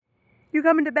You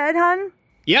coming to bed, hon?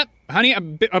 Yep, honey,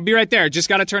 I'll be right there. Just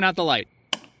gotta turn out the light.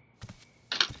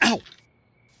 Ow!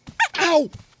 Ow!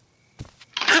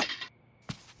 Ow!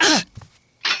 Ah!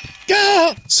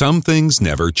 Gah! Some things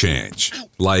never change.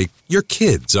 Like your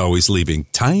kids always leaving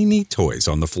tiny toys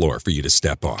on the floor for you to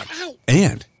step on.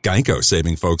 And Geico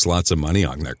saving folks lots of money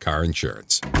on their car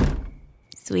insurance.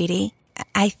 Sweetie,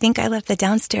 I think I left the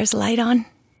downstairs light on.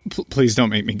 Please don't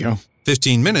make me go.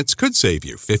 15 minutes could save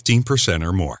you 15%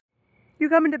 or more. You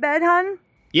coming to bed, hon?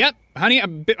 Yep, honey,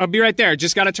 I'll be right there.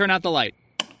 Just gotta turn out the light.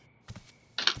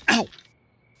 Ow!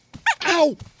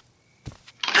 Ow!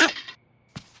 Ow!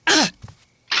 Ah!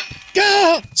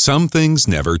 Gah! Some things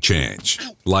never change.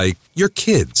 Like your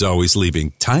kids always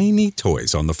leaving tiny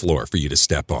toys on the floor for you to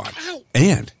step on.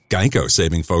 And Geico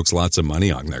saving folks lots of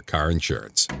money on their car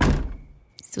insurance.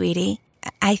 Sweetie,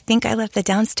 I think I left the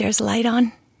downstairs light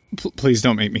on. Please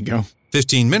don't make me go.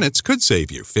 15 minutes could save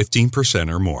you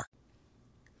 15% or more.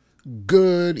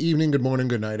 Good evening, good morning,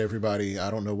 good night, everybody. I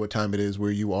don't know what time it is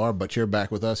where you are, but you're back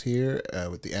with us here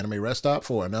with the Anime Rest Stop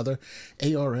for another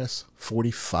ARS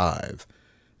 45.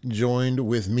 Joined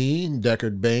with me,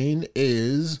 Deckard Bain,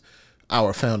 is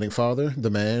our founding father, the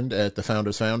man at the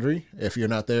Founders Foundry. If you're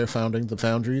not there founding the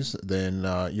foundries, then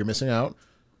you're missing out.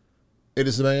 It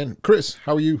is the man, Chris.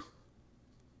 How are you?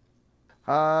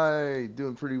 Hi,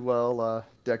 doing pretty well.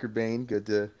 Deckard Bain,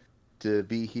 good to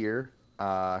be here.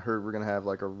 Heard we're gonna have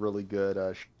like a really good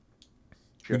show.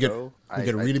 We get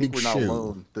a really big show. We're not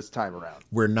alone this time around.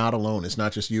 We're not alone. It's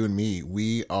not just you and me.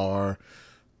 We are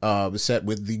set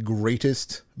with the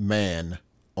greatest man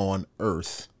on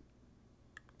Earth,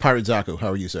 Pirate Zaku. How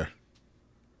are you, sir?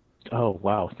 Oh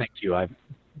wow, thank you. I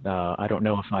don't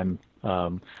know if I'm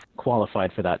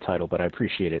qualified for that title, but I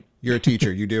appreciate it. You're a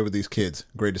teacher. You deal with these kids.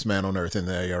 Greatest man on Earth in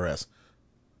the ARS.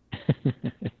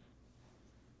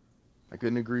 I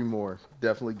couldn't agree more.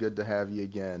 Definitely good to have you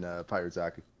again, Pirate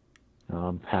Zaku.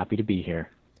 I'm happy to be here.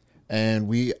 And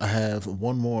we have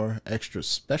one more extra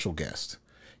special guest.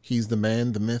 He's the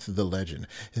man, the myth, the legend,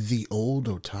 the old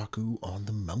otaku on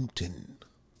the mountain.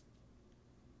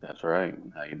 That's right.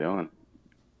 How you doing?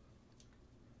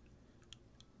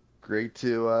 Great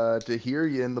to hear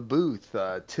you in the booth.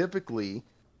 Typically,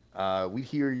 we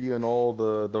hear you in all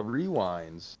the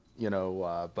rewinds,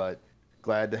 but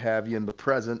glad to have you in the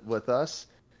present with us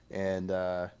and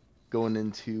going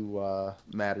into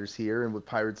matters here. And with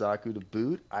Pirate Zaku to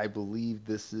boot, I believe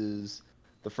this is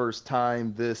the first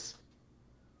time this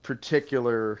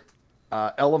particular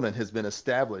element has been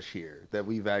established here, that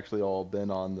we've actually all been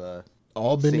on the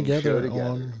same together show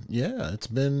together. It's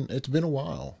been a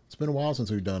while. It's been a while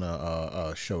since we've done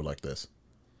a show like this.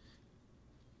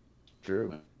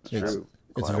 True. It's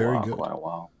Quite very while, good. Quite a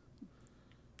while.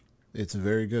 It's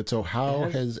very good. So how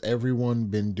has everyone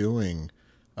been doing?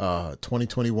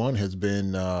 2021 has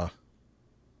been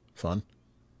fun.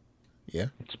 Yeah.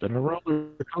 It's been a roller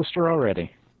coaster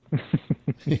already.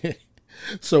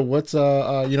 So what's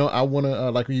I want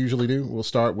to like we usually do. We'll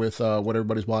start with what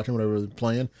everybody's watching, what everybody's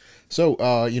playing. So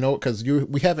because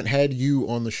we haven't had you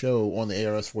on the show on the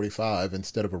ARS 45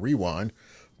 instead of a rewind.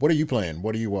 What are you playing?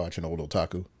 What are you watching, old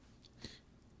otaku?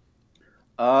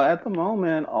 At the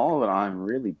moment, all that I'm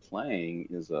really playing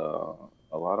is a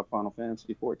lot of Final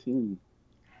Fantasy 14.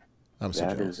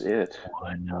 That is it.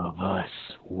 One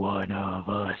of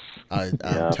us. I'm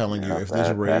telling you, if this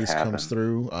race comes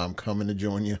through, I'm coming to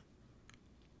join you.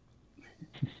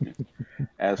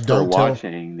 As for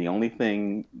watching, the only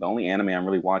anime I'm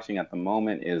really watching at the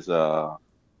moment is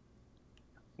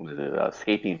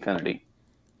Escape the Infinity.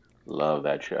 Love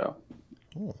that show.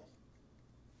 Oh.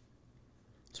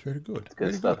 It's very good. It's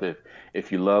good stuff. Good.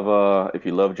 If you love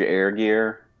your air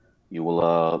gear, you will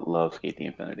love Skate the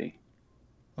Infinity.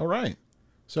 All right.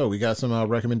 So we got some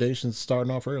recommendations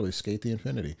starting off early. Skate the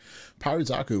Infinity. Pirate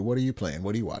Zaku, what are you playing?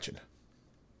 What are you watching?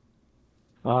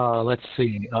 Let's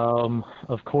see.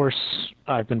 Of course,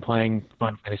 I've been playing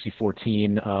Final Fantasy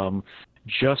 14.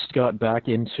 Just got back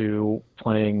into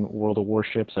playing World of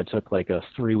Warships. I took like a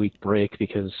 3-week break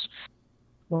because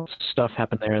stuff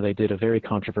happened there. They did a very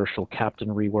controversial captain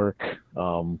rework.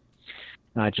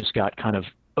 I just got kind of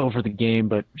over the game,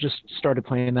 but just started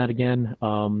playing that again.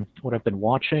 What I've been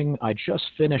watching, I just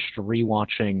finished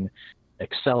rewatching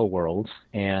Excel World,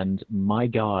 and my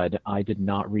God, I did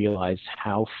not realize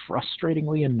how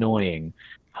frustratingly annoying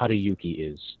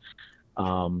Hadayuki is.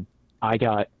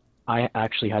 I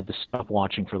actually had to stop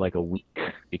watching for like a week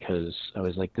because I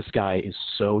was like, this guy is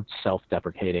so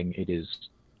self-deprecating. It is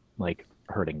like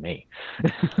hurting me.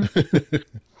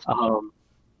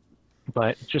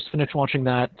 But just finished watching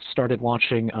that. Started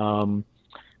watching.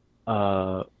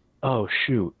 Oh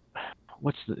shoot,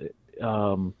 what's the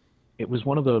It was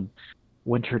one of the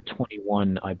Winter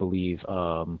 21, I believe.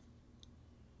 I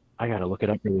gotta look it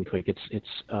up really quick. It's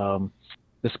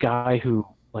this guy who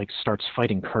like starts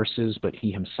fighting curses, but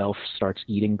he himself starts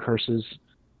eating curses.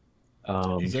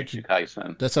 Is that Jujutsu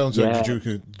Kaisen. That sounds like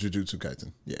Jujutsu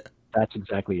Kaisen. Yeah. That's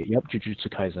exactly it. Yep, Jujutsu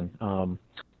Kaisen.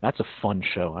 That's a fun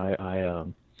show.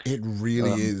 It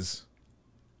really is.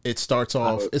 It starts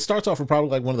off with probably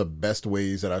like one of the best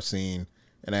ways that I've seen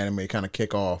an anime kind of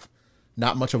kick off.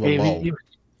 Not much of a lull.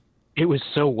 It was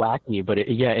so wacky, but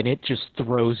and it just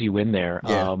throws you in there.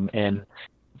 Yeah. And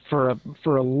for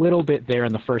a little bit there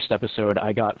in the first episode,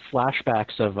 I got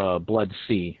flashbacks of Blood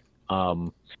Sea.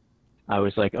 I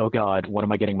was like, oh God, what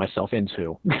am I getting myself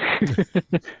into?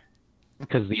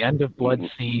 Because the end of Blood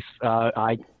Sea,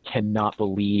 I cannot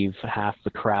believe half the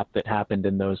crap that happened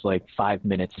in those like 5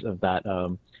 minutes of that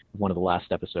one of the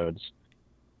last episodes.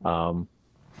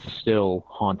 Still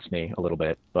haunts me a little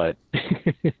bit, but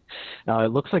it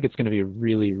looks like it's going to be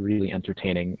really, really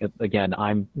entertaining. Again,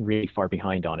 I'm really far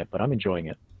behind on it, but I'm enjoying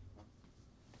it.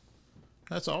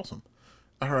 That's awesome.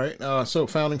 All right, so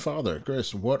Founding Father,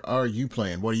 Chris, what are you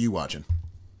playing? What are you watching?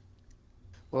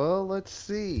 Well, let's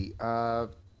see.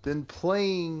 Been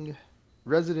playing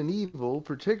Resident Evil,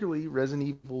 particularly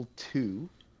Resident Evil 2,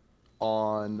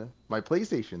 on my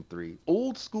PlayStation 3.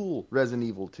 Old school Resident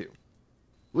Evil 2.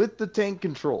 With the tank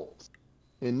controls.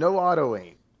 And no auto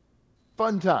aim.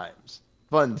 Fun times.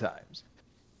 Fun times.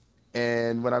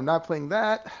 And when I'm not playing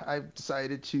that, I've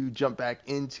decided to jump back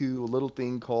into a little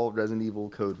thing called Resident Evil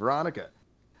Code Veronica.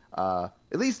 At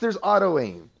least there's auto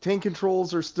aim. Tank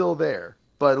controls are still there,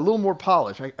 but a little more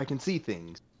polished. I can see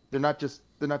things. They're not just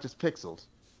pixels.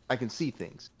 I can see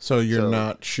things. So you're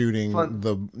not shooting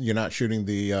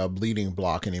the bleeding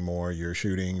block anymore. You're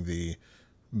shooting the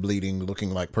bleeding looking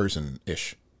like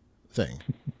person-ish thing.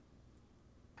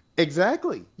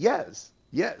 Exactly. Yes.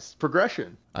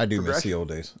 Progression. I do miss the old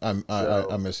days. I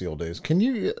miss the old days. Can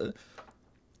you?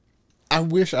 I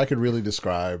wish I could really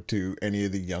describe to any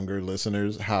of the younger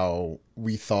listeners how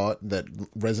we thought that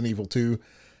Resident Evil 2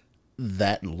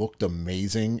 that looked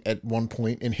amazing at one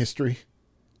point in history.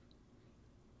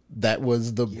 That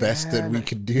was the best that we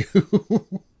could do.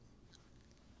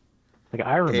 Like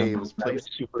I remember, I was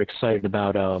super excited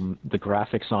about the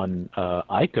graphics on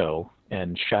Ico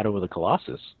and Shadow of the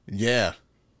Colossus. Yeah.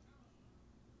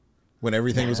 When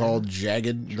everything was all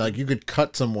jagged, like you could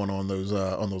cut someone on those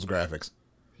graphics.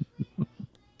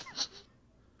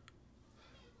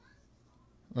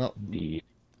 Well, Indeed.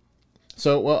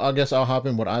 So, I guess I'll hop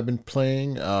in what I've been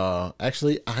playing.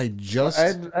 Actually, I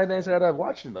didn't say I've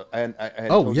watched it.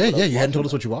 You hadn't told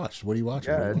us what you watched. What are you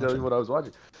watching? Yeah, I told you what I was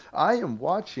watching. I am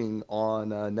watching on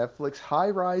Netflix High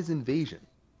Rise Invasion.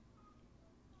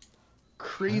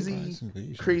 Crazy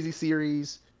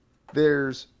series.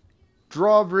 There's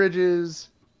drawbridges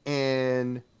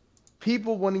and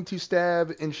people wanting to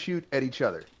stab and shoot at each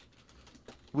other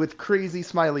with crazy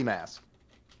smiley masks.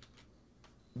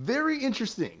 Very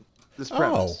interesting. This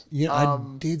premise. Oh, yeah, I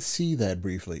did see that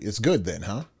briefly. It's good then,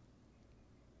 huh?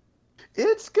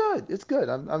 It's good. It's good.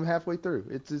 I'm halfway through.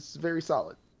 It's very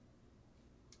solid.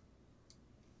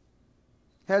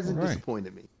 Hasn't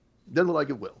disappointed me. Doesn't look like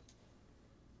it will.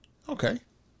 Okay.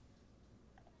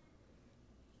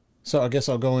 So I guess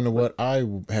I'll go into what I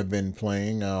have been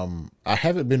playing. I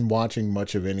haven't been watching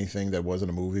much of anything that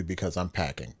wasn't a movie because I'm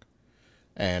packing.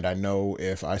 And I know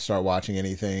if I start watching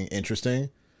anything interesting,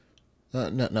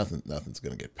 nothing's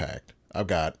going to get packed. I've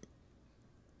got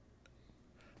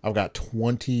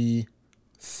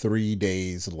 23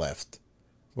 days left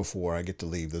before I get to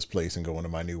leave this place and go into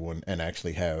my new one and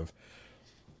actually have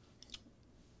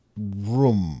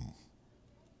room.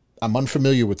 I'm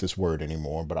unfamiliar with this word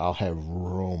anymore, but I'll have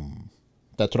room.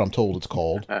 That's what I'm told it's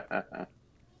called.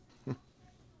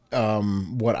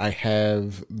 What I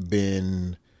have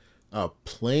been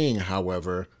playing,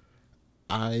 however,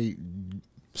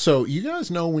 so you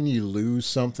guys know when you lose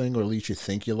something, or at least you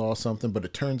think you lost something, but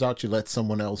it turns out you let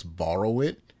someone else borrow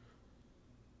it?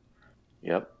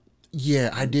 Yep. Yeah,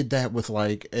 I did that with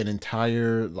like an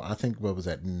entire, I think, what was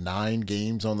that, 9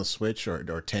 games on the Switch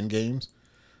or 10 games.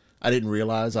 I didn't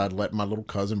realize I'd let my little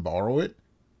cousin borrow it.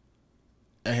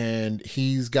 And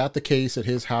he's got the case at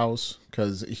his house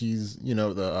because he's,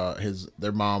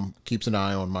 their mom keeps an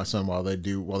eye on my son while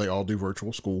they all do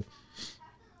virtual school.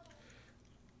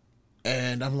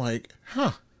 And I'm like,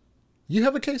 you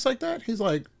have a case like that? He's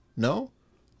like, no.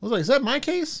 I was like, is that my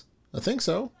case? I think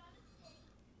so.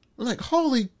 I'm like,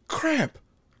 holy crap.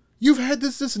 You've had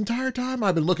this entire time?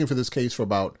 I've been looking for this case for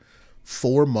about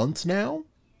 4 months now.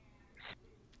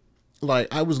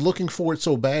 Like, I was looking for it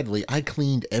so badly, I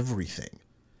cleaned everything.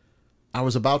 I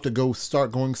was about to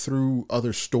start going through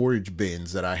other storage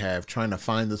bins that I have, trying to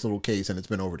find this little case, and it's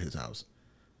been over at his house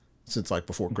since like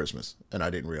before Christmas, and I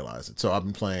didn't realize it. So I've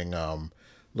been playing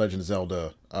Legend of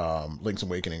Zelda Link's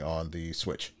Awakening on the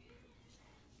Switch.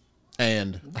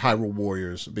 And Hyrule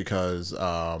Warriors, because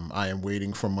I am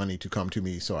waiting for money to come to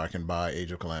me so I can buy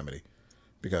Age of Calamity.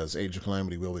 Because Age of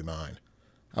Calamity will be mine.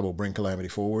 I will bring Calamity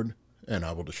forward, and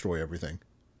I will destroy everything.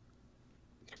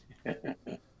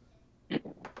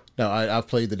 Now, I've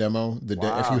played the demo.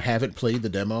 If you haven't played the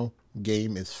demo,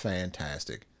 game is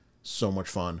fantastic. So much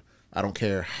fun. I don't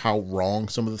care how wrong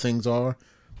some of the things are.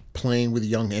 Playing with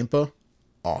young Impa,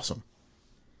 awesome.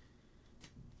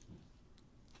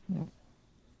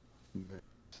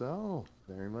 So,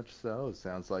 very much so.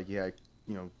 Sounds like, yeah,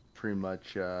 pretty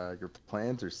much your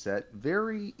plans are set.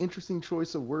 Very interesting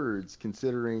choice of words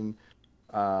considering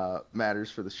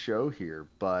matters for the show here.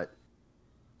 But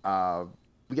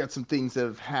we got some things that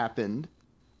have happened,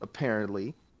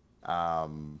 apparently. A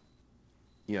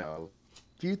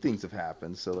few things have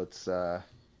happened. So let's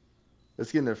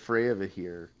get in the fray of it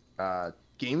here.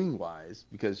 Gaming-wise,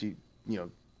 because you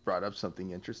brought up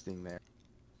something interesting there.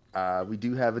 We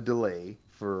do have a delay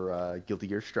for Guilty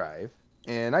Gear Strive,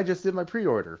 and I just did my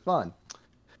pre-order. Fun.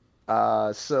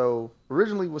 So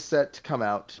originally was set to come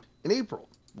out in April.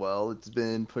 Well, it's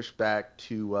been pushed back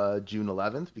to June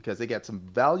 11th because they got some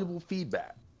valuable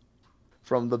feedback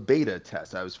from the beta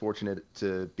test. I was fortunate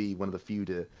to be one of the few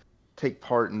to take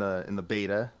part in the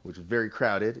beta, which was very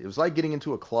crowded. It was like getting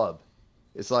into a club.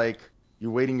 It's like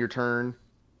you're waiting your turn,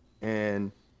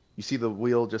 and you see the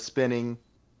wheel just spinning,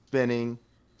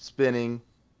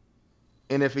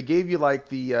 and if it gave you like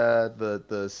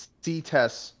the C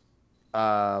test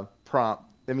prompt,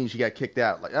 that means you got kicked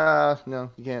out. Like, no,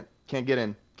 you can't get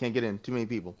in, too many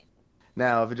people.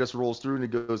 Now if it just rolls through and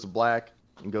it goes to black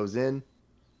and goes in,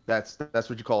 that's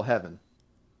what you call heaven.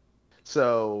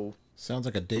 So sounds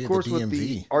like a day of at course the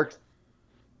DMV. With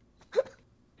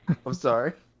the I'm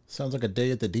sorry. Sounds like a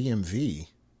day at the DMV.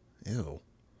 Ew.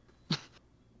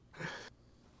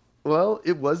 Well,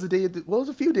 it was it was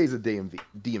a few days of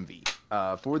DMV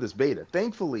for this beta.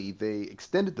 Thankfully, they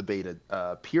extended the beta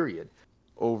period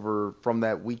over from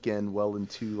that weekend well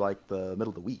into like the middle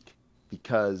of the week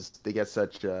because they got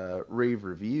such rave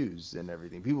reviews and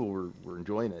everything. People were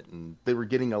enjoying it, and they were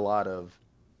getting a lot of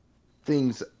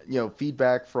things,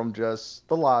 feedback from just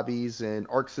the lobbies. And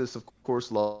ArcSys, of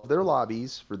course, love their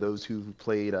lobbies for those who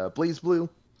played Blaze Blue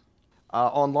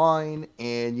online,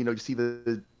 and you see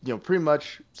the pretty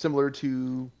much similar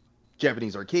to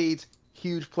Japanese arcades,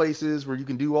 huge places where you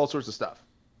can do all sorts of stuff.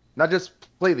 Not just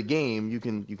play the game, you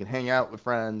can hang out with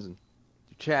friends and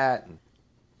chat,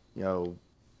 and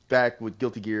back with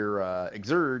Guilty Gear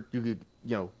Xrd, you could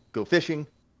go fishing.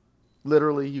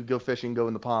 Literally, you go fishing, go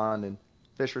in the pond and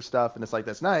fish for stuff, and it's like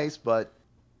that's nice, but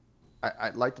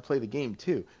I'd like to play the game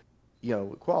too,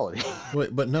 with quality.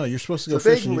 Wait, but no, you're supposed to go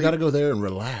fishing. You got to go there and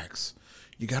relax.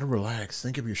 You got to relax.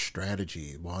 Think of your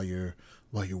strategy while you're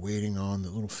waiting on the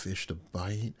little fish to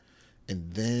bite,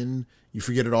 and then you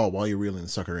forget it all while you're reeling the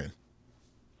sucker in,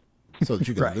 so that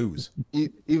you can lose.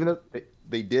 Even though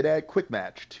they did add quick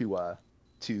match to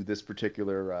this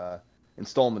particular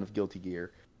installment of Guilty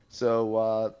Gear, so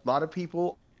a lot of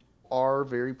people are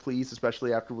very pleased,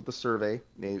 especially after with the survey.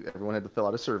 Everyone had to fill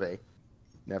out a survey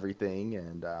and everything,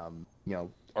 and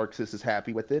ArcSys is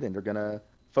happy with it, and they're gonna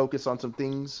focus on some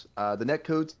things. The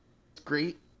netcode's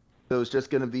great, so it's just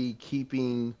going to be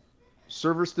keeping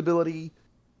server stability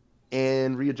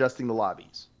and readjusting the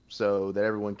lobbies so that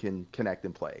everyone can connect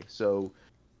and play. So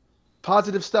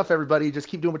positive stuff, everybody. Just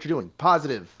keep doing what you're doing.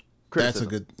 Positive criticism.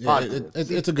 That's a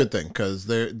good. It's a good thing because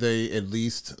they at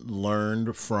least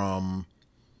learned from.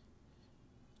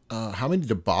 How many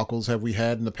debacles have we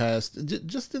had in the past?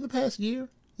 Just in the past year.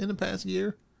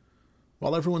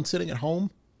 While everyone's sitting at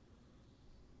home.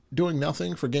 Doing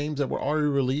nothing for games that were already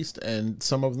released, and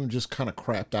some of them just kind of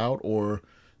crapped out, or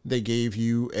they gave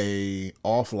you a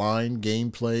offline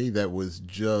gameplay that was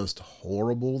just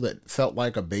horrible, that felt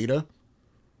like a beta.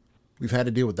 We've had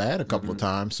to deal with that a couple of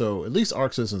times, so at least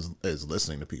ArcSys is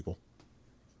listening to people.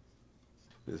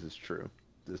 This is true.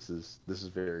 This is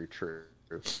very true.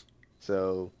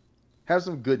 So, have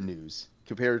some good news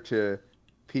compared to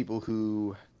people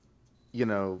who,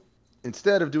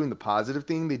 instead of doing the positive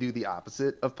thing, they do the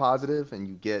opposite of positive, and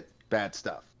you get bad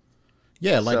stuff.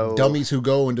 Yeah, like dummies who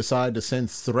go and decide to send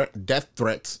death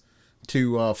threats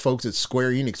to folks at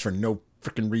Square Enix for no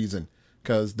freaking reason.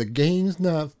 Because the game's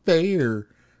not fair.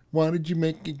 Why did you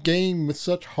make a game with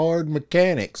such hard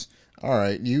mechanics? All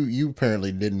right, you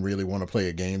apparently didn't really want to play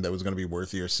a game that was going to be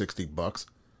worth your $60.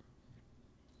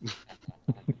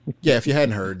 Yeah, if you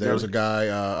hadn't heard, there was a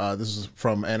guy, this is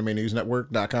from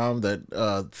AnimeNewsNetwork.com, that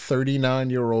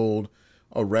 39-year-old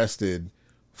arrested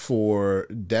for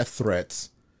death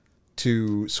threats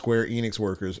to Square Enix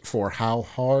workers for how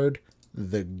hard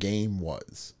the game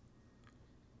was.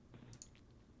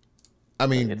 I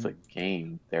mean, it's a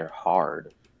game. They're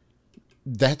hard.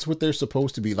 That's what they're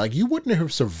supposed to be. Like, you wouldn't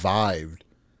have survived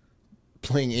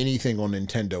playing anything on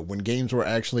Nintendo when games were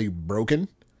actually broken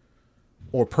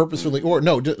or purposefully, or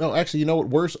no, actually, you know what?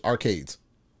 Worse, arcade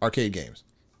games.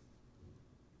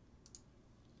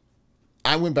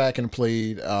 I went back and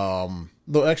played, though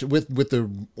actually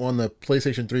on the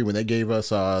PlayStation 3 when they gave us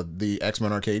the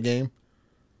X-Men arcade game,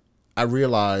 I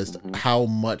realized how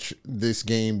much this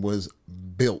game was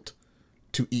built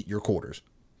to eat your quarters.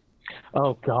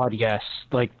 Oh God, yes.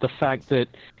 Like the fact that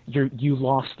you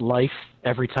lost life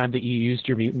every time that you used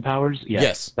your mutant powers.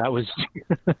 Yes. That was.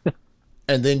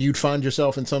 And then you'd find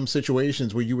yourself in some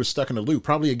situations where you were stuck in a loop.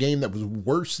 Probably a game that was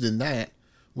worse than that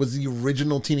was the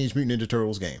original Teenage Mutant Ninja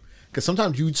Turtles game. Because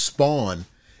sometimes you'd spawn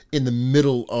in the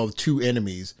middle of two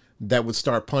enemies that would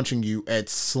start punching you at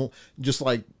just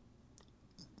like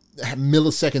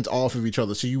milliseconds off of each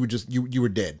other. So you were you were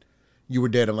dead. You were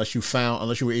dead unless you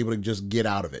were able to just get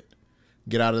out of it.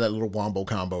 Get out of that little wombo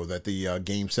combo that the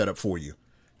game set up for you.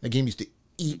 That game used to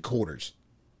eat quarters.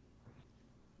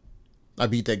 I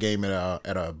beat that game at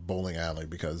a bowling alley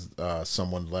because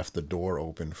someone left the door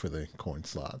open for the coin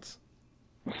slots.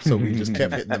 So we just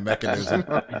kept hitting the mechanism.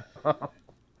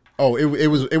 Oh, it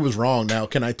was wrong. Now,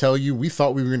 can I tell you, we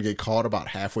thought we were going to get caught about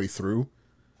halfway through.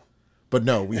 But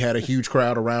no, we had a huge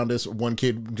crowd around us. One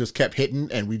kid just kept hitting,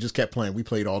 and we just kept playing. We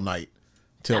played all night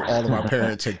till all of our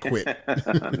parents had quit.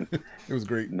 It was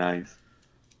great. Nice.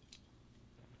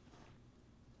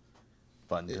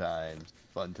 Fun times.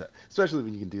 Especially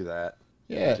when you can do that.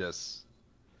 Yeah.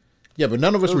 Yeah, but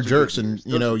none of us were jerks and,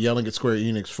 yelling at Square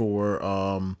Enix for,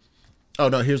 oh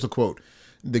no, here's the quote.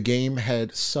 The game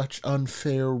had such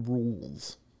unfair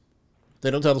rules. They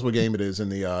don't tell us what game it is in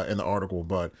the article,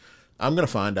 but I'm going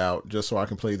to find out just so I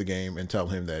can play the game and tell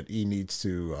him that he needs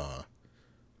to,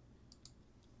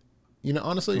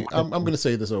 honestly, I'm going to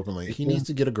say this openly. He needs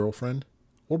to get a girlfriend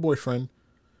or boyfriend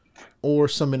or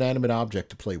some inanimate object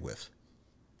to play with.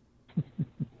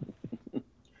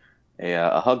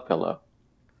 A hug pillow.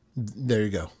 There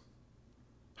you go.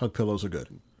 Hug pillows are good.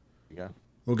 Yeah.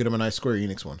 We'll get him a nice Square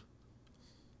Enix one.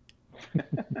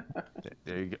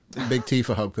 There you go. Big T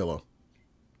for hug pillow.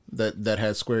 That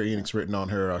has Square Enix written on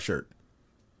her shirt.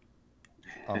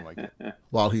 Oh my God.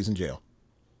 While he's in jail.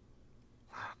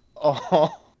 Oh,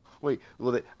 wait.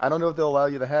 Well, I don't know if they'll allow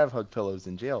you to have hug pillows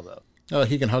in jail though. Oh,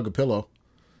 he can hug a pillow.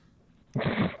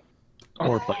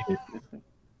 Or bite it.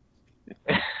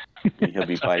 He'll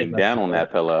be biting down on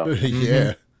that pillow.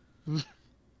 Yeah.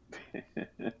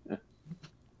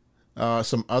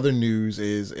 Some other news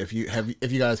is if you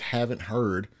guys haven't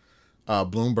heard,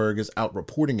 Bloomberg is out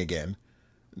reporting again.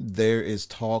 There is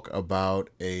talk about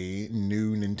a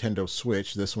new Nintendo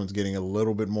Switch. This one's getting a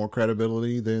little bit more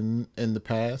credibility than in the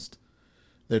past.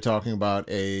 They're talking about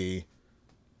a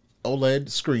OLED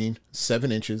screen,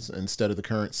 7 inches instead of the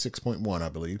current 6.1, I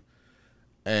believe,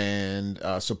 and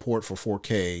support for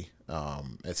 4K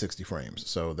at 60 frames.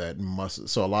 So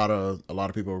a lot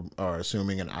of people are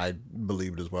assuming, and I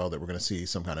believe it as well, that we're going to see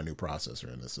some kind of new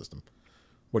processor in this system.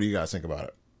 What do you guys think about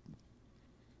it?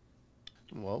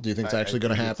 Well, do you think it's actually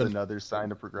going to happen? It's another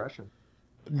sign of progression.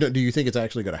 No, do you think it's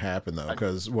actually going to happen though?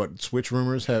 Because Switch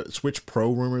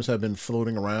Pro rumors have been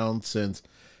floating around since.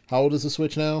 How old is the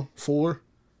Switch now? 4?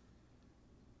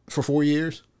 For 4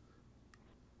 years?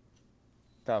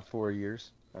 About 4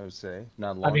 years, I would say.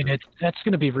 Not longer. I mean, that's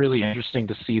going to be really interesting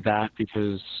to see that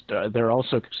because they're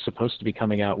also supposed to be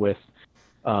coming out with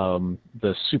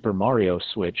the Super Mario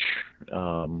Switch,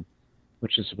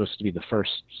 which is supposed to be the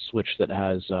first Switch that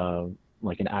has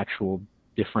like an actual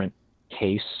different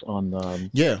case on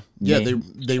the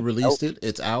they released it.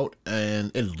 It's out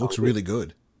and it looks really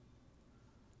good.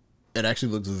 It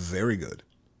actually looks very good.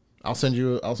 I'll send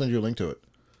you a link to it.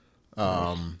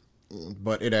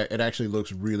 But it actually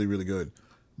looks really, really good.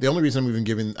 The only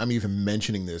reason I'm even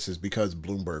mentioning this is because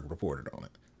Bloomberg reported on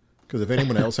it. Because if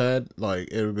anyone else had, it would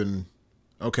have been,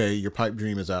 okay, your pipe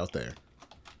dream is out there.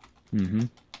 Mm-hmm.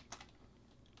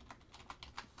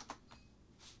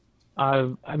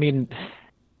 I mean,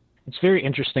 it's very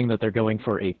interesting that they're going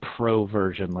for a pro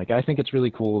version. I think it's really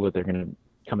cool that they're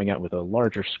coming out with a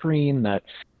larger screen that,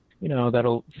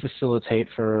 that'll facilitate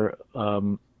for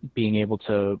being able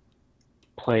to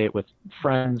play it with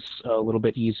friends a little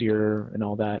bit easier and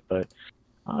all that. But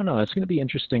I don't know. It's going to be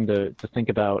interesting to think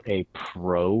about a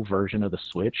pro version of the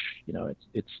Switch. You know,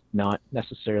 it's not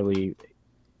necessarily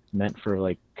meant for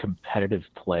like competitive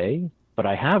play, but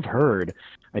I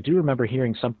do remember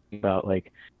hearing something about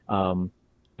like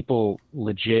people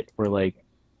legit were like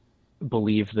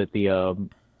believe that the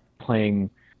playing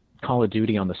Call of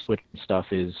Duty on the Switch and stuff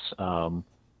is a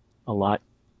lot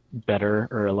better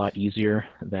or a lot easier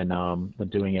than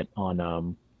doing it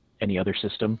on any other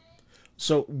system.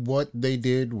 So what they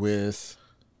did with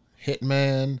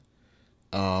Hitman,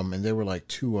 and there were like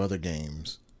two other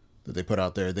games that they put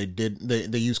out there.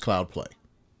 They used Cloud Play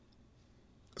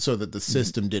so that the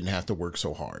system didn't have to work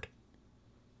so hard.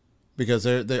 Because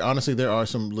honestly there are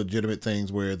some legitimate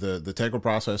things where the Tegra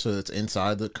processor that's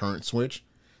inside the current Switch,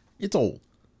 it's old.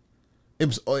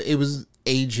 It was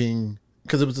aging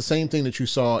because it was the same thing that you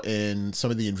saw in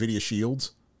some of the NVIDIA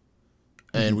Shields,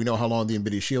 and we know how long the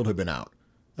NVIDIA Shield had been out.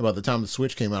 About the time the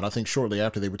Switch came out, I think shortly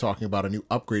after, they were talking about a new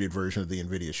upgraded version of the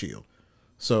NVIDIA Shield.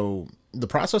 So the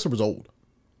processor was old.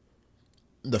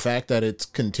 The fact that it's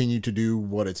continued to do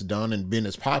what it's done and been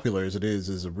as popular as it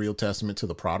is a real testament to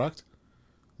the product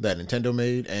that Nintendo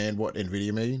made and what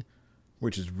NVIDIA made,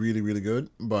 which is really, really good.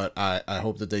 But I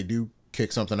hope that they do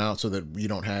kick something out so that you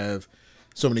don't have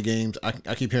so many games.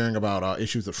 I keep hearing about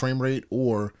issues with frame rate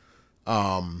or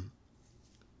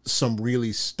some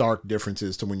really stark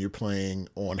differences to when you're playing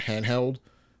on handheld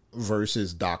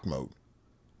versus dock mode.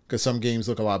 Because some games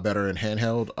look a lot better in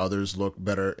handheld, others look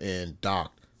better in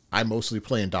dock. I mostly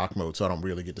play in dock mode, so I don't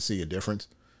really get to see a difference.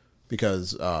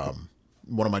 Because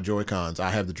one of my Joy-Cons, I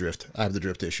have the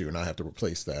drift issue, and I have to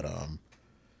replace that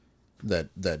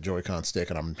that Joy-Con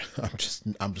stick, and I'm just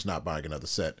not buying another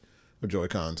set of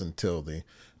Joy-Cons until the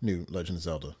new Legend of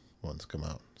Zelda ones come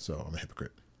out. So I'm a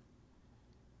hypocrite.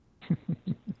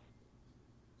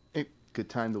 Hey, good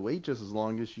time to wait, just as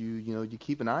long as you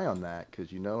keep an eye on that,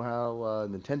 because you know how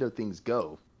Nintendo things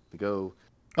go. They go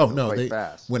quite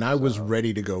fast. When I was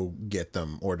ready to go get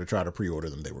them or to try to pre-order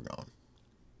them, they were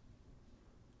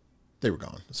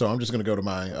gone. So I'm just going to go to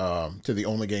my to the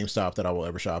only GameStop that I will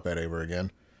ever shop at ever again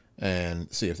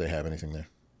and see if they have anything there.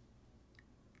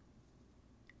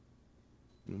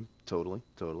 Totally.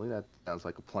 That sounds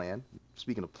like a plan.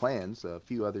 Speaking of plans, a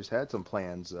few others had some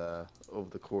plans over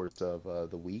the course of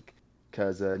the week,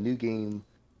 because New Game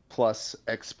Plus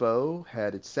Expo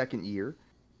had its second year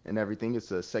and everything. It's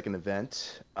the second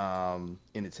event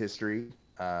in its history,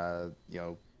 back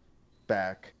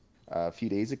a few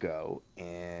days ago.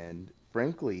 And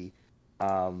frankly,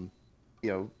 ArcSys,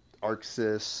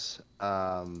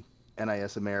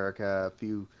 NIS America, a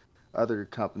few other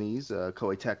companies,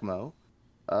 Koei Tecmo,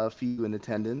 a few in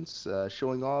attendance,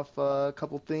 showing off a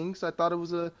couple things. I thought it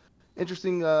was a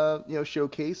interesting,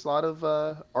 showcase. A lot of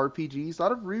RPGs, a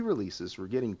lot of re-releases we're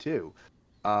getting too.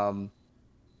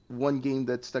 One game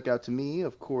that stuck out to me,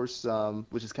 of course,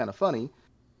 which is kind of funny.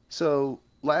 So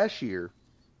last year,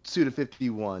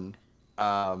 Suda51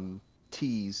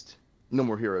 teased No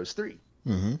More Heroes 3.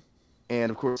 Mm-hmm.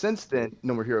 And of course, since then,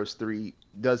 No More Heroes 3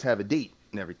 does have a date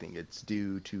and everything. It's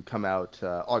due to come out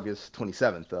August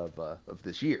 27th of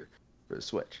this year for the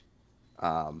Switch.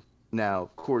 Now,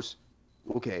 of course,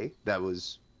 okay,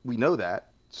 we know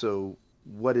that. So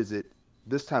what is it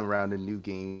this time around in New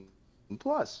Game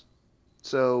Plus?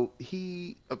 So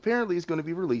he apparently is going to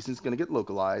be releasing, it's going to get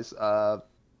localized, the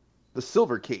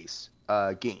Silver Case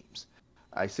games.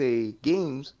 I say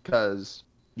games because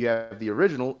you have the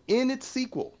original in its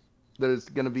sequel that is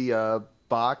going to be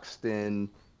boxed and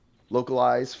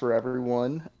localized for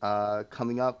everyone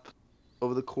coming up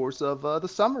over the course of the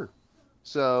summer.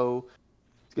 So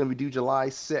it's going to be due July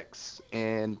 6th,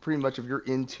 and pretty much if you're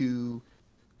into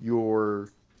your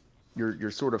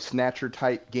sort of snatcher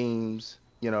type games,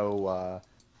 your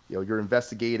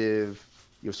investigative,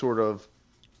 your sort of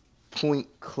point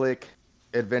click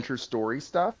adventure story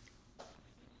stuff,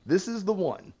 this is the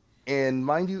one. And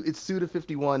mind you, it's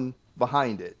Suda51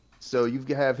 behind it, so you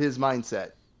have his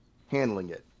mindset handling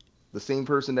it. The same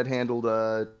person that handled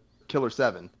Killer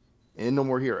 7 in No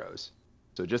More Heroes.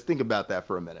 So just think about that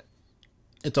for a minute.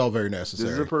 It's all very necessary.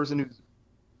 This is a person who's...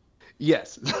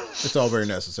 Yes. It's all very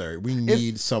necessary. We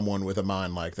need someone with a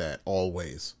mind like that,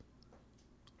 always.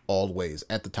 Always.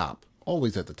 At the top.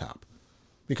 Always at the top.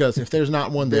 Because if there's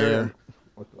not one there,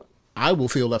 I will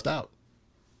feel left out.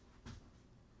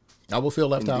 I will feel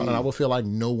left out, and I will feel like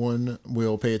no one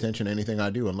will pay attention to anything I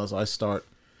do unless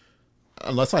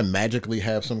I magically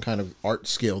have some kind of art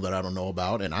skill that I don't know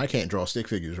about, and I can't draw stick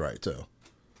figures right, so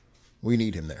we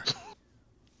need him there.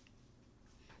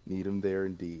 Need him there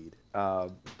indeed.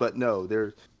 But no,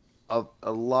 there's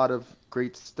a lot of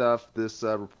great stuff. This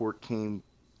report came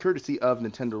courtesy of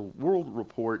Nintendo World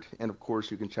Report. And of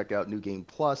course, you can check out New Game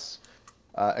Plus,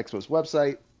 Expo's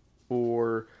website,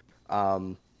 for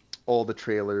all the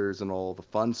trailers and all the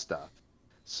fun stuff.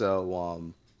 So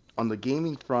on the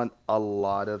gaming front, a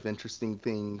lot of interesting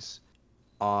things.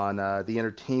 On the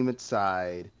entertainment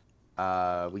side,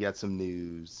 we got some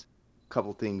news. A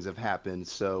couple things have happened.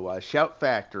 So Shout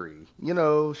Factory,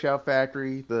 Shout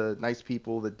Factory, the nice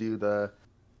people that do the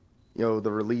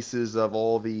releases of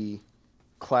all the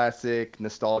classic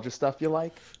nostalgia stuff you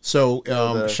like. So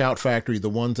Shout Factory, the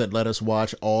ones that let us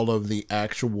watch all of the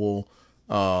actual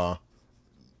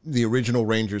the original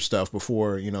Ranger stuff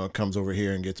before it comes over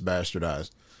here and gets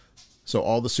bastardized. So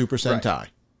all the Super Sentai. Right.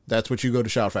 That's what you go to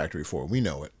Shout Factory for. We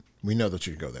know it. We know that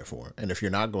you go there for. And if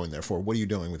you're not going there for, what are you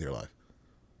doing with your life?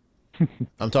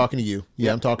 I'm talking to you.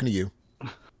 Yeah, I'm talking to you.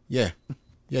 Yeah,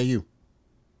 you.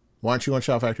 Why aren't you on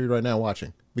Shout Factory right now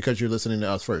watching? Because you're listening to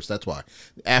us first. That's why.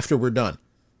 After we're done,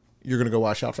 you're going to go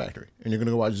watch Shout Factory. And you're going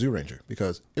to go watch Zoo Ranger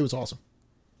because it was awesome.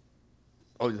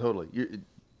 Oh, totally.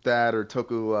 That or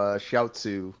Toku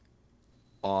Shoutsu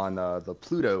on the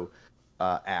Pluto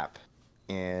app.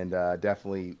 And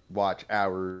definitely watch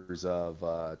hours of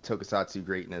tokusatsu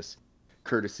greatness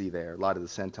courtesy there. A lot of the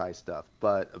Sentai stuff.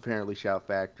 But apparently Shout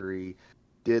Factory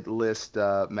did list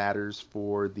matters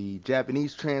for the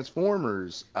Japanese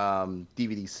Transformers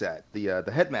DVD set, the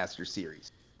Headmaster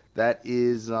series. That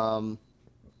is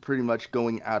pretty much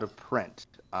going out of print.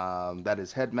 That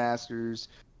is Headmasters,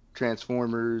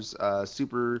 Transformers,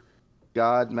 Super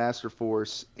God, Master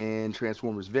Force, and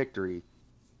Transformers Victory.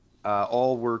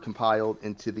 All were compiled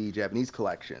into the Japanese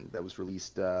collection that was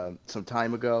released some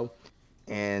time ago.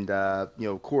 And,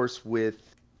 of course, with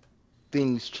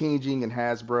things changing and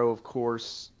Hasbro, of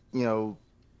course,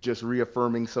 just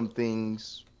reaffirming some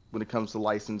things when it comes to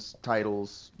licensed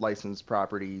titles, licensed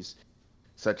properties,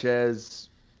 such as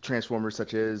Transformers,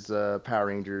 such as Power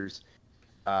Rangers.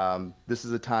 This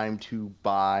is a time to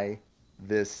buy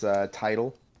this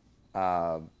title,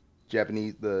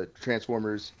 the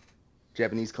Transformers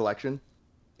Japanese collection.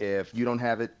 If you don't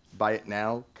have it, buy it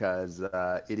now, because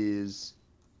it is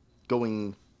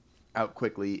going out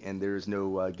quickly, and there is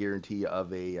no guarantee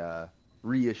of a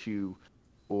reissue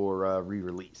or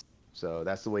re-release. So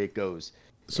that's the way it goes.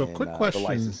 So, quick question: the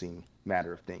licensing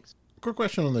matter of things. Quick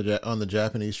question on the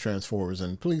Japanese Transformers,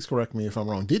 and please correct me if I'm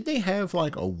wrong. Did they have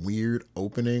like a weird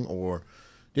opening, or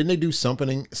didn't they do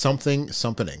something? What's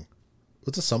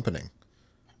a something?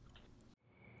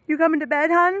 You coming to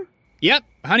bed, hon? Yep,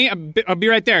 honey, I'll be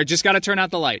right there. Just gotta turn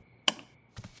out the light.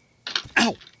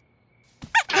 Ow!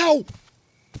 Ow!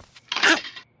 Ow!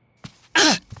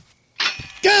 Ah!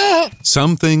 Go!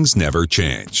 Some things never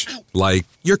change. Like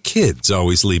your kids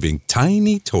always leaving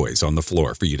tiny toys on the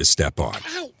floor for you to step on.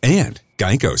 And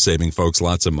Geico saving folks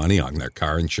lots of money on their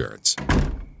car insurance.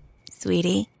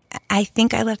 Sweetie, I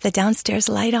think I left the downstairs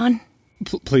light on.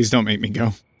 Please don't make me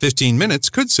go. 15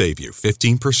 minutes could save you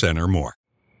 15% or more.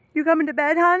 You coming to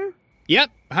bed, hon?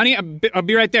 Yep, honey, I'll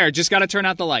be right there. Just gotta turn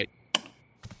out the light.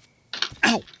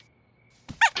 Ow!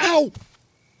 Ow!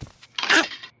 Ow!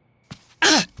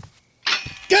 Ah!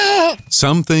 Go!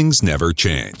 Some things never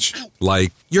change.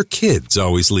 Like your kids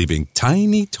always leaving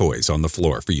tiny toys on the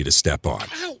floor for you to step on.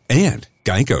 And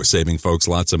Geico saving folks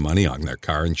lots of money on their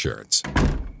car insurance.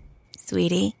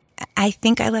 Sweetie, I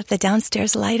think I left the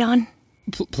downstairs light on.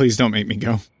 Please don't make me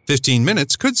go. 15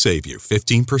 minutes could save you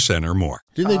 15% or more.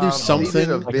 Didn't they do something? They did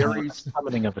a very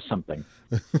Something of a something.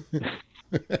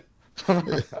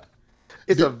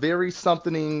 It's a very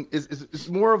something. It's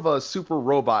more of a super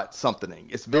robot something.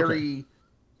 It's very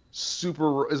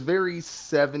super. It's very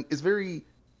It's very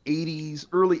 80s,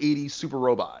 early 80s super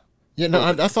robot. Yeah, no,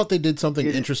 I thought they did something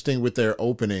interesting with their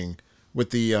opening,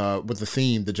 with the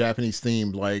theme, the Japanese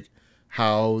theme, like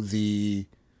how the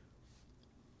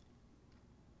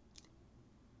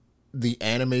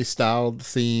anime styled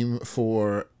theme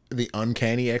for the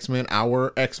Uncanny X-Men,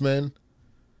 our X-Men,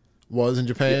 was in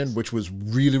Japan, which was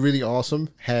really, really awesome.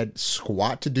 Had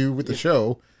squat to do with the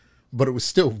show, but it was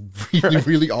still really,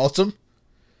 really awesome.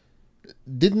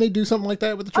 Didn't they do something like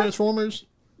that with the Transformers?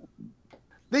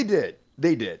 They did.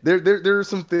 There are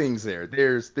some things there.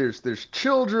 There's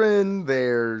children.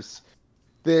 There's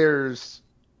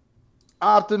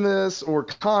Optimus or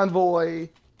Convoy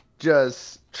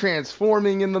just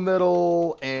transforming in the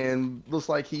middle, and looks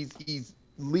like he's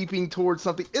leaping towards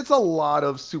something. It's a lot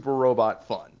of super robot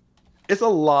fun. It's a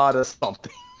lot of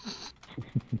something.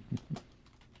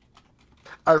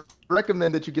 I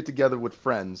recommend that you get together with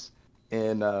friends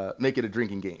and make it a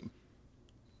drinking game.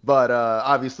 But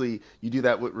obviously, you do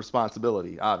that with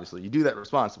responsibility. Obviously, you do that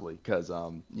responsibly because. What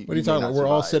are you talking about? We're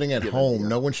all sitting at home.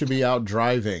 No one should be out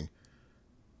driving.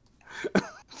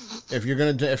 If you're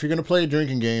gonna play a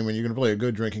drinking game and you're gonna play a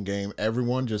good drinking game,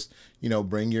 everyone just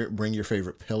bring your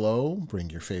favorite pillow, bring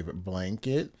your favorite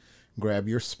blanket, grab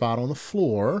your spot on the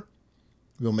floor.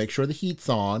 We'll make sure the heat's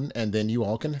on, and then you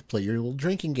all can play your little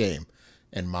drinking game.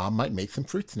 And Mom might make some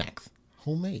fruit snacks,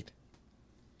 homemade.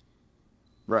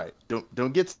 Right.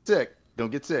 Don't get sick.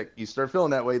 Don't get sick. You start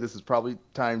feeling that way, this is probably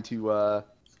time to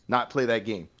not play that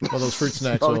game. Well, those fruit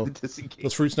snacks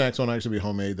won't actually be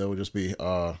homemade. They'll just be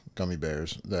gummy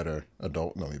bears that are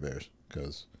adult gummy bears,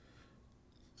 because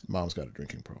Mom's got a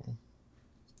drinking problem.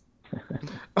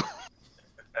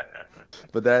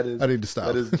 But that is, I need to stop.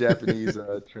 That is Japanese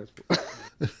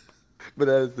but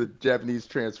that is the Japanese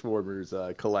Transformers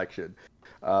collection.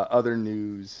 Other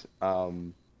news,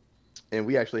 and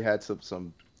we actually had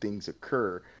some things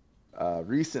occur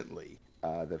recently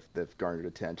that've garnered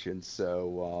attention.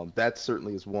 So that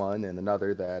certainly is one, and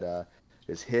another that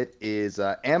is hit is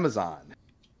Amazon.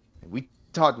 We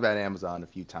talked about Amazon a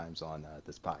few times on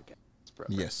this podcast.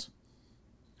 Yes.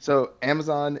 So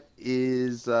Amazon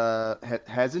is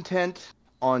has intent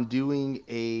on doing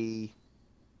a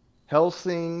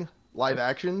Hellsing live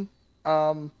action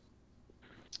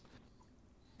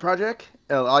project,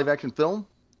 a live action film,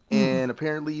 and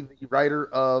apparently the writer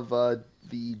of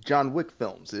the John Wick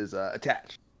films is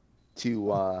attached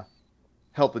to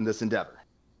helping this endeavor.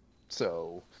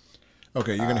 So,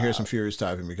 okay, you're gonna hear some furious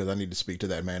typing because I need to speak to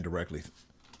that man directly.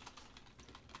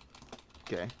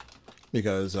 Okay.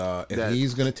 Because if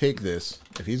he's gonna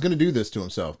if he's gonna do this to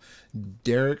himself,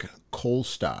 Derek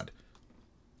Kolstad.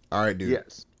 All right, dude.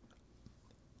 Yes.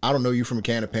 I don't know you from a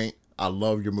can of paint. I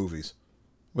love your movies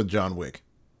with John Wick.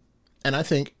 And I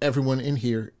think everyone in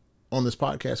here on this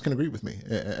podcast can agree with me.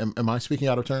 Am I speaking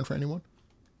out of turn for anyone?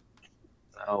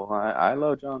 Oh, I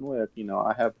love John Wick.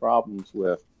 I have problems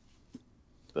with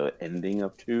the ending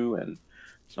of 2 and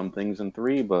some things in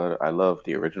 3, but I love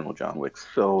the original John Wick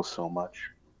so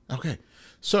much. Okay.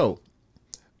 So,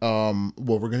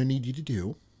 what we're going to need you to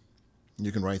do,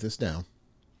 you can write this down.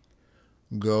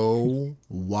 Go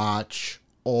watch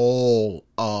all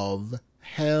of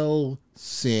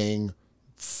Hellsing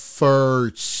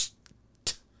first.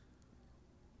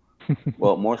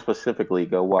 Well, more specifically,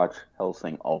 go watch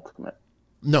Hellsing Ultimate.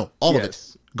 No, all of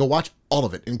it. Go watch all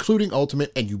of it, including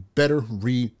Ultimate, and you better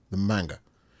read the manga.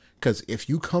 Because if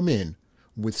you come in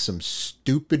with some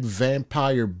stupid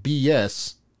vampire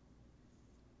BS,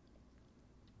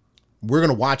 we're going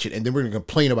to watch it, and then we're going to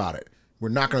complain about it. We're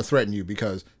not going to threaten you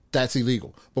because that's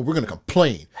illegal. But we're going to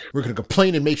complain. We're going to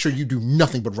complain and make sure you do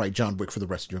nothing but write John Wick for the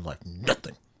rest of your life.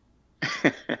 Nothing.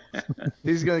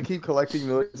 He's going to keep collecting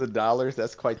millions of dollars.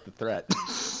 That's quite the threat.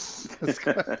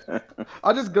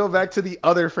 I'll just go back to the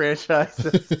other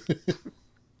franchises.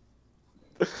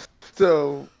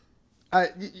 So,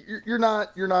 you're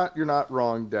not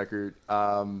wrong,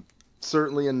 Deckard.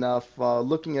 Certainly enough.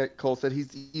 Looking at Colstead,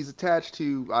 he's attached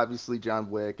to obviously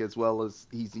John Wick, as well as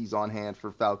he's on hand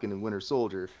for Falcon and Winter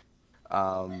Soldier,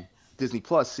 Disney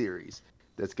Plus series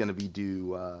that's going to be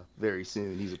due very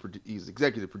soon. He's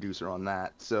executive producer on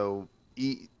that, so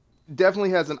he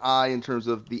definitely has an eye in terms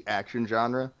of the action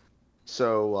genre.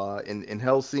 So in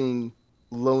Hellsing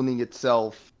loaning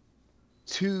itself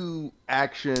to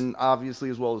action, obviously,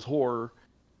 as well as horror,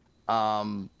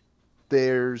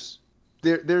 there's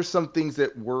some things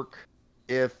that work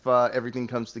if everything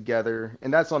comes together,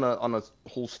 and that's on a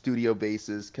whole studio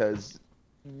basis, because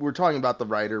we're talking about the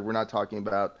writer, we're not talking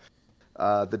about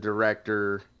the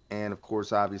director, and of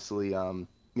course, obviously,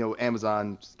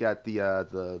 Amazon's got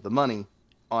the money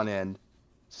on end,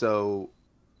 so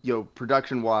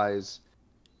production wise,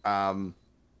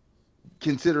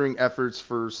 considering efforts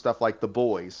for stuff like The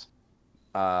Boys,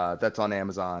 that's on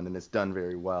Amazon and it's done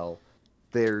very well.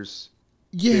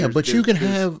 But you can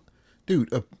have,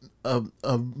 dude, a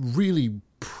really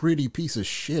pretty piece of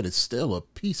shit is still a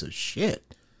piece of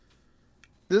shit.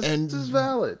 This is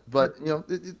valid, but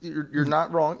you're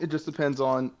not wrong. It just depends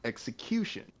on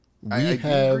execution. I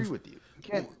agree with you.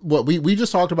 We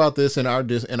just talked about this in our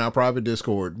private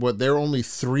Discord. There are only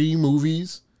 3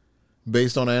 movies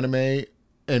based on anime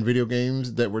and video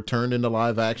games that were turned into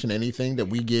live action anything that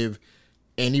we give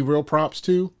any real props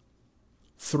to.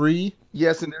 3.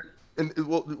 Yes,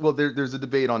 there's a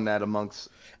debate on that amongst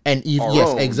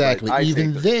exactly.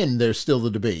 Even then, there's still the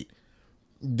debate.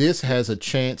 This has a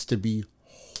chance to be.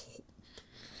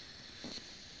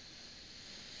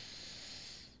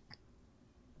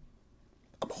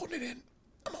 I'm holding it in.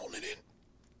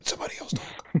 Somebody else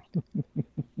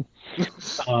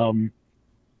talk.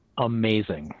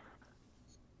 Amazing.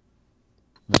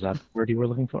 Was that the word you were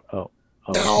looking for?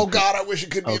 Oh God, I wish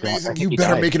it could be amazing. You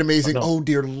better make it amazing. Oh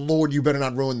dear Lord, you better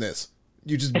not ruin this.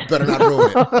 You just better not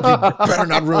ruin it. You better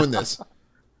not ruin this.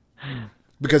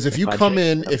 Because if you come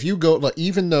in, if you go, like,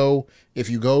 even though if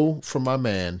you go for my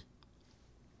man,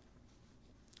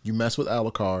 you mess with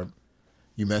Alucard,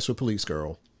 you mess with Police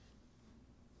Girl,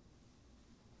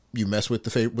 you mess with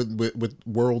the with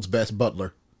world's best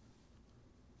butler.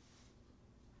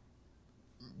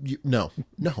 Just no.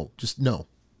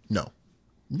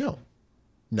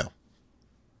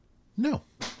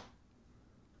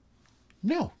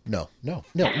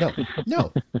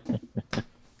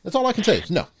 That's all I can say is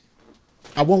no.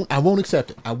 I won't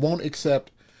accept it. I won't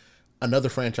accept another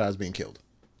franchise being killed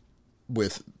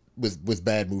with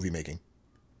bad movie making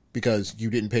because you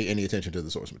didn't pay any attention to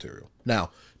the source material.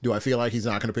 Now, do I feel like he's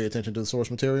not going to pay attention to the source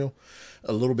material?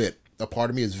 A little bit. A part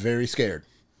of me is very scared.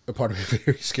 A part of me is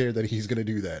very scared that he's going to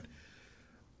do that.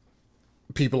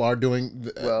 People are doing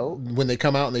when they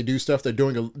come out and they do stuff, they're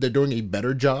doing a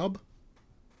better job.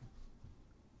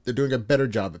 They're doing a better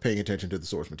job at paying attention to the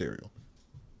source material.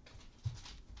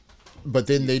 But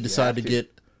then they decide to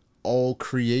get all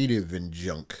creative and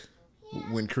junk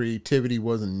when creativity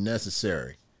wasn't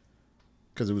necessary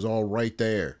because it was all right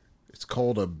there. It's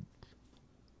called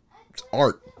it's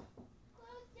art.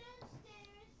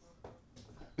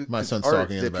 My son's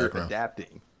talking in the background.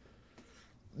 Adapting.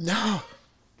 No.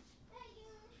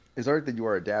 It's art that you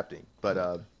are adapting.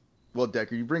 But, well,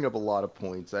 Decker, you bring up a lot of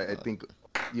points. I think,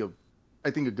 I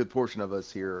think a good portion of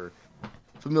us here are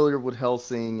familiar with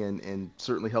Hellsing and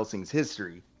certainly Hellsing's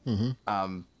history.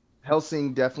 Mm-hmm.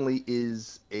 Hellsing definitely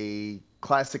is a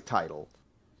classic title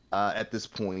at this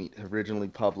point, originally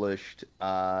published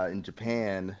in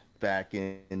Japan back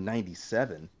in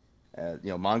 97,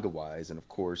 manga-wise, and of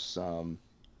course,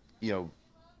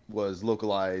 was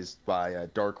localized by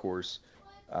Dark Horse,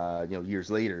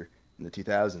 years later in the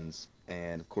 2000s.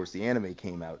 And of course, the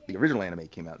original anime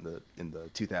came out in the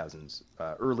 2000s,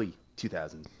 early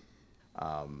 2000s.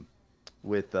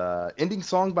 With ending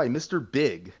song by Mr.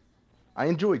 Big. I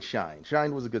enjoyed Shine.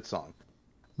 Shine was a good song.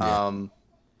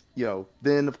 Yeah.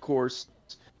 Then of course,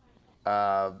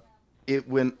 it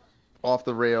went off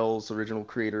the rails. Original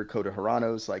creator Kota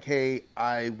Hirano's like, hey,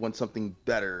 I want something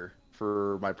better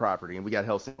for my property, and we got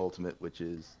Hellsing Ultimate, which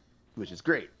is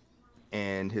great,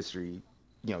 and history,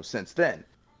 since then.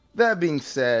 That being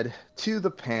said, to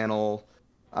the panel,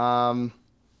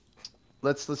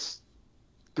 let's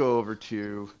go over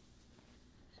to,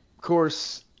 of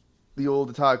course, the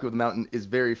old Otaku of the Mountain is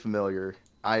very familiar.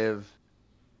 I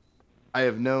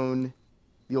have known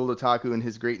the old Otaku and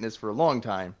his greatness for a long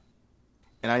time,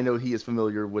 and I know he is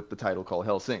familiar with the title called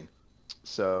Hellsing.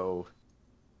 So,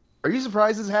 are you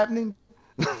surprised this is happening?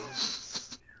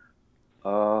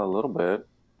 A little bit.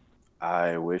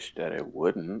 I wish that it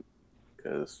wouldn't,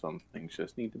 because some things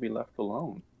just need to be left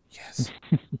alone. Yes.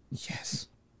 Yes.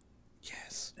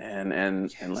 Yes.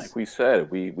 And like we said,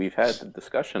 we've had the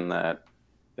discussion that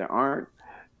there aren't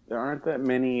that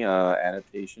many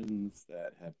adaptations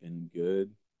that have been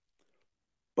good.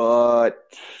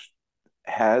 But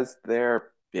has there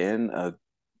been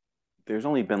there's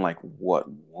only been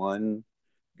one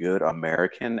good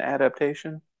American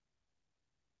adaptation?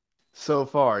 So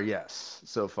far, yes.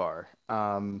 So far.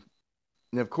 And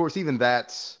of course, even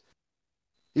that's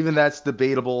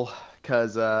debatable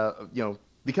because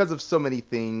because of so many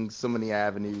things, so many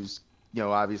avenues.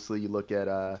 Obviously you look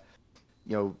at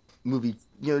movie.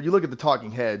 You look at the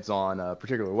talking heads on a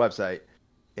particular website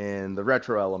and the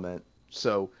retro element.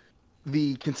 So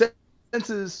the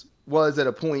consensus was at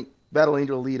a point Battle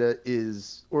Angel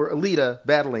Alita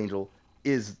Battle Angel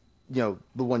is the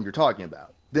one you're talking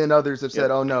about. Then others have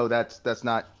said, oh no, that's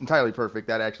not entirely perfect.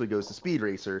 That actually goes to Speed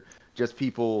Racer. Just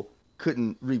people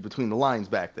couldn't read between the lines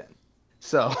back then.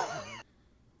 So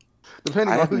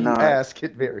depending on who you ask,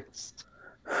 it varies.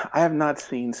 I have not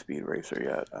seen Speed Racer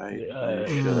yet. I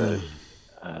should.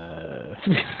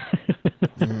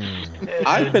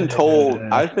 I've been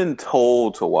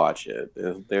told to watch it.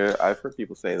 I've heard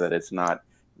people say that it's not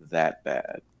that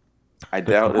bad. I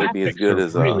doubt it'll be as good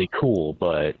as really cool,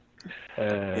 but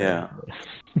yeah.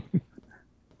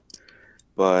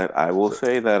 But I will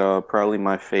say that probably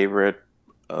my favorite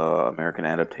American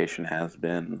adaptation has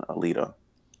been Alita,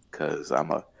 because I've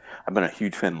been a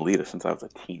huge fan of Alita since I was a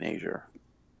teenager.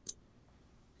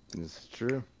 This is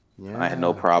true. Yeah. I had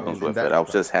no problems with it. I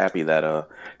was just happy that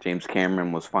James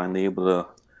Cameron was finally able to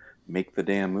make the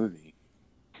damn movie.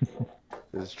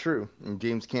 This is true. And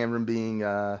James Cameron being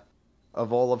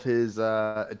of all of his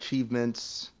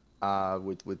achievements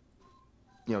with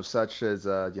such as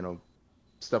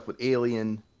stuff with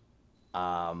Alien,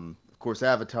 of course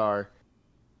Avatar,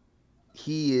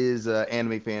 he is an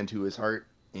anime fan to his heart,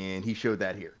 and he showed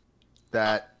that here.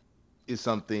 That is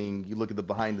something you look at the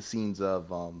behind the scenes of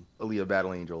Aaliyah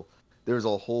Battle Angel. There's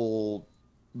a whole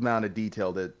amount of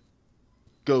detail that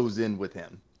goes in with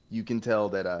him. You can tell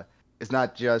that it's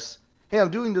not just, hey,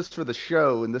 I'm doing this for the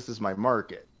show and this is my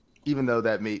market, even though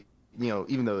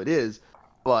even though it is,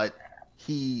 but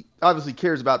he obviously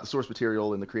cares about the source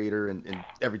material and the creator and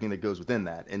everything that goes within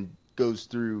that, and goes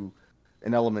through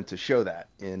an element to show that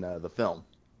in the film.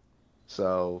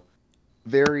 So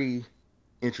very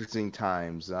interesting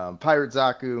times. Pirate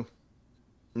Zaku.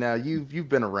 Now you've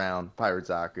been around Pirate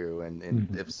Zaku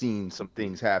and have seen some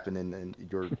things happen in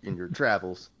your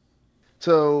travels.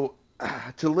 So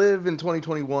to live in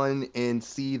 2021 and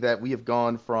see that we have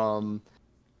gone from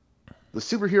the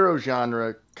superhero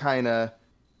genre kind of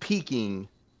peaking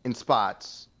in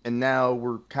spots, and now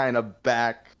we're kind of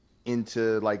back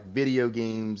into like video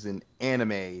games and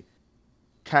anime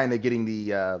kind of getting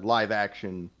the live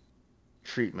action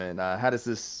treatment. How does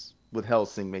this with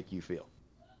Hellsing make you feel?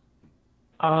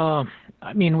 I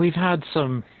mean, we've had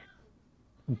some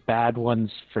bad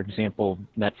ones. For example,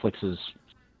 Netflix's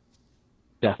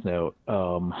Death Note.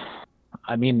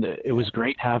 I mean, it was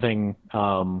great having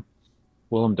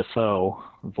Willem Dafoe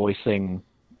voicing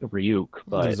Ryuk,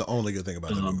 but That was the only good thing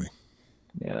about the movie.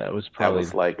 yeah, that was probably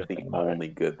the only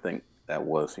good thing. That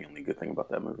was the only good thing about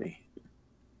that movie.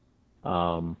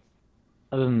 Other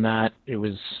than that, it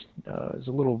was a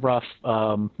little rough.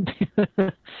 I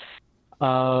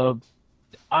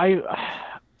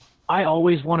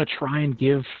always want to try and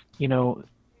give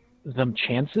them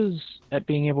chances at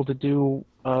being able to do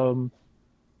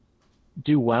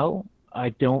well. I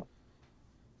don't.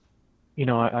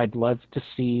 I'd love to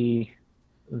see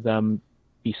them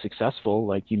be successful.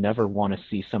 Like, you never want to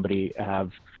see somebody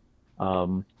have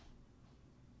and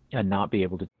not be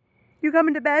able to. You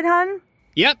coming to bed, hon?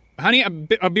 Yep, honey,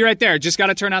 I'll be right there. Just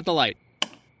gotta turn out the light.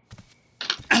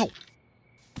 Ow!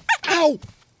 Ow!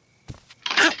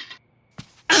 Ow!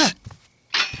 Ah!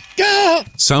 Gah!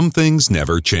 Some things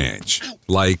never change.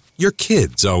 Like your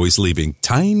kids always leaving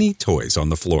tiny toys on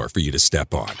the floor for you to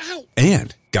step on.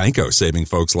 And Geico saving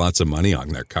folks lots of money on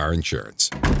their car insurance.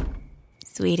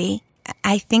 Sweetie,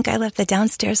 I think I left the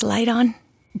downstairs light on.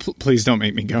 Please don't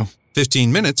make me go.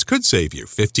 15 minutes could save you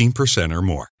 15% or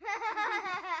more.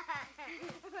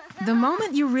 The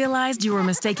moment you realized you were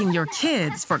mistaking your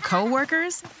kids for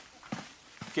coworkers.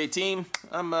 Okay, team,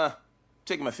 I'm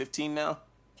taking my 15 now.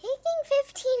 Taking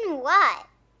 15 what?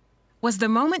 Was the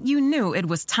moment you knew it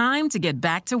was time to get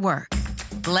back to work.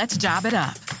 Let's job it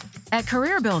up. At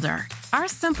CareerBuilder, our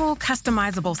simple,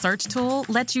 customizable search tool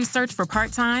lets you search for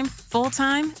part-time,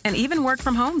 full-time, and even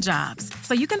work-from-home jobs,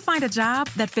 so you can find a job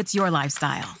that fits your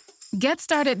lifestyle. Get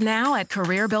started now at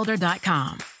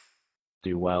CareerBuilder.com.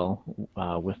 Do well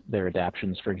with their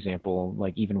adaptions, for example,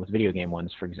 like even with video game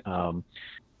ones. For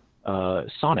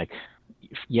Sonic,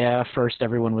 yeah, first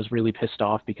everyone was really pissed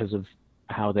off because of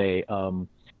how they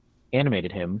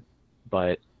animated him,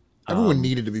 but everyone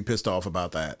needed to be pissed off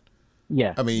about that.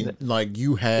 Yeah, I mean, like,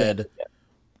 you had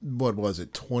what was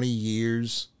it, 20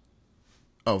 years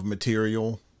of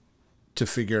material to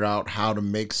figure out how to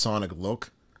make Sonic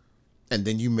look, and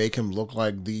then you make him look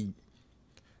like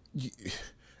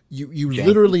You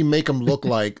literally make him look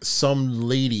like some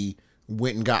lady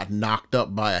went and got knocked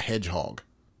up by a hedgehog.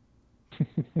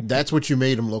 That's what you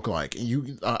made him look like.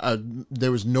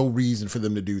 There was no reason for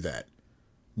them to do that.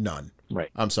 None. Right.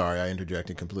 I'm sorry, I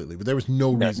interjected completely, but there was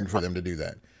no reason for them to do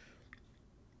that.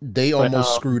 They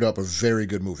almost screwed up a very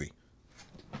good movie.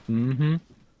 Mm-hmm.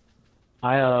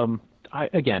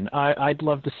 I'd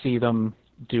love to see them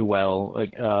do well,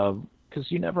 because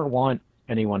you never want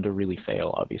anyone to really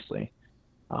fail, obviously.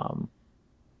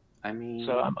 I mean,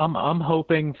 so I'm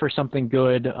hoping for something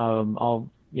good.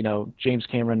 James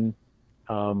Cameron,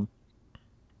 I'll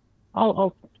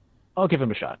give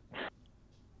him a shot.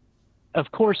 Of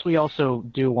course, we also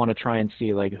do want to try and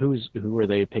see like who are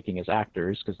they picking as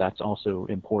actors, because that's also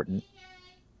important.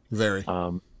 Very.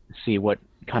 See what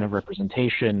kind of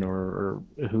representation or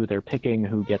who they're picking,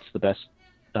 who gets the best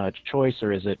choice,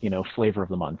 or is it flavor of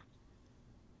the month?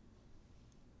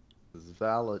 Is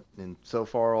valid, and so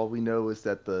far all we know is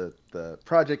that the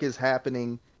project is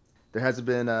happening. There hasn't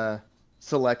been a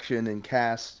selection and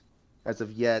cast as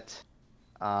of yet.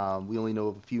 We only know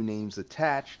of a few names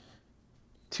attached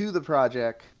to the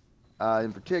project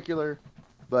in particular,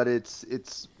 but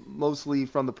it's mostly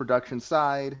from the production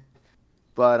side.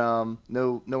 But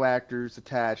no actors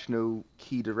attached, no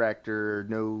key director,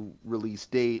 no release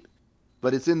date,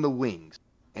 but it's in the wings,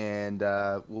 and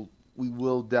we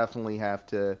will definitely have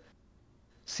to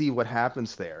see what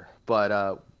happens there.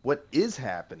 But what is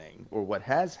happening, or what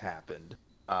has happened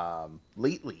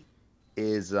lately,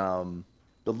 is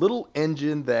the little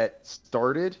engine that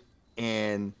started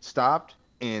and stopped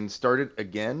and started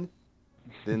again,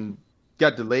 then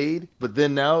got delayed, but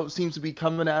then now seems to be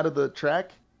coming out of the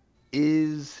track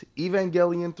is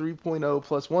Evangelion 3.0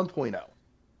 plus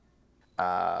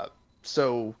 1.0.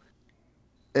 So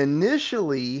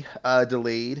initially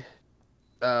delayed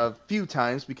a few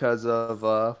times because of,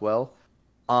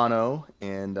 Ano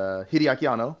and Hideaki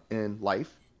Anno in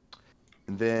life.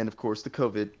 And then, of course, the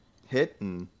COVID hit,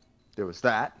 and there was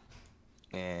that.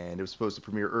 And it was supposed to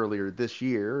premiere earlier this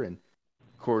year, and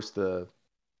of course, the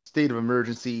state of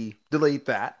emergency delayed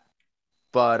that.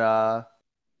 But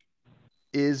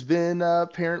is been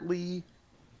apparently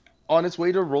on its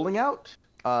way to rolling out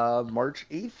March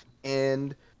 8th,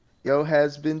 and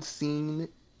has been seen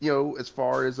as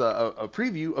far as a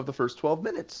preview of the first 12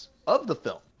 minutes of the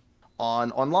film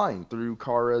online through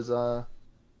Kara's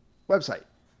website.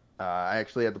 I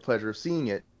actually had the pleasure of seeing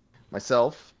it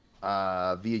myself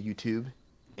via YouTube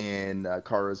and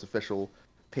Kara's official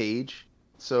page.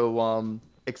 So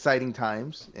exciting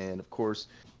times, and of course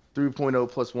 3.0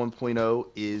 plus 1.0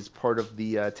 is part of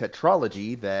the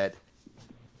tetralogy that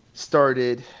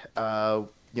started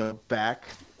back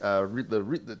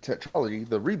the tetralogy,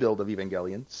 the rebuild of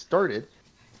Evangelion started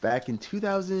back in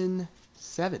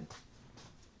 2007.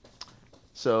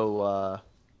 So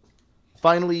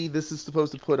finally, this is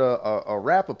supposed to put a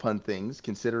wrap upon things,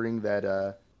 considering that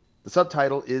the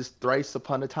subtitle is Thrice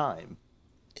Upon a Time.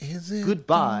 Is it?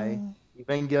 Goodbye,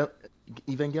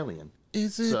 Evangelion.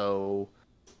 Is it? So,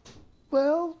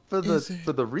 well, for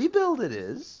the rebuild, it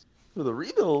is. For the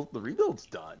rebuild's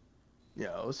done.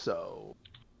 So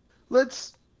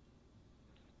let's.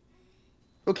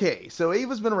 Okay, so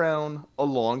Ava's been around a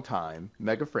long time.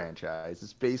 Mega franchise.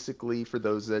 It's basically, for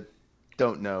those that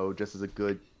don't know, just as a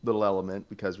good little element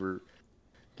because we're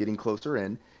getting closer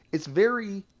in. It's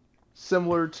very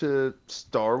similar to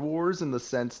Star Wars in the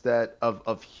sense that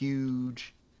of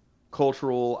huge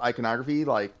cultural iconography.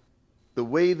 Like, the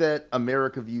way that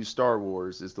America views Star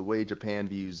Wars is the way Japan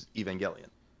views Evangelion.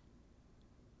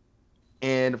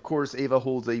 And of course, Ava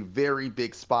holds a very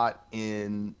big spot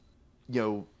in,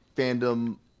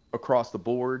 fandom across the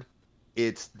board.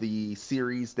 It's the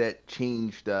series that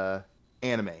changed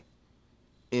anime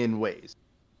in ways.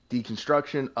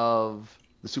 Deconstruction of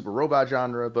the super robot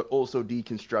genre, but also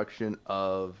deconstruction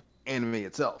of anime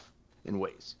itself in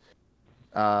ways.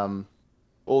 Old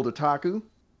otaku.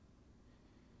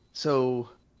 So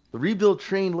the rebuild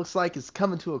train looks like it's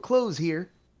coming to a close here.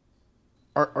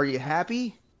 Are you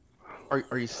happy?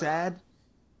 Are you sad?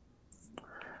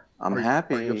 I'm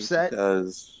happy. Are you upset?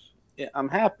 I'm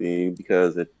happy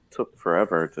because it took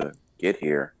forever to get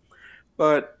here.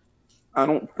 But I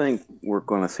don't think we're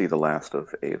going to see the last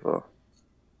of Ava.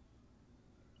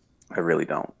 I really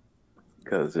don't.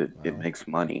 Because it makes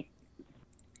money.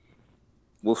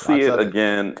 We'll see it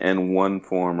again in one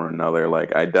form or another.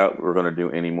 Like, I doubt we're going to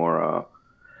do any more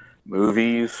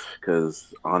movies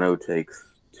because Anno takes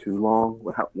too long.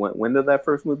 When did that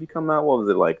first movie come out? What was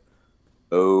it, like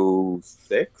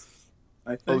 06?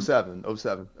 I think 07.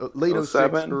 Late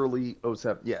 06, early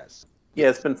 07. Yes. Yeah,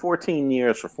 it's been 14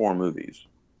 years for 4 movies.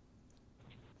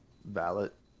 Valid.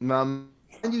 And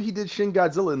he did Shin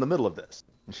Godzilla in the middle of this.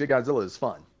 And Shin Godzilla is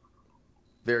fun.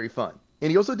 Very fun. And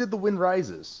he also did The Wind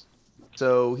Rises.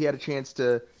 So he had a chance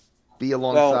to be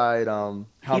alongside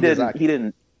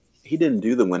Miyazaki. He didn't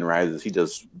do The Wind Rises. He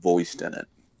just voiced in it.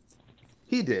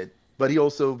 He did. But he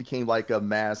also became like a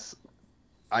mass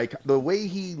icon. The way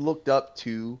he looked up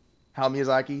to Hayao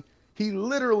Miyazaki, he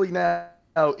literally now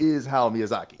is Hayao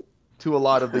Miyazaki to a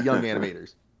lot of the young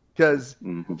animators. Because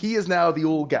he is now the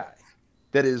old guy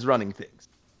that is running things.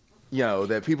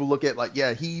 That people look at like,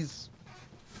 yeah, he's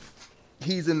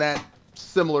in that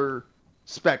similar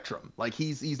spectrum. Like,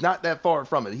 he's not that far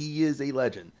from it. He is a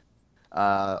legend.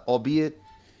 Albeit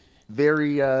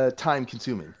very time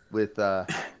consuming with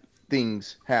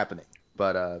things happening.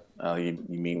 But you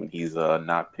mean when he's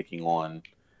not picking on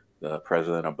the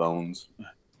president of Bones?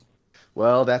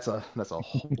 Well, that's a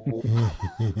whole.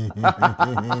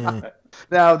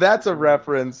 Now that's a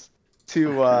reference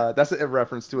to a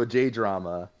J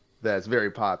drama that's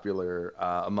very popular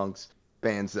amongst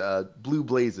bands. Blue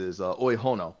Blazes, Oi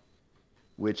Hono,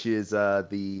 which is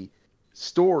the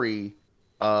story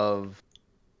of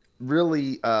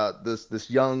really this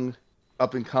young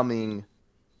up and coming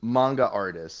manga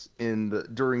artist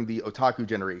during the otaku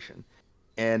generation,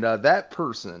 and that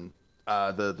person.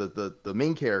 The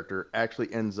main character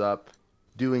actually ends up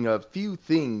doing a few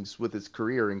things with his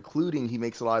career, including he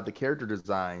makes a lot of the character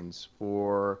designs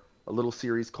for a little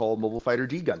series called Mobile Fighter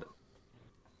G Gundam.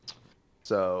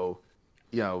 So,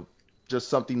 just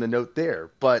something to note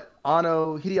there. But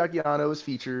Hideaki Anno is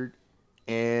featured,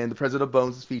 and the President of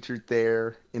Bones is featured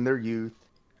there in their youth.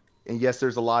 And yes,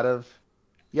 there's a lot of.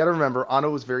 You got to remember, Anno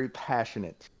was very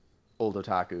passionate, old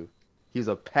otaku. He was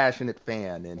a passionate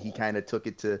fan, and he kind of took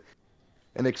it to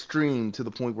an extreme to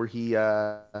the point where he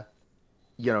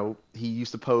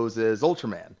used to pose as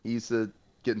Ultraman. He used to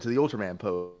get into the Ultraman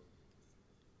pose.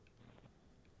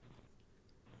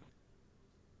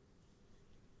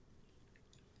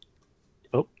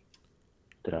 Oh,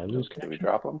 did I lose Did we connection?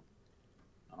 drop him?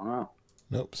 I don't know.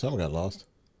 Nope, someone got lost.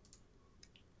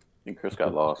 I think Chris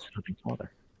got lost.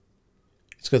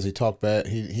 It's because he talked bad.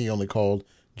 He only called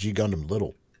G Gundam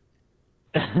little.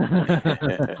 There's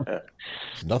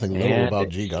nothing little And about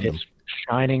G Gundam. its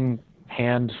shining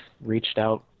hand reached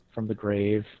out from the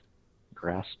grave,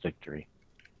 grasped victory.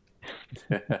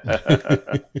 Oh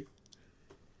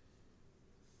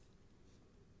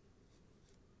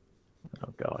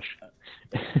gosh.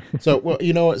 So, well,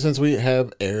 you know what? Since we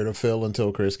have air to fill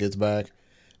until Chris gets back,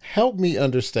 help me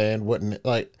understand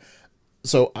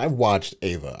So I watched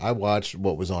Ava. I watched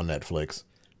what was on Netflix,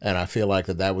 and I feel like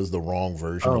that was the wrong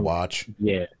version to watch.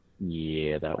 Yeah,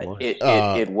 that was.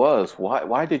 It was.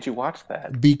 Why did you watch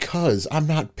that? Because I'm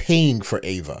not paying for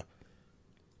Ava.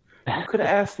 You could have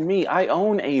asked me. I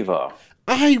own Ava.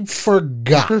 I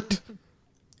forgot.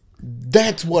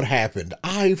 That's what happened.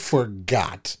 I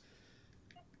forgot.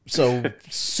 So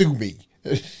sue me.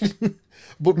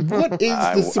 But what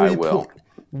is the 3 point?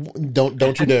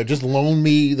 Don't you dare! Just loan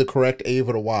me the correct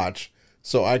Ava to watch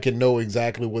so I can know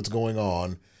exactly what's going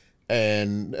on.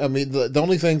 And I mean, the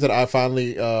only things that I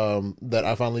finally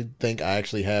think I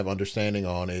actually have understanding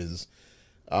on is,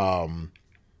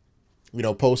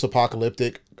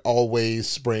 post-apocalyptic, always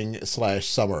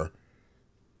spring/summer,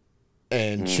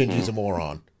 and Shinji's a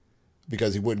moron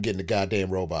because he wouldn't get in the goddamn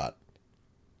robot.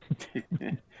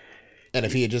 And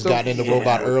if he had just gotten in the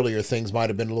robot earlier, things might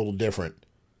have been a little different.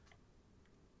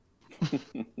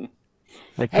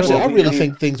 Actually, I really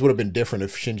think things would have been different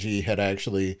if Shinji had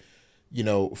actually,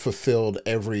 fulfilled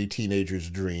every teenager's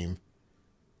dream.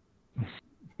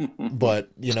 But,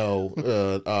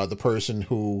 the person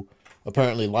who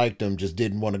apparently liked him just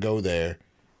didn't want to go there.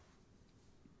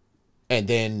 And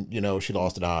then, she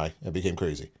lost an eye and became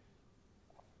crazy.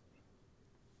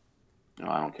 No,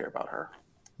 I don't care about her.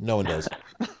 No one does.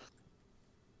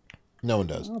 No one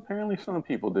does. Well, apparently some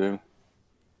people do,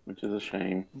 which is a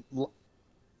shame.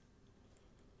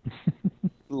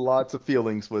 Lots of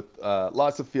feelings with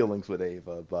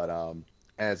Ava, but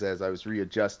as I was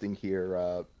readjusting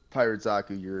here, Pirate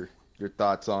Zaku, your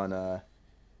thoughts on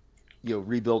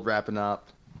Rebuild wrapping up,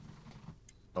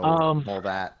 all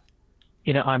that.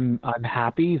 I'm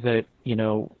happy that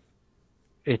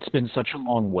it's been such a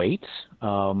long wait.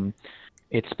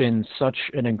 It's been such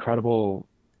an incredible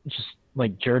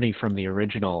journey from the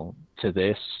original to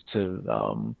this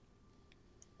to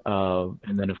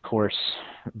and then of course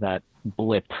that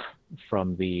blip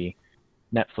from the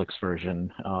Netflix version.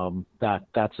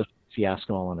 That's a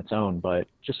fiasco all on its own, but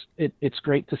it's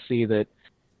great to see that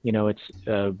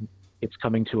it's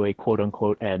coming to a quote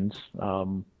unquote end.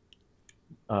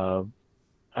 I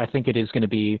think it is going to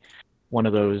be one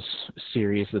of those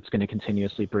series that's going to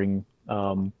continuously bring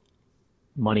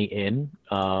money in,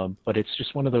 but it's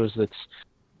just one of those that's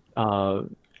so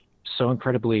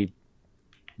incredibly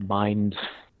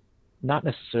not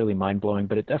necessarily mind-blowing,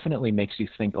 but it definitely makes you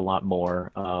think a lot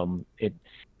more.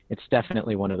 It's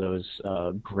definitely one of those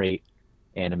great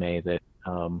anime that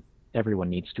everyone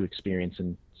needs to experience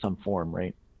in some form,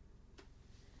 right?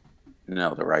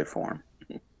 No, the right form.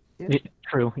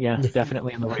 True, yeah,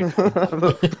 definitely in the right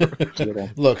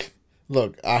form.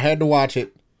 Look, I had to watch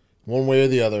it one way or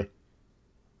the other,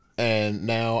 and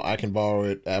now I can borrow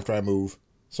it after I move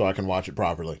so I can watch it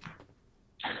properly.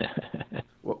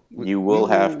 You will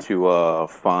have to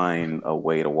find a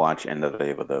way to watch End of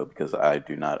Ava, though, because I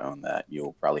do not own that.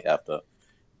 You'll probably have to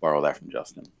borrow that from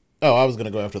Justin. Oh, I was going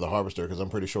to go after the Harvester because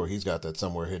I'm pretty sure he's got that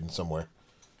somewhere hidden somewhere.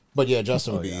 But yeah,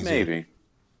 Justin would be easy. Maybe.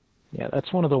 Yeah,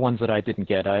 that's one of the ones that I didn't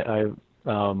get. I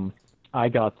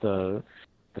got the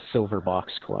silver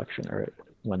box collection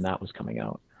when that was coming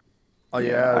out. Oh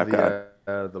yeah,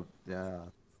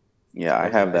 Yeah, I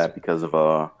have that because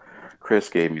of Chris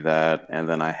gave me that, and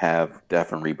then I have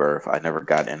Death and Rebirth. I never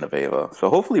got End of Ava.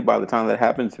 So hopefully by the time that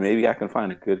happens, maybe I can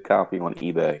find a good copy on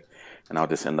eBay, and I'll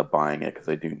just end up buying it because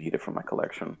I do need it for my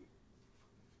collection.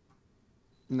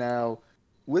 Now,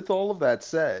 with all of that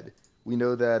said, we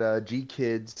know that G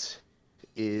Kids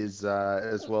is,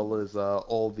 as well as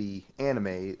all the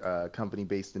anime company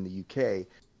based in the UK,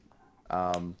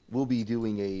 will be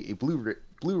doing a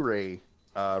Blu-ray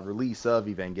release of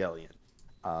Evangelion.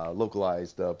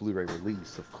 localized Blu-ray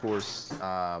release. Of course,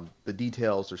 the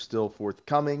details are still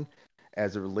forthcoming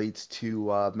as it relates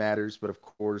to matters, but of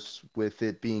course, with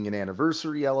it being an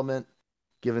anniversary element,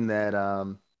 given that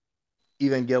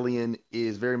Evangelion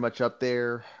is very much up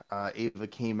there, Ava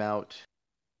came out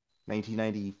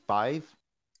 1995,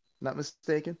 not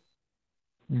mistaken.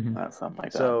 Something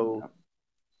like that.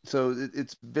 So,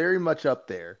 it's very much up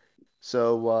there.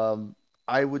 So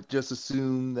I would just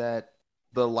assume that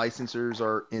the licensors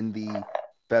are in the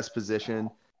best position.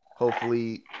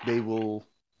 Hopefully, they will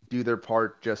do their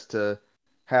part just to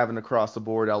have an across the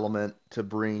board element to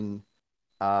bring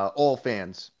all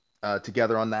fans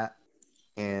together on that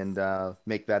and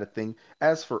make that a thing.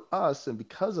 As for us, and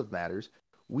because of matters,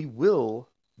 we will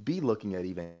be looking at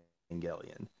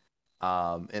Evangelion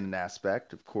in an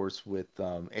aspect, of course, with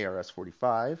ARS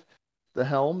 45, the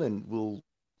helm, and we'll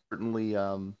certainly,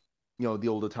 the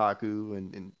old otaku,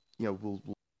 and we'll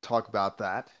talk about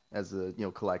that as a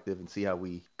collective and see how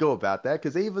we go about that.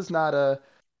 Because Ava's not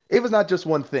just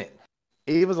one thing.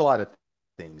 Ava's a lot of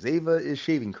things. Ava is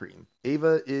shaving cream.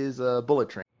 Ava is a bullet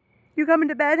train. You coming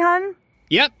to bed, hon?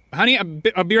 Yep, honey,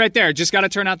 I'll be right there. Just gotta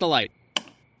turn out the light.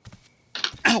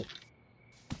 Ow!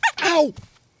 Ow!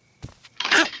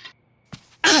 Ow!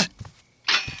 Ah!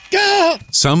 Go!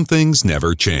 Some things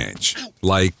never change.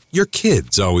 Like your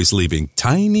kids always leaving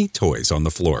tiny toys on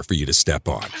the floor for you to step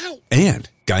on. And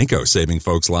Geico saving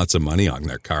folks lots of money on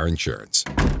their car insurance.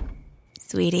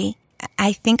 Sweetie,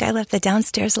 I think I left the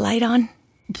downstairs light on.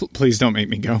 Please don't make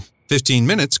me go. 15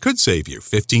 minutes could save you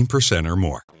 15% or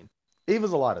more.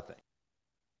 Ava's a lot of things.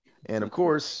 And of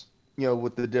course,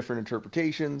 with the different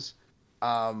interpretations,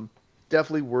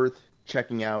 definitely worth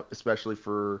checking out, especially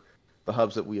for the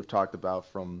hubs that we have talked about,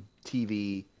 from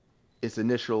TV, its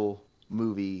initial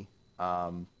movie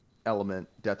element,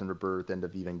 Death and Rebirth, End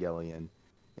of Evangelion,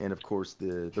 and of course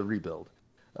the rebuild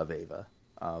of Ava.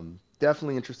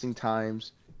 Definitely interesting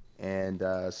times, and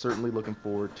certainly looking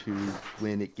forward to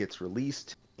when it gets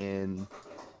released and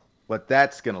what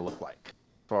that's going to look like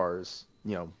as far as,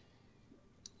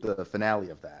 the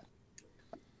finale of that.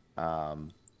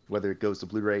 Whether it goes to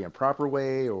Blu-ray in proper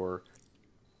way or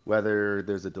whether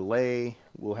there's a delay,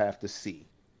 we'll have to see.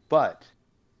 But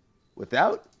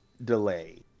without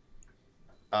delay,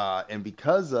 and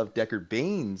because of Deckard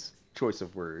Bain's choice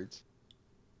of words,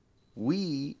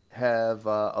 we have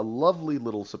a lovely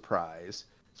little surprise.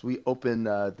 So we open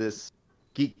this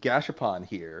Geek Gashapon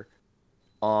here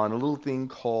on a little thing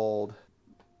called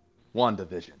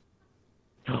WandaVision.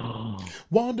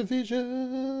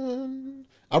 WandaVision.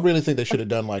 I really think they should have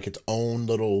done like its own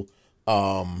little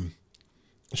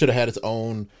should have had its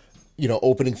own,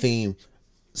 opening theme.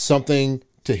 Something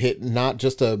to hit, not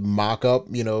just a mock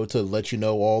up, to let you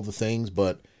know all the things,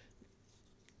 but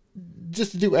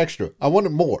just to do extra. I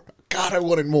wanted more. God, I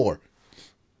wanted more.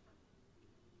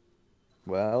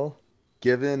 Well,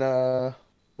 given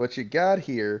what you got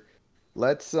here,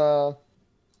 let's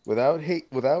without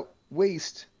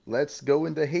waste, let's go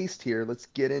into haste here. Let's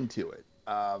get into it.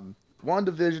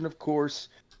 WandaVision, of course,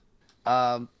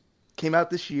 came out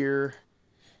this year.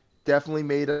 Definitely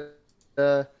made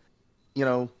a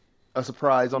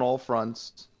surprise on all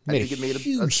fronts. I think it made a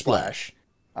huge splash.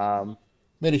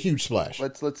 Made a huge splash.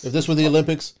 Let's. If this were the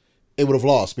Olympics, it would have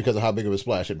lost because of how big of a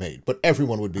splash it made. But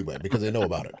everyone would be wet because they know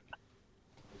about it.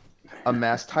 A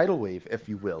mass tidal wave, if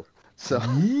you will. So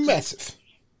massive.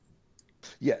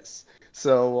 Yes.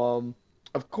 So,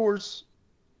 of course,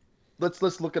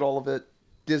 let's look at all of it.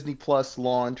 Disney Plus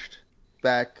launched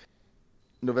back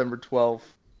November 12th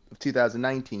of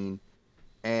 2019,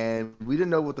 and we didn't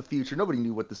know what the future. Nobody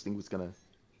knew what this thing was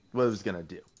gonna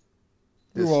do.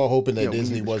 We were all hoping that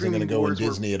Disney wasn't going to go and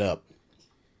Disney it up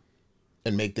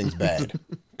and make things bad,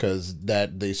 because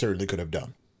that they certainly could have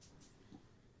done.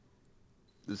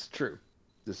 This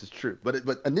is true.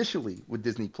 But initially with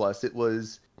Disney Plus, it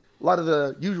was a lot of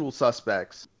the usual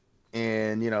suspects,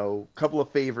 and a couple of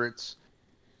favorites.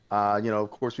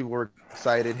 Of course, we were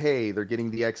excited. Hey, they're getting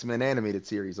the X-Men animated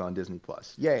series on Disney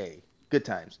Plus. Yay, good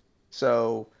times.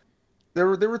 So there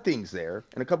were things there,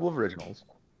 and a couple of originals.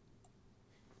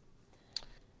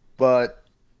 But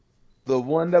the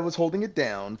one that was holding it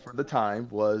down for the time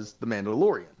was The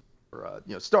Mandalorian, or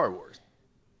Star Wars,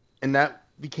 and that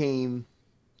became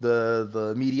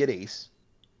the immediate ace.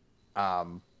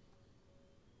 And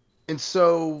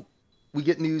so we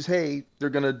get news, hey, they're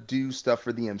gonna do stuff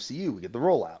for the MCU. We get the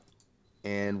rollout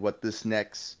and what this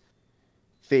next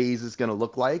phase is gonna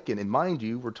look like. And mind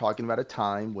you, we're talking about a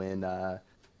time when,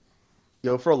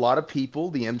 for a lot of people,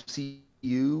 the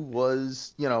MCU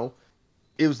was,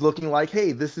 it was looking like,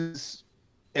 hey, this is,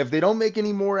 if they don't make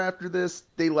any more after this,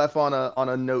 they left on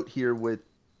a note here with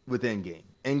with Endgame.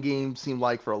 Endgame seemed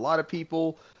like for a lot of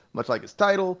people, much like its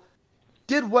title,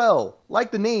 did well,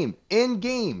 like the name,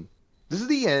 Endgame. This is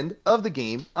the end of the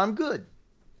game. I'm good.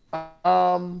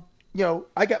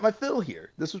 I got my fill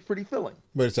here. This was pretty filling.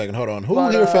 Wait a second, hold on. Who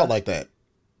here felt like that?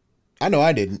 I know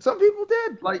I didn't. Some people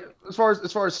did. Like as far as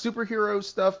superhero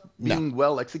stuff being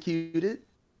well executed.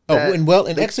 Oh, and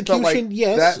in execution, like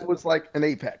yes. That was like an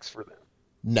apex for them.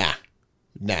 Nah.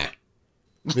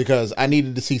 Because I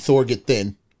needed to see Thor get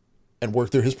thin and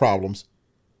work through his problems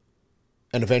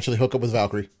and eventually hook up with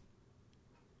Valkyrie.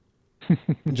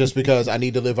 Just because I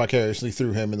need to live vicariously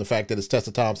through him and the fact that it's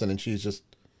Tessa Thompson and she's just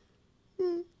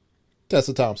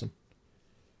Tessa Thompson.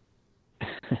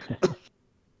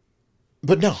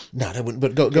 But no, that wouldn't.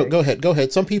 But go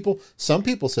ahead. Some people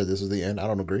said this was the end. I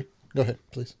don't agree. Go ahead,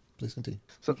 please continue.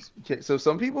 So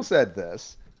some people said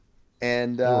this,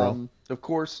 and of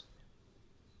course,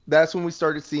 that's when we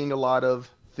started seeing a lot of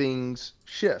things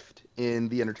shift in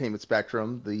the entertainment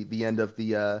spectrum. The end of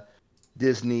the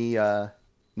Disney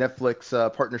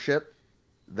Netflix partnership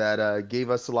that gave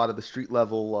us a lot of the street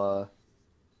level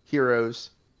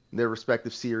heroes in their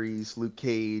respective series: Luke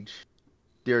Cage,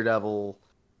 Daredevil,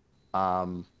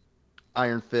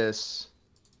 Iron Fist,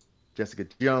 Jessica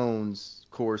Jones,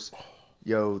 of course,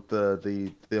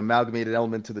 the amalgamated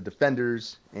element to the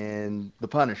Defenders and the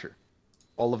Punisher.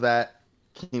 All of that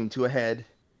came to a head,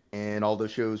 and all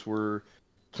those shows were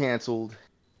canceled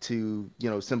to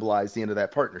symbolize the end of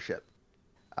that partnership.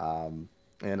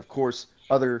 And of course,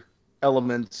 other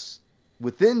elements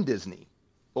within Disney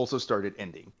also started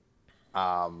ending.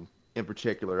 In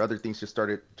particular, other things just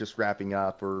started wrapping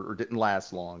up or didn't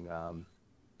last long.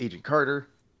 Agent Carter,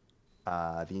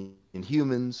 the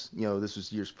Inhumans, this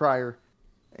was years prior,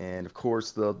 and of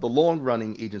course the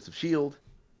long-running Agents of S.H.I.E.L.D.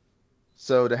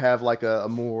 So to have like a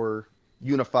more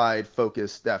unified,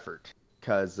 focused effort,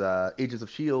 because Agents of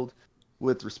S.H.I.E.L.D.,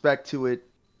 with respect to it,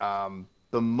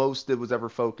 the most it was ever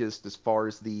focused as far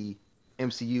as the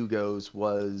MCU goes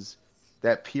was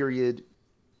that period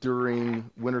during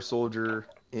Winter Soldier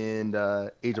and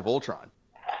Age of Ultron,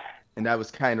 and that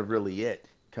was kind of really it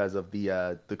because of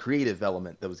the creative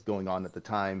element that was going on at the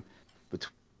time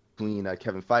between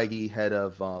Kevin Feige, head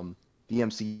of the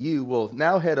MCU, well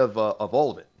now head of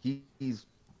all of it. He's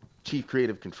chief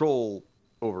creative control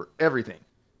over everything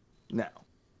now,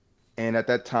 and at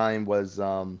that time was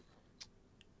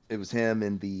it was him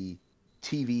and the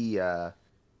TV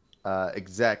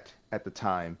exec at the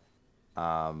time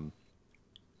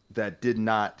that did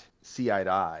not see eye to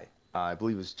eye. I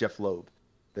believe it was Jeff Loeb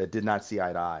that did not see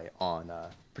eye to eye on a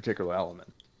particular element.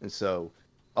 And so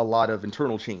a lot of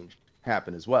internal change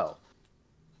happened as well.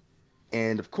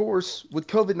 And of course, with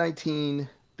COVID-19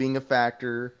 being a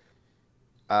factor,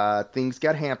 things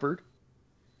got hampered,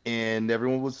 and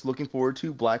everyone was looking forward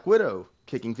to Black Widow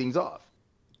kicking things off.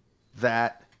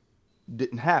 That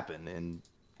didn't happen, and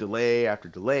delay after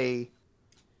delay,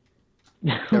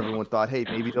 everyone thought, hey,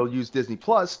 maybe they'll use Disney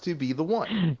Plus to be the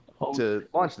one to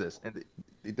launch this, and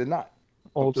they did not.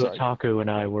 Old Otaku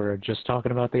and I were just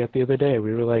talking about that the other day.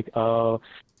 We were like,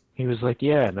 he was like,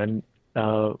 yeah, and then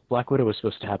Black Widow was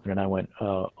supposed to happen, and I went,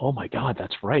 oh my god,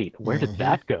 that's right. Where did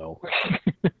that go?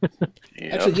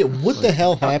 Actually, yeah, what the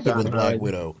hell happened with Black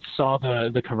Widow? Saw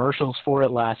the commercials for it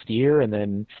last year, and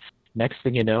then next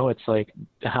thing you know, it's like,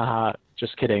 haha,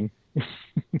 just kidding.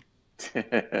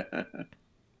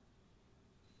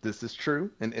 This is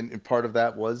true, and part of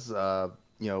that was,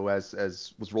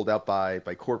 as was rolled out by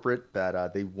corporate,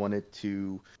 that they wanted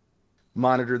to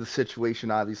monitor the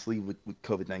situation, obviously, with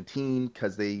COVID-19,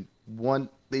 because they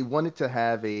wanted to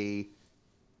have a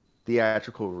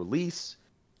theatrical release.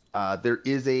 There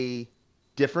is a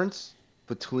difference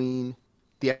between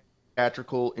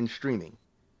theatrical and streaming,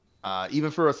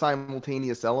 even for a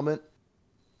simultaneous element.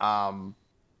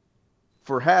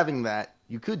 For having that,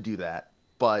 you could do that,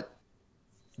 but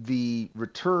the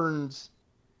returns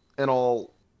and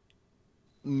all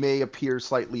may appear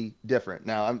slightly different.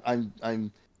 Now,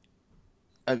 I'm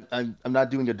not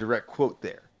doing a direct quote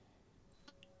there,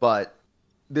 but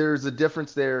there's a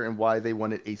difference there in why they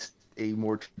wanted a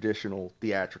more traditional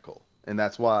theatrical, and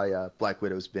that's why Black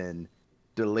Widow's been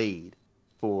delayed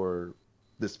for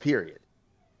this period,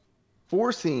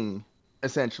 forcing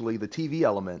essentially the TV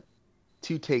element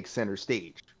to take center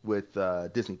stage with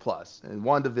Disney Plus. And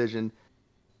WandaVision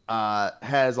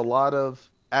has a lot of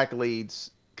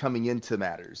accolades coming into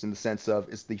matters in the sense of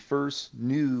it's the first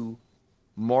new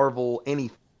Marvel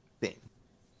anything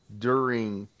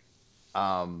during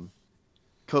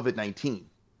COVID-19.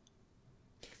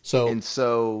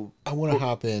 So I want to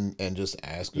hop in and just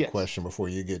ask a question before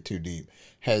you get too deep.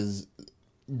 Has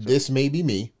this may be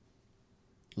me,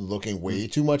 looking way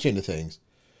too much into things,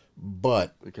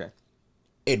 but Okay.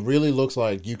 it really looks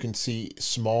like you can see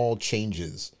small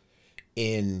changes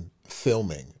in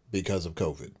filming because of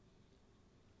COVID.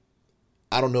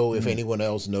 I don't know if anyone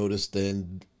else noticed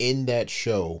then in that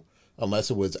show,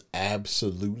 unless it was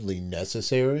absolutely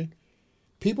necessary,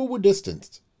 people were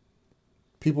distanced.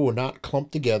 People were not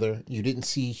clumped together. You didn't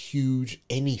see huge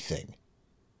anything.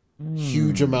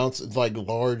 Huge amounts, like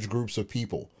large groups of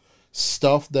people.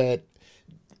 Things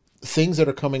that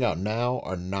are coming out now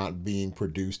are not being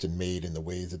produced and made in the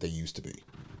ways that they used to be.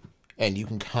 And you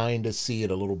can kind of see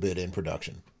it a little bit in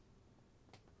production.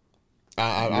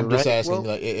 I'm just asking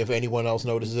if anyone else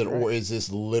notices it, or is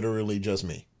this literally just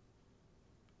me?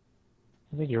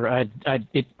 I think you're right.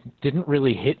 It didn't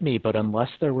really hit me, but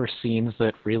unless there were scenes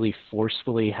that really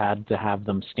forcefully had to have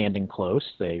them standing close,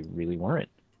 they really weren't.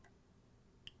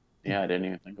 Yeah, I didn't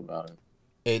even think about it.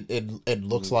 It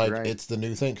looks like it's the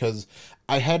new thing, because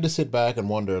I had to sit back and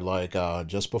wonder, like,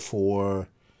 just before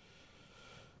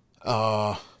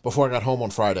I got home on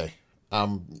Friday,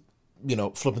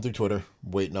 flipping through Twitter,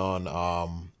 waiting on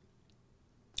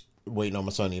my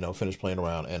son, finish playing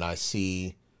around, and I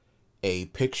see a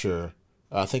picture.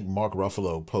 I think Mark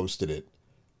Ruffalo posted it,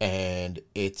 and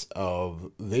it's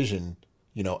of Vision,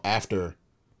 after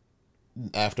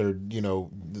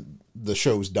the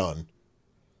show's done,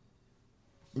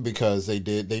 because they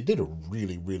did a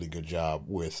really, really good job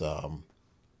with I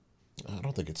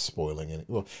don't think it's spoiling it.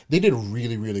 Well, they did a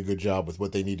really, really good job with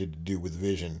what they needed to do with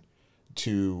Vision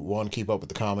to, one, keep up with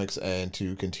the comics and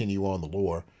to continue on the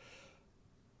lore.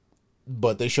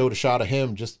 But they showed a shot of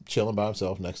him just chilling by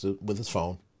himself with his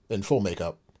phone in full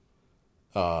makeup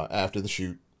after the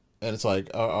shoot, and it's like,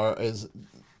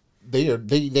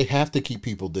 they have to keep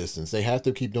people distance. They have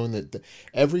to keep doing that.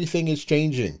 Everything is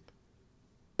changing,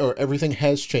 or everything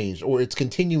has changed, or it's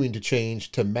continuing to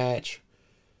change to match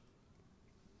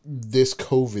this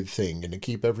COVID thing and to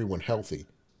keep everyone healthy,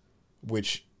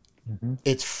 which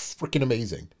it's freaking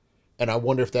amazing. And I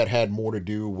wonder if that had more to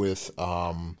do with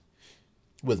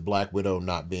Black Widow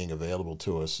not being available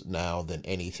to us now than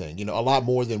anything. A lot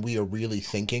more than we are really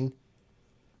thinking,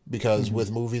 because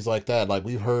with movies like that, like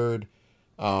we've heard,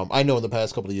 I know in the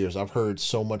past couple of years, I've heard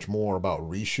so much more about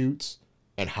reshoots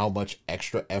and how much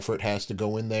extra effort has to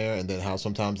go in there, and then how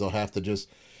sometimes they'll have to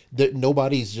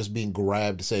nobody's just being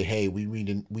grabbed to say, hey, we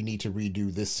need to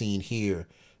redo this scene here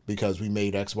because we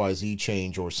made XYZ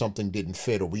change, or something didn't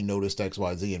fit, or we noticed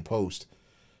XYZ in post,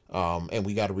 and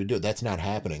we got to redo it. That's not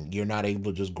happening. You're not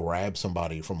able to just grab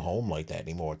somebody from home like that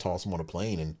anymore, toss them on a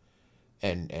plane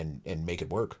and make it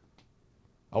work.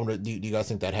 I wonder, do you guys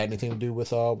think that had anything to do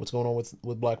with what's going on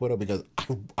with Black Widow? Because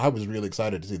I was really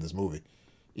excited to see this movie,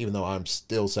 even though I'm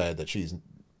still sad that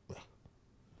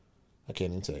I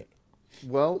can't even say it.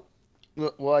 Well,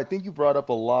 I think you brought up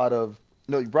a lot of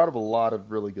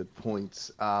really good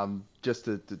points. Just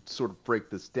to sort of break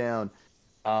this down,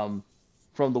 from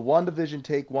the WandaVision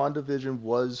take, WandaVision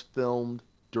was filmed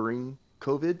during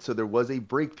COVID, so there was a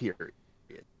break period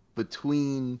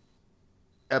between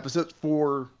episodes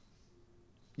for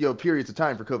periods of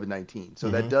time for COVID-19. So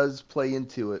that does play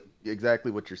into it,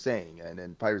 exactly what you're saying,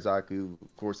 and Pyrozaku,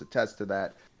 of course, attests to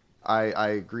that. I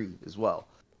agree as well.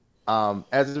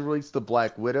 As it relates to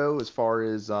Black Widow, as far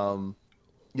as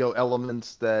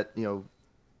elements that as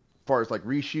far as like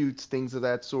reshoots, things of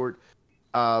that sort,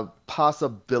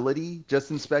 possibility, just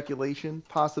in speculation,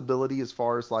 possibility as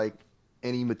far as like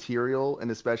any material, and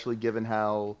especially given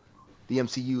how the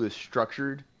MCU is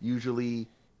structured. Usually,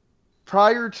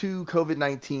 prior to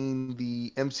COVID-19,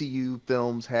 the MCU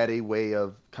films had a way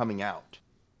of coming out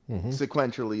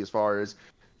sequentially, as far as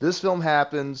this film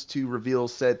happens to reveal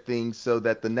said things so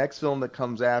that the next film that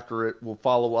comes after it will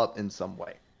follow up in some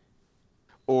way.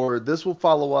 Or this will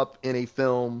follow up in a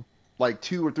film like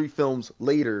 2 or 3 films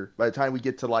later. By the time we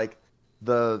get to like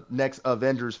the next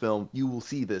Avengers film, you will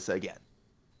see this again.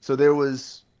 So there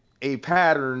was a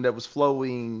pattern that was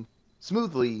flowing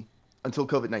smoothly until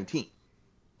COVID-19.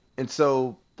 And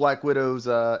so Black Widow's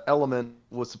element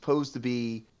was supposed to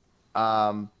be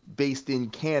based in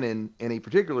canon in a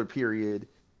particular period.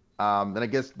 And I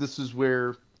guess this is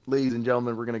where, ladies and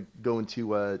gentlemen, we're going to go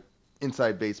into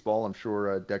inside baseball. I'm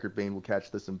sure Deckard Bane will catch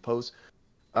this in post.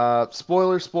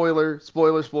 Spoiler. Is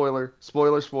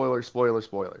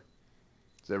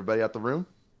everybody out the room?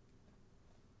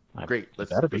 Great.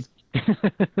 Let's be.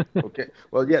 Okay.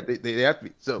 Well, yeah, they have to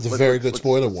be. So it's a very good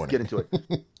spoiler warning. Get into it.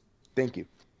 Thank you.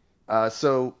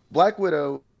 So Black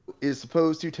Widow is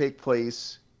supposed to take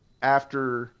place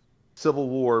after Civil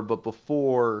War, but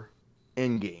before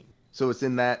Endgame. So it's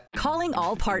in that. Calling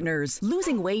all partners.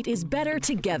 Losing weight is better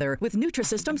together with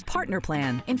Nutrisystem's Partner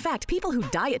Plan. In fact, people who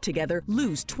diet together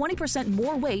lose 20%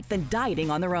 more weight than dieting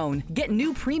on their own. Get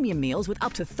new premium meals with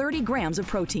up to 30 grams of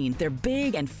protein. They're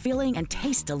big and filling and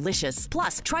taste delicious.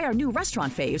 Plus, try our new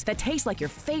restaurant faves that taste like your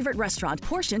favorite restaurant,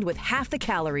 portioned with half the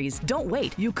calories. Don't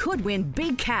wait. You could win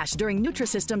big cash during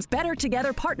Nutrisystem's Better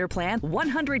Together Partner Plan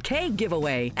 100K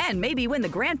giveaway. And maybe win the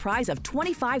grand prize of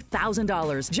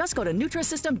 $25,000. Just go to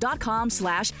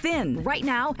Nutrisystem.com/thin right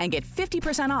now and get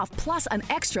 50% off plus an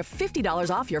extra $50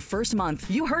 off your first month.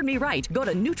 You heard me right. Go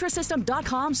to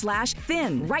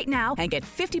Nutrisystem.com/thin right now and get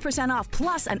 50% off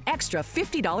plus an extra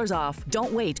 $50 off.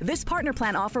 Don't wait. This partner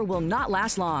plan offer will not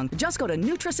last long. Just go to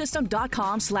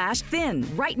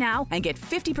Nutrisystem.com/thin right now and get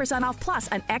 50% off plus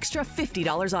an extra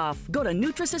 $50 off. Go to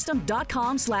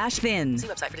Nutrisystem.com/thin. See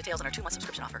website for details on our 2-month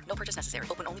subscription offer. No purchase necessary.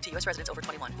 Open only to U.S. residents over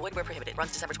 21. Void where prohibited.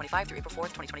 Runs December 25 through April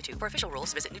 4th, 2022. For official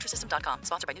rules, visit Nutrisystem.com.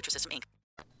 Sponsored by Nutrisystem, Inc.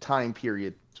 Time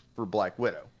period for Black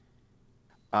Widow.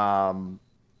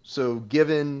 So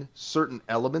given certain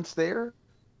elements there,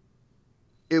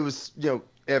 it was,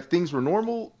 if things were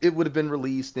normal, it would have been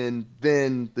released, and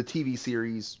then the TV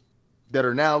series that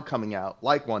are now coming out,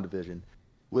 like WandaVision,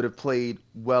 would have played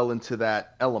well into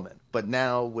that element. But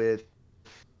now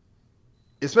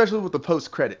especially with the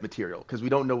post-credit material, because we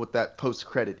don't know what that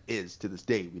post-credit is to this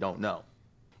day. We don't know.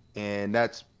 And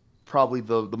that's probably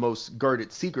the most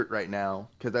guarded secret right now,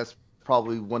 because that's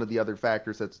probably one of the other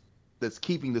factors that's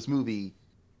keeping this movie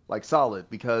solid,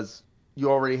 because you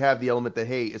already have the element that,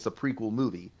 hey, it's a prequel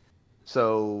movie.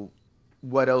 So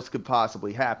what else could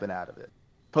possibly happen out of it?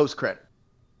 Post-credit.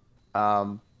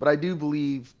 But I do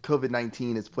believe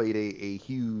COVID-19 has played a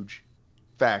huge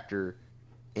factor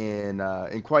in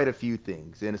quite a few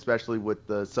things, and especially with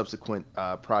the subsequent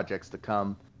projects to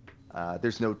come.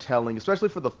 There's no telling, especially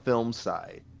for the film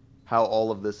side, how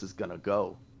all of this is going to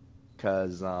go.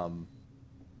 Because,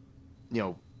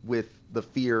 with the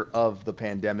fear of the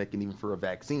pandemic and even for a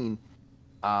vaccine,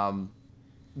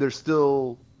 there's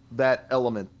still that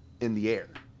element in the air,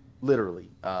 literally,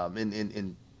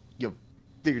 in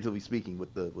figuratively speaking,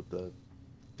 with the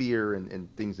fear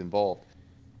and things involved.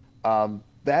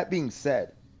 That being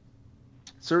said,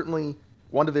 certainly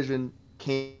WandaVision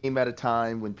came at a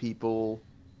time when people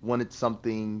wanted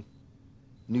something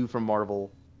new from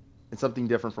Marvel and something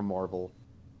different from Marvel.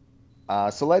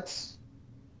 So let's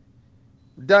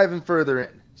dive in further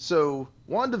in. So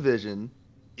WandaVision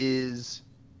is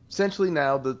essentially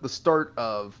now the start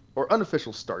of, or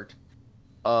unofficial start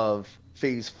of,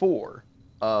 Phase 4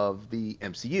 of the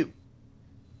MCU.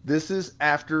 This is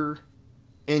after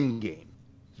Endgame.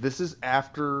 This is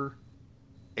after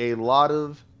a lot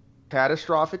of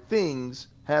catastrophic things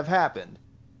have happened,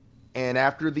 and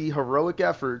after the heroic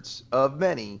efforts of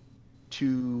many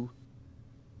to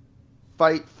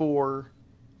fight for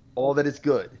all that is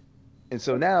good. And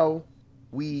so now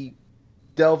we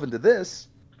delve into this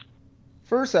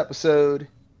first episode,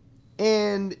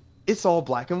 and it's all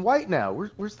black and white now.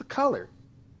 Where's the color?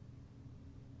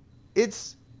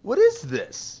 What is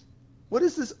this? What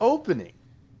is this opening?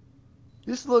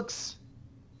 This looks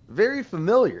very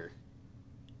familiar.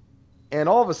 And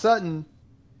all of a sudden,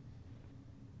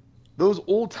 those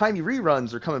old-timey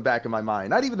reruns are coming back in my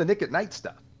mind. Not even the Nick at Night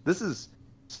stuff. This is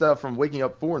stuff from waking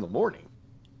up 4 a.m.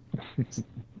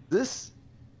 Is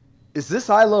this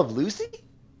I Love Lucy?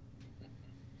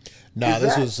 Nah,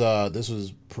 this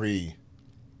was pre.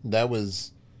 That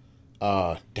was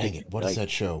dang it. What is that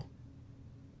show?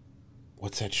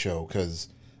 What's that show? Because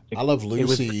I Love Lucy. It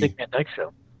was the Nick at Night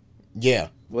show. Yeah.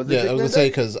 I was gonna say,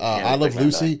 because I Love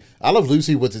Lucy. I Love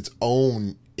Lucy was its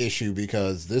own issue,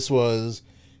 because this was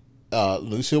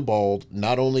Lucille Ball,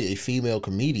 not only a female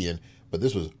comedian, but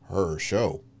this was her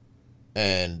show,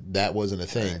 and that wasn't a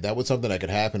thing. Right. That was something that could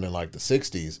happen in the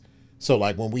 60s. So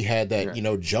when we had that,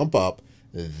 jump up,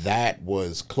 that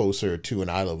was closer to an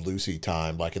I Love Lucy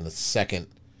time, in the second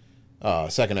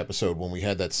episode when we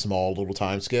had that small little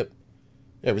time skip.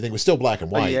 Everything was still black and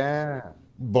white. Yeah.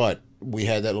 But we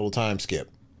had that little time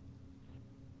skip.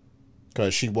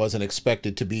 Because she wasn't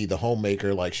expected to be the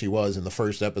homemaker like she was in the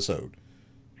first episode.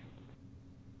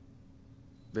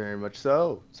 Very much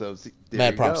so. So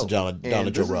mad props to Donna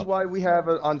Joe Rupp. This is why we have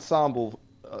an ensemble.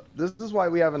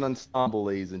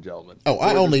 Ladies and gentlemen. Oh,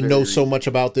 I only know so much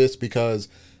about this because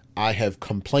I have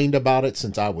complained about it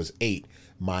since I was 8.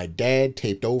 My dad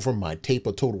taped over my tape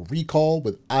of Total Recall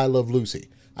with I Love Lucy.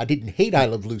 I didn't hate I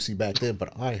Love Lucy back then,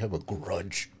 but I have a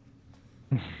grudge.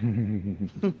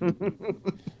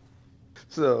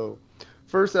 So,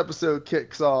 first episode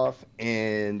kicks off,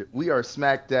 and we are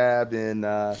smack dab in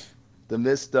the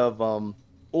midst of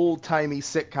old-timey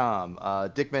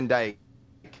sitcom, Dick Van Dyke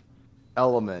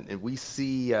element, and we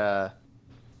see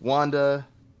Wanda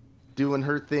doing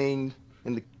her thing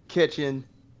in the kitchen.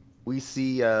 We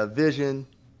see Vision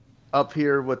up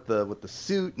here with the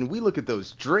suit, and we look at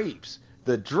those drapes.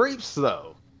 The drapes,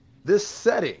 though, this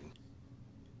setting,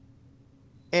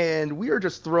 and we are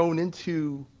just thrown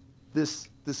into this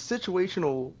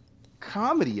situational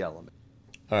comedy element.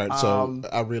 All right, so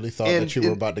I really thought that you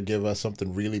were about to give us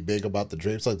something really big about the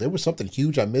drapes. Like there was something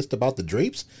huge I missed about the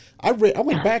drapes. I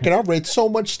went back and I read so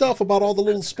much stuff about all the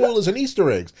little spoilers and Easter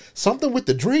eggs. Something with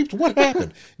the drapes. What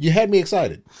happened? You had me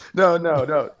excited. No.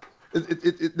 No,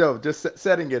 just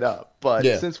setting it up. But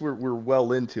since we're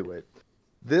well into it,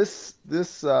 this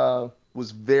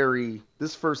was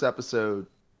this first episode.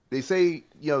 They say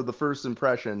the first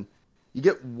impression, you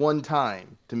get one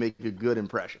time to make a good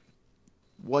impression,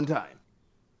 one time.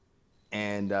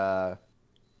 And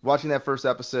watching that first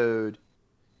episode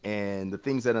and the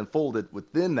things that unfolded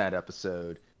within that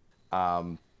episode,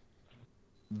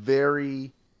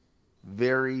 very,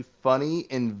 very funny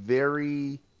and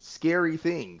very scary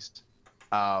things.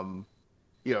 From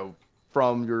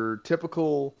your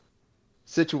typical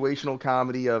situational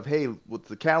comedy of, hey, what's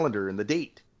the calendar and the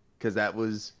date? Because that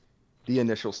was the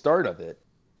initial start of it.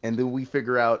 And then we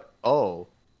figure out,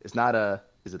 is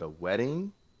it a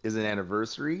wedding? Is it an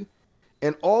anniversary?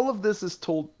 And all of this is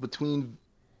told between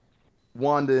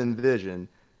Wanda and Vision,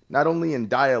 not only in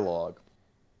dialogue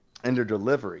and their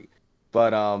delivery, but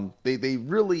they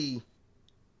really,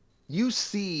 you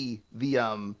see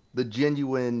the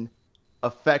genuine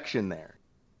affection there.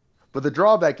 But the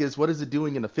drawback is, what is it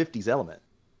doing in a 50s element?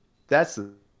 That's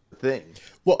the thing.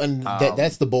 Well, and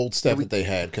that's the bold step that they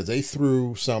had, because they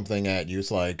threw something at you. It's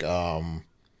like, because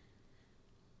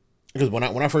when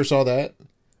I first saw that,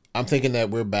 I'm thinking that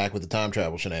we're back with the time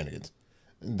travel shenanigans.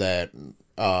 That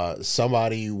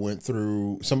somebody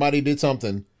did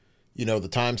something, the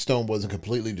time stone wasn't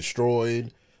completely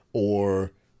destroyed,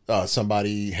 or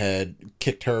somebody had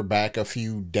kicked her back a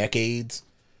few decades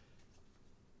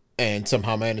and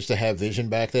somehow managed to have Vision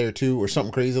back there too, or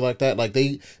something crazy like that. Like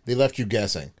they left you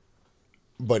guessing,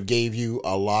 but gave you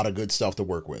a lot of good stuff to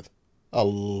work with. A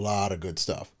lot of good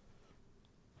stuff.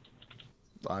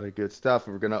 A lot of good stuff.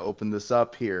 We're going to open this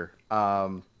up here.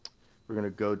 We're going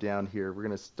to go down here. We're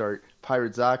going to start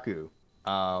Pirate Zaku.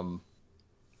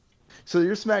 So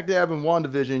you're smack dab in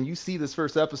WandaVision. You see this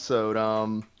first episode.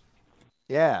 How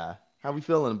we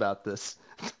feeling about this?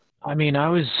 I mean, I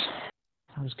was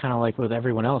kind of like with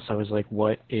everyone else. I was like,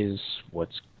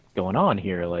 what's going on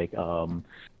here? Like, why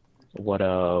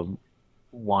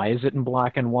is it in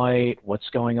black and white?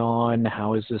 What's going on?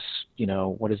 How is this,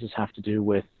 what does this have to do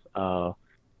with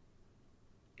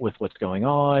what's going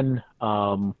on?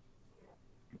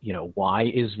 Why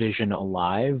is Vision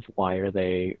alive? Why are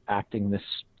they acting this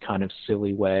kind of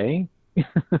silly way?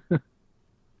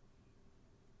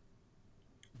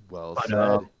 Well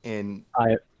said.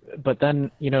 But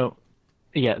then,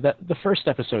 the first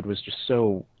episode was just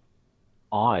so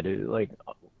odd. Like,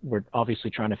 we're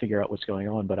obviously trying to figure out what's going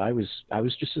on, but I was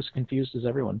just as confused as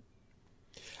everyone.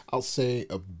 I'll say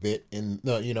a bit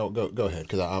go ahead,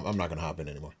 because I'm not going to hop in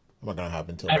anymore. I'm not going to hop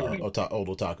until old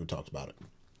Otaku talks about it.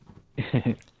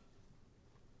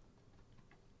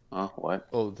 What?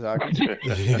 Old Otaku?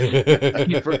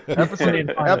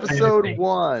 episode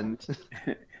 1.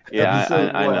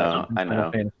 Yeah, I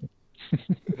know.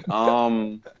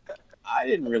 I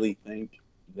didn't really think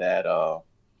that. Well,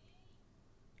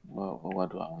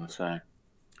 what do I want to say?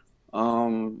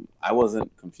 I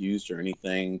wasn't confused or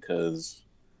anything because,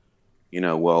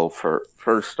 for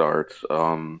first starts,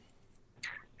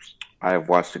 I've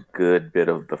watched a good bit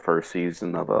of the first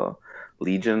season of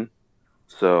Legion,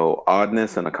 so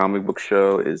oddness in a comic book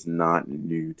show is not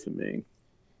new to me.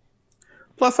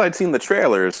 Plus, I'd seen the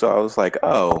trailers, so I was like,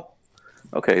 "Oh,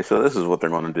 okay, so this is what they're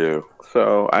going to do."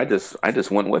 So I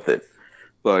just went with it.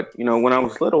 But when I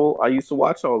was little, I used to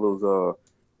watch all those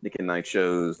Nick and Night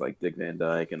shows like Dick Van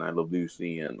Dyke and I Love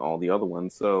Lucy and all the other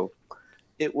ones. So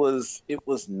it was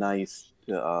nice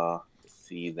to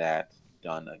see that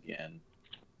done again.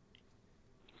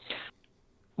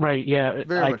 Right. Yeah.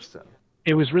 Very much so.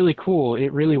 It was really cool.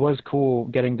 It really was cool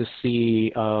getting to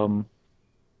see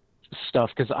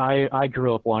stuff, because I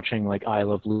grew up watching like I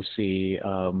Love Lucy,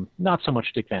 not so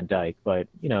much Dick Van Dyke, but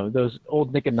those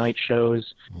old Nick and Night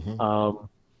shows. Mm-hmm.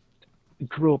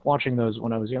 Grew up watching those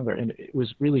when I was younger, and it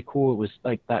was really cool. It was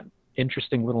like that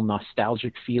interesting little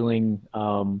nostalgic feeling,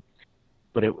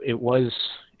 but it was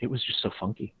just so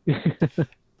funky.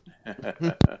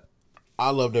 I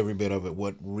loved every bit of it.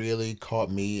 What really caught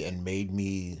me and made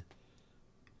me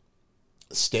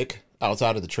stick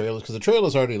outside of the trailers, because the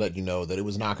trailers already let you know that it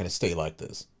was not going to stay like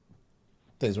this.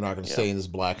 Things were not going to stay in this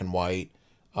black and white,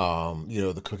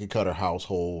 the cookie cutter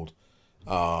household.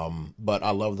 But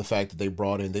I love the fact that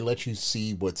they let you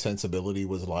see what sensibility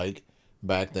was like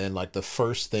back then. Like the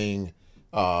first thing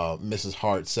Mrs.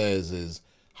 Hart says is,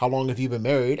 "How long have you been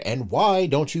married, and why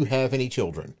don't you have any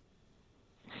children?"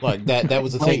 Like that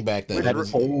was the thing back then. That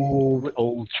was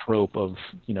old trope of,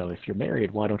 if you're married,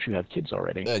 why don't you have kids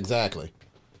already? Exactly.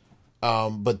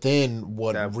 But then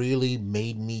what really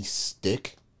made me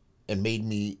stick and made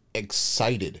me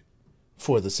excited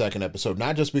for the second episode,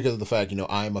 not just because of the fact,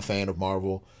 I am a fan of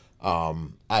Marvel.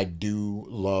 I do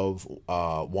love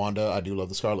Wanda. I do love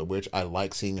the Scarlet Witch. I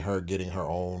like seeing her getting her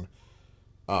own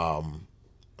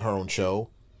show.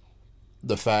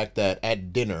 The fact that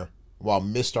at dinner, while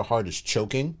Mr. Hart is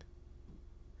choking,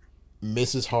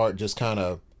 Mrs. Hart just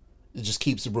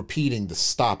keeps repeating the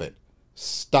 "stop it,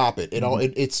 stop it."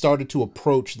 It started to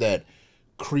approach that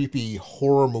creepy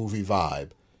horror movie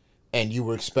vibe. And you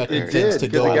were expecting things to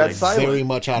go very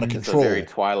much out of control. It's a very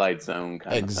Twilight Zone kind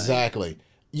of thing. Exactly.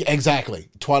 Yeah, exactly.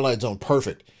 Twilight Zone,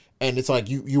 perfect. And it's like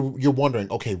you're wondering,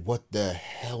 okay, what the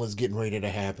hell is getting ready to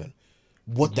happen?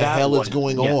 What the hell is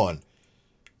going on?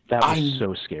 That was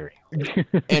so scary.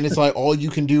 And it's like all you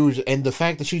can do is, and the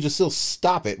fact that she just still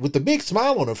stop it with the big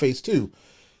smile on her face too.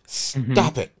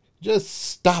 Stop it. Just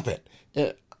stop it.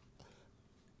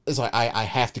 It's like I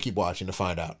have to keep watching to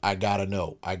find out. I gotta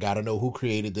know who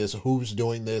created this, who's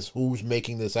doing this, who's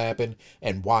making this happen,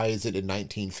 and why is it in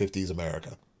 1950s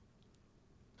America?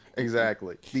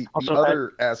 Exactly. The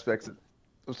other aspects.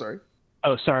 I'm sorry.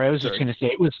 Oh, sorry. I was just gonna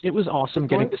say it was awesome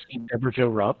getting to see Deborah Jo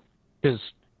Rupp, because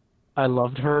I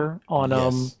loved her on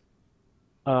as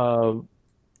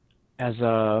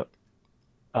a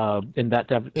in that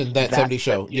 70s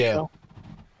show. Yeah.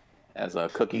 As a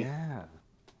Cookie. Yeah.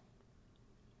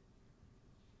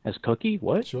 As Cookie?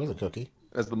 What? She was a Cookie.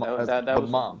 As the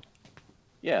mom.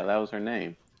 Yeah, that was her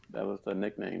name. That was the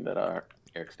nickname that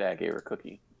Eric Stagg gave her,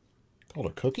 Cookie. Called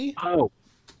her Cookie? Oh.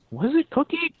 Was it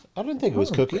Cookie? I didn't think it was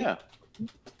Cookie. Yeah.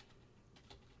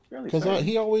 Because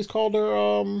he always called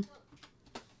her,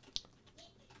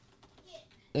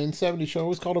 in 70 show,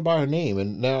 always called her by her name,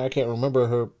 and now I can't remember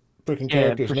her freaking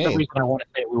character's name. For some reason I want to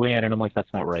say Luann, and I'm like,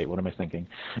 that's not right. What am I thinking?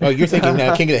 Oh, you're thinking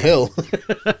King of the Hill.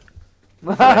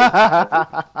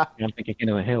 I'm thinking King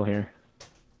of the Hill here.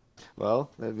 Well,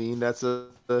 I mean, that's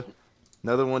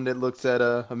another one that looks at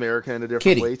America in a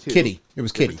different way too. Kitty. It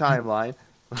was Kitty. Timeline.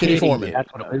 Kitty Foreman.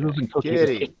 That's what it was.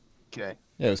 Kitty. Okay.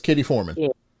 Yeah, it was Kitty Foreman. Yeah.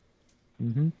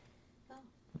 Mm-hmm.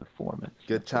 The Foreman.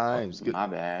 Good times. Good. My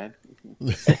bad.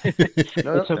 No,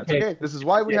 that's okay. This is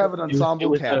why we have an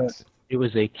ensemble cast. It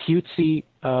was a cutesy.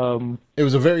 It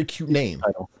was a very cute name.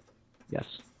 Title. Yes.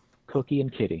 Cookie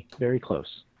and Kitty. Very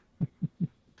close.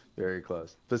 Very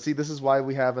close. But see, this is why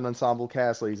we have an ensemble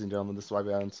cast, ladies and gentlemen. This is why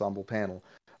we have an ensemble panel.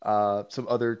 Some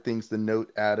other things to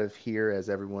note out of here, as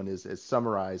everyone is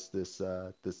summarized this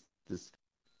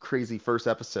crazy first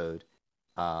episode,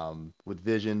 with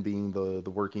Vision being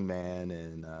the working man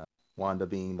and Wanda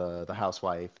being the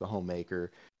housewife, the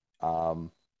homemaker,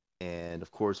 and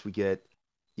of course we get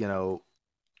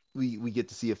we get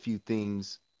to see a few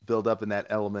things build up in that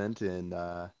element, and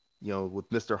with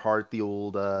Mr. Hart, the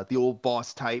old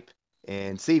boss type,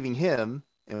 and saving him,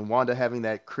 and Wanda having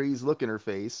that crazed look in her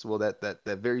face, well, that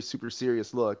very super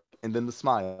serious look, and then the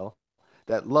smile,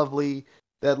 that lovely,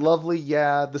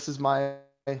 yeah, this is my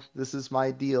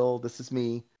deal, this is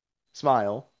me,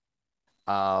 smile.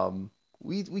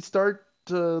 We start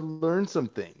to learn some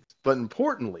things, but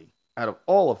importantly, out of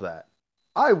all of that,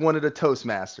 I wanted a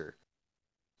Toastmaster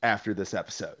after this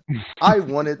episode. I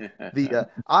wanted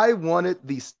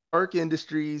the Stark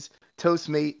Industries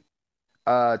Toastmate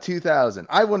 2000.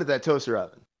 I wanted that toaster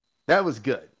oven. That was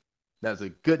good. That was a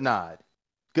good nod.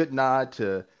 Good nod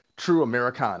to true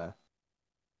Americana.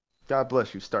 God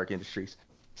bless you, Stark Industries.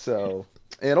 So,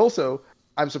 and also,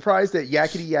 I'm surprised that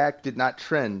Yakety Yak did not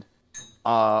trend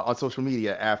on social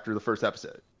media after the first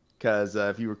episode. Because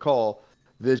if you recall,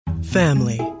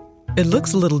 Family. It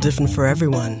looks a little different for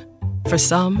everyone. For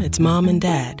some, it's mom and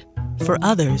dad. For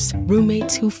others,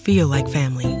 roommates who feel like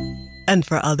family. And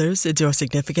for others, it's your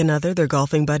significant other, their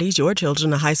golfing buddies, your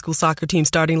children, a high school soccer team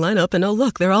starting lineup, and oh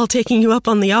look, they're all taking you up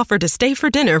on the offer to stay for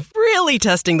dinner, really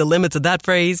testing the limits of that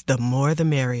phrase, the more the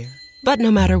merrier. But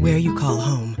no matter where you call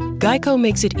home, Geico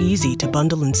makes it easy to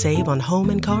bundle and save on home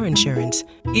and car insurance.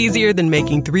 Easier than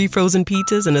making 3 frozen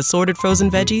pizzas and assorted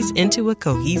frozen veggies into a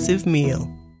cohesive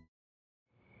meal.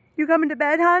 You coming to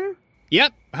bed, hon?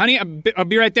 Yep, honey, I'll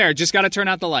be right there. Just gotta turn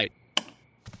out the light.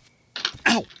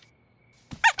 Ow!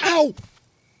 Ow!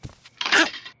 Ow!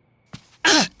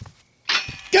 Ah!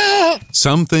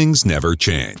 Some things never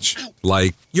change.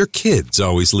 Like your kids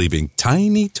always leaving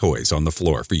tiny toys on the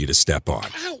floor for you to step on.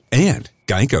 And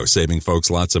Geico saving folks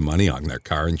lots of money on their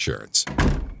car insurance.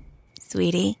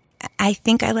 Sweetie, I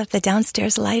think I left the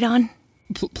downstairs light on.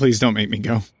 Please don't make me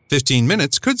go. 15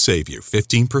 minutes could save you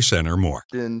 15% or more.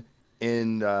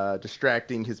 In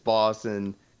distracting his boss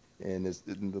and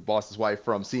the boss's wife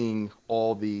from seeing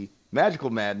all the magical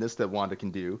madness that Wanda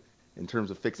can do in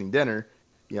terms of fixing dinner,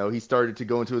 he started to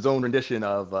go into his own rendition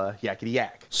of Yakety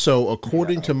Yak. So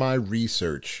according to my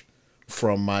research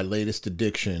from my latest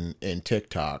addiction in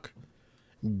TikTok,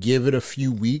 give it a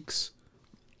few weeks,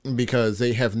 because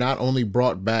they have not only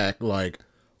brought back like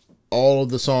all of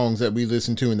the songs that we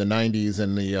listened to in the 90s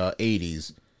and the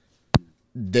 80s,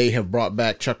 they have brought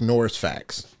back Chuck Norris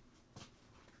facts.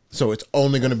 So it's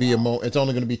only going to be it's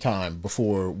only going to be time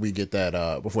before we get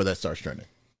that before that starts trending.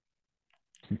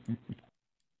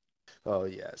 Oh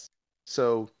yes.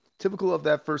 So typical of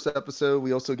that first episode,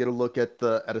 we also get a look at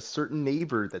a certain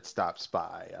neighbor that stops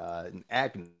by, an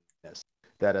Agnes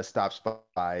that stops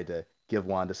by to give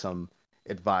Wanda some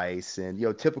advice, and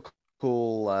typical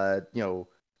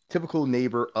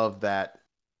neighbor of that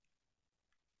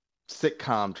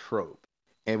sitcom trope.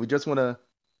 And we just want to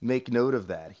make note of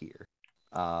that here.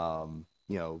 And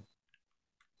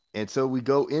so we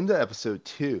go into episode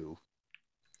 2,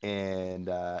 and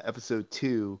episode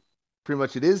 2, pretty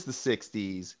much it is the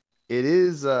 60s. It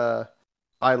is I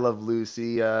Love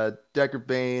Lucy. Deckard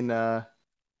Bane, what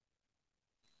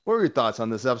were your thoughts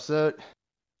on this episode?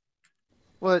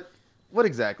 What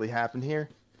exactly happened here?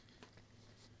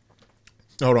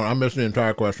 Hold on, I missed the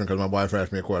entire question because my wife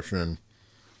asked me a question and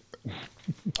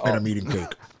I'm eating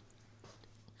cake.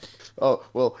 Oh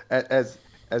well, as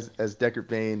Deckard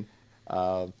Bane,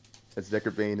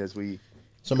 as we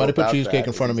somebody put cheesecake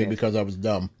in front of me because I was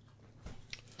dumb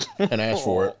and asked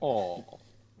for it.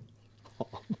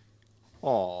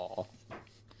 Oh,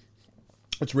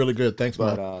 it's really good. Thanks,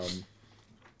 Mom.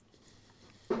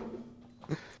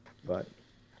 But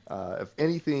if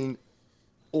anything,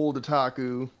 old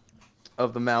otaku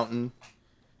of the mountain,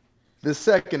 this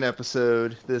second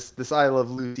episode, this I Love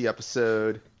Lucy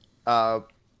episode,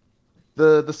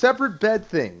 the separate bed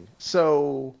thing.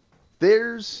 So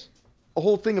there's a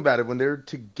whole thing about it when they're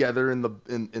together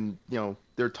in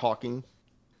they're talking.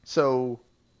 So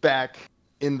back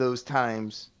in those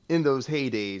times, in those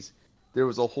heydays, there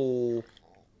was a whole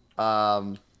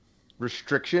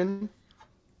restriction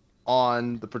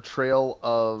on the portrayal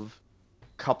of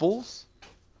couples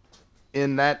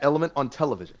in that element on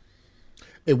television.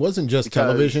 It wasn't just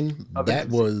television. That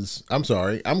was, I'm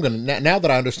sorry. I'm going to, now that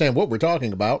I understand what we're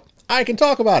talking about, I can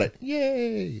talk about it.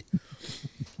 Yay.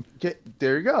 Okay,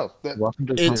 there you go. Welcome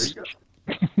to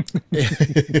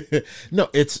No,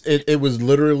 it was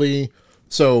literally,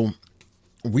 so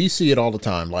we see it all the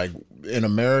time. Like in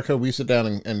America, we sit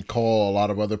down and call a lot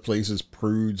of other places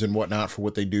prudes and whatnot for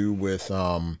what they do with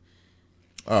certain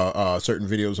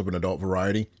videos of an adult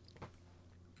variety.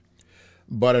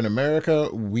 But in America,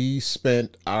 we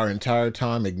spent our entire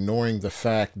time ignoring the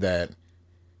fact that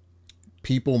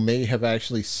people may have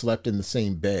actually slept in the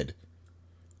same bed.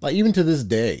 Like even to this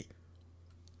day,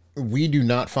 we do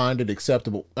not find it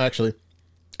acceptable. Actually,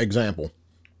 example,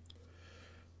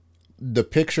 the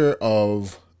picture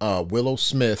of Willow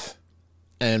Smith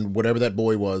and whatever that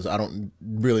boy was, I don't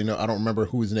really know. I don't remember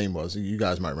who his name was. You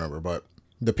guys might remember, but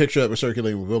the picture that was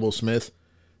circulating with Willow Smith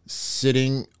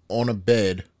sitting on a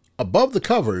bed above the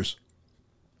covers,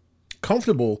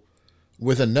 comfortable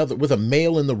with a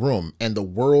male in the room, and the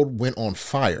world went on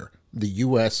fire. The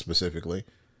U.S. specifically,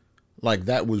 like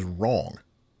that was wrong.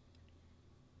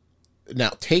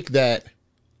 Now take that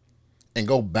and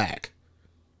go back.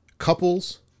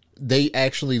 Couples, they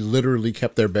actually literally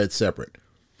kept their beds separate.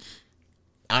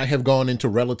 I have gone into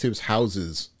relatives'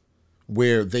 houses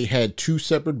where they had 2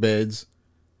 separate beds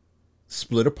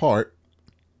split apart,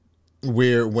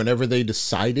 where whenever they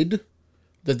decided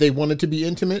that they wanted to be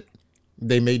intimate,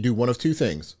 they may do one of 2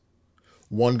 things.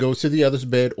 One goes to the other's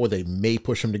bed, or they may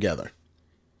push them together.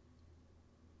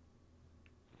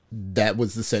 That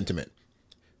was the sentiment.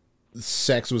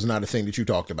 Sex was not a thing that you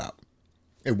talked about.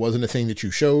 It wasn't a thing that you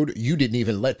showed. You didn't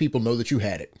even let people know that you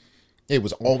had it. It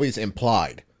was always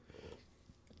implied.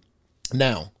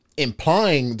 Now,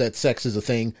 implying that sex is a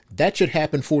thing, that should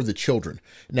happen for the children.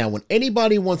 Now, when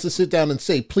anybody wants to sit down and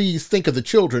say, please think of the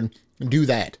children, do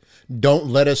that. Don't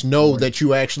let us know that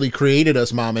you actually created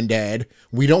us, Mom and Dad.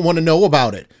 We don't want to know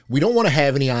about it. We don't want to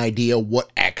have any idea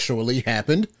what actually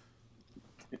happened.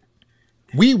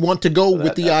 We want to go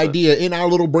with the idea in our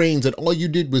little brains that all you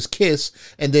did was kiss,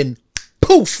 and then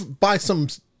poof, by some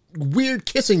weird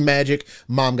kissing magic,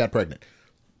 Mom got pregnant.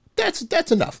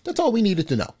 That's enough. That's all we needed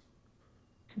to know.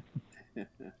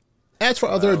 As for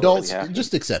other adults,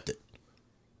 just accept it.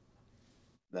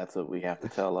 That's what we have to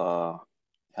tell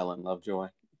Helen Lovejoy.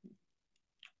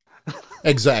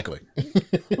 Exactly.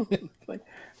 Like,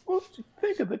 won't you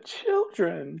think of the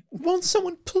children? Won't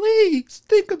someone please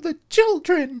think of the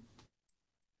children?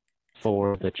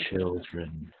 For the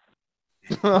children.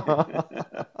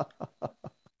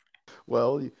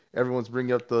 Well, everyone's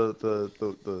bringing up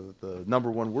the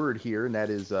number one word here, and that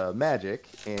is magic.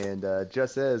 And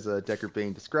just as Deckard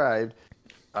Bane described,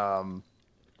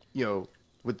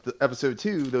 with the episode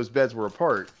 2, those beds were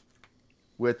apart.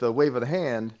 With a wave of the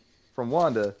hand from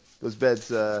Wanda, those beds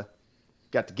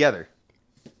got together,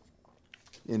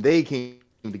 and they came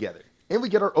together. And we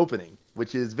get our opening,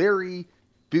 which is very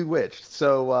bewitched.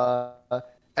 So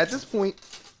at this point,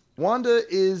 Wanda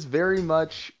is very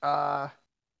much.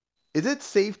 Is it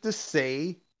safe to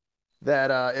say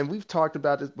that? And we've talked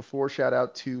about this before. Shout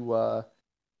out to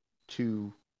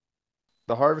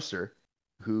the Harvester,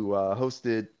 who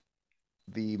hosted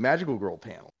the Magical Girl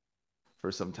panel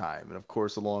for some time, and of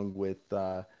course, along with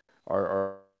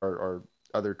our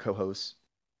other co-hosts,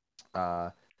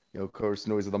 of course,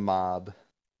 Noise of the Mob,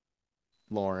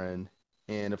 Lauren,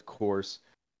 and of course,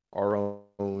 our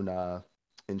own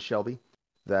in Shelby.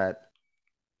 That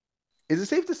is it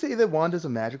safe to say that Wanda's a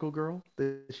magical girl?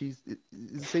 That is it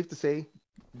safe to say?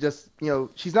 Just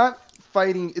she's not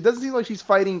fighting. It doesn't seem like she's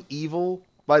fighting evil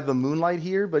by the moonlight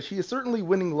here, but she is certainly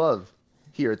winning love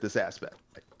here at this aspect.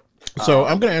 So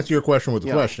I'm going to answer your question with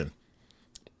a question.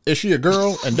 Is she a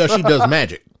girl, and does she does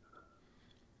magic?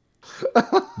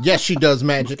 Yes, she does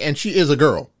magic, and she is a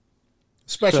girl.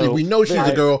 Especially, we know she's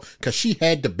a girl because she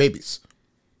had the babies.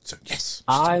 So yes,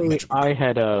 I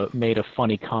had made a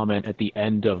funny comment at the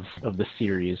end of the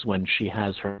series when she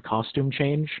has her costume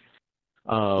change.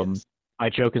 Yes. I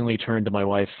jokingly turned to my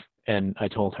wife and I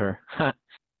told her,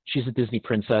 "She's a Disney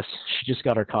princess. She just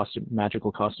got her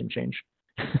magical costume change."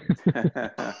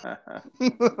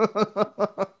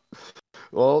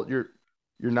 Well, you're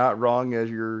not wrong as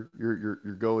you're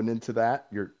going into that.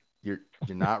 You're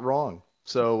not wrong.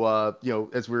 So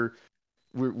as we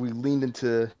leaned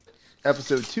into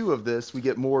episode 2 of this, we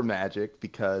get more magic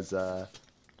because as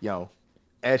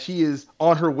she is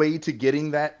on her way to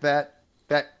getting that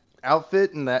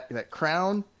outfit and that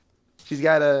crown, she's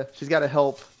gotta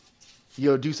help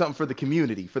do something for the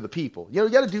community, for the people. You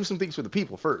got to do some things for the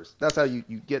people first. That's how you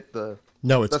get the.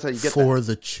 No, it's that's how you get for that.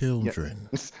 the children.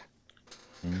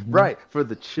 Mm-hmm. Right, for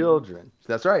the children.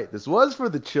 That's right. This was for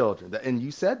the children, and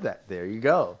you said that. There you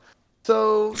go.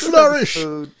 So flourish. This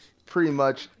episode pretty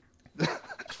much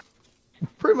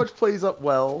plays up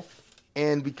well,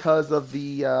 and because of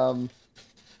the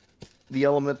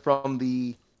element from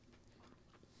the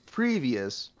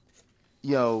previous,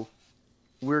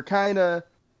 we're kind of.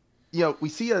 We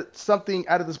see something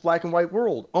out of this black and white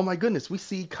world. Oh my goodness, we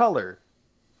see color.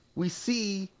 We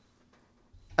see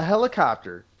a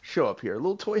helicopter show up here, a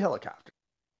little toy helicopter.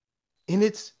 And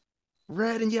it's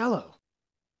red and yellow.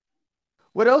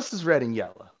 What else is red and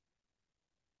yellow?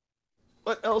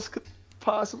 What else could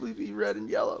possibly be red and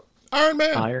yellow? Iron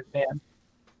Man. Iron Man.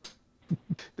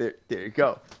 There you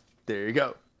go. There you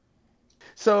go.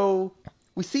 So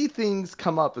we see things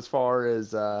come up as far as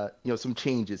some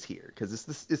changes here because it's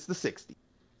the 60s.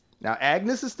 Now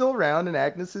Agnes is still around, and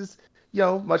Agnes is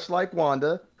much like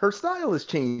Wanda, her style has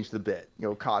changed a bit,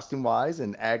 costume wise,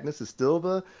 and Agnes is still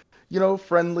the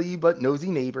friendly but nosy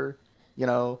neighbor,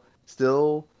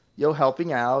 still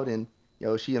helping out, and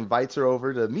she invites her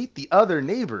over to meet the other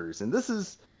neighbors, and this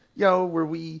is where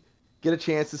we get a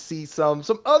chance to see some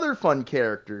other fun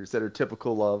characters that are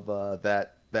typical of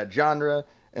that genre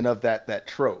and of that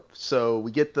trope. So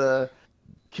we get the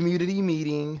community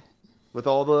meeting with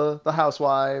all the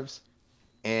housewives,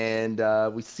 and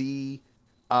we see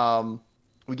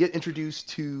we get introduced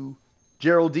to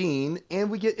Geraldine,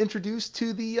 and we get introduced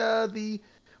to the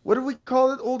what do we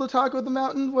call it? Old Otaku of the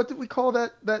Mountain? What did we call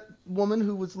that woman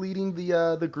who was leading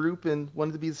the group and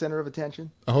wanted to be the center of attention?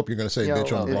 I hope you're going to say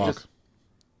bitch on the block.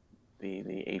 The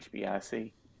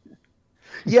HBIC.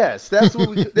 Yes, that's what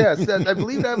we. Yes, I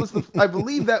believe that was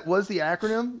the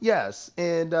acronym. Yes,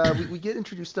 and we get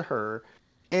introduced to her,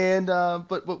 and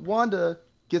but Wanda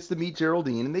gets to meet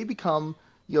Geraldine, and they become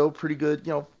pretty good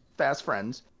fast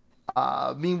friends.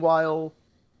 Meanwhile,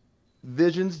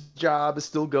 Vision's job is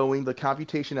still going, the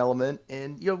computation element,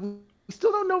 and we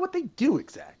still don't know what they do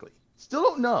exactly. Still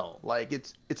don't know. Like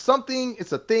it's something,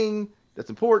 it's a thing that's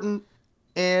important.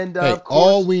 And hey, of course,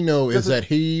 all we know is that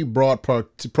he brought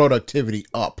productivity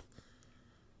up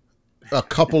a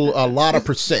lot of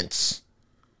percents.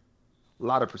 A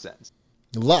lot of percents.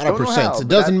 A lot of percents. It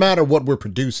doesn't matter what we're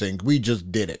producing. We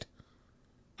just did it.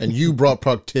 And you brought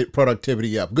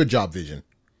productivity up. Good job, Vision.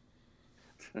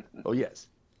 Oh, yes.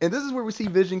 And this is where we see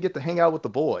Vision get to hang out with the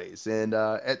boys. And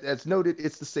as noted,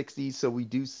 it's the 60s, so we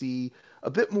do see a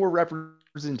bit more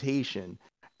representation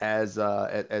as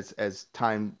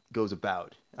time goes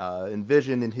about. And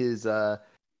Vision and his,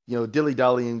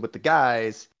 dilly-dallying with the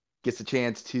guys gets a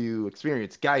chance to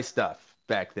experience guy stuff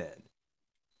back then.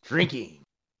 Drinking.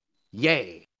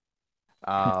 Yay.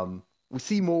 We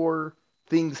see more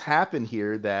things happen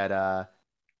here that,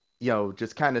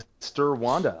 just kind of stir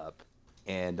Wanda up.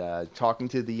 And talking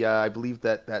to the, I believe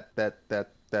that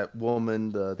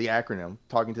woman, the acronym,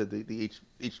 talking to the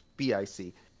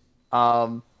HBIC.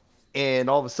 And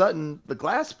all of a sudden, the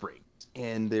glass breaks,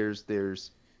 and there's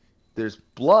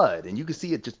blood, and you can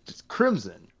see it just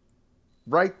crimson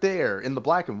right there in the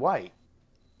black and white.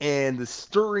 And the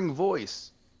stirring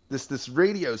voice, this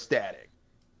radio static,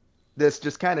 that's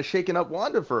just kind of shaking up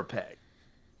Wanda for a peg.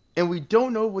 And we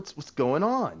don't know what's going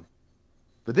on.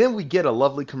 But then we get a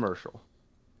lovely commercial.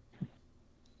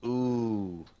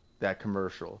 Ooh, that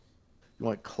commercial. You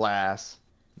want class,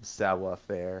 savoir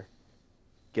faire,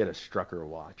 get a Strucker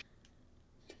watch.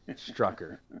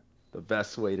 Strucker, the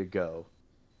best way to go.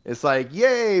 It's like,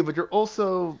 yay, but you're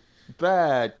also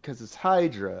bad because it's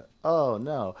Hydra. Oh,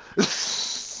 no.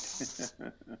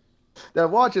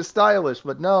 That watch is stylish,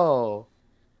 but no.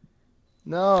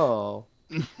 No.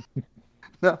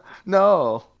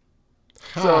 No.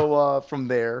 So from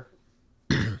there,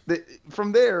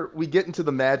 we get into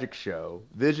the magic show.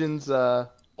 Vision's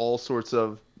all sorts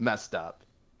of messed up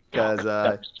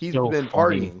because he's been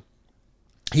partying.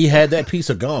 He had that piece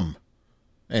of gum,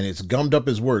 and it's gummed up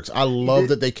his works. I love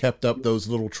that they kept up those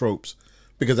little tropes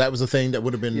because that was a thing that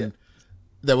would have been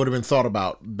thought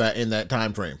about back in that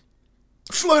time frame.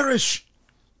 Flourish.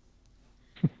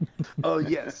 Oh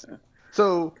yes.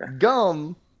 So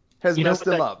gum has messed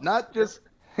him up. Not just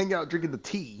hanging out drinking the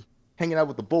tea, hanging out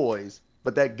with the boys,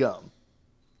 but that gum,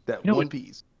 that one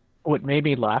piece. What made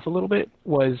me laugh a little bit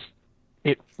was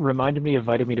it reminded me of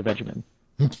Vitamin to Benjamin.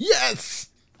 Yes.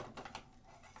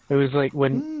 It was like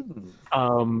when,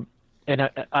 and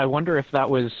I wonder if that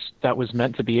was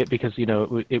meant to be it because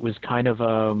it was kind of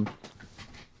the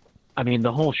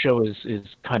whole show is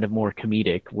kind of more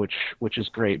comedic, which is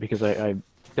great because I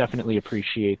definitely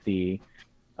appreciate the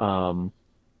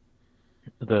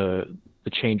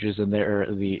changes in there,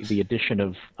 the addition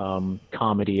of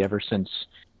comedy ever since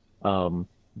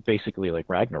basically like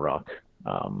Ragnarok.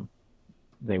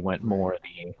 They went more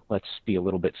let's be a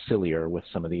little bit sillier with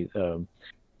some of the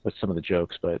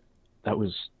jokes, but that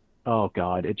was, oh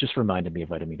god, it just reminded me of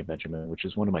Vitamin to Benjamin, which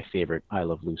is one of my favorite I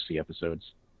Love Lucy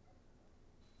episodes.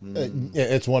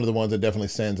 It's one of the ones that definitely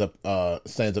stands up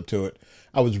to it.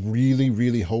 I was really,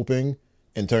 really hoping,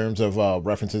 in terms of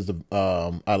references to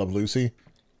I Love Lucy,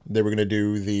 they were going to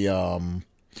do the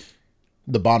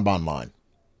Bon Bon line.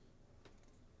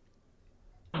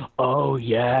 Oh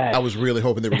yeah. I was really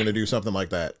hoping they were going to do something like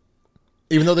that.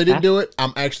 Even though they didn't do it,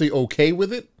 I'm actually okay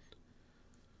with it.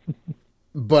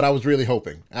 But I was really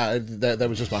hoping. That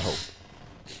was just my hope.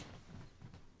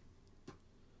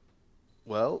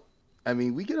 Well, I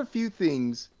mean, we get a few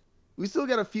things. We still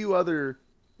got a few other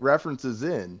references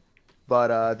in,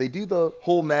 but they do the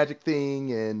whole magic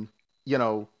thing, and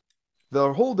the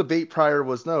whole debate prior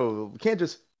was no, we can't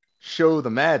just show the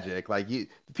magic. Like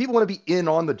people want to be in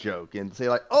on the joke and say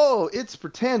like, oh, it's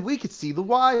pretend we could see the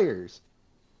wires.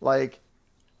 Like,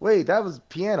 wait, that was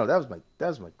piano. That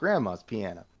was my grandma's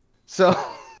piano. So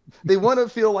they want to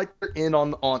feel like they're in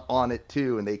on it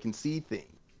too, and they can see things.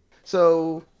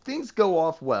 So things go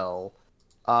off well,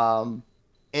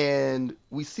 and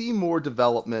we see more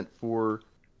development for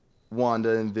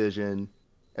Wanda and Vision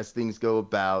as things go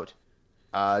about.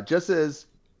 Just as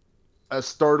a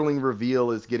startling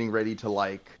reveal is getting ready to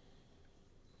hey,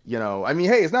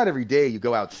 it's not every day you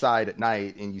go outside at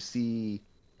night and you see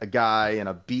a guy in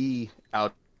a bee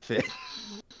outfit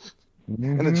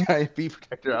and a giant bee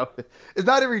protector outfit. It's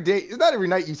not every day. It's not every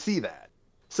night you see that.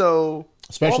 So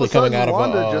especially coming out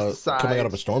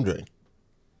of a storm drain.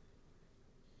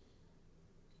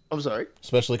 I'm sorry.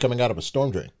 Especially coming out of a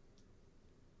storm drain.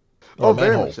 Oh,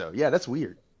 very much so. Yeah, that's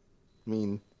weird. I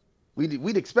mean,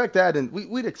 we'd expect that, and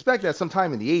we'd expect that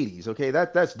sometime in the 80s. Okay,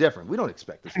 that's different. We don't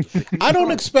expect this. In the 60s. I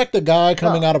don't expect a guy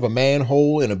coming out of a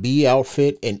manhole in a bee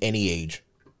outfit in any age.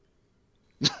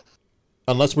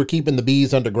 Unless we're keeping the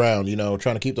bees underground,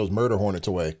 trying to keep those murder hornets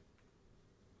away.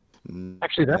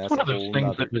 Actually, that's one of those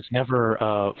things that was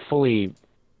never fully,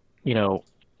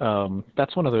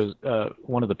 that's one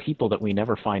of the people that we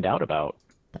never find out about.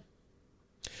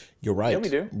 You're right.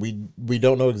 Yeah, we do. We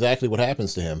don't know exactly what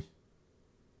happens to him.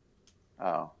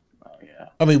 Oh yeah.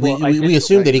 I mean, Well, we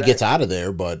assume that he gets out of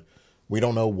there, but we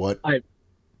don't know what.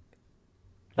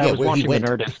 I was where he watching went.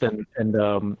 the Nerdist,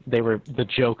 and the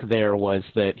joke there was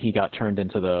that he got turned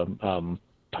into the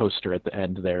poster at the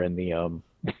end there in the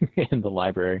in the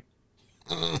library.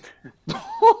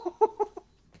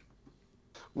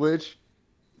 Which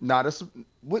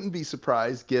wouldn't be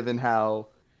surprised given how,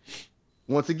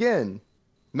 once again,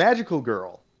 magical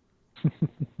girl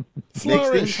makes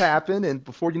things happen, and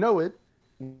before you know it,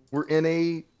 we're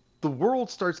in the world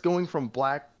starts going from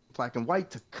black and white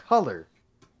to color.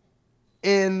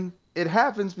 And it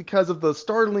happens because of the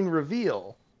startling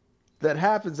reveal that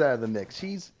happens out of the mix.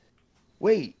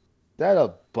 Wait, that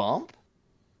a bump?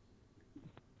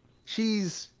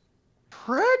 She's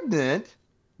pregnant,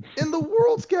 and the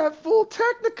world's got full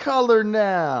Technicolor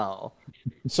now.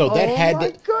 So that had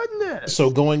my to, goodness. So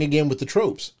going again with the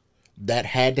tropes, that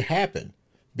had to happen,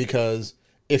 because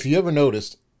if you ever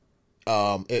noticed,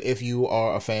 if you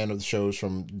are a fan of the shows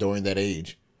from during that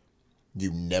age,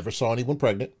 you never saw anyone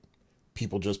pregnant.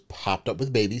 People just popped up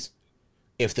with babies.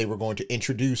 If they were going to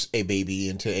introduce a baby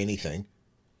into anything,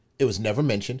 it was never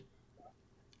mentioned.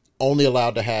 Only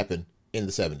allowed to happen in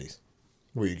the 70s,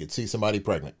 where you could see somebody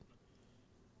pregnant.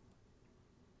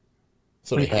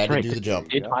 So they had to do the jump.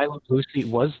 Did I Love Lucy,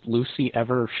 was Lucy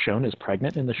ever shown as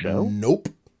pregnant in the show? Nope.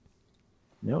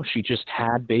 No, she just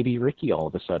had baby Ricky all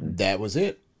of a sudden. That was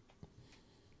it.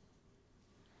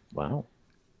 Wow.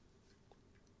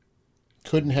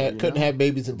 Couldn't have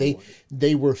babies, and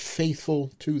they were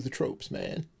faithful to the tropes,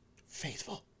 man.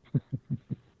 Faithful.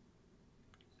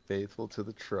 Faithful to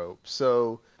the trope.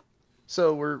 So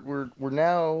we're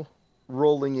now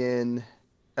rolling in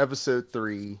episode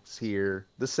 3 is here.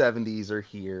 The 70s are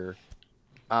here.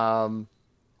 I'm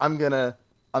gonna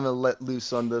let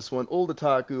loose on this one. Old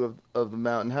Otaku of the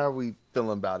Mountain, how are we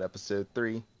feeling about episode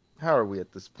 3? How are we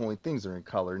at this point? Things are in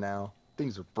color now.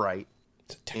 Things are bright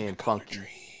and funky.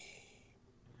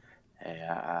 Hey,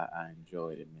 I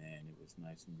enjoyed it, man. It was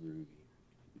nice and groovy.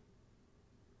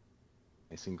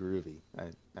 Nice and groovy.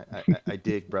 I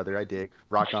dig, brother. I dig.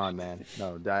 Rock on, man.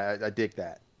 No, I dig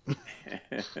that. I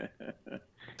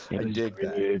dig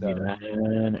that.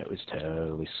 Man. It was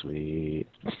totally sweet.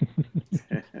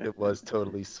 It was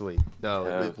totally sweet.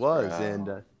 No, it was, and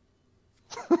of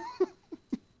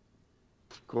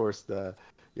course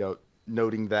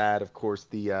noting that, of course,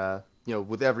 the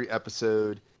with every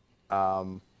episode,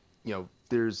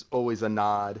 there's always a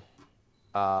nod.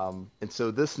 And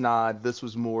so this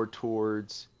was more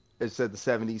towards, as I said, the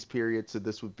 70s period. So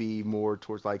this would be more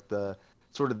towards like the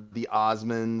sort of the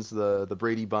Osmonds, the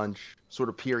Brady Bunch sort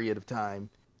of period of time.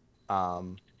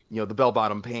 The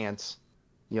bell-bottom pants,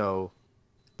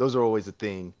 those are always a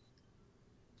thing.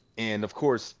 And of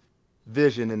course,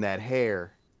 Vision and that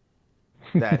hair.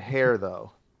 That hair,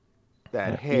 though.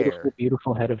 That hair. Beautiful,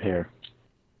 beautiful head of hair.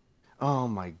 Oh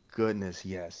my goodness,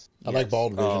 yes. I like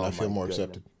bald Vision. I feel more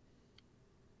accepted.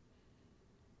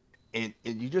 And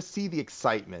you just see the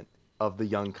excitement of the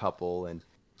young couple, and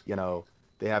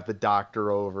they have the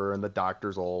doctor over, and the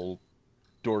doctor's all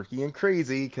dorky and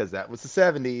crazy because that was the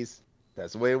 70s.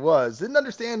 That's the way it was. Don't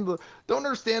understand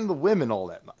the women all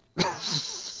that much.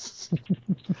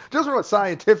 Just from a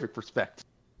scientific perspective.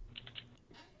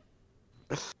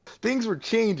 Things were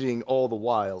changing all the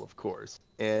while, of course.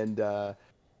 And of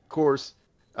course,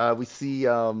 we see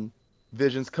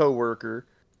Vision's coworker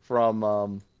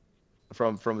from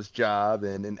his job,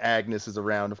 and Agnes is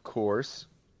around, of course,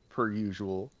 per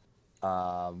usual.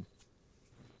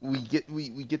 We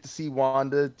get to see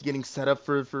Wanda getting set up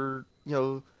for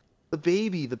the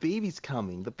baby. The baby's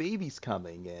coming.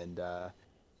 And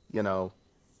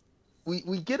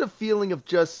we get a feeling of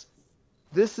just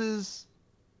this is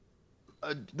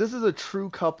a true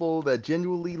couple that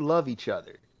genuinely love each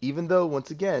other. Even though,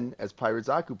 once again, as Pirate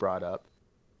Zaku brought up,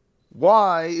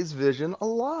 why is Vision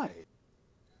alive?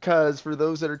 Because for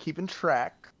those that are keeping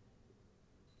track,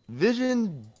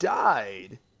 Vision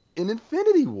died in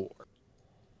Infinity War.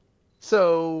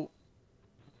 So,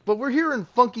 but we're here in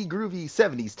funky, groovy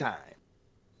 70s time.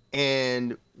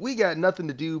 And we got nothing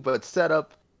to do but set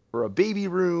up for a baby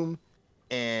room.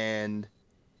 And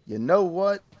you know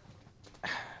what?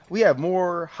 We have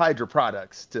more Hydra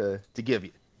products to give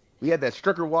you. We had that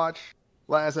Strucker watch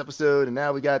last episode, and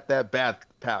now we got that bath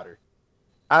powder.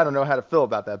 I don't know how to feel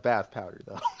about that bath powder,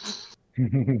 though.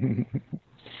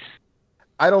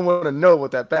 I don't want to know what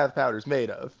that bath powder's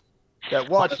made of. That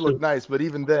watch looked nice, but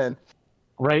even then...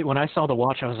 Right, when I saw the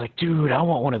watch, I was like, dude, I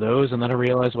want one of those. And then I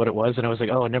realized what it was, and I was like,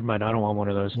 oh, never mind, I don't want one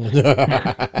of those.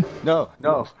 No.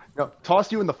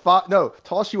 Toss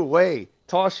you away.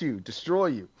 toss you, destroy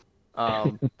you.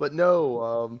 But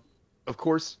no, of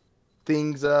course,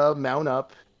 things mount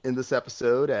up in this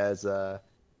episode as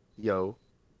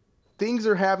things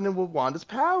are happening with Wanda's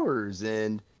powers,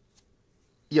 and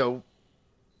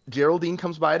Geraldine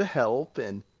comes by to help,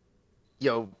 and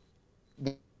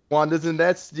Wanda's in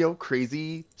that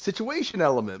crazy situation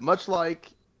element, much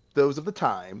like those of the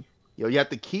time. You have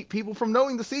to keep people from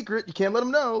knowing the secret. You can't let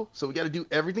them know, so we got to do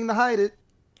everything to hide it.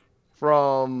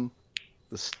 From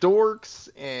the storks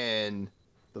and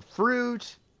the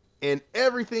fruit and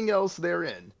everything else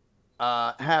therein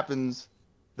happens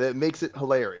that makes it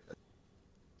hilarious.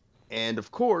 And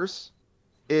of course,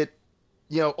 it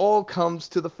all comes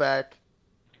to the fact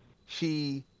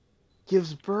she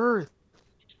gives birth.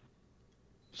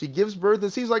 She gives birth.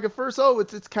 It seems like at first,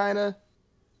 it's kind of,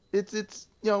 it's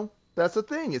that's the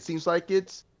thing. It seems like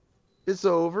it's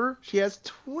over. She has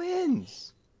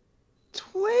twins,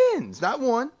 not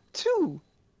one, two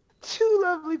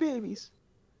lovely babies,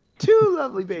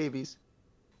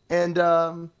 and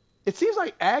it seems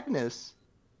like Agnes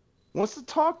wants to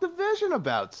talk to Vision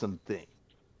about something.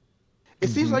 It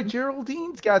seems like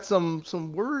Geraldine's got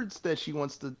some words that she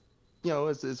wants to,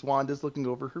 as Wanda's looking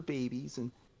over her babies,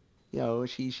 and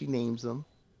she names them,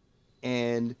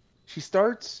 and she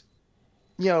starts,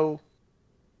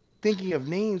 thinking of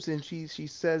names, and she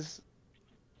says,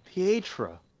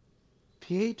 Pietra,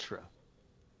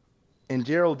 and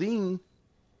Geraldine,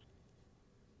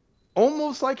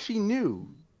 almost like she knew,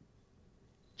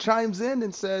 chimes in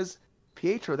and says,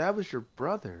 Pietro, that was your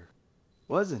brother,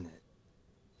 wasn't it?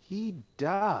 He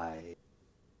died.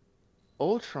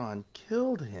 Ultron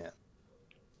killed him.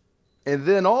 And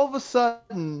then all of a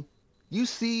sudden, you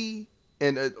see,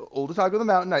 and Old Talk of the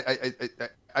Mountain,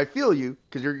 I feel you,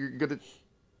 because you're gonna.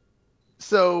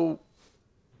 So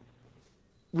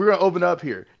we're gonna open up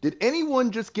here. Did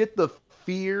anyone just get the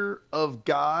fear of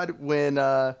God when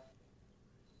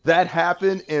that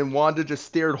happened and Wanda just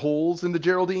stared holes into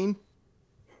Geraldine?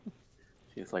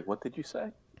 She's like, "What did you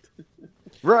say?"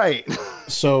 Right.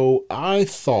 So I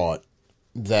thought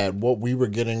that what we were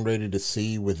getting ready to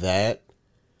see with that,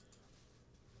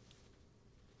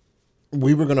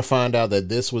 we were going to find out that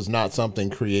this was not something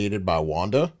created by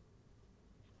Wanda,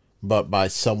 but by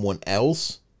someone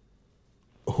else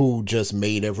who just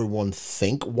made everyone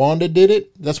think Wanda did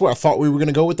it. That's where I thought we were going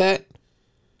to go with that.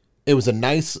 It was a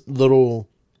nice little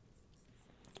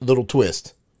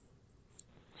twist.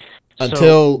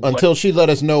 Until she let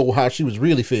us know how she was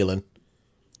really feeling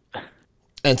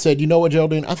and said, you know what,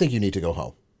 Geraldine, I think you need to go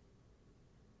home.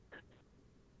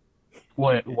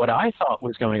 What I thought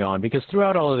was going on, because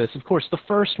throughout all of this, of course, the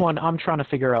first one, I'm trying to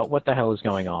figure out what the hell is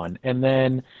going on. And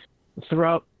then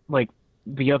throughout, like,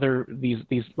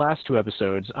 these last two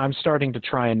episodes, I'm starting to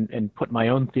try and put my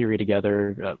own theory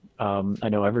together. I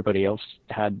know everybody else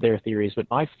had their theories, but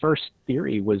my first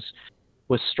theory was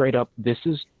straight up, this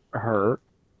is her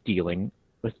dealing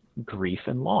with grief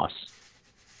and loss.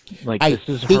 Like, this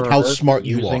is her how smart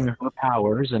using you are. her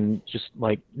powers and just,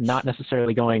 like, not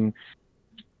necessarily going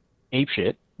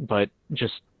apeshit, but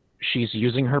just she's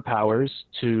using her powers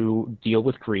to deal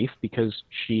with grief because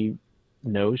she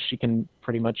knows she can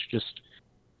pretty much just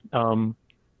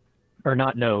or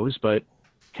not knows, but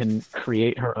can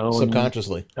create her own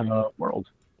subconsciously world.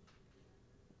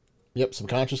 Yep,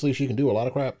 subconsciously she can do a lot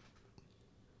of crap.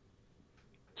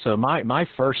 So my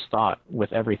first thought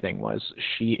with everything was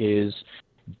she is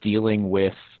dealing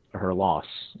with her loss.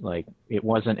 Like, it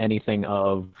wasn't anything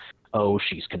of, oh,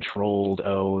 she's controlled,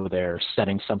 oh, they're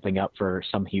setting something up for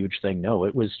some huge thing. No,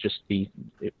 it was just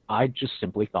I just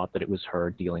simply thought that it was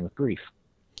her dealing with grief.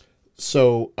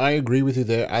 So I agree with you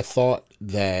there. I thought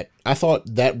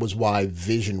that was why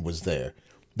Vision was there.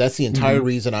 That's the entire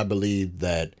reason I believe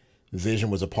that Vision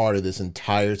was a part of this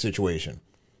entire situation.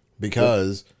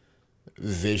 Because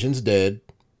Vision's dead,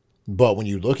 but when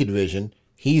you look at Vision,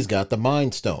 he's got the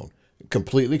Mind Stone.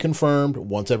 Completely confirmed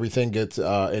once everything gets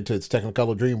into its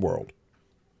Technicolor dream world.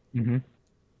 Mm-hmm.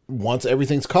 Once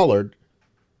everything's colored,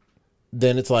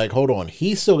 then it's like, hold on,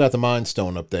 he's still got the Mind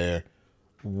Stone up there.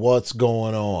 What's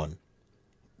going on?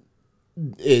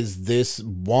 Is this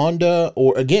Wanda?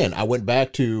 Or again, I went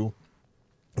back to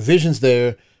Vision's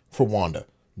there for Wanda.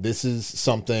 This is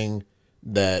something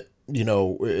that,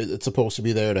 it's supposed to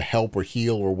be there to help or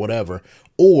heal or whatever.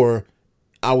 Or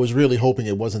I was really hoping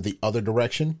it wasn't the other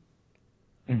direction.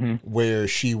 Mm-hmm. Where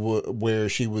she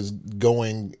was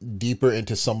going deeper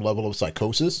into some level of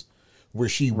psychosis, where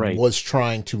she was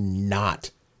trying to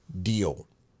not deal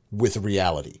with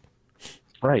reality.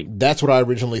 Right. That's what I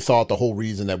originally thought the whole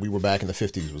reason that we were back in the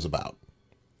 50s was about.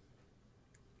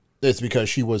 It's because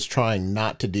she was trying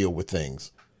not to deal with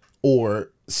things or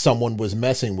someone was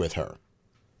messing with her,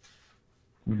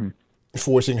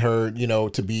 forcing her,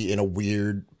 to be in a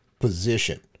weird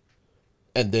position.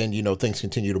 And then, things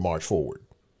continue to march forward.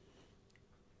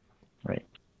 Right.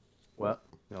 Well,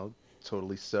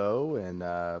 totally so. And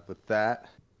with that,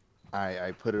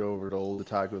 I put it over to Old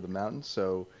Otaku of the Mountain.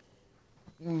 So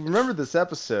remember this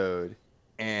episode,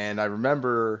 and I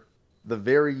remember the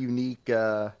very unique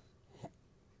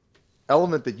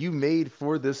element that you made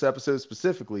for this episode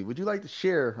specifically. Would you like to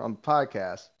share on the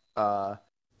podcast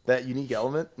that unique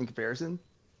element in comparison?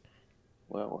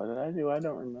 Well, what did I do? I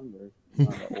don't remember. I'm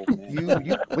not an old man.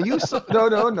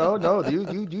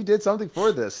 You did something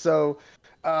for this. So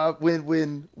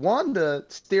when Wanda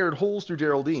stared holes through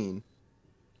Geraldine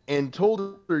and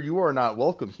told her, "You are not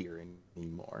welcome here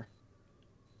anymore,"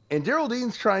 and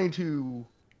Geraldine's trying to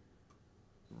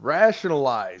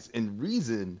rationalize and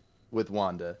reason with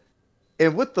Wanda,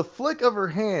 and with the flick of her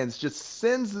hands just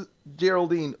sends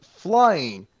Geraldine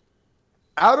flying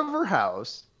out of her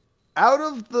house, out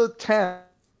of the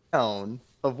town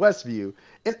of Westview,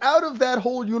 and out of that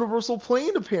whole universal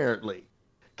plane, apparently.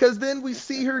 Because then we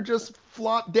see her just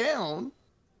flop down,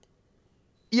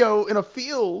 in a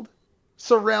field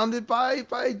surrounded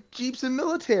by jeeps and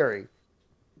military.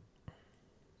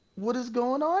 What is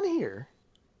going on here?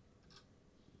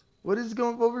 What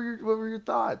were your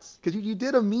thoughts? Because you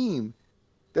did a meme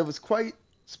that was quite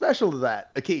special to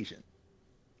that occasion.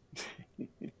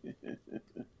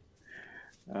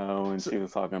 When she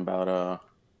was talking about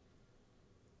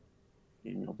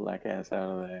getting your black ass out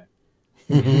of there.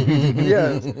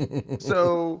 Yes.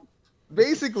 So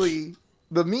basically,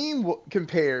 the meme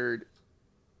compared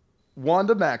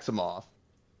Wanda Maximoff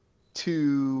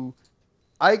to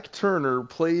Ike Turner,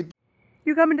 played.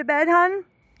 You coming to bed, hon?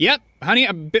 Yep, honey,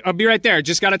 I'll be right there.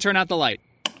 Just gotta turn out the light.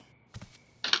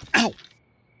 Ow!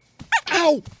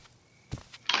 Ow!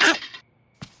 Ow!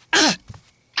 Ah!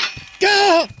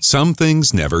 Go! Some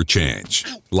things never change.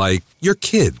 Like your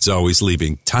kids always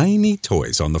leaving tiny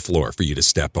toys on the floor for you to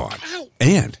step on.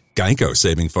 And Geico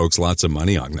saving folks lots of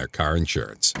money on their car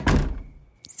insurance.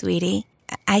 Sweetie,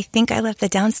 I think I left the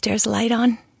downstairs light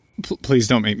on. Please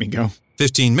don't make me go.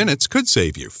 15 minutes could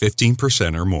save you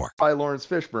 15% or more. By Lawrence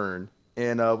Fishburne,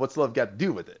 and What's Love Got to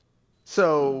Do with It?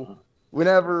 So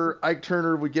whenever Ike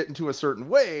Turner would get into a certain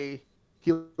way,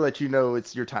 he'll let you know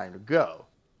it's your time to go.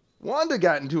 Wanda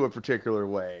got into a particular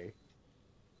way.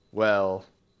 Well,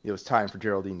 it was time for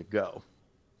Geraldine to go,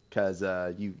 because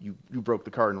you broke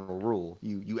the cardinal rule.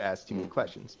 You asked too many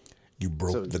questions. You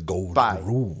broke the golden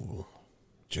rule,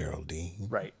 Geraldine.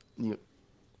 Right.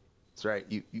 That's right.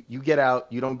 You get out.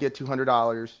 You don't get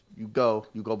 $200. You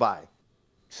go by.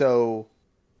 So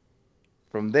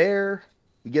from there,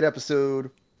 we get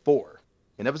episode 4.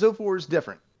 And episode 4 is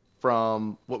different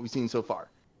from what we've seen so far,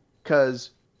 because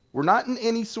we're not in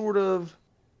any sort of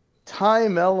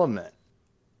time element.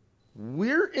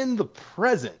 We're in the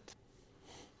present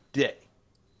day.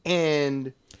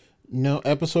 And no,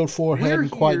 episode 4 hadn't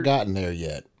quite gotten there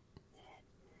yet.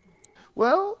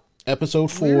 Well,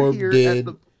 episode 4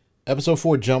 episode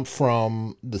 4 jumped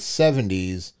from the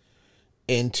 70s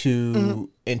into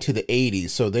the 80s,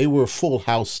 so they were Full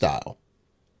House style.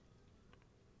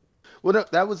 Well, no,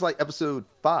 that was like episode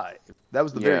 5. That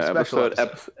was the very special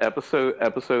episode.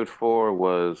 Episode 4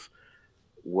 was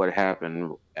what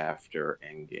happened after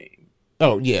Endgame.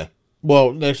 Oh, yeah.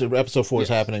 Well, actually, episode 4 is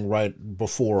happening right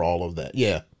before all of that.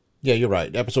 Yeah. Yeah, you're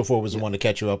right. Episode 4 was the one to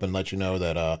catch you up and let you know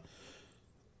that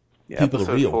people are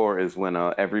real. Episode 4 is when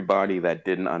everybody that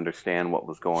didn't understand what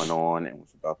was going on and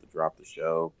was about to drop the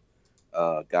show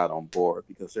got on board,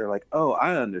 because they're like, oh,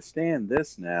 I understand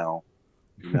this now.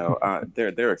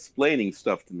 They're explaining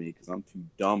stuff to me because I'm too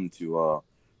dumb to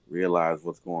realize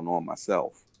what's going on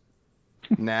myself.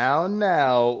 Now,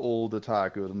 Old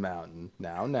Otaku of the Mountain.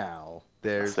 Now.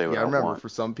 There's, I remember for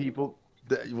some people,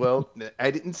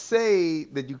 I didn't say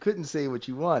that you couldn't say what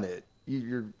you wanted.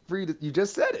 You're free to, you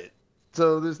just said it.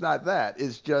 So there's not that.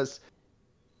 It's just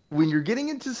when you're getting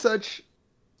into such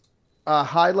a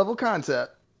high level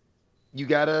concept, you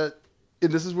gotta,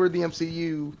 and this is where the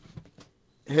MCU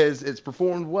it's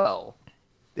performed well.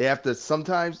 They have to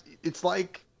sometimes, it's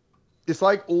like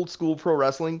old school pro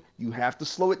wrestling. You have to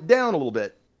slow it down a little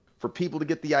bit for people to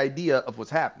get the idea of what's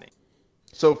happening.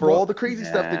 So for all the crazy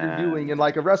stuff that you're doing in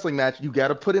like a wrestling match, you got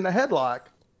to put in a headlock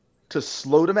to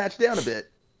slow the match down a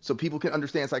bit so people can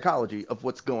understand psychology of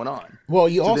what's going on. Well,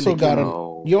 you also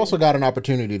got an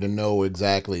opportunity to know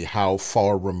exactly how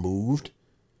far removed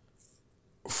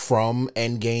from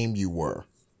Endgame you were.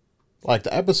 Like,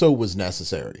 the episode was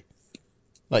necessary.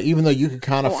 Like, even though you could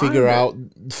kind of figure out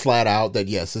flat out that,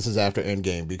 yes, this is after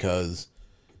Endgame, because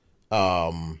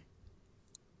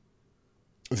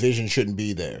Vision shouldn't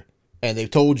be there. And they've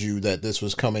told you that this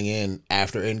was coming in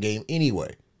after Endgame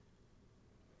anyway.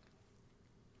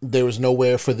 There was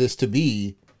nowhere for this to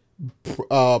be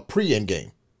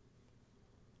pre-Endgame.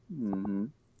 Mm-hmm.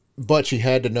 But she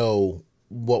had to know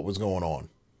what was going on.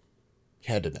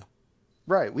 Had to know.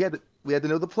 Right. We had to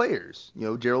know the players.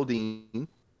 Geraldine.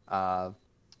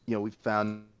 We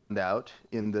found out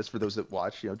in this, for those that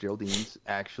watch, Geraldine's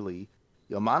actually,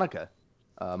 Monica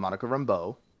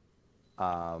Rambeau,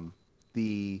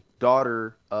 the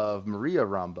daughter of Maria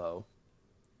Rambeau,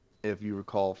 if you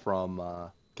recall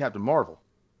from Captain Marvel.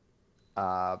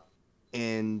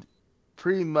 And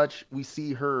pretty much we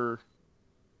see her,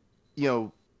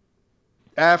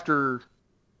 after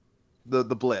the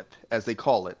blip, as they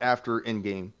call it, after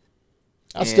Endgame.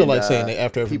 I still like saying that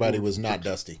after everybody was not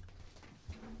dusty.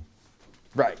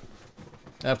 Right.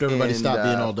 After everybody stopped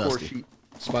being all dusty.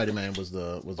 Spider-Man was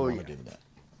the one that did that.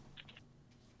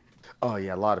 Oh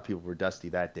yeah, a lot of people were dusty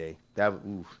that day.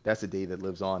 That's a day that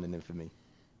lives on in infamy.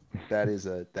 That is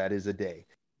a day.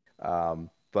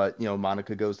 But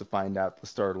Monica goes to find out the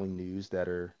startling news that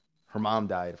her mom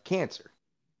died of cancer.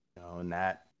 And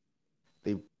that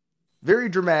they very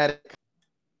dramatic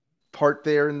part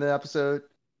there in the episode,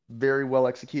 very well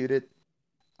executed.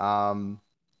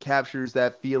 Captures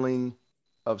that feeling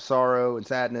of sorrow and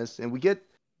sadness, and we get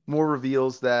more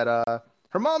reveals that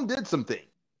her mom did something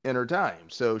in her time.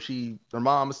 So her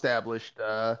mom established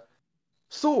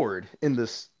Sword in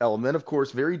this element, of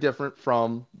course, very different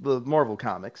from the Marvel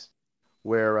comics,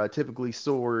 where typically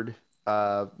Sword,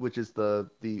 which is the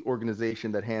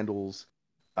organization that handles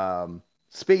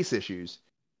space issues,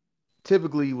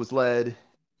 typically was led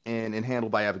and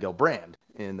handled by Abigail Brand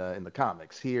in the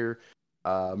comics. Here,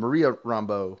 Maria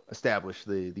Rambeau established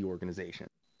the organization,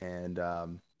 and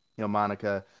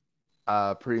Monica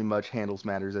pretty much handles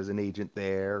matters as an agent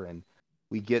there, and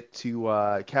we get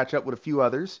to catch up with a few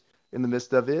others in the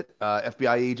midst of it.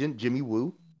 FBI agent Jimmy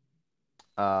Woo,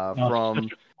 from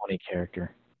such a funny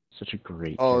character, such a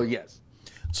great. Oh character. yes.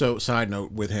 So, side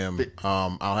note with him,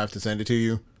 I'll have to send it to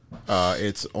you.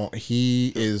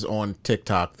 He is on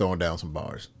TikTok throwing down some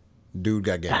bars. Dude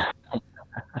got game.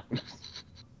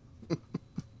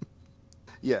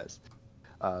 Yes.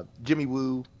 Jimmy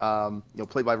Woo,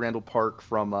 played by Randall Park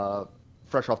from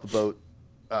Fresh Off the Boat,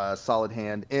 solid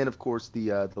hand, and of course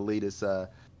the latest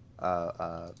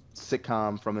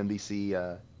sitcom from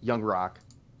NBC, Young Rock.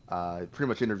 Pretty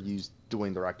much interviews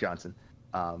Dwayne The Rock Johnson.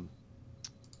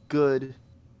 Good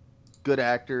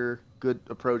actor, good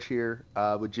approach here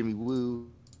with Jimmy Woo,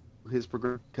 his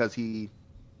progression, because he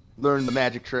learned the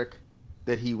magic trick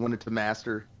that he wanted to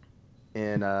master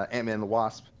in Ant-Man and the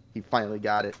Wasp. He finally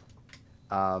got it.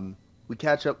 We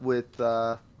catch up with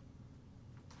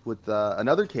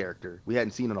another character we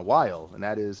hadn't seen in a while, and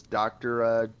that is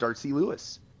Dr. Darcy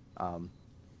Lewis.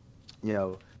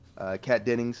 Kat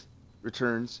Dennings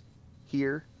returns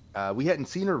here. We hadn't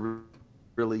seen her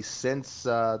really since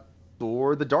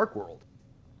Thor: The Dark World,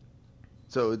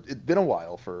 so it's been a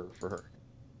while for her.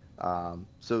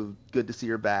 So good to see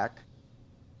her back,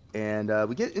 and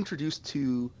we get introduced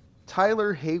to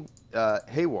Tyler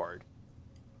Hayward,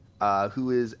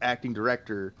 who is acting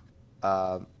director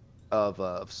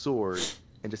of Sword,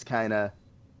 and just kind of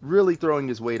really throwing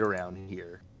his weight around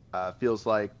here. Feels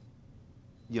like,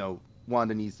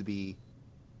 Wanda needs to be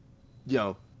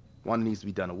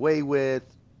done away with.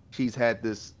 She's had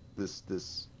this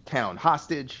town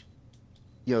hostage,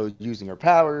 using her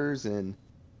powers, and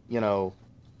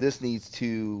this needs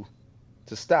to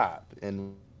stop.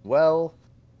 And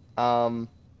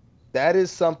that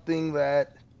is something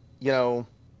that,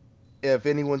 if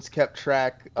anyone's kept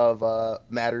track of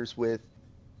matters with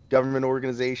government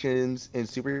organizations and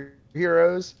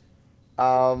superheroes,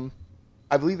 I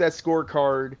believe that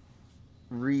scorecard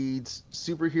reads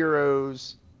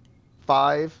superheroes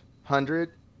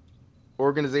 500,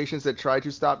 organizations that try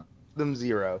to stop them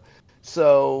 0.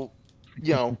 So,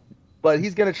 but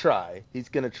he's gonna try.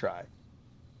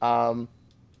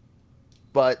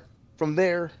 But from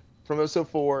there, from episode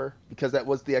 4, because that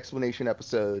was the explanation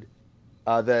episode,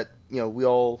 that we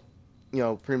all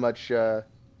pretty much say,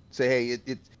 hey,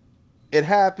 it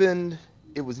happened,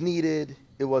 it was needed,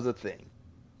 it was a thing.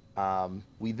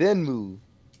 We then move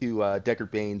to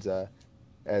Deckard Baines,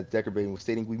 as Deckard Baines was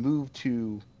stating, we move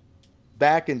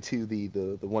back into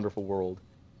the wonderful world,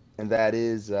 and that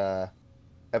is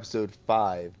episode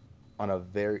 5 on a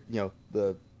very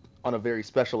very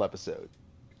special episode,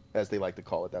 as they like to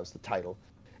call it. That was the title,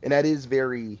 and that is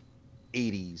very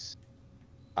 80s,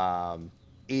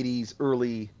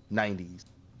 early 90s,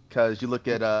 because you look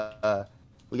at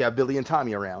we got Billy and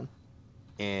Tommy around,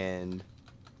 and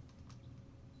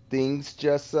things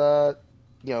just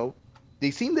they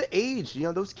seem to age.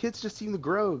 Those kids just seem to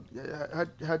grow.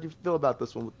 How do you feel about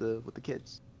this one with the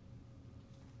kids?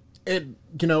 It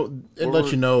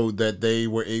lets you know that they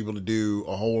were able to do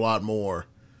a whole lot more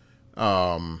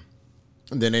than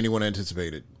anyone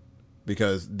anticipated,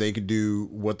 because they could do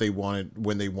what they wanted,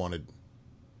 when they wanted,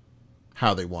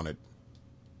 how they wanted,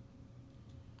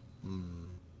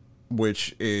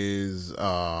 which is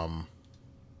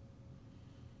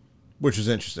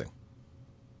interesting.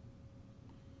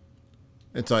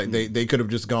 It's like they could have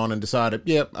just gone and decided,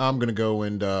 yep, I'm gonna go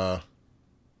and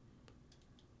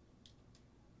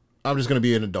I'm just gonna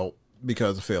be an adult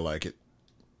because I feel like it.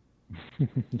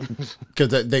 Because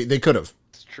they could have.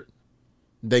 It's true.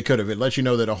 They could have. It lets you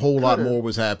know that a whole lot more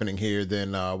was happening here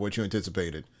than what you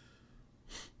anticipated.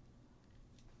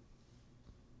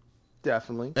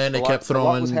 Definitely. And they kept throwing. A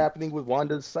lot was happening with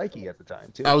Wanda's psyche at the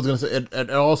time too. I was gonna say it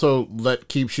also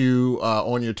keeps you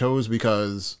on your toes,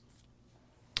 because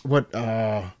where did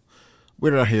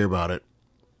I hear about it?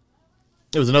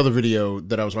 It was another video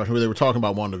that I was watching where they were talking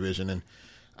about WandaVision and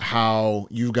how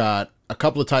you've got a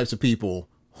couple of types of people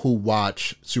who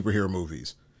watch superhero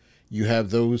movies. You have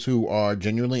those who are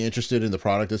genuinely interested in the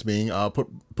product that's being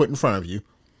put in front of you.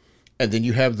 And then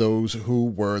you have those who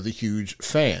were the huge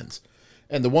fans.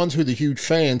 And the ones who are the huge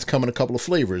fans come in a couple of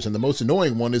flavors. And the most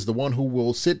annoying one is the one who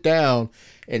will sit down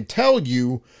and tell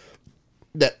you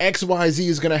that XYZ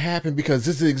is going to happen because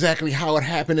this is exactly how it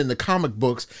happened in the comic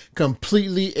books,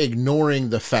 completely ignoring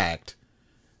the fact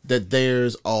that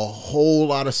there's a whole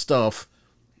lot of stuff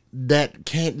that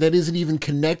isn't even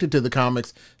connected to the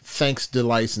comics thanks to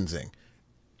licensing,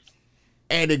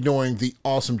 and ignoring the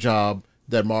awesome job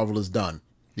that Marvel has done.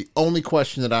 The only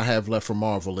question that I have left for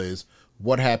Marvel is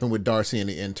what happened with Darcy and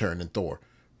the intern and Thor.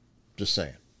 Just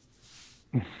saying.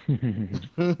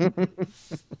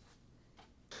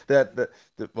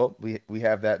 Well, we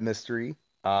have that mystery,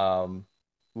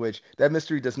 which that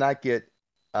mystery does not get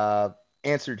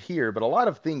answered here, but a lot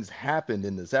of things happened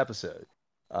in this episode.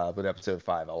 But episode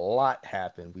 5, a lot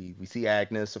happened. We see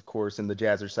Agnes, of course, in the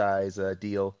Jazzercise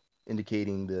deal,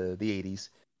 indicating the 80s,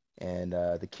 and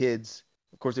the kids,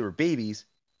 of course, they were babies,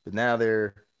 but now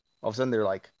they're all of a sudden they're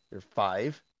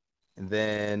 5, and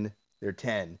then they're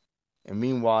 10, and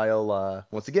meanwhile,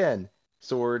 once again,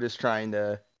 Sword is trying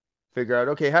to figure out,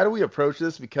 okay, how do we approach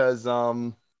this? Because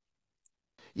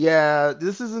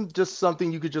this isn't just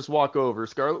something you could just walk over.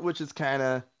 Scarlet Witch is kind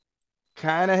of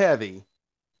heavy.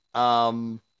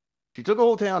 She took a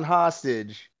whole town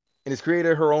hostage and has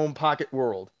created her own pocket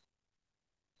world.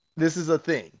 This is a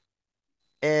thing.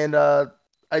 And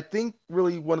I think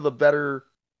really one of the better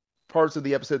parts of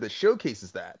the episode that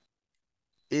showcases that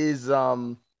is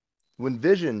when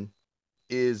Vision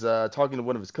is talking to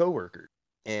one of his coworkers,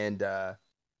 and all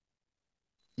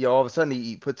of a sudden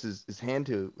he puts his hand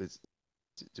to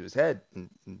his head, and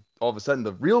all of a sudden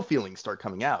the real feelings start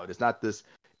coming out. It's not this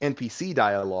NPC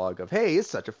dialogue of, hey, it's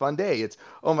such a fun day. It's,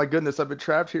 oh my goodness, I've been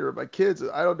trapped here with my kids.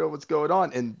 I don't know what's going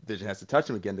on. And Vision has to touch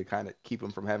him again to kind of keep him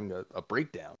from having a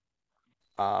breakdown.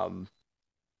 Gonna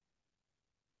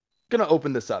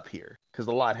open this up here because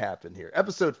a lot happened here.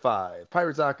 Episode 5,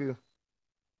 Pirate Zaku.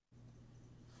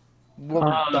 What were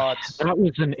your thoughts? That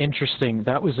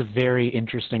was a very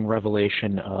interesting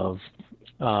revelation of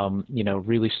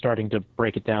really starting to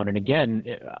break it down. And again,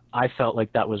 I felt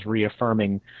like that was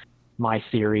reaffirming my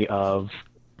theory of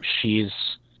she's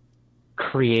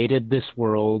created this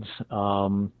world,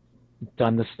 done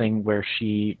this thing where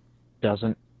she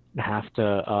doesn't have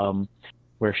to,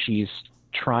 where she's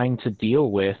trying to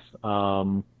deal with,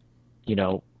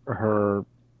 her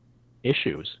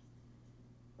issues.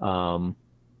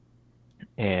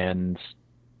 And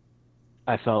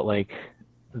I felt like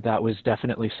that was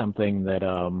definitely something that,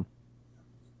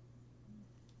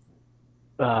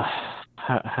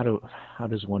 how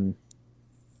does one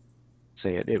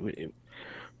say it? It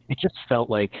just felt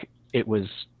like it was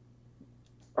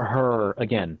her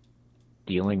again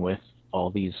dealing with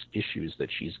all these issues that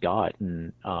she's got,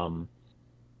 and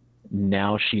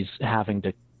now she's having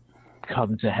to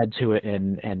come to head to it,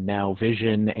 and now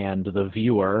Vision and the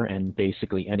viewer and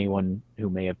basically anyone who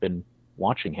may have been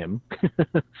watching him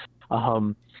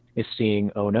is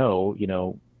seeing, oh no,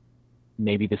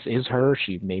 maybe this is her.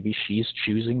 Maybe she's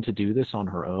choosing to do this on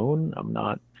her own. I'm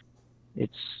not.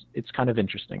 It's kind of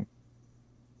interesting.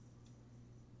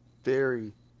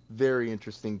 Very, very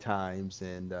interesting times,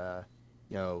 and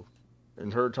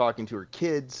and her talking to her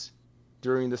kids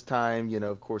during this time.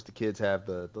 Of course, the kids have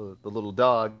the little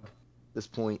dog. At this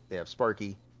point, they have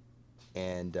Sparky,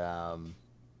 and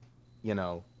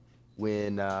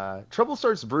when trouble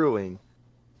starts brewing,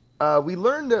 we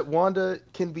learned that Wanda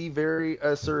can be very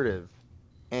assertive.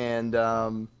 And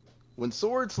when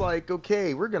Sword's like,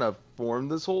 okay, we're going to form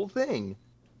this whole thing.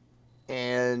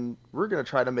 And we're going to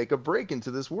try to make a break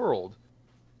into this world.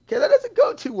 Okay, that doesn't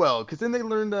go too well. Because then they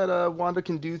learn that Wanda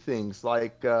can do things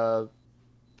like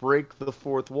break the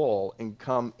fourth wall and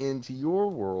come into your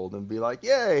world and be like,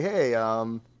 yay, hey, I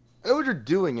know what you're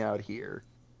doing out here.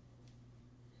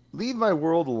 Leave my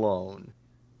world alone.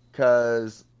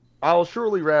 Because I'll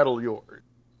surely rattle yours.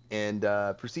 And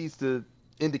proceeds to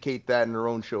indicate that in her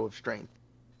own show of strength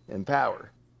and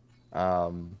power.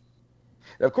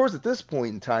 Of course, at this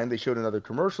point in time, they showed another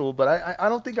commercial, but I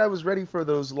don't think I was ready for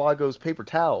those Lagos paper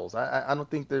towels. I don't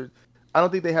think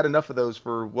they had enough of those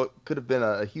for what could have been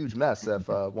a huge mess if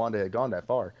Wanda had gone that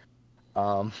far.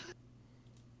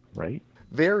 Right?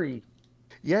 Very,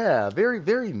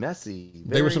 very messy.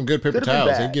 They were some good paper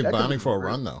towels. They'd give That Bonnie could've for a been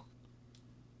run, though.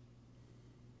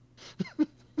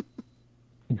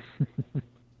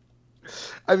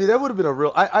 I mean, that would have been a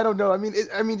real. I don't know. I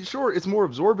mean, sure, it's more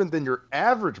absorbent than your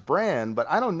average brand, but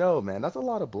I don't know, man. That's a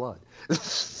lot of blood.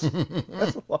 That's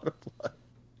a lot of blood.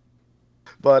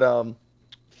 But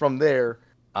from there,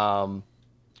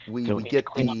 we get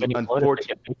the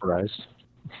unfortunate vaporized.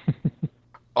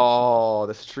 Oh,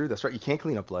 that's true. That's right. You can't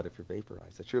clean up blood if you're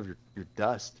vaporized. That's true of your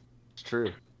dust. It's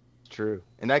true. It's true.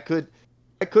 And that could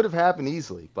have happened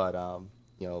easily, but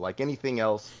like anything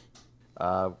else,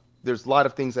 there's a lot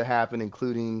of things that happen,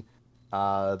 including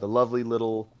the lovely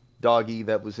little doggy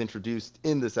that was introduced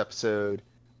in this episode.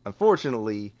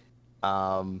 Unfortunately,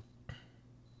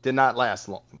 did not last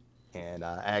long, and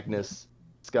Agnes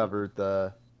discovered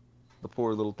the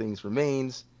poor little thing's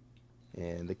remains,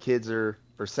 and the kids are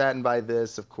saddened by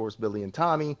this. Of course, Billy and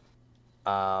Tommy,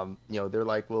 they're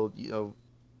like, well,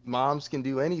 moms can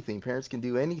do anything, parents can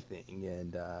do anything,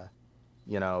 and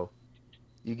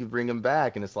you can bring them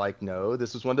back. And it's like, no,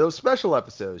 this was one of those special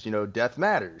episodes, death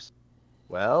matters.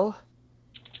 Well,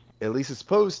 at least it's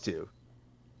supposed to.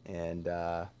 And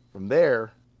from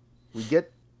there, we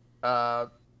get,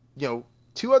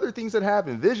 two other things that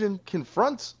happen. Vision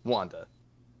confronts Wanda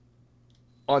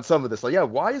on some of this. Like, yeah,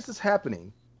 why is this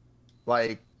happening?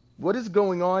 Like, what is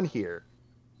going on here?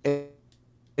 And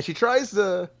she tries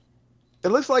to... It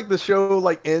looks like the show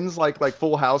ends like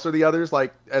Full House or the others,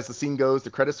 like as the scene goes, the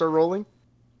credits are rolling.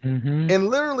 Mm-hmm. And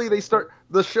literally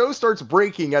the show starts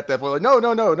breaking at that point. Like,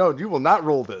 no, you will not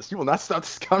roll this. You will not stop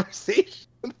this conversation.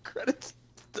 The credits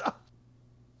stop.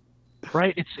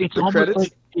 Right. It's the almost credits.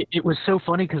 like it was so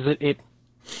funny because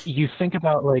you think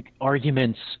about like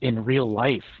arguments in real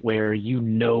life where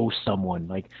someone,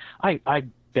 like I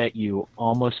bet you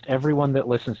almost everyone that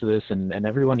listens to this and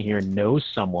everyone here knows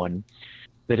someone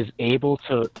that is able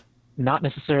to not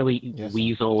necessarily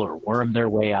weasel or worm their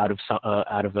way out of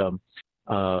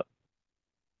a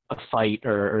fight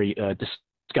or a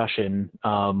discussion,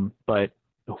 but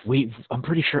I'm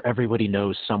pretty sure everybody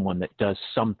knows someone that does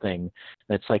something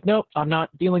that's like, nope, I'm not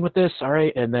dealing with this, all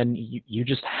right, and then you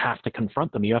just have to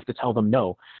confront them. You have to tell them,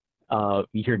 no,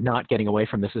 you're not getting away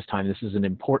from this time. This is an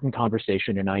important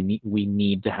conversation, and we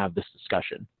need to have this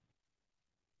discussion.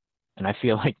 And I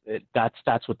feel like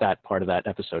that's what that part of that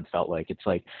episode felt like. It's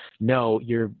like, no,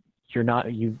 you're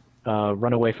not. You've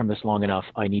run away from this long enough.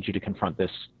 I need you to confront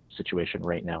this situation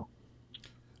right now.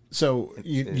 So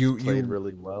you played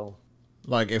really well.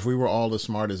 Like if we were all as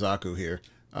smart as Aku here,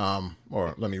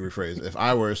 or let me rephrase, if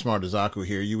I were as smart as Aku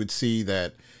here, you would see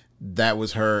that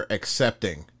was her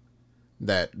accepting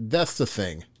that that's the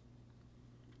thing.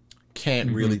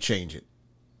 Can't really change it.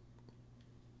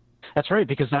 That's right,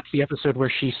 because that's the episode where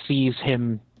she sees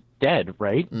him dead,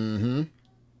 right? Mm-hmm.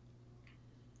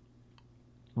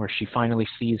 Where she finally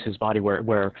sees his body,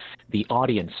 where the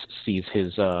audience sees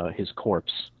his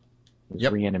corpse,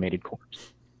 his reanimated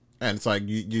corpse. And it's like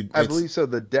I believe so.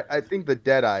 I think the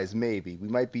dead eyes. Maybe we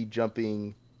might be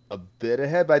jumping a bit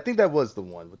ahead, but I think that was the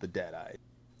one with the dead eyes.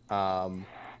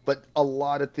 But a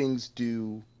lot of things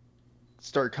do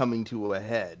start coming to a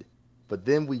head. But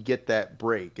then we get that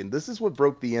break, and this is what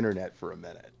broke the internet for a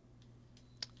minute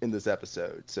in this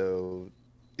episode. So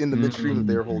in the midstream of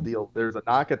their whole deal, there's a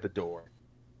knock at the door,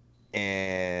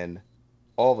 and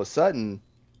all of a sudden,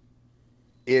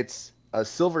 it's a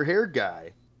silver-haired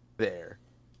guy there,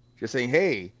 just saying,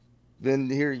 "Hey,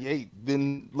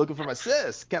 been looking for my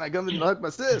sis. Can I come and hug my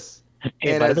sis?"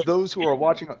 And as those who are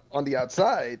watching on the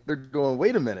outside, they're going,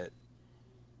 "Wait a minute,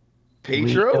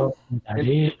 Pietro?"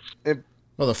 And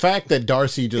well, the fact that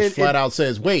Darcy just flat out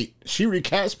says, "Wait, she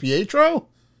recast Pietro?"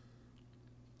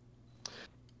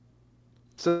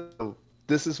 So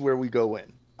this is where we go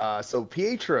in. So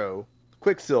Pietro,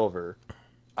 Quicksilver,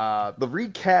 the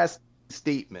recast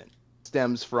statement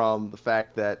stems from the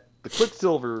fact that the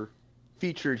Quicksilver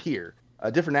featured here, a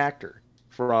different actor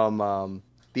from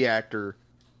the actor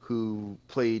who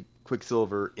played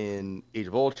Quicksilver in Age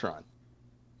of Ultron.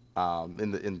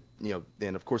 And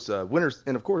of course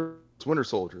Winter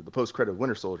Soldier, the post-credit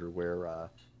Winter Soldier, where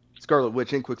Scarlet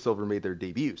Witch and Quicksilver made their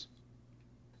debuts.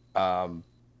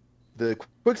 The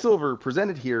Quicksilver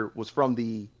presented here was from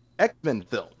the X-Men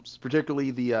films,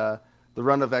 particularly the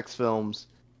run of X films,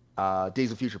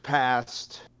 Days of Future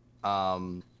Past,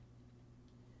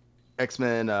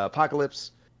 X-Men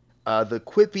Apocalypse, the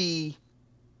quippy,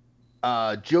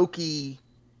 jokey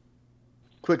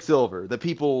Quicksilver that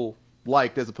people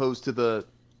liked as opposed to the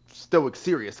stoic,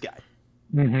 serious guy.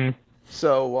 Mm-hmm.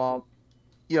 So,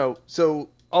 so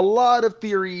a lot of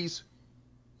theories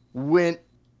went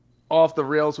off the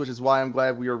rails, which is why I'm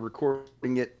glad we are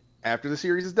recording it after the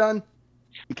series is done,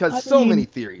 because many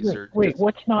theories are. Wait,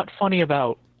 what's not funny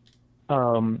about?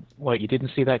 What, you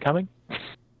didn't see that coming?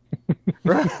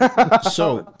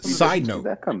 So, side note.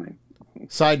 That coming.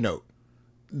 Side note: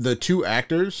 the two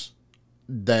actors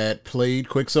that played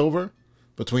Quicksilver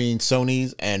between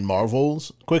Sony's and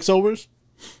Marvel's Quicksilvers,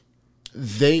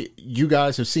 you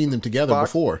guys have seen them together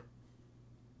before.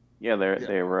 Yeah,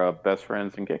 they were best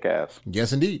friends in Kick-Ass.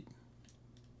 Yes, indeed.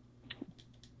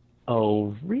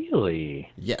 Oh,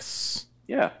 really? Yes.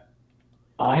 Yeah.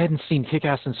 I hadn't seen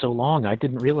Kick-Ass in so long. I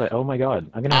didn't realize. Oh my god,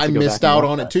 I'm gonna. Have to go missed back out and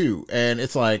on watch it too, and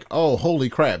it's like, oh, holy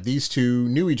crap! These two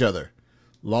knew each other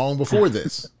long before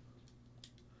this.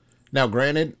 Now,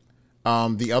 granted,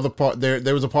 the other part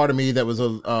there was a part of me that was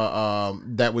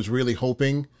that was really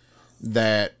hoping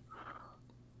that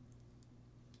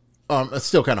I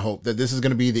still kind of hope that this is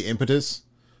going to be the impetus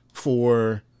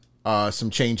for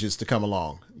some changes to come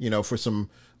along. For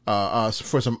some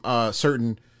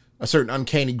certain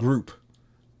uncanny group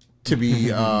to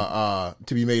be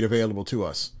made available to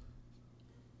us.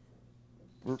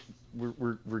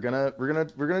 We're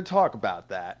gonna talk about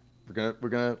that. We're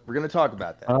gonna talk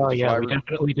about that. Oh yeah, we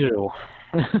definitely do.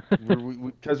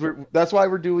 Because that's why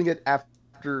we're doing it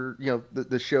after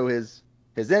the show has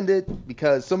ended,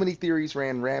 because so many theories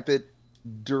ran rampant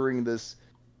during this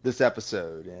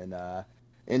episode, and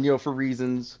for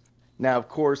reasons. Now, of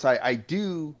course, I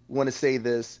do want to say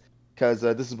this, because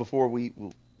this is before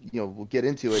we'll get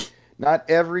into it. Not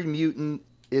every mutant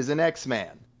is an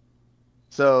X-Man,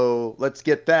 so let's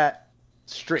get that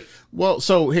straight. Well,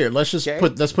 so here, let's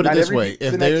put it this way: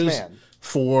 if there's X-Man.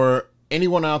 For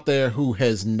anyone out there who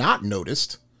has not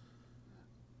noticed,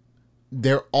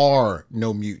 there are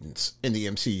no mutants in the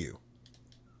MCU.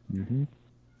 Mm-hmm.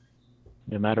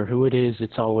 No matter who it is,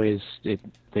 it's always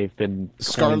they've been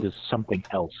coined as something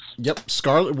else. Yep,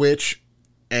 Scarlet Witch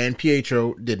and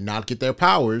Pietro did not get their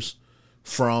powers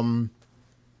from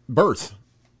birth.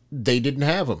 They didn't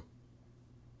have them.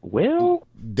 Well,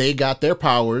 they got their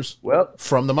powers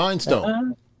from the Mind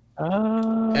Stone.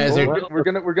 We're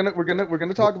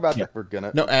gonna talk about that. We're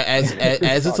gonna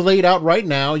as it's laid out right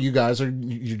now. You guys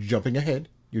you're jumping ahead.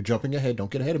 You're jumping ahead.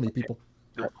 Don't get ahead of me, people.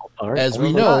 As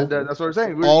we know, that's what we're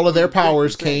saying. All of their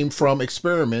powers came from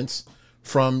experiments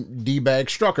from D-Bag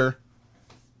Strucker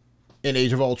in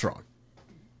Age of Ultron.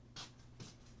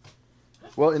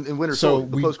 Well, in Winter Soldier,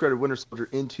 the post-credit Winter Soldier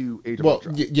into Age of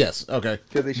Ultron. Yes, okay.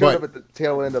 Because they showed up at the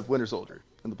tail end of Winter Soldier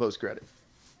in the post-credit.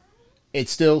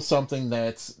 It's still something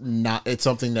that's not. It's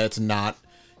something that's not.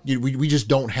 We just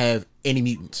don't have any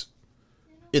mutants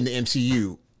in the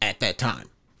MCU at that time.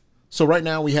 So right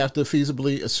now we have to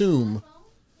feasibly assume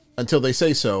until they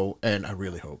say so, and I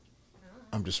really hope.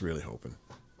 I'm just really hoping.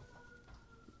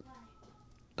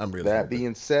 That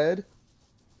being said,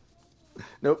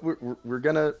 no, we're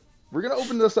gonna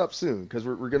open this up soon, because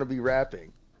we're gonna be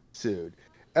wrapping soon.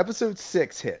 Episode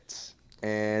 6 hits,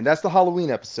 and that's the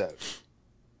Halloween episode.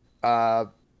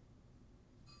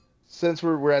 Since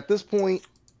we're at this point,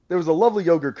 there was a lovely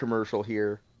yogurt commercial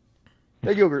here.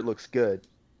 That yogurt looks good,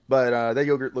 but that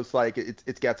yogurt looks like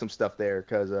it's got some stuff there,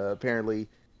 because apparently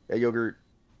that yogurt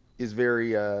is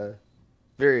very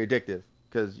very addictive,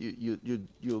 because you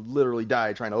literally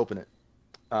die trying to open it.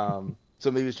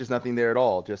 So maybe it's just nothing there at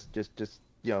all. Just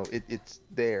it's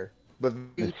there. But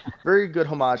very good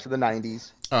homage to the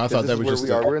 90s. I thought that was where just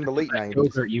we are. We're in the late 90s.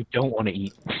 Yogurt you don't want to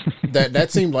eat.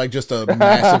 that seemed like just a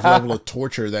massive level of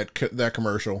torture, that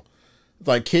commercial.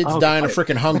 Like kids dying of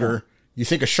freaking hunger. You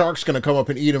think a shark's going to come up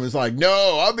and eat them. It's like,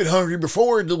 no, I've been hungry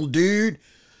before, little dude.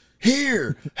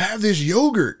 Here, have this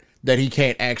yogurt that he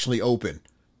can't actually open.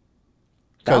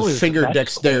 Because finger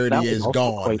dexterity is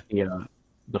gone. Quite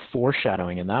the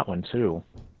foreshadowing in that one, too.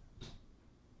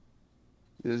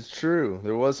 It's true.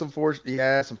 There was some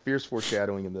fierce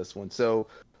foreshadowing in this one. So,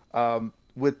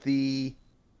 with the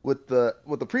with the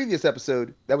previous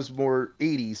episode, that was more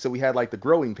 80s, so we had like the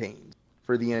growing pains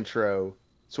for the intro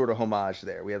sort of homage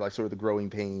there. We had like sort of the growing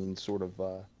pains sort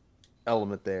of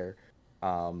element there.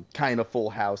 Kind of Full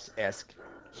House-esque.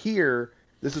 Here,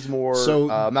 this is more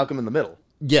Malcolm in the Middle.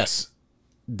 Yes.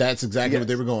 That's exactly what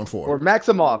they were going for. Or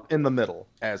Maximoff in the middle,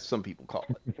 as some people call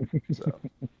it.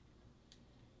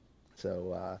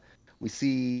 So we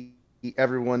see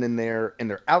everyone in their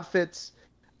outfits.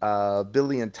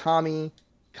 Billy and Tommy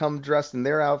come dressed in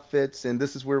their outfits, and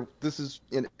this is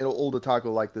in an old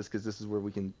otaku like this, because this is where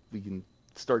we can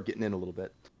start getting in a little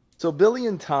bit. So Billy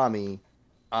and Tommy,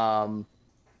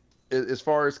 as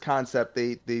far as concept,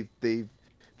 they've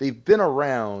been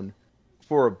around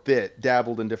for a bit,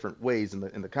 dabbled in different ways in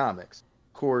the comics.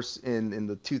 Of course, in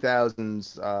the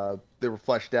 2000s, they were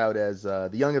fleshed out as the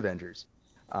Young Avengers,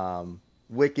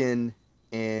 Wiccan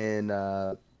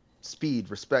and Speed,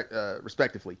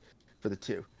 respectively, for the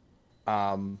two.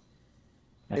 And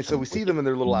so we see them in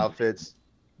their little outfits.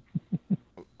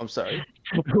 I'm sorry.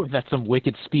 That's some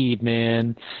wicked speed,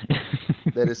 man.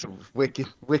 That is some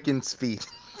wicked speed,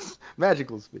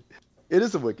 magical speed. It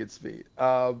is a wicked speed.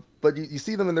 But you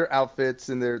see them in their outfits,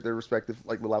 in their respective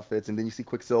like little outfits, and then you see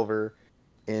Quicksilver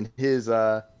in his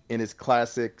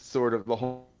classic sort of the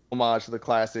homage to the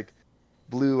classic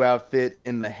blue outfit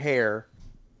and the hair.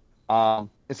 And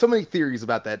so many theories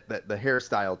about that the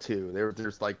hairstyle too.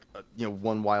 There's like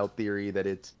one wild theory that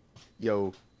it's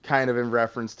kind of in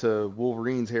reference to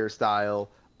Wolverine's hairstyle.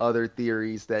 Other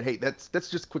theories that that's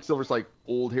just Quicksilver's like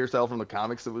old hairstyle from the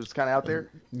comics that was kind of out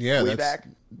there. Yeah, way back.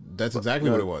 That's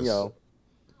exactly what it was.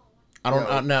 I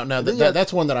don't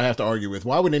that's one that I have to argue with.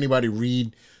 Why would anybody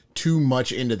read too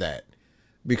much into that?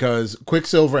 Because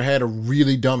Quicksilver had a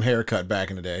really dumb haircut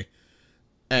back in the day,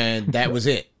 and that was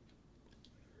it.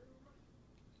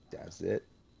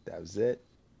 That was it.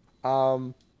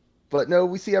 But no,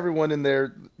 we see everyone in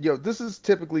there. This is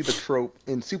typically the trope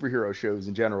in superhero shows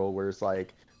in general, where it's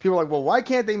like people are like, well, why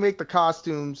can't they make the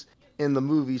costumes in the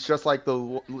movies just like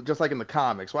in the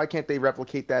comics? Why can't they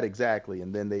replicate that exactly?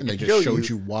 And then they just showed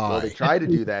you why. Well, they try to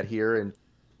do that here, and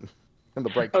the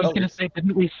bright colors. I was gonna say,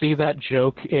 didn't we see that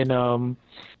joke in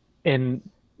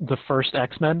the first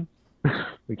X-Men?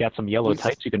 We got some yellow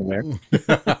tights you can wear.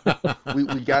 we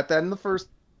got that in the first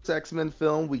X-Men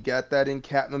film. We got that in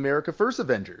Captain America: First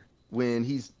Avenger, when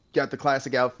he's got the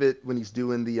classic outfit when he's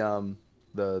doing the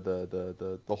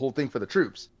whole thing for the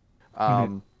troops.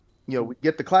 We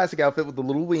get the classic outfit with the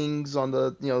little wings on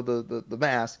the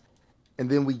mask, and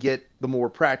then we get the more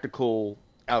practical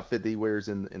outfit that he wears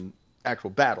in actual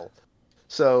battle.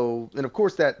 So, and of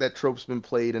course that trope's been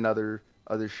played in other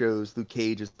shows. Luke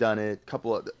Cage has done it. A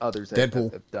couple of others have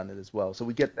done it as well. So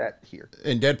we get that here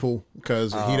in Deadpool,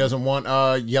 because he doesn't want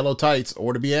yellow tights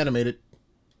or to be animated.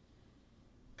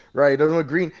 Right, he doesn't want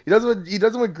green. He doesn't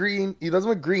want green,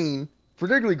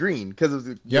 particularly green, because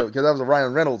that was a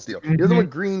Ryan Reynolds deal. He doesn't want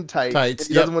green tights.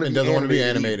 He doesn't want to be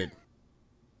animated.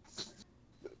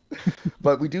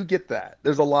 But we do get that.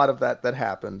 There's a lot of that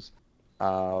happens.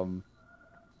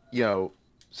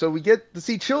 So we get to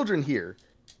see children here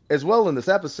as well in this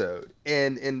episode,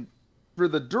 and for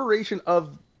the duration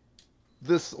of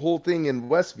this whole thing in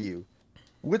Westview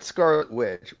with Scarlet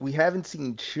Witch, we haven't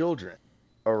seen children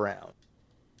around.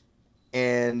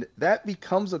 And that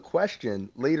becomes a question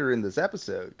later in this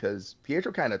episode, because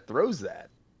Pietro kind of throws that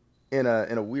in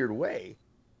a weird way,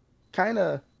 kind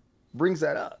of brings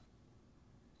that up.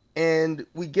 And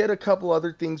we get a couple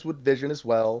other things with Vision as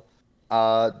well,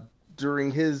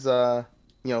 during his,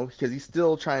 because he's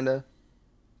still trying to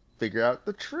figure out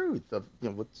the truth of,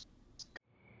 what's...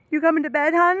 You coming to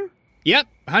bed, hon? Yep,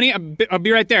 honey, I'll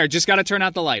be right there. Just gotta turn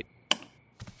out the light.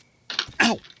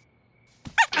 Ow!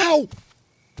 Ow!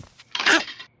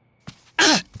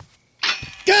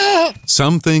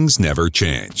 Some things never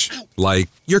change. Like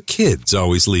your kids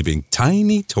always leaving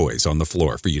tiny toys on the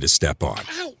floor for you to step on.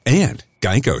 And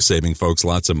Geico saving folks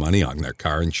lots of money on their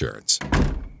car insurance.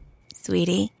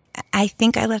 Sweetie, I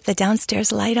think I left the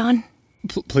downstairs light on.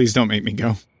 Please don't make me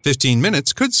go. 15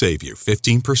 minutes could save you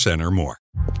 15% or more.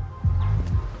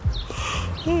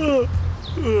 The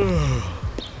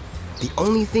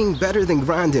only thing better than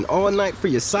grinding all night for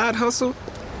your side hustle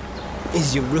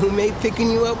is your roommate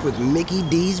picking you up with Mickey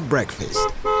D's breakfast.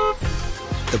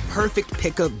 The perfect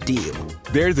pickup deal.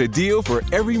 There's a deal for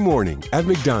every morning at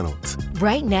McDonald's.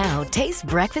 Right now, taste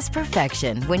breakfast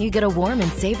perfection when you get a warm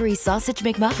and savory sausage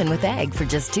McMuffin with egg for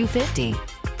just $2.50.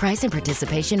 Price and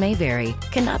participation may vary.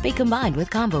 Cannot be combined with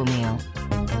combo meal.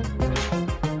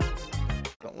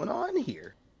 Going on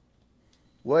here?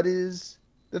 What is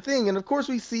the thing? And of course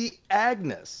we see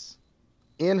Agnes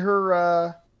in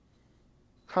her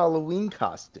Halloween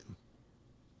costume.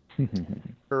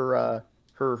 her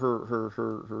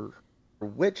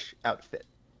witch outfit.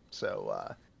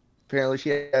 So apparently she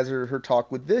has her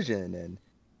talk with Vision, and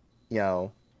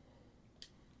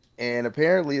and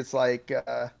apparently it's like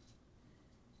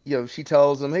she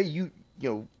tells him, hey,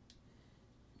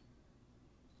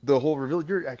 the whole reveal,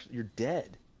 you're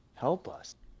dead. Help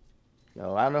us. I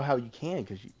don't know how you can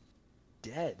because you're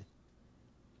dead.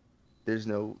 There's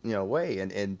no way,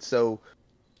 and so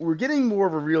we're getting more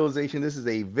of a realization this is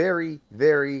a very,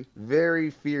 very, very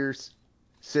fierce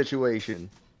situation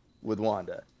with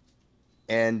Wanda.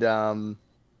 And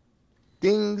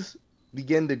things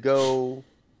begin to go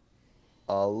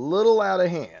a little out of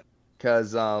hand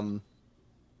because,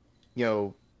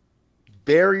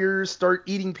 barriers start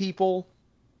eating people.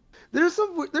 There's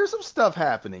some stuff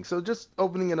happening. So just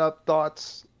opening it up,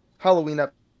 thoughts, Halloween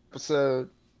episode,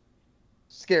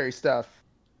 scary stuff.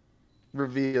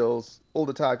 Reveals,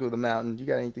 Old Otaku of the Mountain. You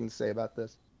got anything to say about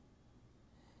this?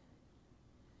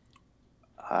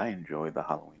 I enjoyed the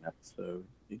Halloween episode.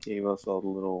 It gave us all the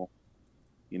little,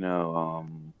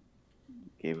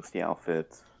 gave us the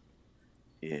outfits.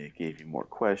 It gave you more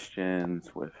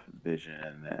questions with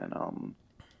Vision and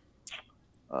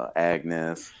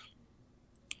Agnes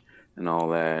and all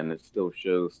that, and it still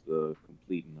shows the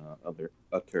complete and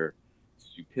utter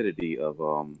stupidity of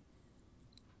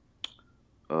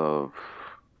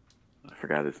I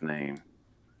forgot his name,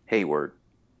 Hayward.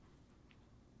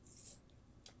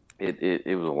 It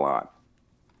was a lot.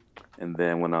 And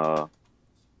then when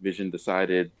Vision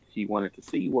decided he wanted to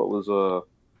see what was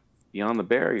beyond the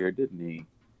barrier, didn't he?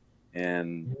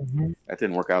 And that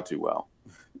didn't work out too well.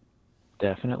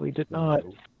 Definitely did not.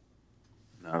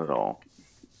 Not at all.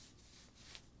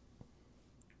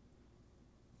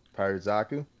 Pirate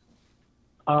Zaku?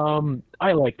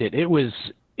 I liked it. It was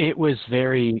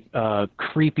very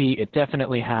creepy. It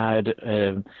definitely had,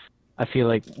 I feel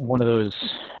like, one of those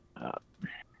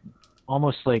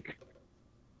almost like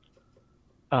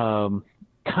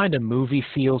kind of movie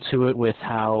feel to it with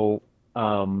how,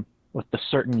 with the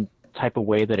certain type of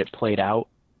way that it played out,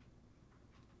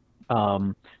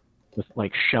 with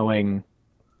like showing,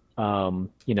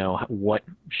 what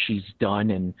she's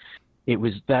done. And it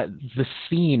was the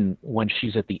scene when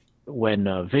she's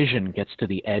when Vision gets to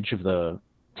the edge of the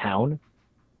town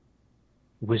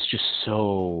was just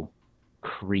so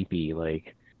creepy.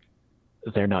 Like,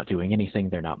 they're not doing anything,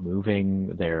 they're not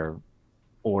moving, they're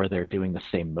doing the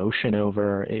same motion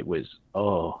over. It was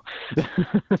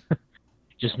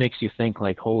just makes you think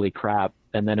like, holy crap.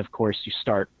 And then of course you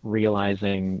start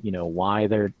realizing why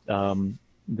they're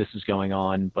this is going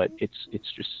on, but it's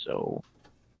just so,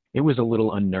 it was a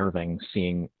little unnerving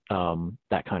seeing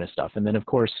that kind of stuff. And then, of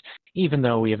course, even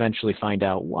though we eventually find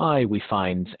out why we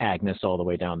find Agnes all the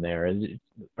way down there,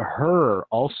 her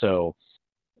also,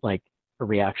 like, a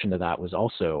reaction to that was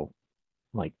also,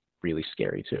 like, really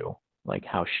scary too, like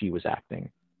how she was acting.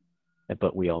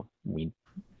 But we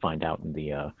find out in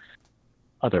the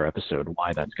other episode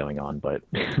why that's going on. But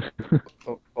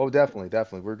definitely.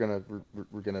 We're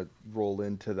gonna roll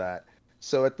into that.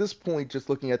 So at this point, just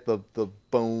looking at the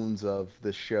bones of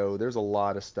the show, there's a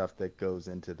lot of stuff that goes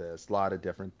into this, a lot of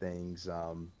different things.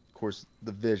 Of course,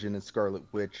 the Vision and Scarlet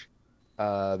Witch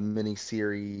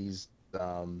miniseries,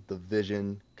 the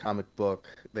Vision comic book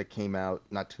that came out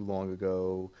not too long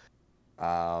ago,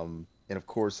 and of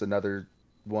course another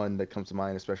one that comes to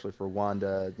mind, especially for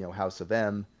Wanda, House of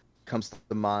M, comes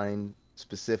to mind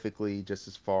specifically just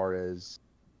as far as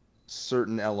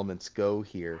certain elements go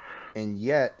here, and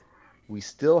yet we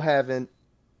still haven't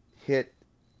hit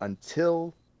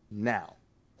until now.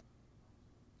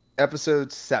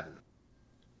 Episode 7.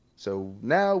 So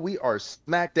now we are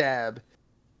smack dab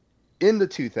in the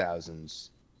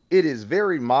 2000s. It is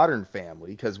very Modern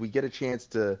Family because we get a chance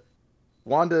to...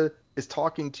 Wanda is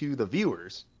talking to the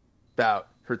viewers about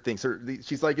her things.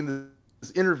 She's like in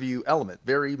this interview element,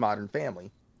 very Modern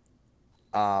Family.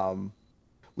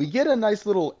 We get a nice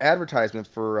little advertisement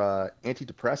for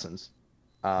antidepressants.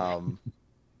 And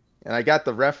I got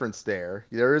the reference there.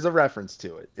 There is a reference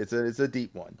to it. It's a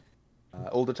deep one.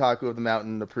 Old Otaku of the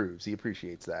Mountain approves. He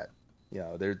appreciates that.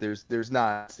 There's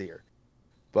knots here.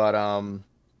 But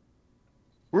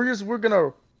we're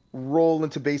gonna roll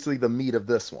into basically the meat of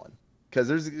this one because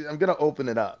I'm gonna open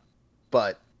it up.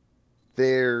 But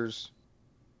there's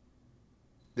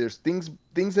things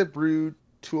that brewed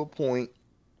to a point,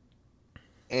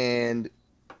 and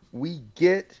we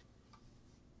get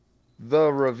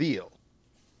the reveal.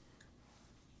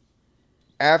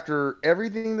 After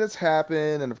everything that's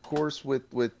happened, and of course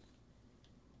with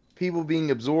people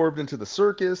being absorbed into the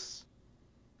circus,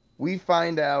 we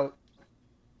find out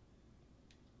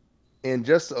in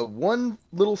just a one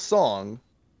little song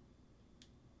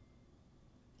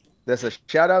that's a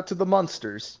shout out to the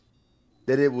Munsters,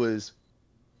 that it was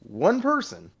one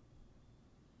person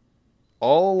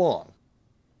all along.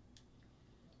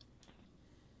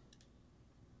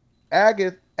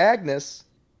 Agnes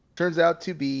turns out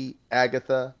to be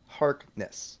Agatha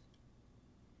Harkness.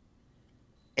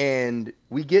 And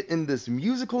we get in this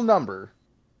musical number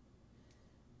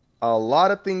a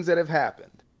lot of things that have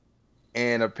happened.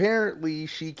 And apparently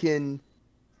she can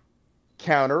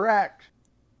counteract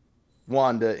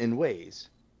Wanda in ways.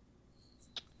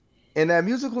 And that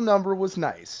musical number was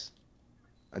nice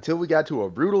until we got to a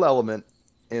brutal element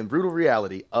and brutal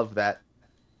reality of that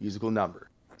musical number.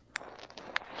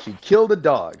 She killed a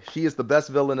dog. She is the best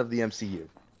villain of the MCU.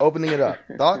 Opening it up.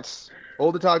 Thoughts?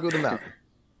 Old Otaku of the Mountain.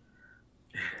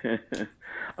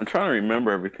 I'm trying to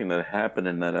remember everything that happened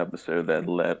in that episode that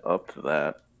led up to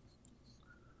that.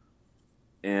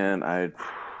 And I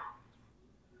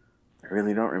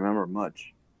really don't remember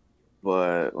much.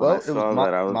 But when I saw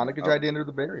that, I was... Monica tried to enter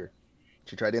the barrier.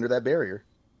 She tried to enter that barrier.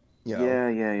 You know.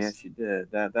 Yeah, she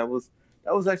did. That was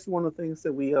actually one of the things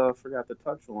that we forgot to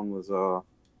touch on was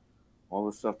all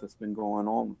the stuff that's been going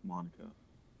on with Monica.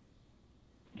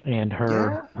 And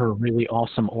her really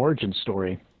awesome origin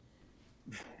story.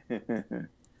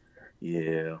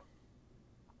 Yeah.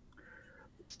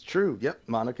 It's true. Yep.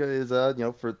 Monica is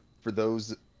for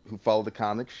those who follow the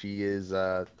comics, she is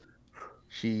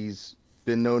she's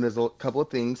been known as a couple of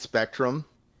things: Spectrum,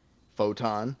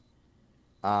 Photon,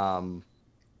 and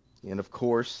of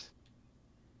course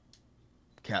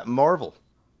Captain Marvel.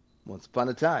 Once upon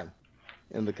a time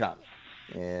in the comic.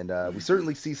 And we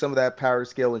certainly see some of that power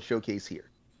scale and showcase here.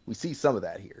 We see some of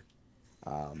that here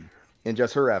in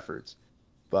just her efforts.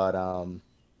 But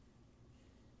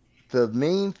the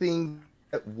main thing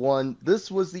that won,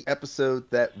 this was the episode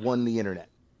that won the internet.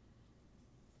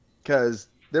 Because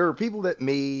there were people that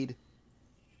made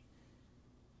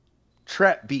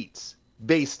trap beats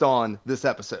based on this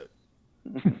episode.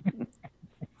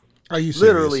 Are you serious?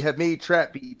 Literally have made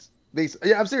trap beats.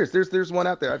 Yeah, I'm serious. There's one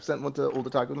out there. I've sent one to Old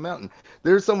Otaku of the Mountain.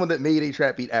 There's someone that made a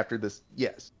trap beat after this.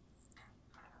 Yes.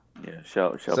 Yeah,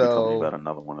 Shelby told me about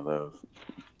another one of those.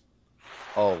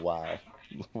 Oh wow.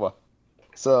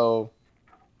 So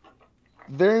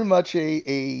very much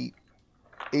a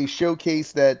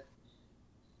showcase that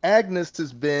Agnes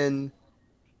has been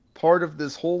part of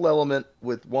this whole element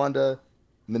with Wanda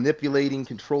manipulating,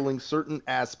 controlling certain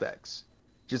aspects,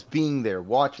 just being there,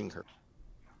 watching her,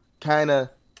 kind of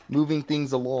moving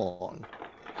things along,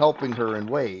 helping her in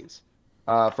ways.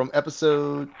 From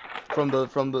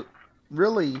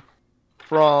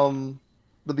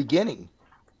the beginning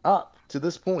up to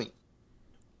this point.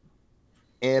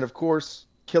 And of course,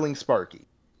 killing Sparky.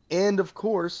 And of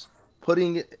course,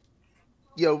 putting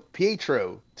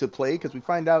Pietro to play, because we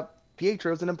find out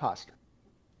Pietro's an imposter.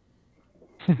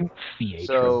 Pietro.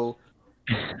 So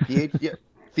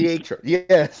Pietro.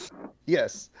 Yes.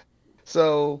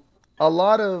 So a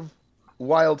lot of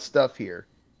wild stuff here.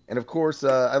 And of course,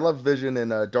 I love Vision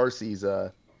and Darcy's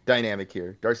dynamic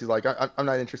here. Darcy's like, I'm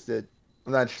not interested.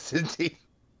 I'm not interested in dating.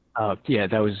 Yeah,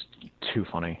 that was too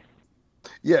funny.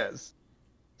 Yes.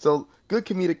 So good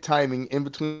comedic timing in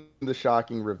between the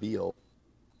shocking reveal.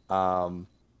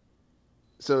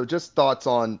 So just thoughts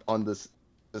on this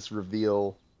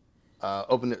reveal.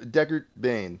 Deckard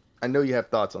Bane, I know you have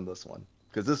thoughts on this one,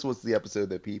 because this was the episode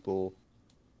that people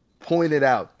pointed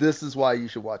out. This is why you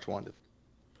should watch WandaVision.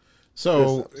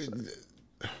 So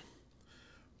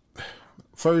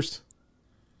first,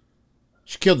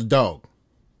 she killed the dog.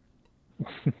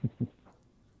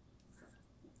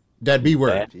 That B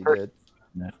word. She did.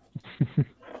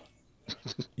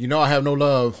 You know I have no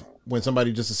love when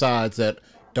somebody just decides that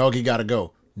doggy gotta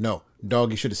go. No,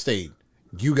 doggy should have stayed.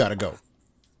 You gotta go.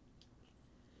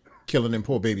 Killing them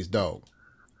poor baby's dog.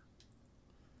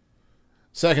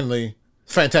 Secondly,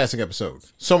 fantastic episode.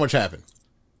 So much happened.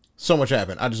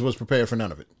 I just was prepared for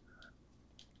none of it.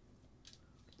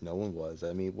 No one was.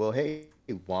 I mean, well, hey,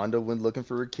 Wanda went looking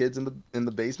for her kids in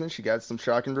the basement. She got some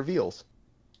shocking reveals.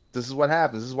 This is what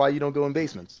happens. This is why you don't go in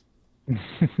basements.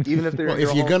 Even if they're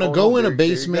if you're gonna go in a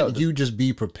basement, you just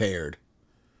be prepared.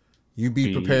 You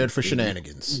be prepared for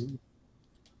shenanigans.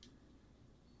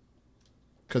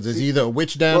 Because there's either a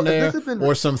witch down there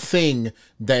or something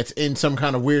that's in some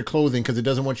kind of weird clothing because it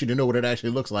doesn't want you to know what it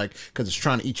actually looks like because it's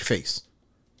trying to eat your face.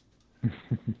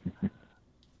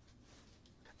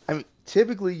 I mean,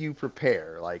 typically you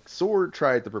prepare. Like Sword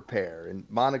tried to prepare, and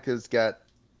Monica's got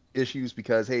issues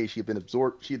because she had been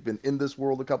absorbed. She had been in this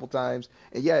world a couple times,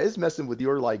 and yeah, it's messing with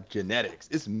your genetics.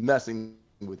 It's messing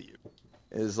with you.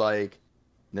 It's like,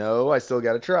 no, I still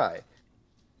got to try.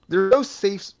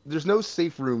 there's no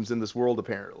safe rooms in this world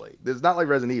apparently. It's not like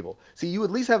Resident Evil. See, you at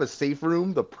least have a safe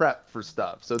room to prep for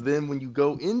stuff. So then when you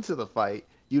go into the fight,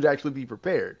 you'd actually be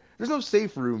prepared. There's no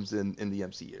safe rooms in the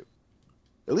MCU.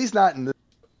 At least not in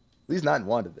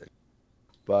WandaVision.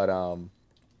 But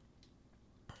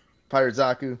Pirate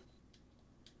Zaku,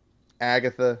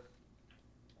 Agatha,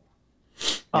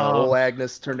 old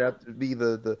Agnes turned out to be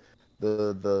the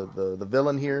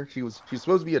villain here. She's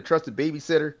supposed to be a trusted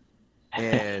babysitter,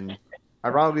 and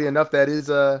ironically enough, that is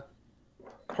a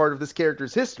part of this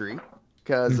character's history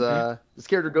because this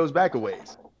character goes back a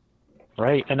ways.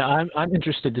 Right, and I'm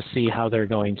interested to see how they're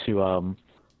going to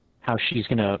how she's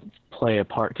going to play a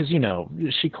part, because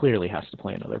she clearly has to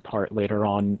play another part later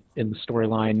on in the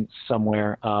storyline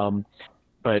somewhere.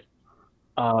 But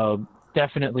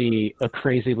definitely a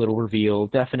crazy little reveal.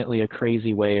 Definitely a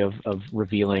crazy way of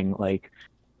revealing, like,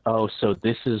 oh, so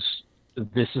this is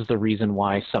the reason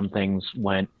why some things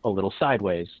went a little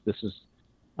sideways. This is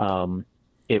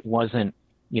it wasn't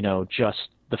just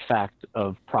the fact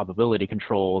of probability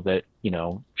control that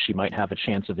she might have a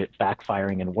chance of it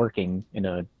backfiring and working in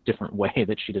a different way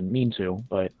that she didn't mean to,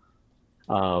 but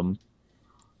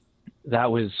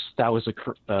that was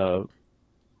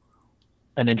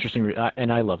an interesting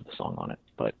and I love the song on it,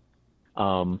 but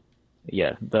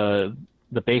yeah, the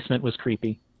basement was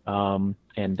creepy, and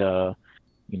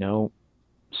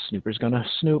Snooper's gonna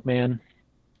snoop, man.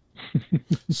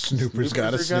 Snooper's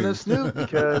gotta snoop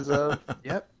because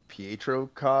yep, Pietro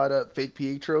caught fake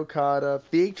Pietro caught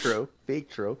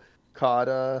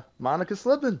Monica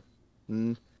slipping.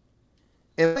 And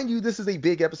mind you, this is a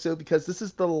big episode because this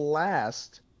is the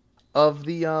last of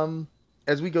the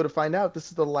as we go to find out,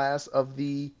 this is the last of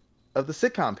the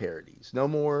sitcom parodies. No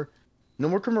more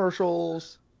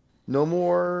commercials, no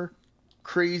more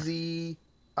crazy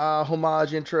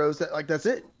homage intros. That's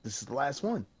it. This is the last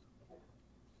one.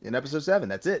 In episode 7,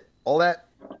 that's it. All that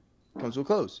comes to a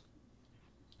close.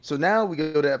 So now we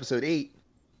go to episode 8,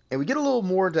 and we get a little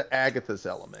more into Agatha's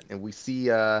element, and we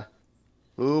see, oh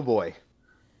boy,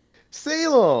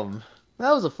 Salem.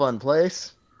 That was a fun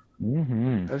place.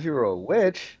 Mm-hmm. If you were a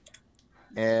witch,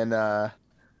 and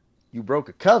you broke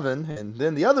a coven, and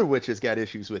then the other witches got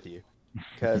issues with you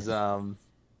because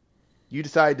you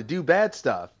decided to do bad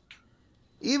stuff.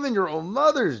 Even your own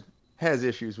mother has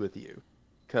issues with you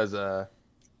because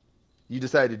you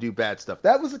decided to do bad stuff.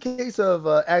 That was the case of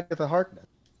Agatha Harkness.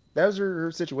 That was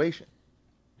her situation.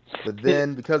 But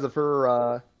then, because of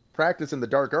her practice in the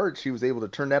dark arts, she was able to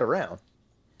turn that around.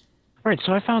 Right,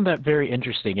 so I found that very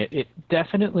interesting. It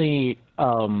definitely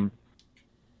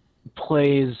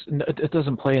plays. It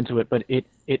doesn't play into it, but it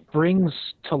brings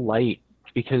to light,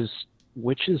 because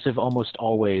witches have almost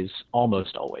always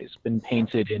been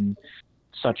painted in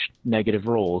such negative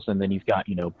roles, and then you've got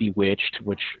Bewitched,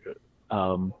 which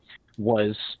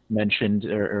was mentioned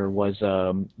or was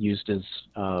used as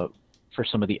for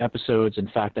some of the episodes. In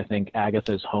fact, I think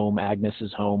Agnes's home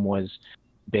was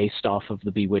based off of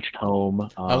the Bewitched home.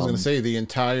 I was going to say the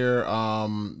entire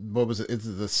what was it? It's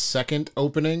the second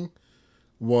opening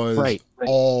was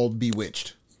all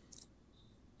Bewitched.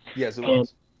 Yes, it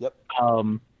was. Yep.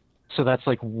 So that's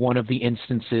like one of the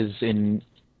instances in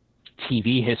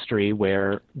TV history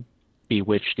where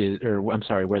Bewitched is, or I'm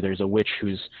sorry, where there's a witch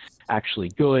who's actually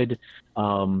good,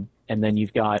 and then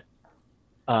you've got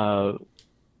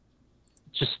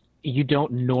just, you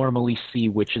don't normally see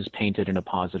witches painted in a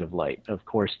positive light. Of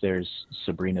course, there's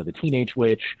Sabrina the Teenage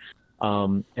Witch,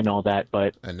 and all that,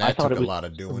 but and that I thought took it was a lot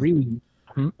of doing. Really,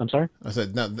 I'm sorry. I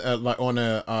said like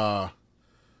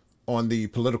on the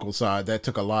political side, that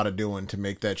took a lot of doing to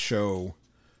make that show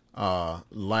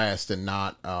last, and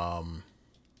not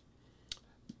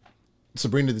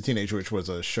Sabrina the Teenage Witch was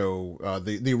a show,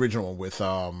 the original one with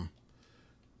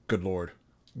good Lord,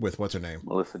 with what's her name?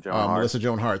 Melissa Joan Hart. Melissa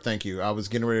Joan Hart, thank you. I was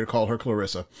getting ready to call her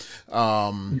Clarissa.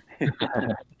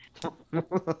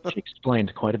 She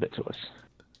explained quite a bit to us.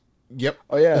 Yep.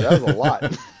 Oh yeah, that was a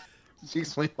lot. She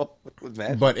explained what was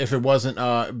magic. But if it wasn't,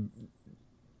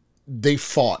 they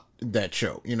fought that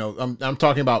show. I'm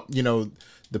talking about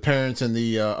the parents and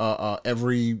the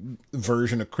every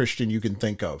version of Christian you can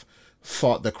think of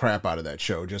fought the crap out of that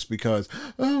show just because,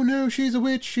 oh no, she's a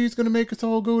witch, she's gonna make us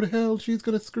all go to hell, she's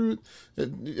gonna screw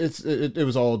it. It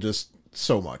was all just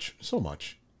so much.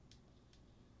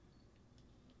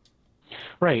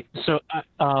 Right. So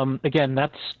again,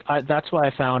 that's why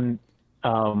I found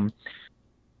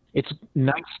it's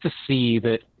nice to see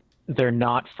that they're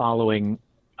not following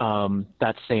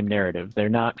that same narrative. They're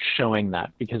not showing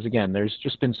that, because again, there's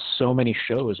just been so many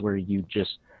shows where you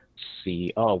just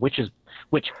see, witch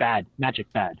bad,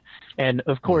 magic bad. And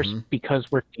of course, because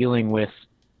we're dealing with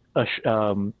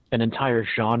an entire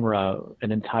genre,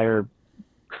 an entire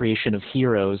creation of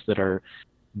heroes that are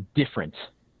different,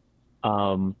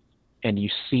 and you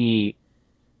see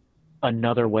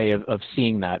another way of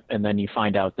seeing that, and then you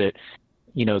find out that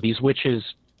these witches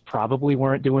probably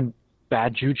weren't doing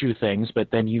bad juju things,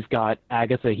 but then you've got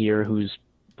Agatha here who's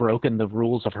broken the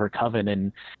rules of her coven,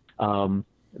 and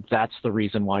that's the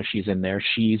reason why she's in there.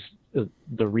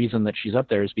 The reason that she's up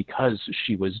there is because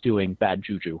she was doing bad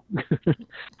juju.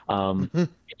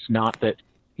 It's not that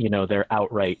they're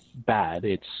outright bad,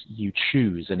 it's you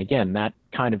choose. And again, that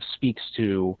kind of speaks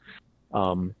to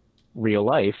real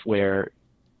life, where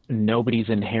nobody's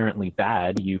inherently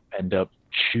bad. You end up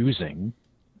choosing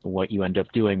what you end up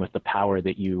doing with the power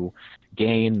that you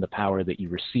gain, the power that you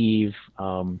receive.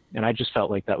 And I just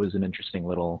felt like that was an interesting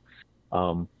little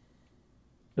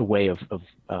way of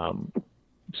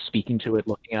speaking to it,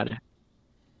 looking at it.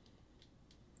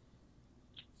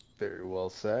 Very well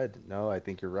said. No, I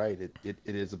think you're right. It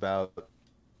is about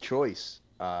choice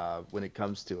when it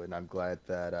comes to it. And I'm glad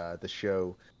that the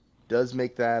show does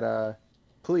make that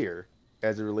clear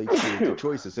as it relates to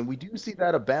choices. And we do see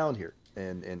that abound here.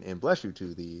 And bless you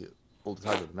to the oldest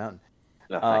hog of the mountain.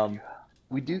 No, thank you.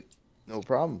 We do, no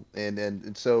problem.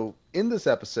 And so in this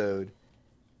episode,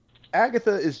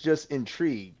 Agatha is just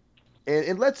intrigued.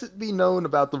 And lets it be known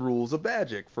about the rules of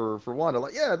magic for Wanda.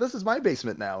 Like, yeah, this is my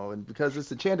basement now, and because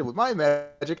it's enchanted with my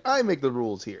magic, I make the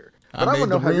rules here. But I want to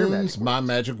know how your magic works. My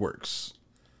magic works.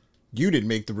 You didn't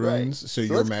make the runes, so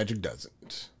your magic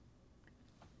doesn't.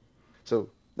 So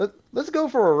let's go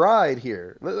for a ride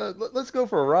here. Let's go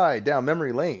for a ride down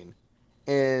memory lane.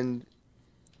 And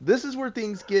this is where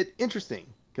things get interesting,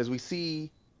 because we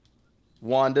see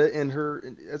Wanda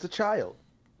as a child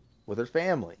with her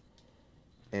family.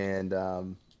 And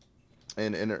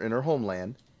in her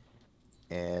homeland,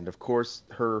 and of course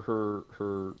her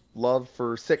love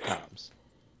for sitcoms,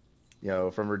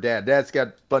 from her dad. Dad's got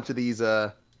a bunch of these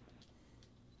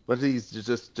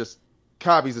just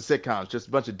copies of sitcoms, just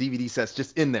a bunch of DVD sets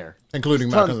just in there, including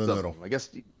Malcolm in the Middle, I guess.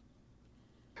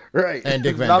 Right, and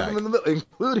Dick Van Malcolm Dyke. in the Middle,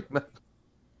 including.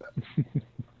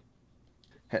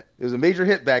 It was a major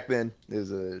hit back then. It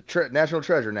was a national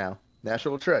treasure now.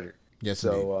 National treasure. Yes,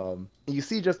 so you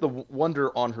see just the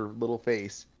wonder on her little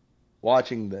face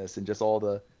watching this, and just all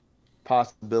the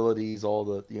possibilities, all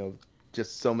the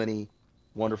just so many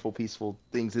wonderful, peaceful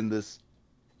things in this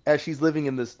as she's living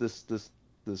in this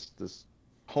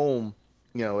home.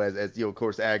 As of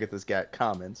course, Agatha's got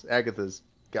comments. Agatha's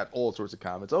got all sorts of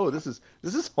comments. Oh, this is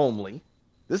homely.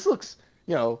 This looks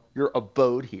your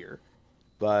abode here.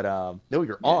 But no,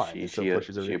 you're on. She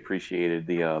appreciated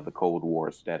the Cold War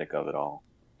aesthetic of it all.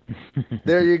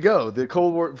 There you go. The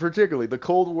Cold War, particularly the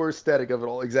Cold War aesthetic of it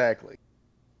all, exactly,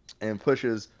 and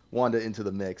pushes Wanda into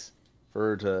the mix for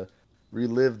her to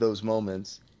relive those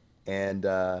moments and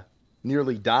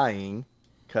nearly dying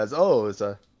because it's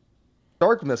a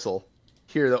dark missile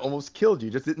here that almost killed you,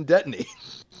 just didn't detonate.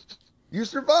 You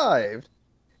survived,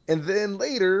 and then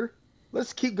later,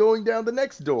 let's keep going down the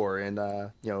next door and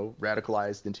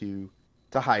radicalized into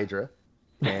Hydra,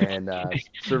 and I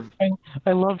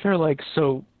love her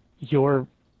so.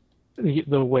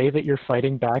 The way that you're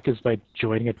fighting back is by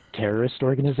joining a terrorist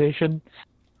organization.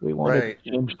 We want to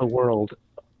change the world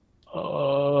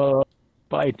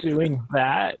by doing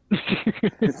that.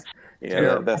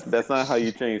 Yeah, that's not how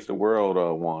you change the world,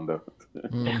 Wanda.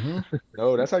 Mm-hmm.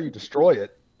 No, that's how you destroy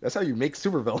it. That's how you make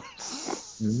supervillains.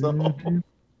 So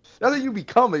that's how you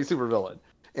become a supervillain.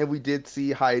 And we did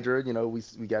see Hydra.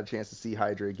 We got a chance to see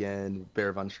Hydra again,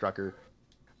 Baron von Strucker,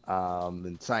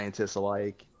 and scientists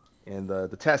alike. And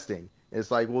the testing,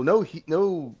 it's like, well,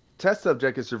 no test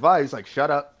subject has survived. He's like, shut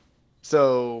up.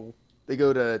 So they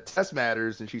go to test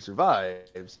matters, and she survives.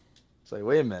 It's like,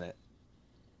 wait a minute.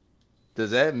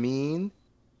 Does that mean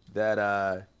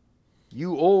that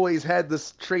you always had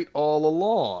this trait all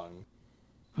along?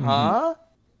 Mm-hmm. Huh?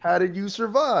 How did you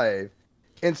survive?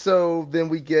 And so then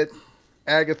we get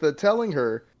Agatha telling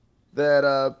her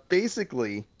that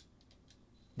basically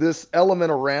this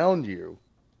element around you,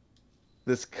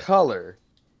 this color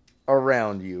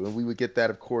around you, and we would get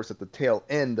that, of course, at the tail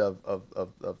end of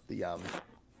the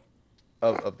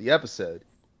episode,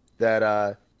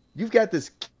 that you've got this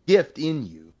gift in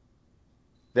you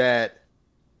that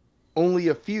only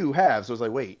a few have. So it's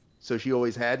like, wait, so she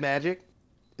always had magic?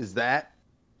 Is that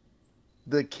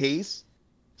the case?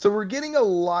 So we're getting a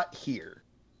lot here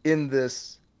in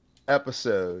this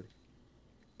episode,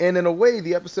 and in a way,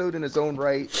 the episode in its own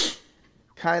right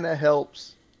kind of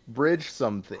helps bridge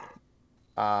something,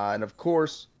 and of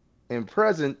course, in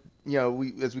present,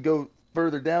 as we go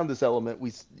further down this element,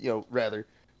 we go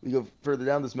further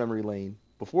down this memory lane.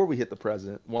 before we hit the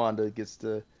present, Wanda gets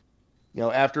to,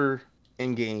 after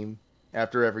Endgame,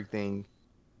 after everything,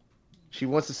 she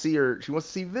wants to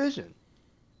see Vision.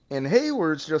 And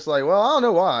Hayward's just like, well, I don't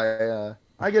know why.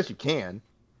 I guess you can.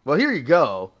 Well, here you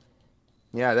go.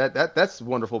 Yeah, that's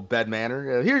wonderful bed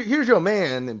manner. Here's your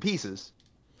man in pieces,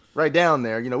 right down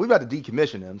there. We've got to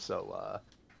decommission him, so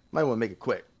might want to make it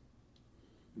quick.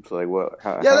 It's like, what?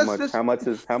 How much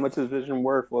is Vision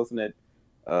worth? Wasn't it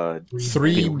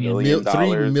 $3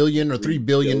 million or $3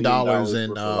 billion in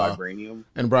vibranium?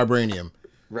 And vibranium.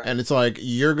 Right. And it's like,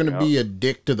 you're gonna be a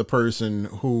dick to the person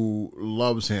who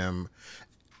loves him.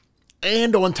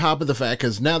 And on top of the fact,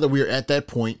 because now that we're at that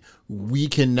point, we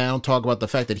can now talk about the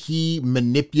fact that he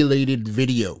manipulated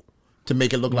video to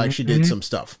make it look like she did some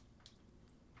stuff.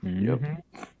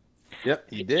 Yep,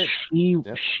 he did.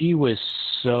 She was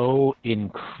so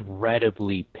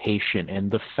incredibly patient,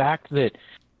 and the fact that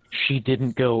she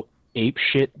didn't go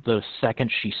apeshit the second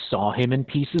she saw him in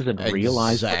pieces and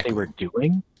realized what they were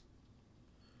doing,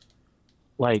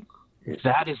 like,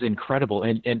 that is incredible.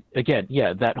 And again,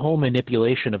 that whole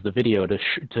manipulation of the video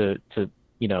to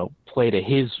play to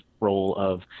his role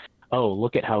of, oh,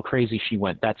 look at how crazy she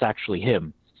went. That's actually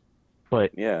him.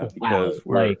 But because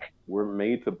we're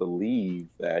made to believe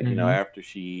that after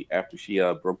she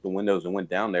broke the windows and went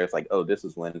down there, it's like, oh, this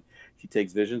is when she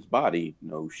takes Vision's body.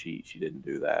 No, she didn't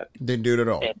do that. Didn't do it at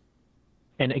all.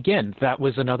 And again, that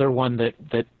was another one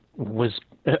that was,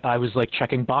 I was like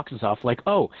checking boxes off, like,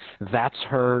 oh, that's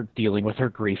her dealing with her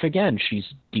grief again. She's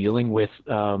dealing with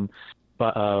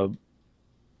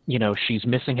she's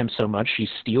missing him so much, she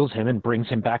steals him and brings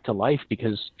him back to life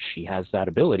because she has that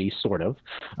ability, sort of.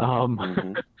 So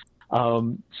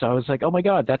I was like, oh my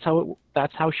God, that's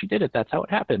how she did it. That's how it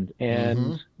happened.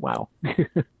 And wow.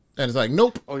 And it's like,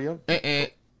 nope. Oh yeah.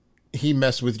 He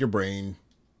messed with your brain.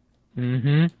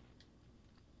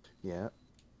 Yeah.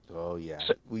 Oh yeah.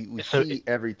 We see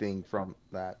everything from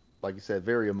that. Like you said,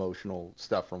 very emotional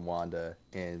stuff from Wanda,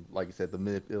 and like you said, the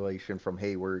manipulation from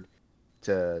Hayward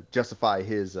to justify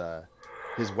his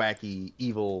wacky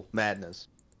evil madness.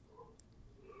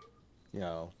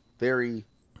 Very,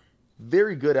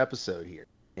 very good episode here,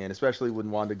 and especially when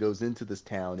Wanda goes into this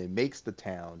town and makes the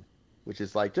town, which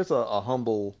is like just a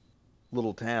humble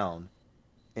little town,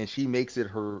 and she makes it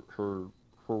her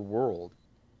world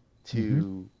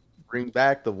to bring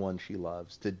back the one she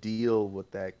loves, to deal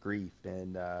with that grief,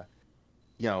 and a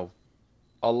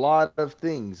lot of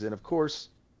things. And of course,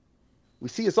 we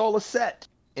see it's all a set,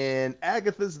 and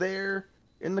Agatha's there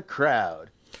in the crowd,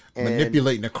 and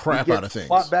manipulating the crap out of things.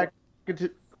 Back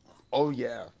into, oh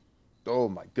yeah, oh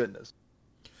my goodness.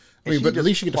 But at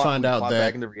least you get to find out that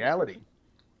back into reality.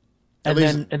 And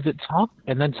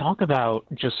then talk about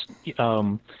just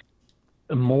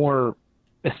more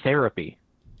therapy,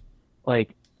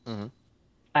 like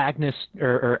Agnes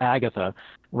or Agatha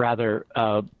rather,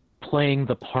 playing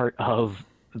the part of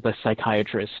the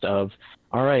psychiatrist of,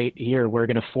 all right, here, we're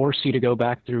going to force you to go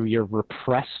back through your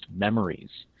repressed memories.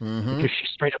 Because she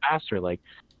straight up asked her, like,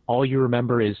 all you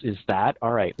remember is that?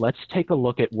 All right, let's take a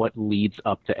look at what leads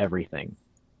up to everything.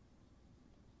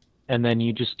 And then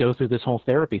you just go through this whole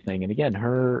therapy thing. And again,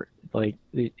 her, like,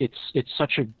 it's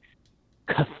such a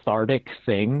cathartic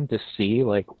thing to see,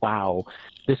 like, wow,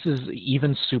 this is,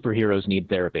 even superheroes need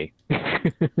therapy.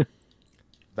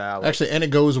 Valid. Actually, and it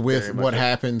goes with what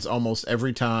happens almost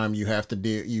every time you have to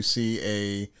you see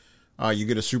you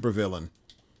get a supervillain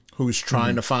who's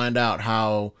trying to find out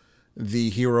how the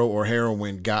hero or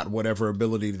heroine got whatever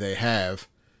ability they have,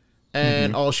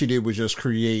 and all she did was just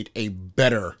create a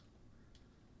better.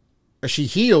 She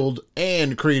healed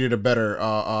and created a better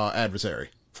adversary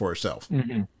for herself.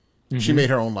 She made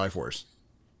her own life worse.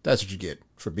 That's what you get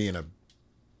for being a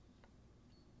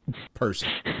person.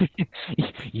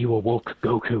 You awoke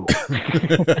Goku.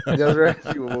 That's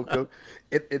right. You awoke Goku.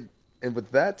 And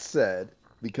with that said,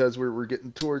 because we're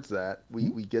getting towards that,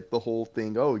 we get the whole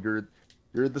thing. Oh, you're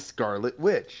the Scarlet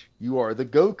Witch. You are the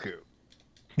Goku,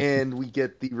 and we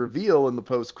get the reveal in the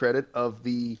post credit of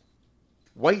the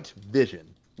White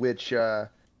Vision, which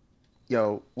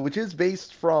which is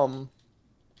based from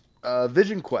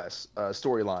Vision Quest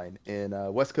storyline in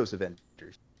West Coast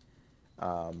Avengers.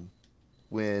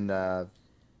 When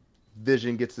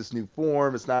Vision gets this new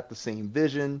form, it's not the same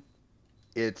Vision.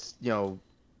 It's,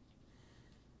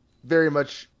 very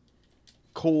much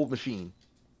cold machine,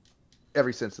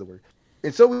 every sense of the word.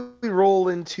 And so we roll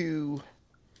into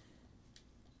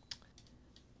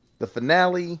the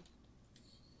finale.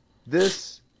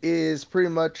 This is pretty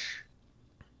much,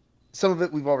 some of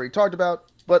it we've already talked about,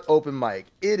 but open mic.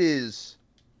 It is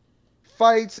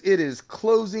fights. It is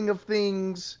closing of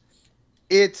things.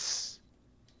 It's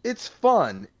It's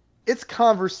fun. It's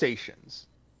conversations.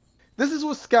 This is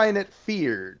what Skynet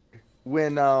feared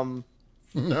when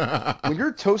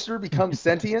your toaster becomes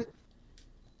sentient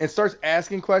and starts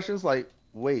asking questions like,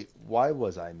 wait, why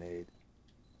was I made?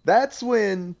 That's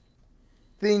when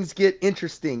things get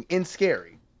interesting and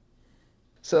scary.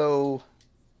 So,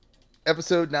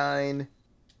 episode 9,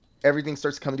 everything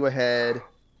starts coming to a head.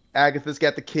 Agatha's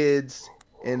got the kids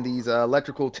and these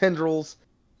electrical tendrils,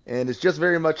 and it's just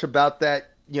very much about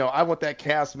that, I want that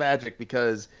chaos magic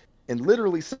because, and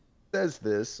literally says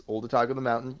this, Old Otago of the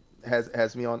Mountain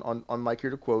has me on mic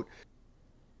here to quote,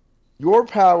 your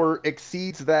power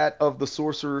exceeds that of the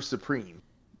Sorcerer Supreme.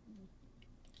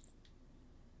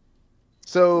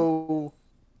 So,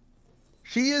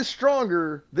 she is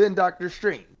stronger than Doctor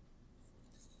Strange.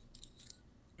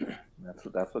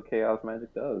 That's what chaos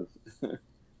magic does. It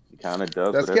kind of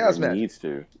does That's whatever chaos it magic. needs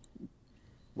to.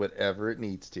 Whatever it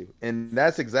needs to. And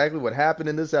that's exactly what happened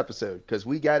in this episode, because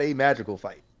we got a magical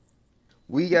fight.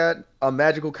 We got a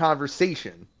magical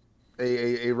conversation.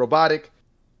 A robotic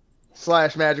 /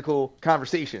 magical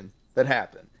conversation that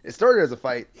happened. It started as a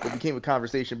fight, but became a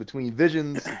conversation between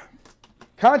Vision's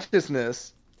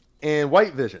consciousness and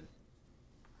White Vision.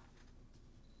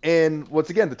 And once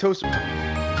again, the toaster.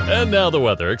 And now the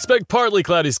weather. Expect partly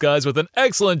cloudy skies with an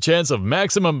excellent chance of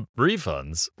maximum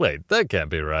refunds. Wait, that can't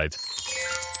be right.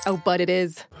 Oh, but it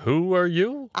is. Who are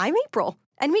you? I'm April.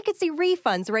 And we could see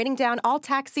refunds raining down all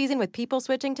tax season with people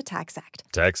switching to TaxAct.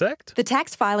 TaxAct? The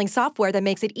tax filing software that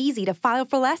makes it easy to file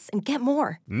for less and get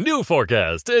more. New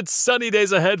forecast. It's sunny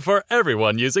days ahead for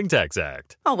everyone using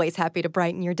TaxAct. Always happy to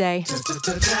brighten your day.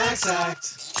 TaxAct.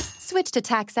 Switch to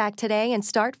TaxAct today and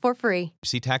start for free.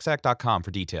 See TaxAct.com for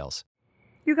details.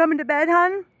 You coming to bed,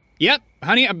 hon? Yep,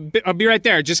 honey, I'll be right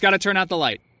there. Just gotta turn out the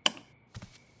light.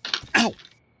 Ow!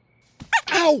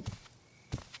 Ow!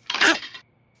 Ow!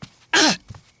 Ah!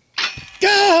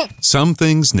 Go! Some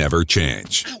things never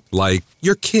change. Like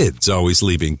your kids always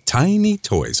leaving tiny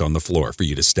toys on the floor for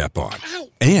you to step on.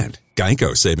 And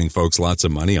Geico saving folks lots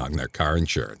of money on their car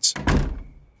insurance.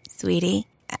 Sweetie,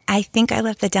 I think I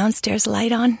left the downstairs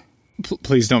light on.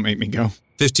 Please don't make me go.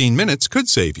 15 minutes could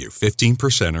save you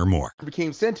 15% or more. It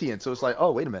became sentient, so it's like,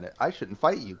 oh, wait a minute, I shouldn't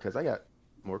fight you because I got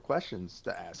more questions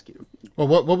to ask you. Well,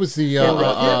 what was the?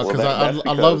 Because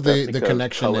I love the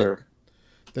connection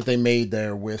that they made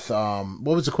there with.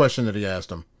 What was the question that he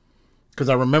asked him? Because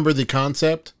I remember the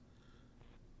concept.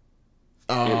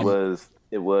 It was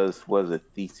it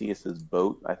Theseus's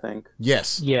boat? I think.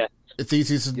 Yes. Yeah.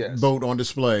 Theseus's boat on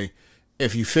display.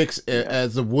 If you fix it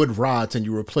as the wood rots and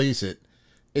you replace it,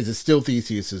 is it still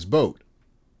Theseus's boat?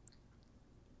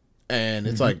 And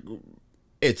it's like,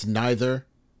 it's neither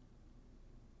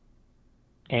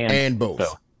and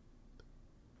both.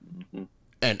 Mm-hmm.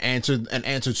 And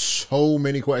answered so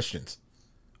many questions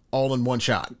all in one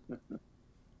shot.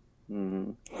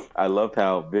 Mm-hmm. I loved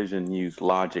how Vision used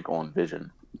logic on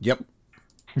Vision. Yep.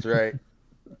 That's right.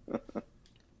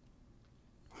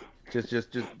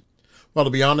 just Well,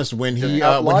 to be honest, when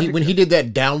he did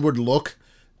that downward look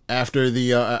after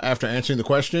answering the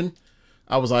question,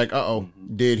 I was like,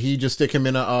 did he just stick him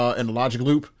in a logic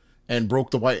loop and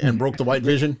broke the white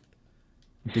vision?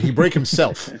 Did he break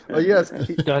himself? Oh yes,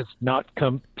 does not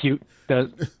compute.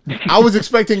 I was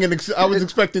expecting the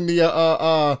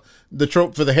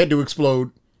trope for the head to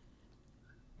explode.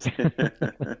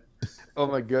 Oh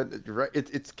my goodness! Right,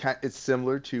 it's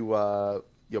similar to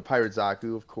Pirate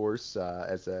Zaku, of course,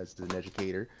 as an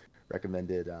educator,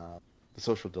 recommended The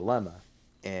Social Dilemma,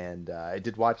 and I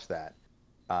did watch that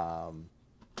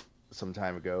some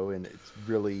time ago, and it's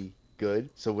really good.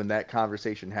 So when that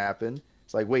conversation happened,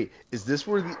 it's like, wait, is this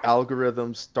where the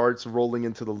algorithm starts rolling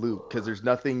into the loop? Because there's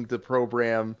nothing to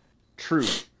program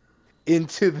truth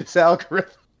into this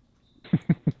algorithm.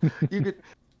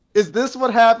 Is this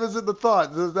what happens in the thought?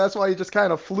 That's why he just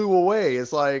kind of flew away.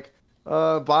 It's like,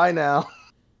 bye now.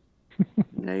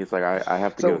 Yeah, he's like, I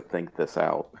have to go think this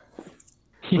out.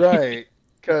 Right,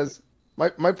 because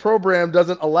my program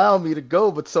doesn't allow me to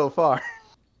go but so far.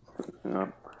 Yeah.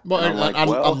 Well, I'm like,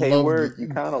 Hayward, you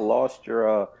kind of lost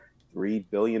your $3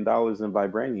 billion in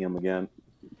vibranium again.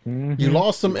 You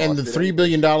lost them, and the $3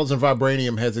 billion in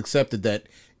vibranium has accepted that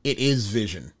it is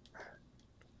Vision.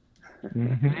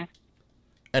 Mm-hmm.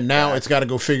 And now it's got to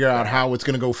go figure out how it's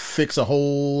going to go fix a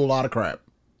whole lot of crap.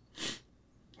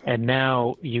 And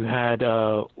now you had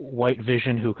White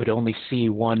Vision, who could only see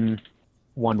one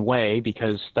way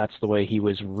because that's the way he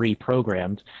was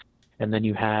reprogrammed. And then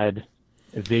you had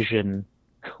Vision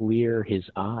clear his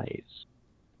eyes.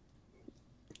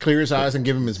 Clear his eyes and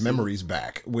give him his memories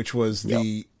back, which was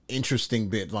the interesting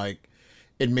bit. Like,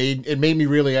 it made me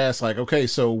really ask, like, okay,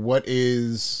 so what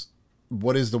is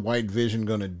the White Vision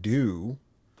gonna do?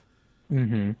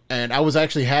 Mm-hmm. And I was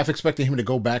actually half expecting him to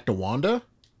go back to Wanda,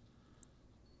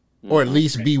 or at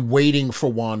least be waiting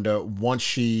for Wanda once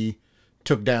she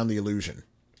took down the illusion.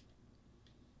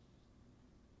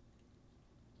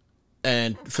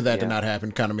 And for that to not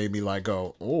happen kind of made me like,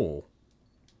 oh,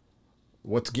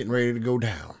 what's getting ready to go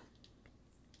down?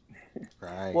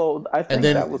 Right. Well, I think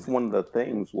that was one of the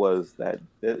things was that,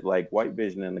 like, White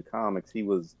Vision in the comics, he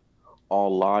was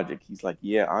all logic. He's like,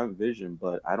 yeah, I'm Vision,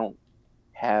 but I don't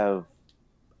have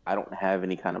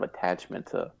any kind of attachment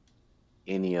to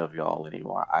any of y'all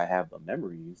anymore. I have the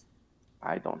memories.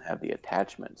 I don't have the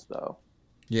attachments, though.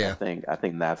 Yeah. I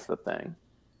think that's the thing.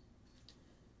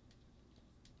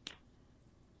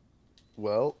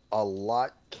 Well, a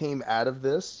lot came out of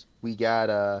this. We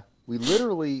got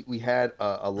we had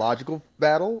a logical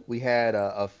battle. We had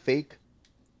a fake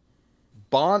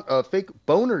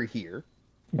boner here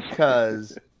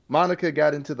because Monica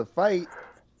got into the fight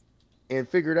and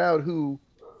figured out who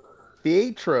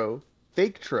Pietro,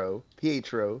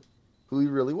 who he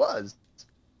really was.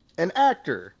 An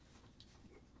actor.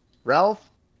 Ralph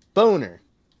Boner.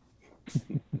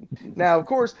 Now, of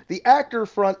course, the actor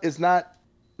front is not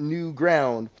new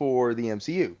ground for the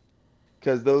MCU,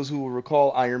 because those who will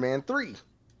recall Iron Man 3,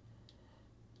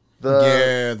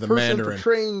 the person Mandarin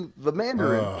portraying the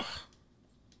Mandarin,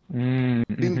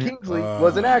 Dean Kingsley,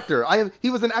 was an actor.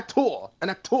 He was an actor.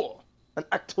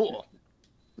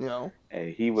 You know,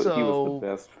 hey, he was the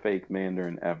best fake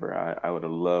Mandarin ever. I would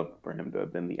have loved for him to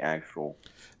have been the actual.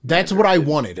 That's what I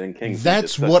wanted.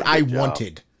 That's what I job.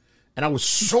 wanted. And I was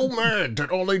so mad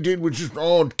that all they did was just,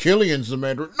 Killian's the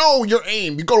Mandarin. No, you're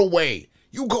AIM. You go away.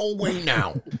 You go away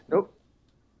now. Nope.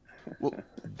 Well,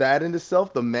 that in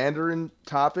itself, the Mandarin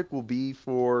topic will be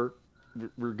for.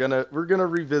 We're gonna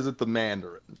revisit the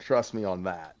Mandarin. Trust me on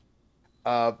that.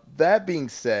 That being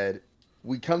said,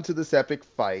 we come to this epic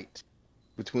fight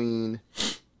between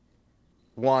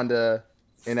Wanda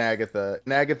and Agatha.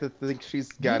 And Agatha thinks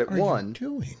she's got it won.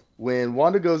 When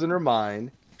Wanda goes in her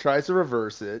mind, tries to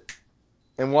reverse it,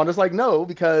 and Wanda's like, no,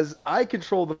 because I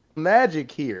control the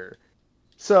magic here.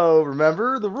 So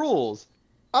remember the rules.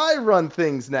 I run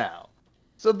things now.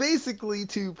 So basically,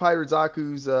 to Pirate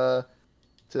Zaku's a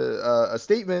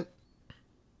statement,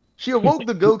 she awoke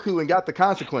the Goku and got the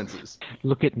consequences.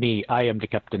 Look at me. I am the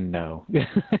captain now.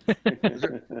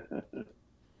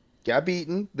 Got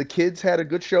beaten. The kids had a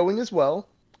good showing as well.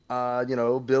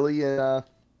 Billy and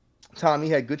Tommy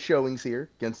had good showings here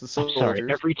against the soldiers. Sorry,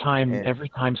 every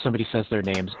time somebody says their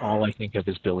names, all I think of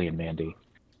is Billy and Mandy.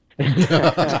 I'm just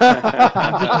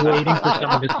waiting for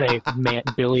someone to say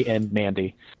Billy and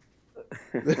Mandy.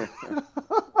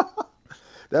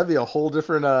 That'd be a whole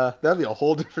different show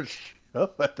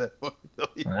at that point.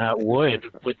 That would.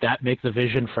 Would that make the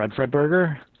Vision Fred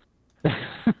Burger?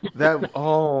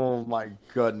 Oh my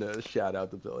goodness! Shout out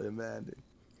to Billy and Mandy.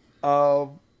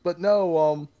 But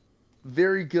no,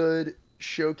 very good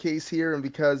showcase here, and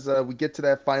because we get to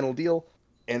that final deal,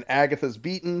 and Agatha's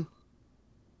beaten,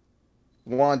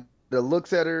 Wanda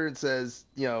looks at her and says,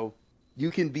 you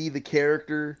can be the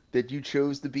character that you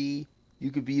chose to be. You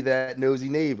could be that nosy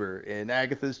neighbor. And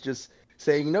Agatha's just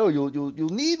saying, no, you'll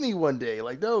need me one day.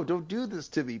 Like, no, don't do this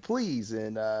to me, please.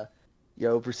 And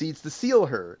proceeds to seal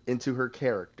her into her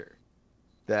character.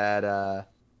 That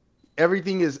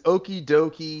everything is okie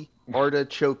dokie,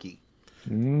 artichoke.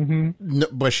 Mm-hmm. No,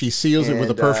 but she seals it with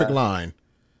a perfect line.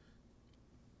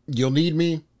 You'll need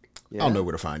me. Yeah. I'll know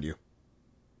where to find you.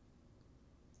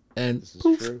 And this is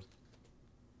poof. True.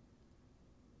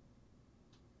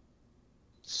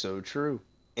 So true.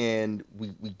 And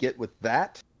we get with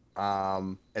that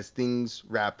as things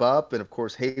wrap up. And of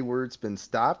course, Hayward's been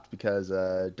stopped because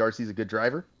Darcy's a good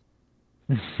driver.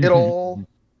 It all,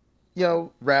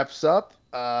 wraps up.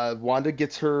 Wanda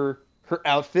gets her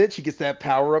outfit. She gets that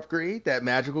power upgrade, that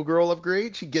magical girl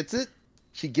upgrade. She gets it.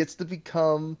 She gets to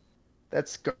become that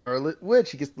Scarlet Witch.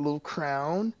 She gets the little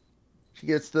crown. She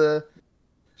gets the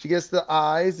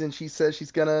eyes, and she says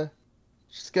she's gonna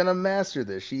master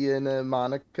this. She and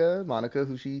Monica,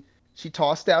 who she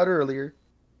tossed out earlier,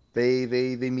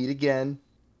 they meet again,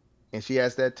 and she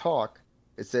has that talk.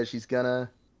 It says she's gonna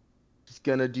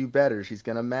do better. She's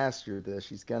gonna master this.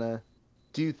 She's gonna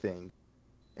do things,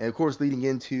 and of course, leading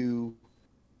into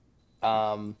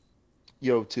to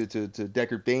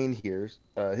Deckard Bane here,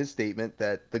 his statement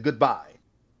that the goodbye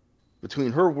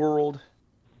between her world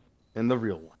and the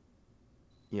real one.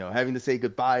 Having to say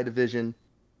goodbye to Vision.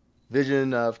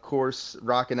 Vision, of course,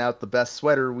 rocking out the best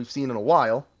sweater we've seen in a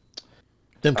while.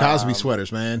 Them Cosby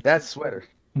sweaters, man. That sweater.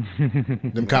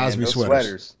 Them Cosby those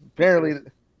sweaters.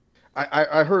 Apparently,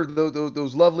 I heard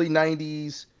those lovely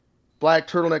 '90s black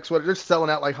turtleneck sweaters. They're selling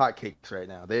out like hotcakes right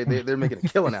now. They're making a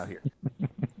killing out here.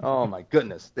 Oh my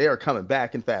goodness, they are coming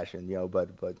back in fashion. But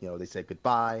they said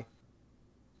goodbye,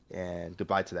 and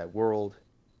goodbye to that world,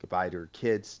 goodbye to her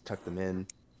kids, tucked them in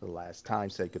for the last time,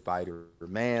 said goodbye to her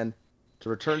man, to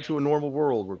return to a normal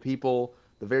world where people,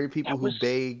 the very people who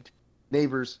begged,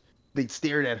 neighbors, they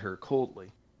stared at her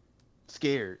coldly,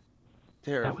 scared,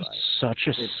 terrified. That was such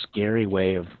a scary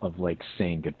way of like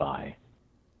saying goodbye.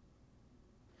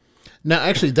 Now,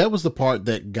 actually, that was the part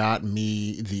that got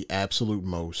me the absolute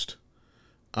most.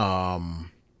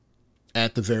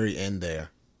 At the very end there.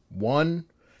 One,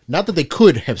 not that they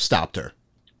could have stopped her.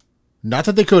 Not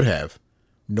that they could have.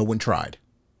 No one tried.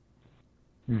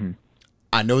 Mm-hmm.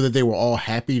 I know that they were all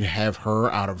happy to have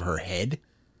her out of their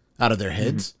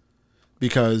heads.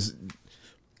 Because,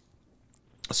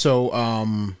 so,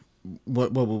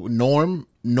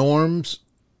 Norm's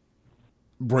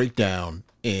breakdown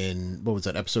in, what was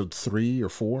that, episode 3 or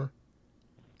 4?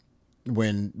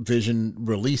 When Vision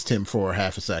released him for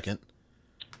half a second.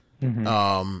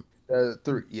 Mm-hmm.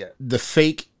 3, yeah. The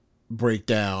fake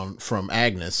breakdown from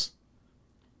Agnes,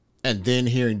 and then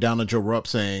hearing Donna Jo Rupp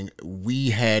saying,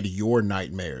 "We had your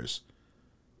nightmares.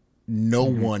 No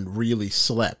one really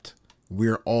slept.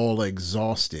 We're all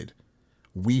exhausted.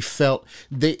 We felt..."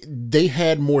 They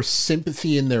had more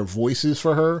sympathy in their voices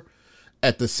for her.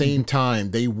 At the same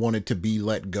time, they wanted to be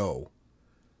let go.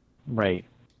 Right.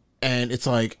 And it's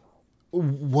like,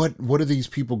 what are these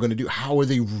people going to do? How are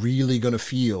they really going to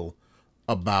feel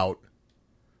about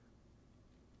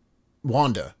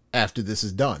Wanda after this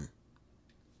is done?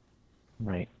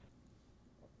 Right.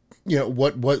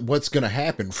 What's going to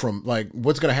happen from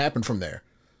there?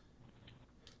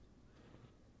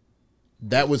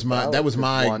 That was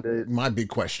my big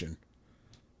question.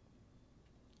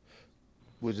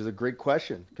 Which is a great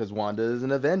question, because Wanda is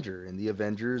an Avenger, and the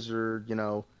Avengers are,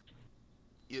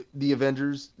 the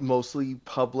Avengers mostly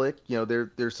public.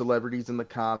 They're celebrities in the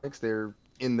comics. They're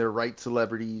in their right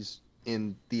celebrities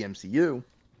in the MCU.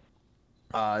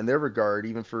 In their regard,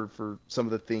 even for some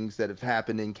of the things that have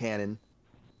happened in canon.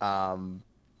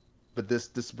 But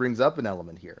this brings up an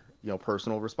element here,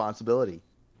 personal responsibility,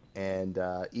 and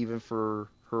even for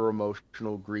her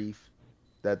emotional grief,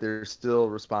 that there's still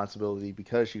responsibility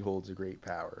because she holds a great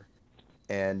power,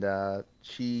 and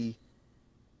she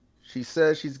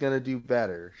says she's gonna do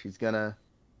better. She's gonna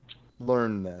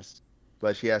learn this,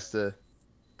 but she has to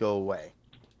go away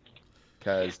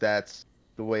because that's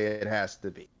the way it has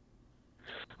to be.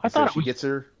 I thought she gets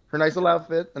her nice little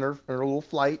outfit and her little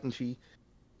flight, and she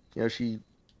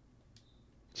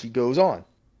goes on.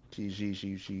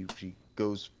 She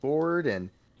goes forward, and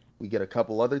we get a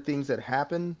couple other things that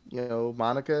happen.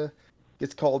 Monica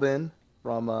gets called in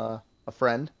from a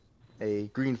friend, a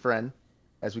green friend,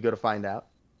 as we go to find out,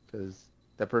 because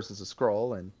that person's a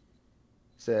Skrull, and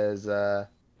says,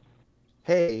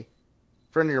 "Hey,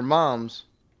 friend of your mom's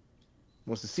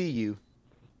wants to see you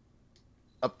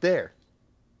up there."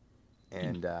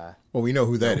 And well, we know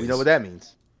who that is. We know what that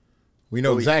means. We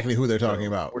know exactly who they're talking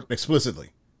about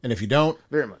explicitly. And if you don't,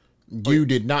 very much, you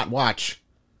did not watch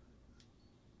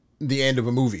the end of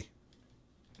a movie.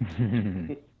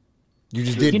 You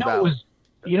just didn't.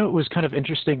 It was kind of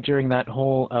interesting during that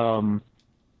whole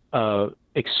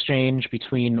exchange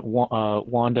between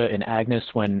Wanda and Agnes,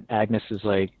 when Agnes is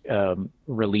like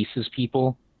releases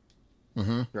people,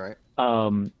 right,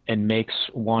 and makes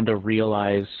Wanda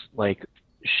realize, like,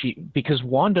 because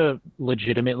Wanda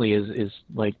legitimately is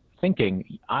like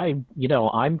thinking, I'm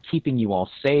keeping you all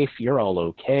safe, you're all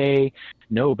okay,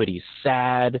 nobody's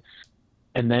sad.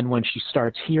 And then when she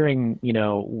starts hearing,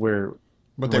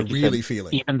 what they're really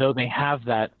feeling, even though they have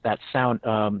that sound,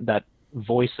 that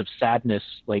voice of sadness,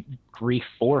 like grief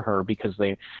for her, because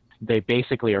they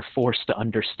basically are forced to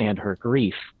understand her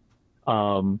grief.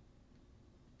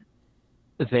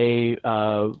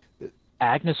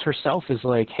 Agnes herself is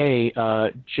like, "Hey,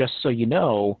 just so you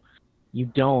know,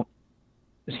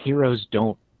 heroes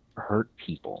don't hurt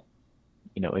people.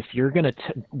 If you're gonna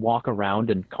walk around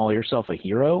and call yourself a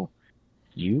hero,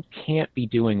 you can't be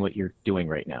doing what you're doing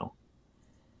right now."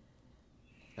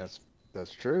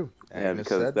 That's true. Agnes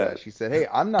said that. She said, "Hey,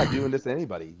 I'm not doing this to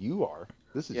anybody. You are.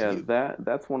 This is you."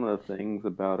 That's one of the things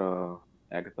about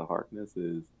Agatha Harkness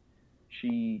is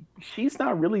she's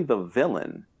not really the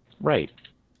villain. Right.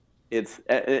 It's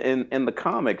in the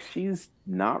comics, she's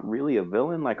not really a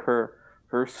villain. Like her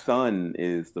son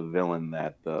is the villain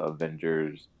that the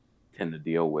Avengers tend to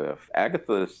deal with.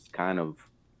 Agatha's kind of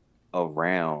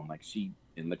around. Like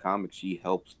in the comics, she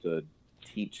helps to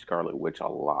teach Scarlet Witch a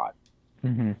lot.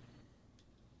 Mm-hmm.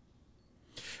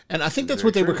 And I think that's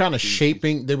what they were kind of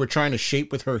shaping. They were trying to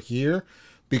shape with her here,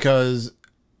 because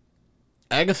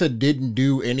Agatha didn't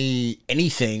do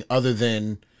anything other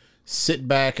than sit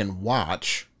back and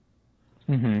watch.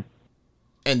 Mm-hmm.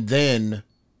 And then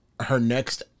her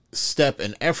next step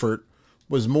and effort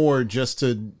was more just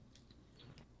to,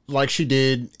 like she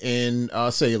did in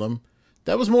Salem,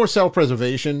 that was more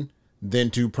self-preservation than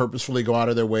to purposefully go out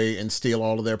of their way and steal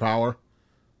all of their power.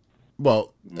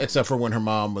 Well, except for when her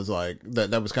mom was like,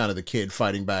 that was kind of the kid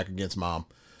fighting back against mom.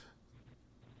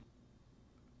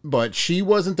 But she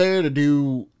wasn't there to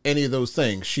do any of those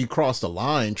things. She crossed a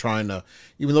line trying to,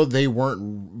 even though they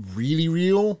weren't really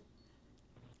real,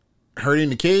 hurting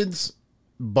the kids,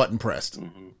 button pressed.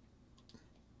 Mm-hmm.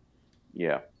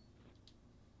 Yeah.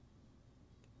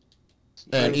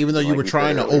 And even though you were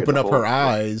trying to open up her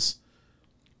eyes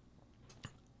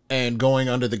and going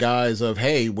under the guise of,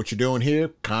 hey, what you're doing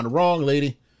here, kind of wrong,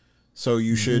 lady. So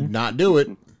you should not do it.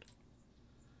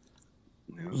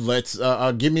 Let's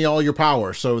give me all your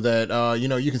power so that,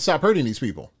 you can stop hurting these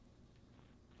people.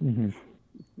 Mm-hmm.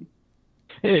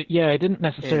 Yeah, I didn't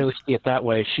necessarily see it that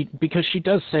way. Because she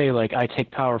does say, like, I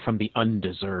take power from the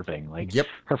undeserving. Like,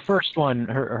 her first one,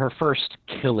 her first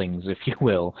killings, if you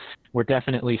will, were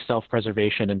definitely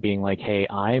self-preservation and being like, hey,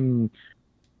 I'm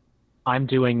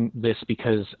doing this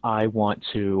because I want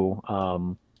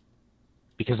to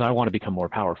become more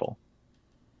powerful.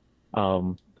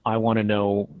 I want to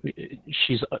know.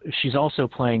 She's also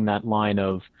playing that line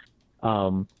of,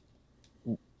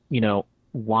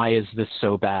 why is this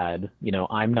so bad?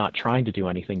 I'm not trying to do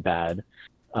anything bad.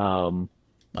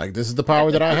 Like, this is the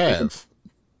power that I have.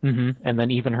 Mm-hmm. And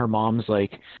then even her mom's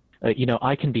like,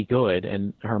 I can be good.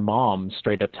 And her mom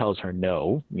straight up tells her,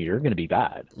 no, you're going to be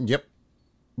bad. Yep.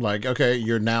 Like, okay,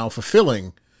 you're now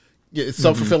fulfilling. It's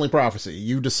self-fulfilling prophecy.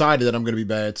 You decided that I'm going to be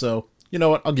bad. So, you know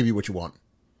what? I'll give you what you want.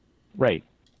 Right.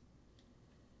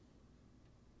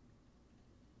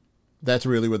 That's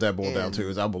really what that boiled down to,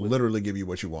 is I will literally give you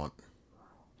what you want.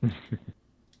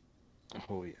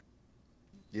 Oh, yeah.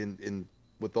 In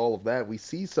with all of that, we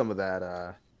see some of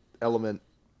that element,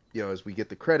 as we get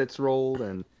the credits rolled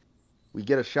and we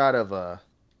get a shot of a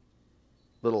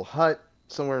little hut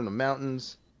somewhere in the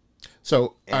mountains.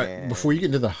 So, before you get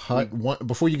into the hut,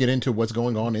 before you get into what's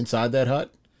going on inside that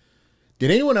hut, did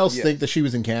anyone else think that she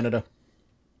was in Canada?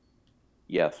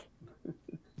 Yes.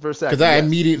 For a second. Because I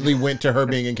immediately went to her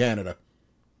being in Canada.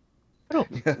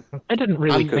 I didn't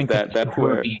really think that's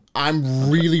where I'm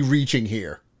really reaching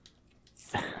here.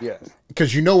 Yes.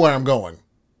 Because you know where I'm going.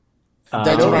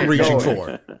 That's what I'm reaching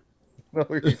for.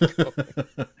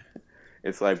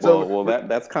 It's like, well,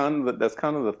 that's kind of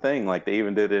the thing. Like they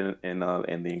even did it in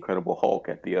the Incredible Hulk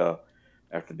at the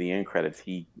after the end credits.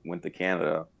 He went to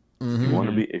Canada.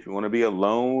 Mm-hmm. If you want to be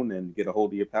alone and get a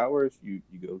hold of your powers, you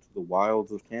go to the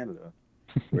wilds of Canada,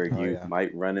 where you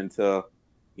might run into,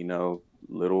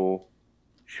 little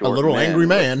short angry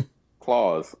man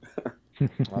claws.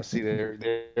 I see there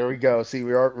we go. See,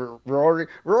 we're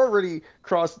already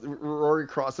crossed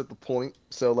at the point.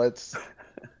 So let's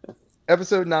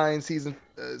episode 9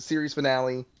 series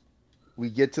finale. We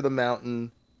get to the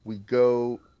mountain. We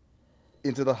go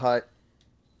into the hut.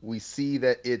 We see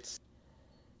that it's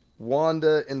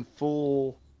Wanda in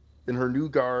her new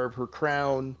garb, her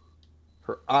crown,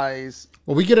 her eyes.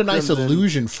 Well, we get a nice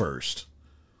illusion first.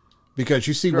 Because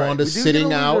you see Wanda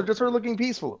sitting out. Just her looking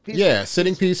peaceful.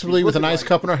 Sitting peacefully with a nice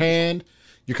cup in her hand.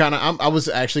 You kind of, I was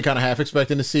actually kind of half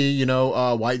expecting to see,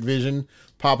 White Vision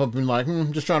pop up and like,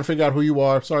 just trying to figure out who you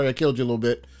are. Sorry, I killed you a little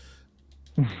bit.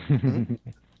 And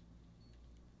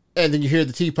then you hear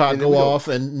the teapot go off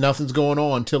and nothing's going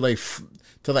on till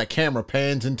that camera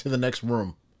pans into the next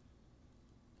room.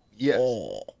 Yes.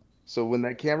 Oh. So when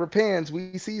that camera pans,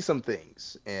 we see some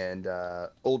things. And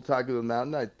Old Taco the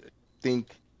Mountain, I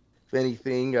think, if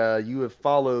anything, you have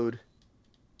followed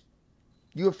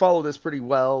us pretty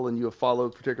well, and you have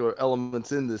followed particular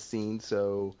elements in this scene.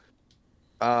 So,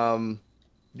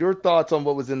 your thoughts on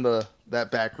what was in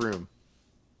that back room?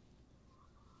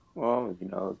 Well,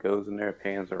 it goes in there,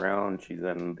 pans around. She's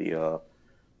in the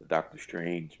Doctor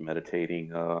Strange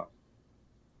meditating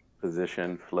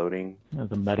position, floating.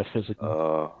 The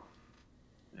metaphysical.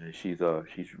 She's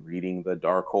reading the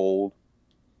Darkhold.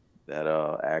 That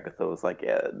Agatha was like,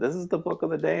 yeah, this is the Book of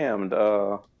the Damned.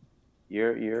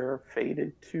 You're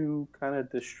fated to kind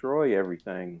of destroy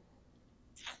everything.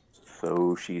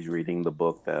 So she's reading the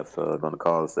book that's going to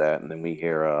cause that, and then we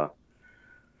hear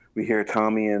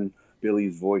Tommy and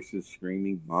Billy's voices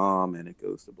screaming "Mom," and it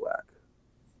goes to black.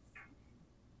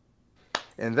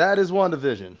 And that is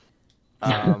WandaVision.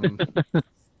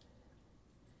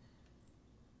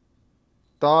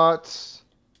 thoughts,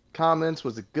 comments.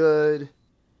 Was it good?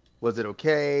 Was it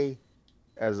okay?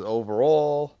 As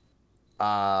overall,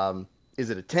 is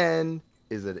it a 10?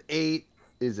 Is it an 8?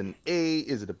 Is it an A?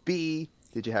 Is it a B?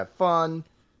 Did you have fun?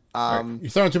 All right, you're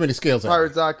throwing too many scales at me.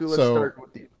 Pirate Zaku, let's start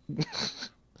with you.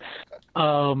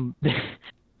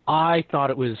 I thought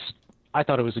it was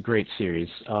a great series.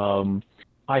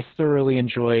 I thoroughly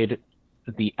enjoyed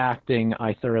the acting.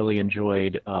 I thoroughly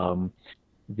enjoyed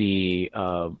the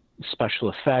special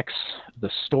effects, the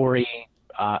story.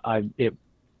 I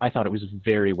thought it was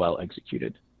very well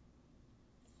executed.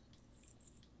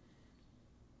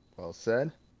 Well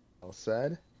said. Well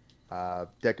said.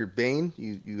 Deckard Bane,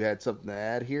 you had something to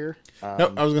add here?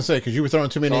 No, I was gonna say because you were throwing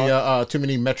too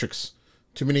many metrics,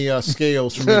 too many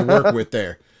scales for me to work with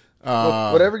there.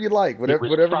 Whatever you like, whatever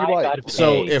you like.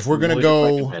 So if we're gonna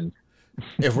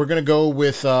go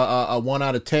with a 1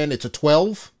 out of 10, it's a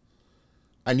 12.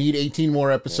 I need 18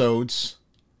 more episodes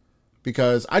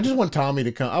because I just want Tommy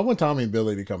to come. I want Tommy and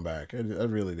Billy to come back. I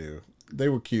really do. They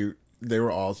were cute. They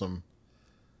were awesome.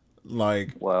 And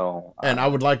I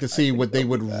would like to see what they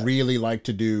would really like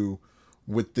to do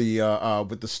with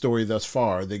the story thus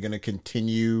far. Are they going to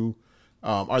continue?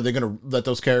 Are they going to let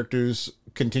those characters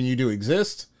continue to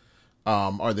exist?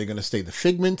 Are they going to stay the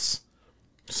figments?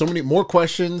 So many more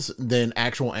questions than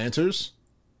actual answers,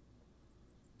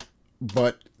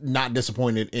 but not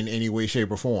disappointed in any way,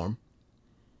 shape, or form.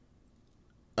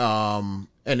 And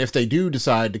if they do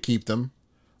decide to keep them,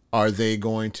 are they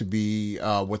going to be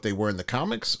what they were in the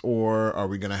comics, or are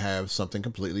we going to have something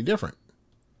completely different?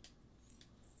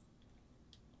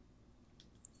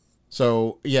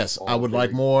 So, yes, I would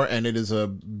like more, and it is a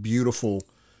beautiful,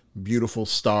 beautiful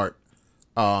start.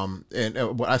 And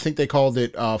I think they called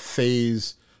it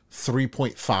phase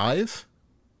 3.5.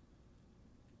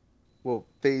 Well,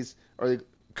 phase... Are they?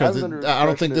 Because I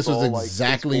don't think this was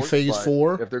exactly phase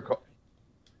 4. If they're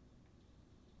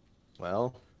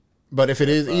well... But if it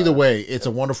is, either way, it's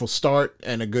a wonderful start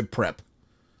and a good prep.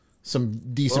 Some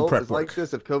decent prep work. Like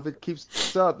this. If COVID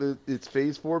keeps up, it's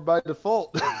phase 4 by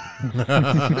default. But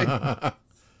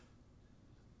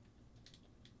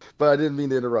I didn't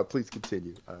mean to interrupt. Please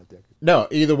continue. No,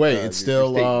 either way, it's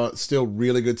still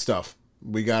really good stuff.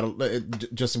 We got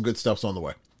just some good stuff's on the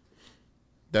way.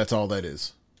 That's all that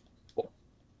is.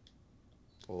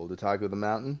 Well, the Talk of the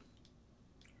Mountain.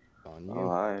 On you.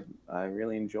 Oh, I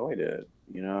really enjoyed it.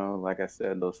 You know, like I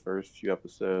said, those first few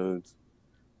episodes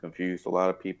confused a lot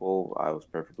of people. I was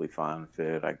perfectly fine with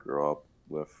it. I grew up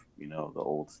with, the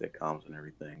old sitcoms and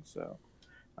everything, so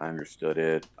I understood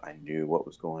it. I knew what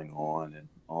was going on and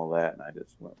all that, and I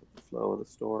just went with the flow of the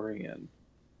story and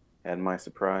had my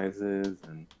surprises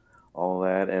and all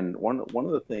that. And one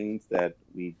of the things that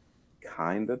we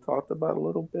kind of talked about a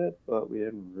little bit, but we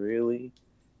didn't really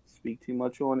speak too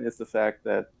much on, is the fact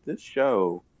that this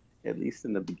show, at least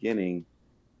in the beginning,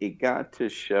 it got to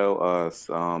show us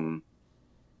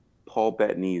Paul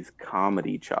Bettany's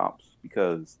comedy chops,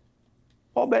 because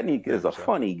Paul Bettany is a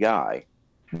funny guy.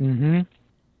 Mm-hmm.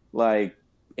 Like,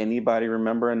 anybody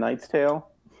remember A Knight's Tale?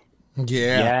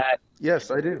 Yeah.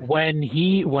 Yes, I do. When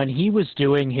he was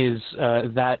doing his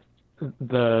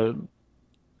the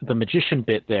magician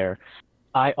bit there,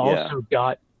 I also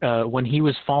got when he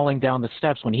was falling down the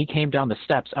steps. When he came down the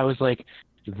steps, I was like,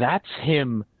 "That's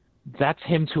him. That's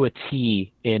him to a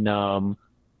T in A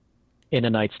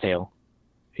Knight's Tale."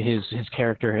 His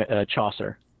character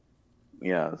Chaucer.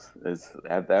 Yes,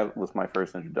 that was my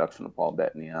first introduction to Paul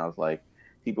Bettany, and I was like,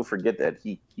 people forget that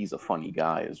he's a funny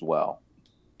guy as well.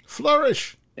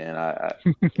 Flourish. And I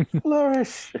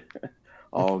flourish,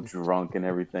 all drunk and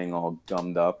everything, all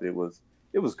gummed up. It was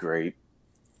great.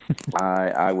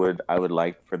 I would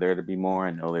like for there to be more.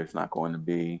 I know there's not going to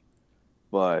be,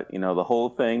 but the whole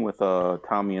thing with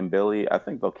Tommy and Billy, I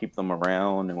think they'll keep them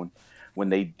around, and when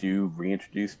they do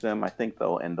reintroduce them, I think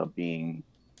they'll end up being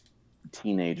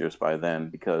teenagers by then,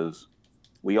 because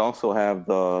we also have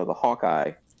the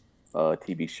Hawkeye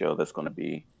TV show that's going to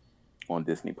be on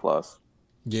Disney Plus.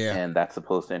 Yeah, and that's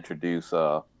supposed to introduce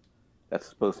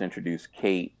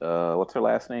Kate. What's her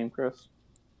last name, Chris?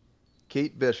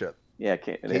 Kate Bishop. Yeah,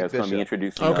 Kate going to be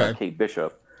introducing Kate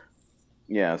Bishop.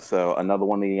 Yeah, so another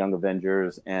one of the Young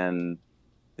Avengers, and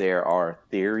there are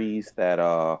theories that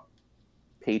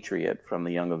Patriot from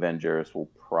the Young Avengers will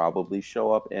probably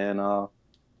show up in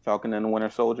Falcon and the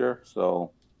Winter Soldier.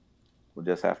 So we'll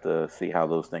just have to see how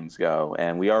those things go.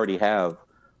 And we already have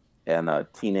a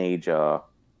teenage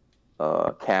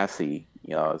Cassie,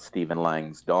 Stephen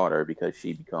Lang's daughter, because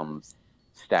she becomes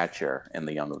Stature in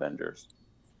the Young Avengers.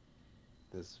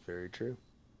 This is very true.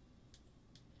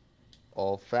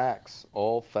 All facts.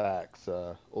 All facts.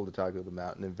 Old Otaku of the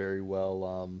Mountain, and very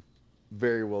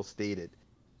well stated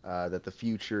that the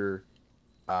future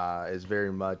is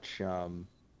very much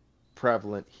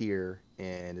prevalent here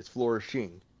and is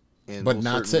flourishing, and But will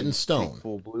not set in certainly stone. take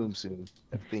full bloom soon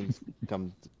if things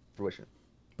come to fruition.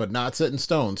 But not set in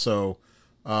stone. So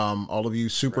all of you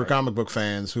super comic book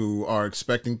fans who are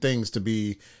expecting things to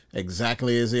be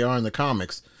exactly as they are in the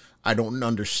comics, I don't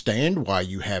understand why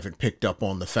you haven't picked up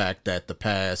on the fact that the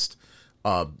past,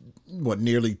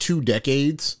 nearly 2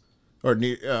 decades, or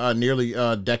nearly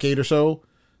a decade or so,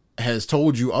 has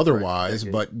told you otherwise.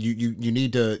 But you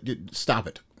need to stop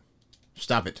it.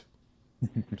 Stop it.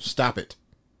 Stop it.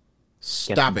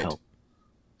 Stop it.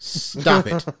 Stop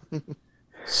it.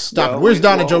 Stop it. Where's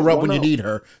Donna Jo Rupp when you need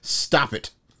her? Stop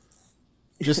it.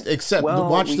 Just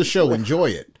watch the show, enjoy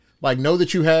it. Like, know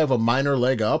that you have a minor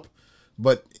leg up,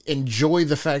 but enjoy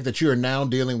the fact that you are now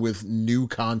dealing with new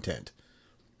content.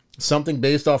 Something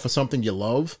based off of something you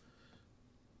love,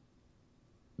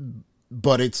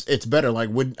 but it's better. Like,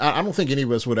 I don't think any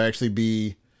of us would actually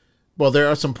be... Well, there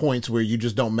are some points where you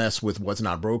just don't mess with what's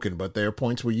not broken, but there are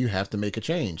points where you have to make a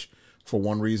change for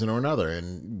one reason or another,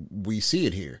 and we see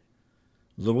it here.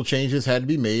 Little changes had to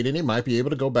be made, and they might be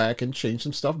able to go back and change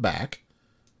some stuff back.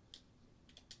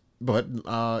 But,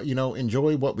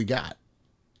 enjoy what we got.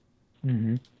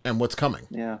 Mm-hmm. And what's coming.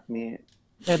 Me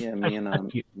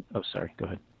sorry, go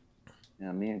ahead.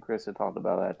 Yeah, me and Chris had talked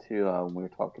about that too when we were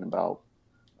talking about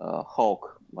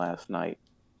Hulk last night.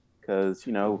 Because,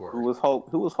 who was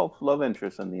Hulk's love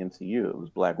interest in the MCU? It was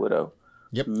Black Widow.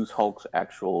 Yep. Who's Hulk's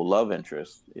actual love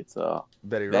interest? It's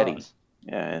Betty. Ross.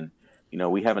 And,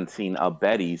 we haven't seen a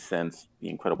Betty since The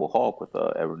Incredible Hulk with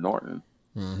Edward Norton.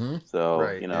 Mm-hmm.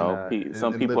 So,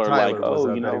 some people are like,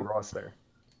 Betty Ross there.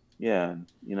 Yeah,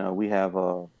 we have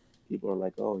people are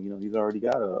like, oh, he's already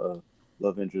got a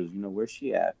love interest. Where's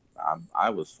she at? I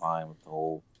was fine with the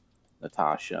whole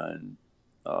Natasha and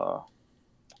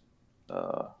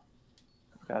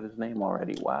got his name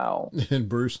already. Wow. And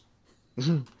Bruce.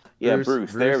 Yeah,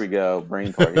 Bruce. There we go.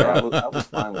 Brain fart. Yeah, I was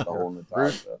fine with the whole Natasha.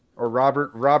 Bruce, or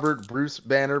Robert Bruce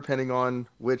Banner, depending on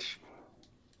which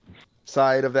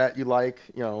side of that you like,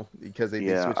 because they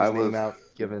switch his name out.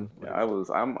 Given,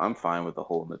 I'm fine with the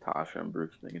whole Natasha and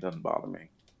Bruce thing. It doesn't bother me.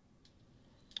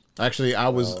 Actually, I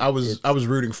was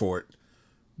rooting for it,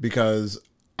 because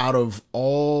out of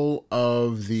all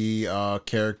of the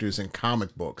characters in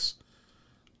comic books,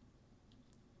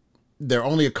 there are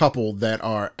only a couple that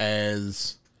are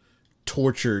as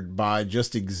tortured by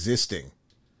just existing,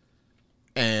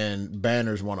 and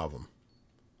Banner's one of them.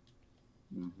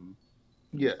 Mm-hmm.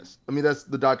 Yes, I mean that's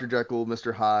the Dr. Jekyll,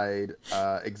 Mr. Hyde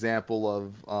example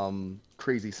of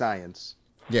crazy science.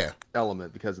 Yeah.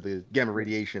 Element because of the gamma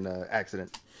radiation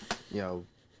accident,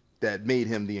 that made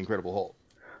him the Incredible Hulk.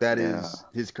 That is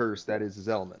his curse. That is his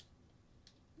element.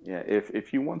 Yeah,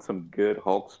 if you want some good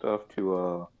Hulk stuff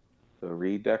to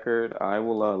read, Deckard, I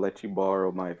will let you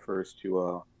borrow my first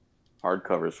 2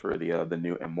 hardcovers for the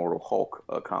new Immortal Hulk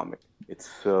comic. It's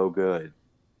so good.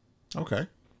 Okay.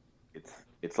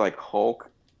 It's like Hulk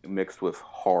mixed with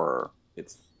horror.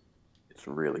 It's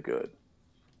really good.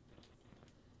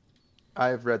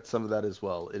 I've read some of that as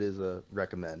well. It is a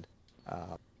recommend.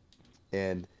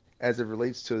 And as it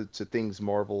relates to things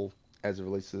Marvel, as it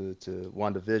relates to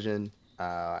WandaVision,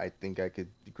 I think I could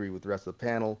agree with the rest of the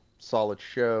panel. Solid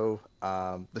show.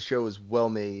 The show is well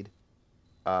made.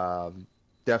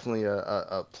 Definitely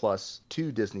a plus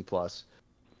to Disney Plus.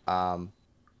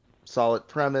 Solid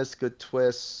premise, good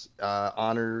twists,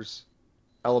 honors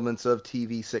elements of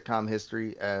TV sitcom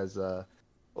history, as Old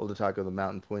Otaku of the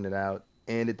Mountain pointed out.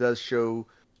 And it does show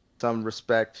some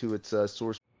respect to its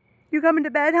source. You coming to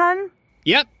bed, hon?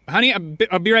 Yep, honey,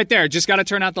 I'll be right there. Just gotta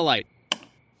turn out the light.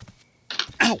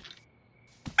 Ow!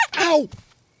 Ow!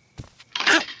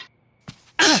 Ow!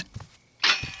 Ah!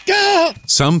 Gah!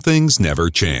 Some things never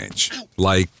change.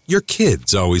 Like your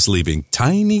kids always leaving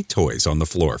tiny toys on the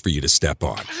floor for you to step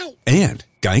on. And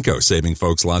Geico saving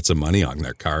folks lots of money on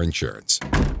their car insurance.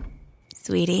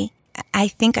 Sweetie, I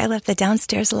think I left the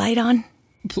downstairs light on.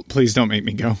 Please don't make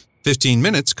me go. 15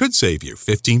 minutes could save you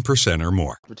 15% or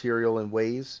more. Material in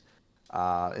ways.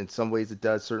 In some ways it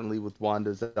does, certainly with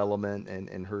Wanda's element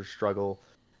and her struggle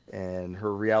and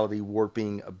her reality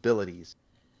warping abilities.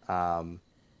 And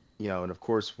of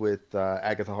course with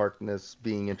Agatha Harkness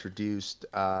being introduced,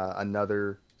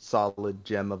 another solid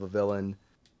gem of a villain,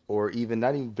 or even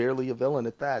not even barely a villain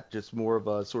at that, just more of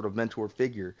a sort of mentor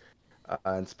figure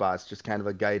in spots, just kind of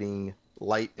a guiding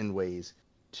light in ways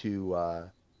to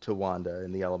Wanda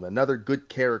and the element. Another good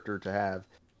character to have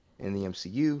in the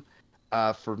MCU.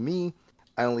 For me,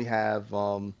 I only have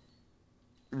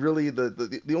really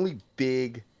the only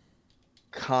big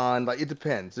con, like, it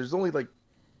depends. There's only like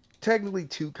technically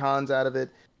two cons out of it.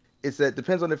 It's that it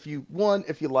depends on if you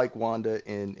like Wanda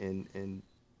in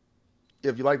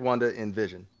if you like Wanda in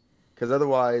Vision, because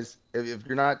otherwise, if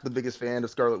you're not the biggest fan of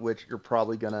Scarlet Witch, you're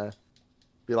probably gonna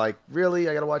be like, really,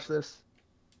 I gotta watch this.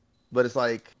 But it's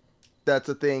like, that's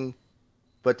a thing,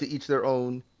 but to each their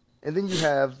own. And then you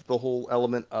have the whole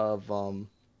element of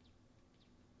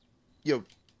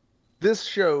this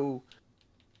show,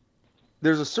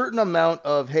 there's a certain amount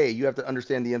of, hey, you have to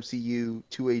understand the MCU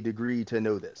to a degree to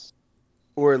know this,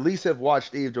 or at least have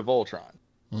watched Age of Ultron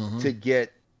to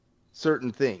get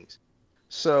certain things.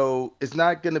 So it's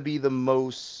not going to be the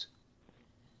most,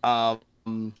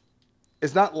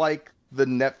 it's not like the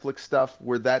Netflix stuff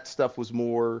where that stuff was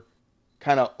more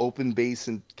kind of open base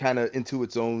and kind of into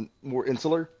its own, more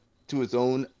insular to its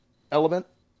own element,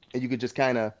 and you could just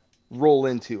kind of roll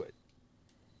into it.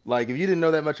 Like, if you didn't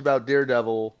know that much about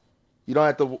Daredevil, you don't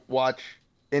have to watch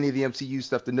any of the MCU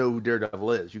stuff to know who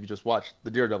Daredevil is. You could just watch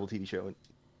the Daredevil TV show and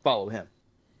follow him.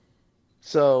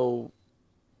 So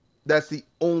that's the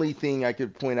only thing I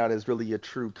could point out as really a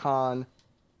true con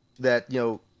that,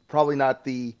 probably not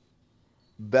the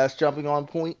best jumping on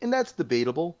point, and that's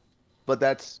debatable, but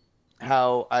that's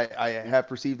how I have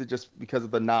perceived it just because of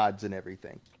the nods and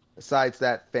everything. Besides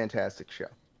that, fantastic show.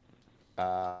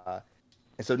 And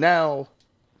so now,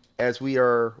 as we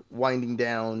are winding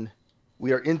down,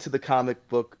 we are into the comic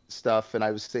book stuff, and I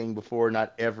was saying before,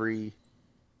 not every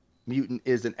mutant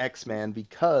is an X-Man,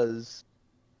 because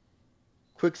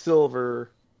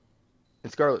Quicksilver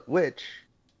and Scarlet Witch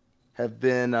have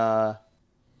been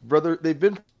they've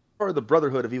been part of the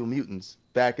Brotherhood of Evil Mutants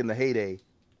back in the heyday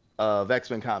of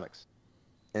X-Men comics.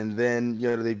 And then,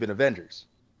 they've been Avengers.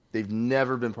 They've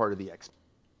never been part of the X-Men.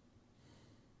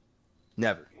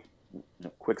 Never.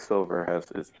 Quicksilver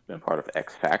has been part of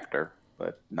X Factor,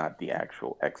 but not the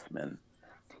actual X-Men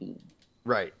team.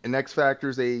 Right. And X Factor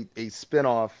is a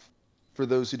spin-off. For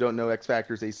those who don't know, X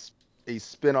Factor is a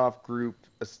spin-off group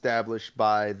established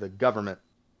by the government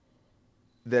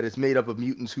that is made up of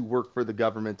mutants who work for the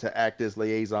government to act as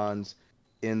liaisons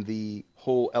in the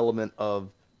whole element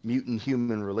of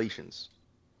mutant-human relations.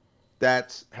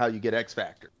 That's how you get X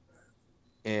Factor.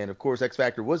 And, of course, X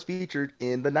Factor was featured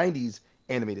in the 90s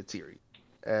animated series.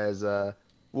 As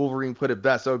Wolverine put it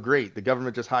best, oh, great, the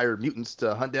government just hired mutants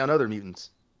to hunt down other mutants.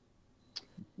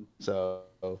 So,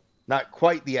 not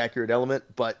quite the accurate element,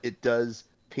 but it does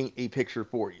paint a picture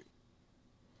for you.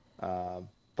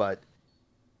 But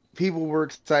people were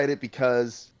excited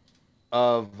because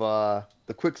of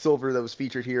the Quicksilver that was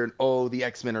featured here, and the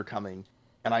X-Men are coming,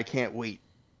 and I can't wait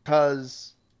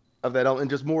because of that element, and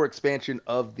just more expansion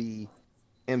of the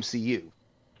MCU.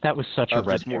 That was such a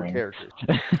red more herring. Characters.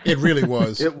 It really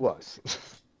was. It was.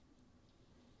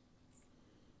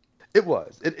 It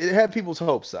was. It had people's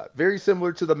hopes up. Very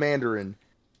similar to the Mandarin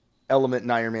element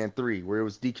in Iron Man 3, where it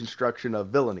was deconstruction of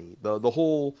villainy. The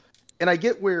whole... And I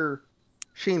get where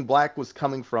Shane Black was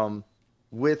coming from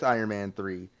with Iron Man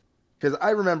 3, because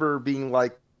I remember being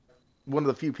like one of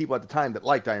the few people at the time that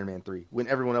liked Iron Man 3, when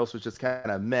everyone else was just kind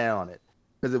of meh on it.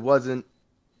 Because it wasn't...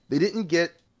 They didn't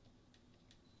get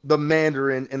the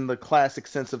Mandarin in the classic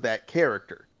sense of that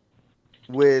character,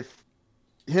 with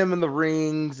him in the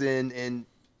rings and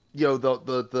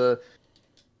the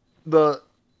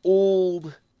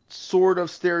old sort of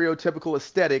stereotypical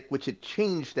aesthetic, which had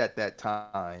changed at that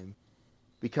time,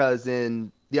 because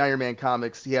in the Iron Man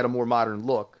comics he had a more modern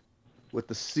look with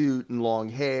the suit and long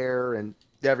hair and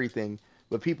everything,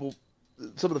 but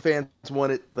some of the fans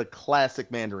wanted the classic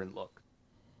Mandarin look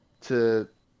to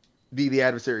be the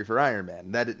adversary for Iron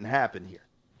Man. That didn't happen here.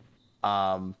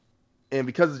 And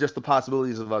because of just the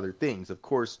possibilities of other things, of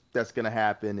course, that's going to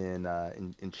happen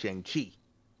in Shang-Chi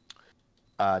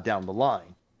down the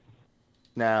line.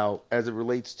 Now, as it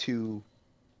relates to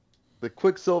the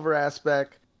Quicksilver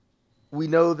aspect, we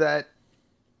know that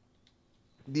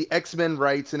the X-Men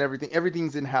rights and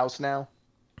everything's in-house now,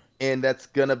 and that's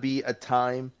going to be a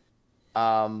time.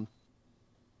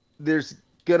 There's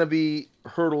going to be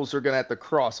hurdles they're going to have to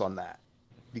cross on that,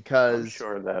 because I'm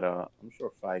sure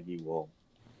Feige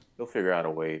he'll figure out a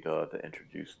way to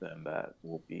introduce them that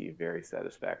will be very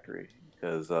satisfactory,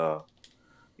 because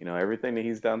everything that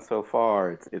he's done so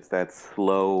far, it's that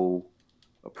slow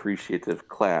appreciative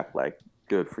clap, like,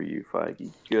 good for you,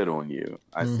 Feige, good on you,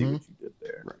 I see what you did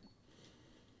there.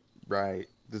 Right.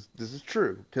 This is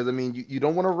true, because I mean, you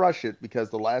don't want to rush it,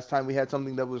 because the last time we had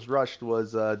something that was rushed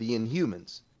was the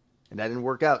Inhumans, and that didn't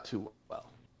work out too well.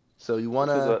 So you want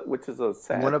to, which is a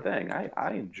sad thing.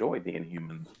 I enjoyed the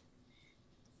Inhumans.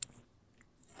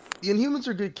 The Inhumans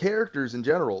are good characters in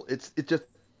general. It's just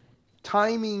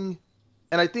timing,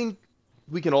 and I think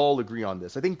we can all agree on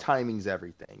this. I think timing's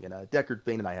everything. And Deckard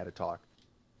Fane and I had a talk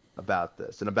about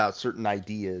this and about certain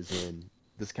ideas in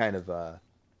this kind of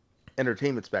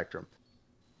entertainment spectrum.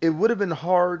 It would have been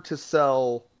hard to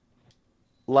sell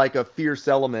like a fierce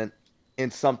element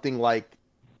in something like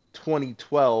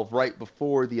 2012, right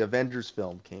before the Avengers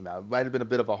film came out. It might have been a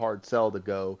bit of a hard sell to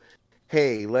go,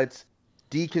 hey, let's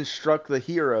deconstruct the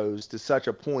heroes to such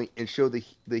a point and show the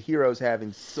heroes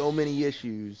having so many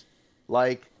issues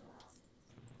like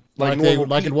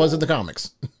it was in the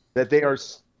comics. That they are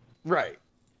right.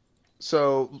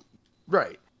 So,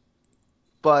 right.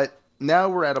 But now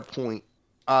we're at a point,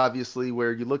 obviously,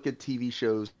 where you look at TV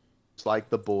shows like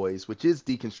The Boys, which is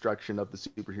deconstruction of the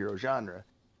superhero genre,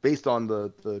 based on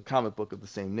the comic book of the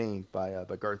same name by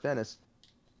Garth Ennis,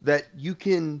 that you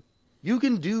can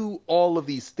do all of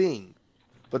these things,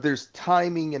 but there's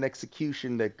timing and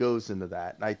execution that goes into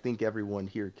that. And I think everyone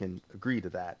here can agree to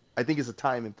that. I think it's a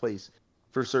time and place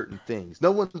for certain things.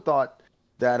 No one thought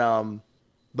that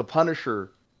the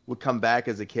Punisher would come back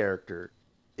as a character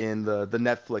in the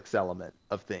Netflix element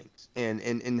of things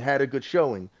and had a good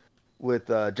showing with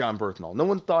John Bernthal. No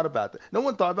one thought about that. No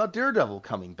one thought about Daredevil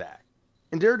coming back.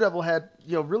 And Daredevil had,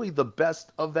 really the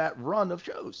best of that run of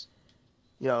shows.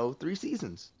 3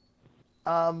 seasons.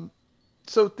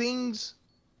 So things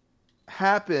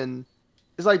happen.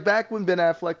 It's like back when Ben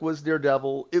Affleck was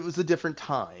Daredevil, it was a different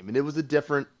time and it was a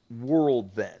different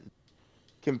world then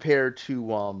compared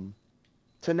to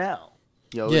now.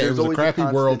 It was a crappy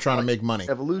world trying to make money.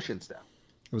 Evolution stuff.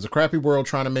 It was a crappy world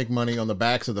trying to make money on the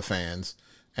backs of the fans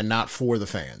and not for the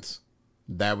fans.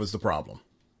 That was the problem.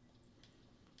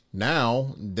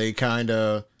 Now we kind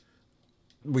of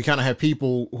have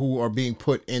people who are being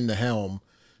put in the helm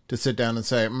to sit down and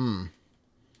say,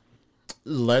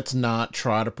 let's not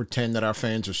try to pretend that our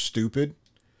fans are stupid,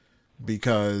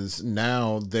 because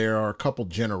now there are a couple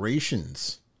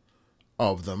generations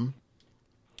of them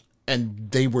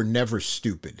and they were never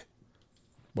stupid.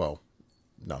 Well,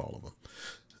 not all of them,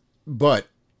 but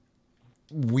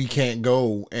we can't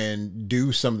go and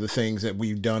do some of the things that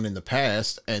we've done in the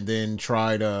past and then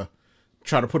try to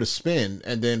put a spin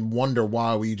and then wonder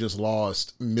why we just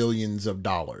lost millions of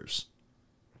dollars.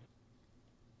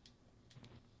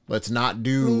 Let's not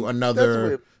do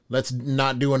another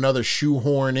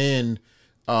shoehorn in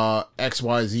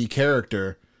XYZ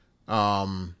character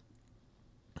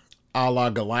a la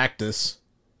Galactus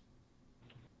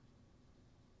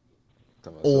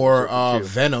or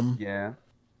Venom. Yeah.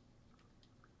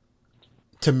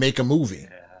 To make a movie.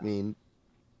 I mean,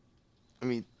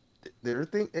 there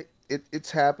it's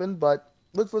happened, but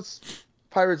let's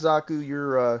Pirate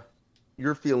Zaku,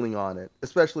 your feeling on it,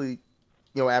 especially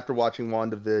after watching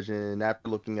WandaVision, after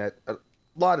looking at a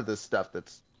lot of this stuff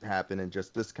that's happened in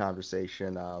just this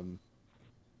conversation.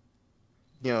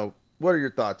 What are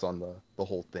your thoughts on the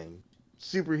whole thing?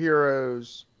 Superhero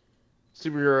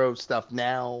stuff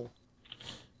now.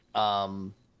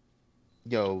 The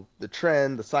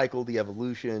trend, the cycle, the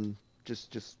evolution,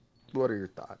 just what are your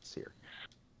thoughts here?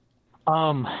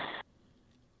 I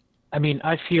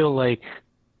feel like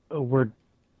we're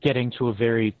getting to a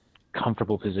very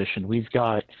comfortable position. We've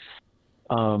got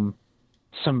some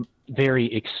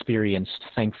very experienced,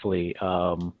 thankfully,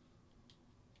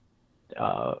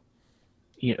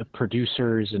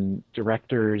 producers and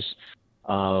directors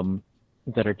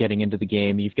that are getting into the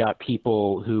game. You've got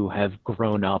people who have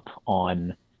grown up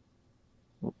on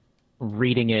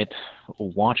reading it,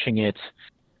 watching it.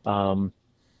 You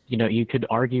could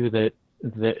argue that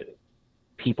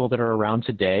people that are around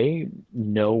today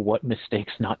know what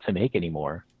mistakes not to make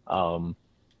anymore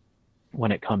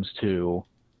when it comes to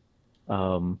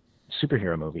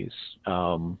superhero movies.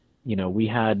 We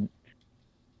had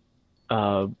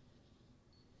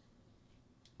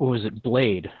what was it,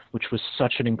 Blade, which was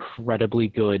such an incredibly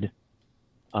good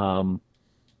superhero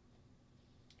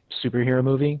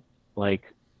movie,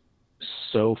 like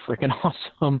so freaking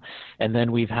awesome. And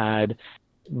then we've had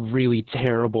really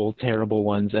terrible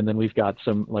ones, and then we've got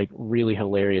some like really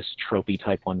hilarious tropey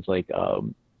type ones like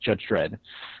Judge Dredd.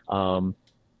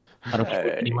 I don't care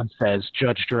what anyone says,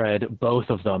 Judge Dredd,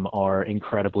 both of them are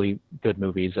incredibly good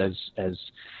movies. As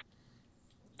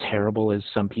terrible as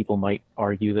some people might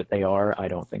argue that they are, I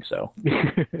don't think so.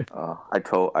 I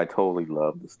totally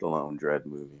love the Stallone Dredd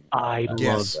movie. I love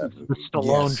the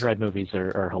Stallone Dredd movies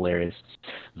are hilarious.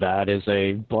 That is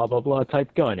a blah blah blah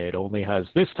type gun. It only has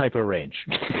this type of range.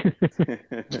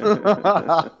 If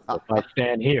I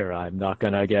stand here, I'm not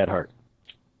gonna get hurt.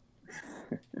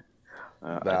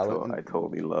 I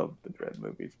totally love the Dredd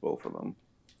movies, both of them.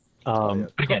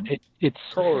 Again, it's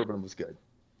Solar Urban was good.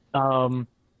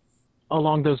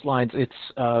 along those lines, it's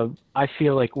I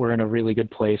feel like we're in a really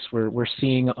good place. We're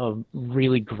seeing a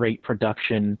really great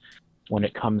production when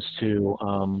it comes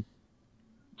to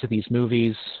these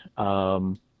movies.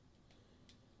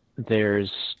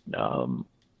 There's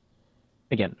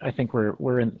again, I think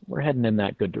we're heading in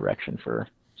that good direction for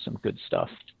some good stuff.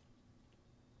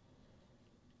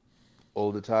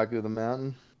 Old Otaku of the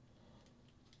Mountain.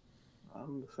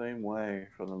 I'm the same way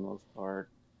for the most part.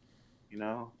 You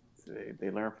know, they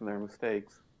learn from their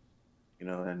mistakes. You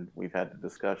know, and we've had the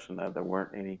discussion that there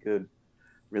weren't any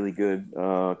really good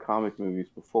comic movies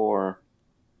before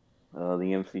the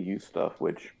MCU stuff,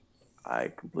 which I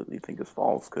completely think is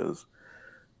false because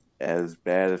as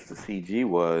bad as the CG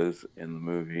was in the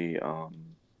movie,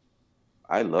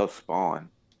 I love Spawn.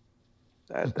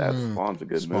 That Spawn's a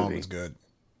good movie. Spawn was good.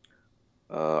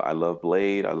 I love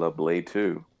Blade. I love Blade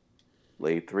 2.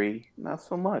 Blade 3, not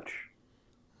so much.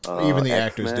 Even the X-Men,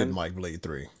 actors didn't like Blade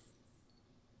 3.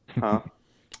 Huh?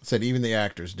 Said even the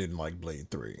actors didn't like Blade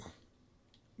 3.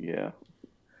 Yeah.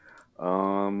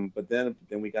 But then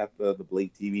we got the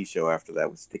Blade TV show after that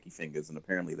with Sticky Fingers, and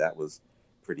apparently that was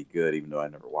pretty good, even though I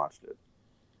never watched it.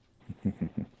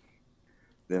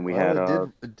 Then we had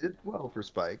it did well for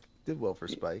Spike.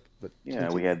 But yeah,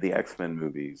 we had the X-Men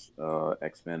movies,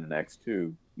 X-Men and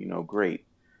X2. You know, great.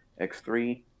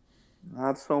 X3,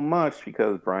 not so much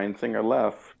because Bryan Singer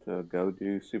left to go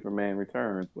do Superman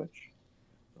Returns, which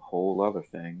is a whole other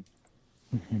thing.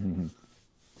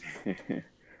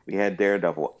 We had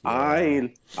Daredevil. Yeah.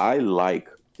 I like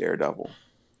Daredevil.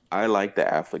 I like the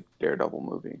Affleck Daredevil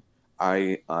movie.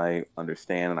 I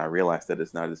understand and I realize that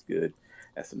it's not as good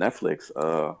as the Netflix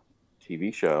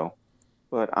TV show,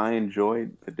 but I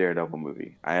enjoyed the Daredevil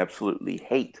movie. I absolutely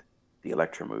hate the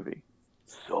Elektra movie.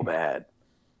 So bad.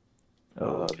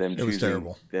 It was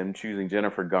terrible. Them choosing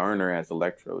Jennifer Garner as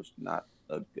Elektra was not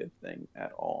a good thing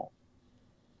at all.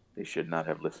 They should not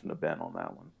have listened to Ben on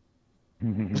that one.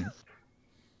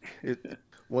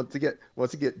 Once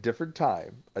again, different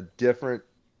time,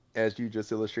 as you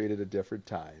just illustrated, a different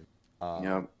time.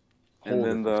 Yeah, and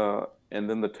then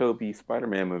the Tobey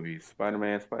Spider-Man movies,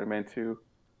 Spider-Man 2,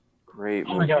 great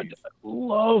movies. Oh my God,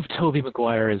 love Tobey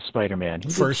Maguire as Spider-Man.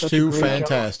 First two,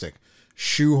 fantastic.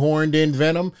 Shoehorned in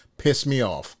Venom, pissed me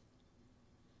off.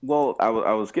 Well, I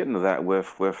was getting to that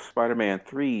with Spider-Man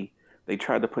 3. They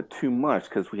tried to put too much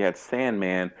because we had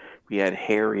Sandman, we had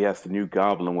Harry as the new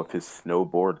Goblin with his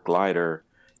snowboard glider,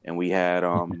 and we had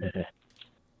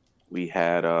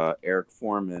Eric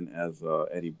Foreman as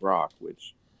Eddie Brock,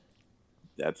 which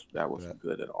that wasn't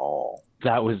good at all.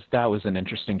 That was an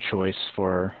interesting choice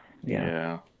for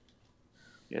Topher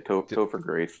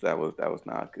Grace. That was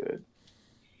not good.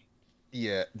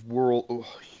 Yeah,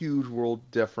 huge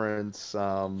world difference.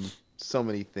 So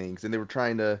many things, and they were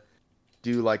trying to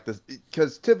do like this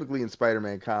because typically in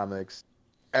Spider-Man comics,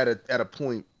 at a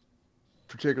point,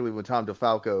 particularly when Tom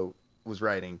DeFalco was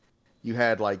writing, you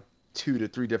had like 2 to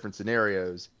 3 different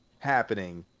scenarios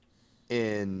happening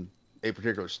in a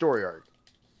particular story arc.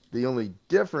 The only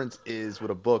difference is with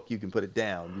a book, you can put it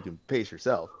down, you can pace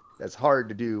yourself. That's hard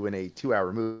to do in a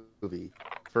 2-hour movie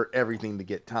for everything to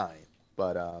get time.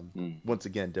 But once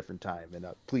again, different time. And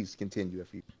please continue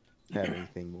if you have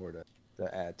anything more to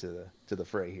add to the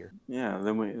fray here. Yeah.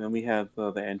 Then we had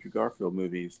the Andrew Garfield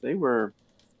movies. They were.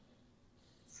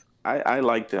 I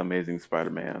liked the Amazing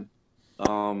Spider-Man.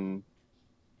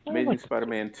 Amazing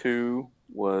Spider-Man 2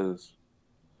 was.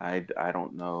 I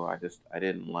don't know. I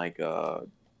didn't like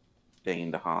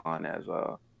Dane DeHaan as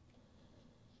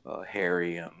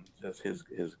Harry, and just his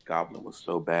Goblin was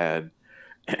so bad.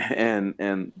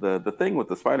 And the thing with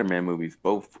the Spider-Man movies,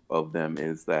 both of them,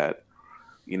 is that,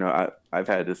 you know, I've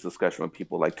had this discussion with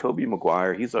people like Tobey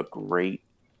Maguire. He's a great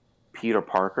Peter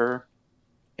Parker,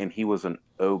 and he was an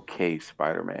okay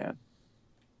Spider-Man.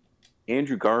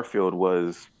 Andrew Garfield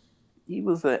was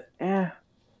a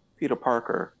Peter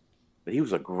Parker, but he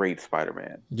was a great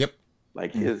Spider-Man. Yep.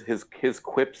 Like his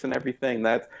quips and everything.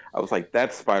 I was like,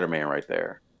 that's Spider-Man right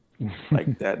there.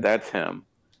 Like that's him.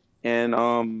 And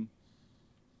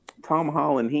Tom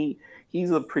Holland,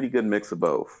 he's a pretty good mix of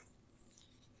both.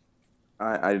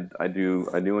 I do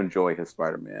enjoy his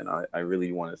Spider-Man. I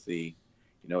really want to see,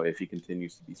 you know, if he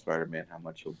continues to be Spider-Man, how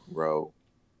much he'll grow,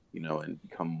 you know, and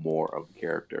become more of a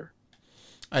character.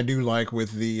 I do like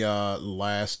with the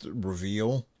last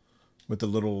reveal, with the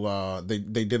little they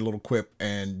did a little quip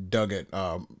and dug at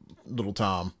little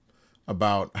Tom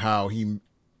about how he,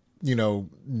 you know,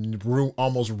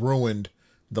 almost ruined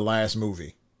the last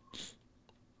movie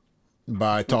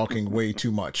by talking way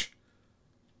too much.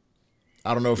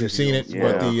 I don't know if you've seen it,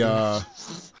 but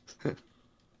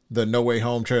the No Way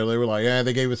Home trailer. They were like,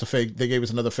 they gave us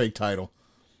another fake title.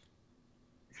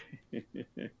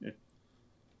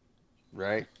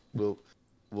 Right. We'll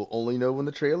only know when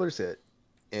the trailers hit,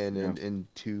 and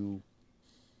to.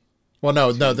 Well,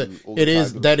 no,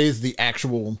 that is the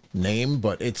actual name,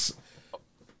 but it's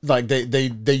like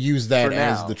they use that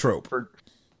as the trope.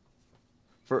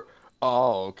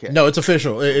 Okay. No, it's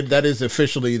official. That is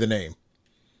officially the name.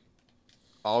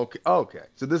 Okay.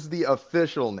 So this is the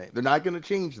official name. They're not going to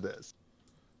change this.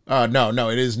 No,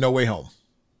 it is No Way Home.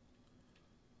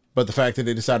 But the fact that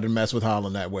they decided to mess with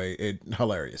Holland that way,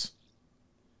 hilarious.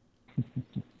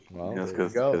 Well,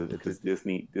 because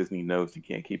Disney knows you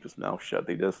can't keep his mouth shut.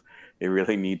 They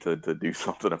really need to do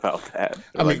something about that.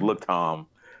 Look, Tom.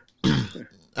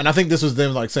 And I think this was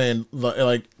them saying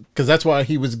because that's why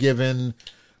he was given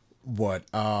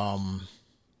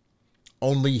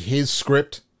only his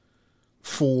script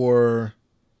for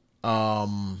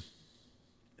Infinity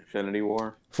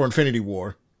War. For Infinity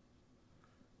War.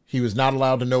 He was not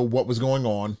allowed to know what was going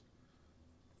on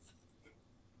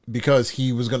because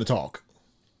he was going to talk.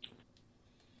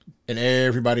 And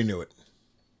everybody knew it.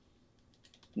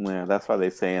 Yeah, that's why they're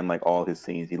saying all his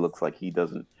scenes, he looks like he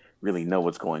doesn't really know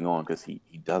what's going on because he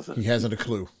doesn't. He hasn't a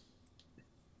clue.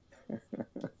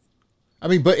 I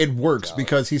mean, but it works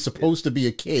because he's supposed to be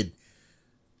a kid.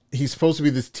 He's supposed to be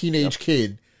this teenage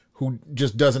kid who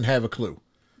just doesn't have a clue.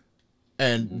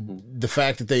 And the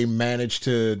fact that they managed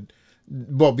to,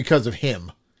 because of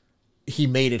him, he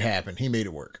made it happen. He made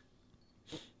it work.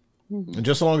 And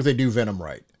just as long as they do Venom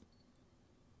right.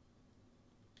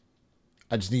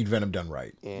 I just need Venom done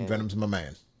right. And Venom's my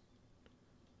man.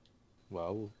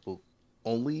 Well,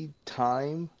 only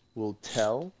time will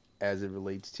tell as it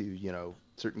relates to,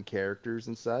 certain characters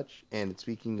and such. And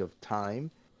speaking of time,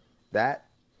 that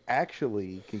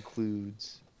actually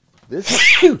concludes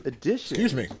this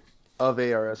edition of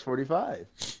ARS 45.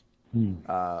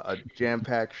 A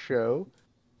jam-packed show.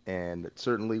 And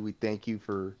certainly we thank you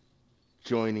for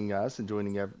joining us and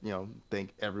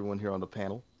thank everyone here on the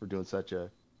panel for doing such a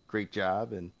great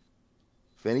job. And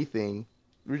if anything,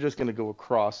 we're just going to go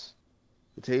across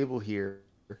the table here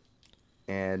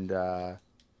and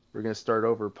we're going to start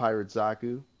over. Pirate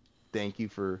Zaku, thank you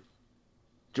for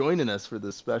joining us for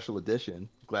this special edition.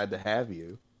 Glad to have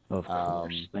you. Of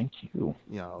course. Thank you.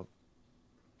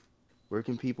 Where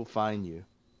can people find you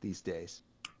these days?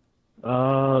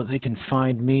 They can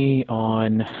find me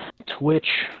on Twitch,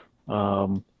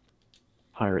 Pirate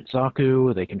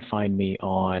Zaku. They can find me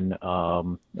on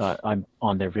I'm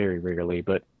on there very rarely,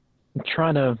 but I'm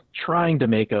trying to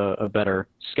make a better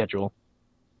schedule.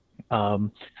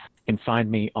 You can find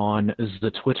me on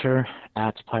the Twitter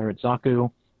at Pirate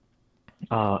Zaku.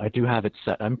 I do have it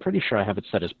set. I'm pretty sure I have it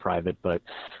set as private, but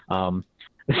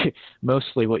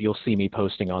mostly what you'll see me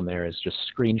posting on there is just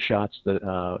screenshots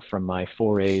that from my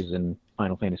forays in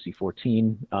Final Fantasy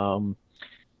XIV.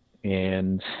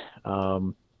 And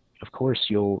of course,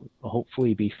 you'll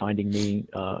hopefully be finding me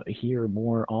here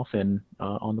more often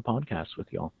on the podcast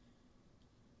with y'all.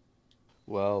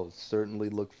 Well, certainly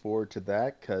look forward to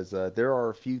that because there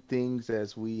are a few things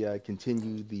as we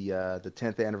continue the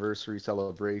 10th anniversary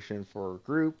celebration for our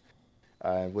group.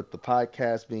 With the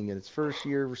podcast being in its first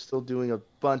year, we're still doing a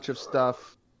bunch of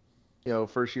stuff,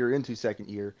 first year into second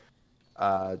year.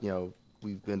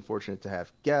 We've been fortunate to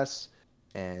have guests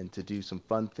and to do some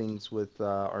fun things with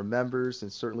our members,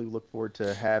 and certainly look forward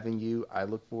to having you. I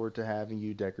look forward to having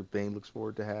you. Decker Bain looks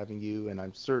forward to having you, and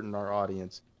I'm certain our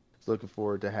audience is looking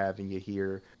forward to having you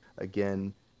here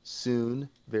again soon,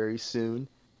 very soon,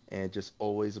 and just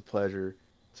always a pleasure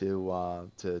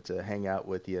to hang out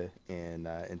with you and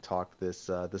talk this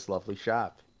lovely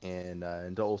shop and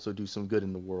to also do some good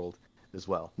in the world as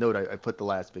well. Note I put the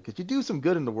last bit because you do some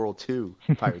good in the world too,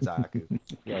 Pirate Zaku.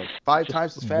 5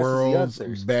 times as fast World's as the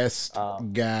others. Best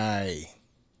guy.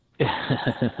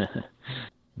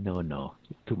 No,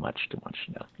 too much.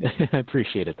 No, I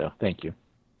appreciate it though. Thank you.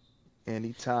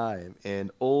 Anytime. And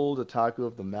old Otaku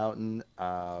of the Mountain,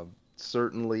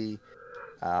 certainly.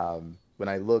 When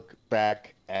I look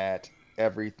back at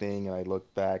everything and I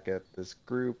look back at this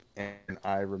group and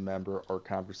I remember our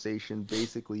conversation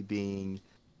basically being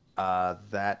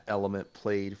that element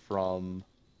played from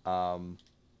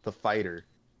The Fighter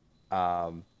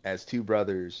as two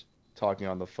brothers talking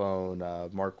on the phone,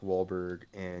 Mark Wahlberg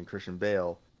and Christian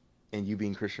Bale, and you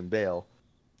being Christian Bale,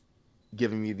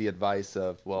 giving me the advice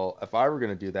of, well, if I were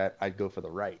going to do that, I'd go for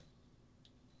the right.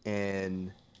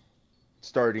 And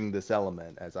starting this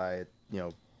element as I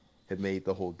had made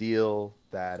the whole deal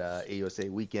that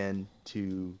AUSA weekend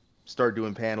to start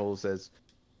doing panels as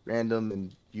random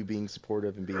and you being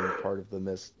supportive and being part of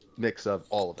the mix of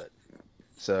all of it.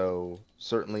 So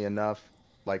certainly enough,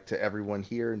 like to everyone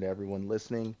here and to everyone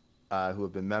listening who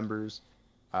have been members,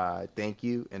 thank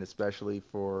you, and especially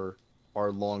for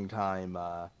our long time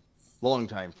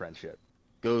friendship.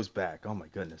 Goes back, oh my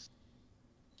goodness,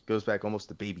 goes back almost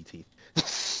to baby teeth.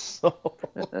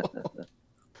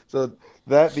 So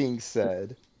that being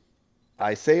said,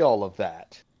 I say all of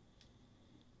that.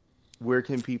 Where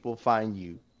can people find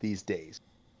you these days?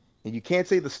 And you can't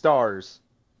say the stars,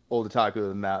 Old Otaku of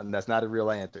the Mountain. That's not a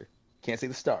real answer. Can't say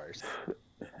the stars.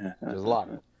 There's a lot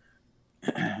of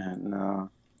them. No.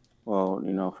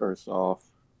 Well, first off,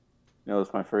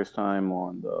 it's my first time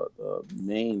on the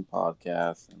main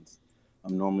podcast since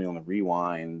I'm normally on the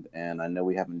rewind, and I know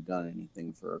we haven't done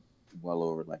anything for well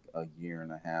over like a year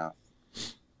and a half.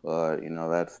 But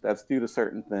that's due to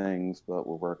certain things, but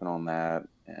we're working on that,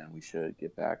 and we should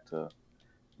get back to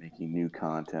making new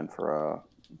content for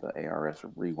the ARS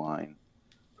Rewind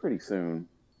pretty soon.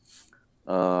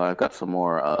 I've got some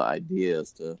more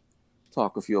ideas to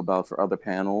talk with you about for other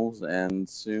panels, and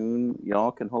soon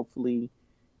y'all can hopefully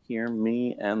hear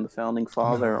me and the founding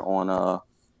father on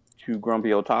Two Grumpy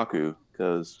Otaku,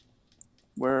 because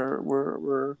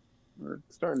we're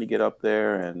starting to get up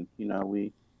there, and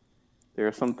there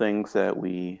are some things that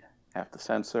we have to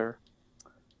censor,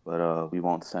 but we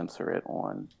won't censor it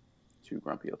on Two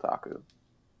Grumpy Otaku.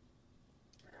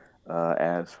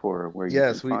 As for where you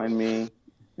can find me,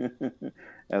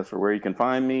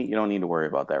 you don't need to worry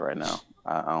about that right now.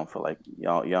 I don't feel like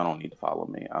y'all don't need to follow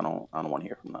me. I don't want to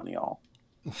hear from none of y'all.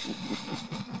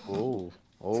 Oh,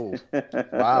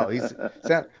 wow.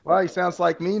 He sounds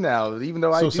like me now. Even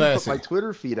though I do put my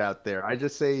Twitter feed out there, I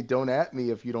just say don't at me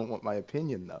if you don't want my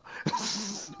opinion, though.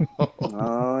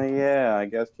 Oh yeah, I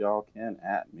guess y'all can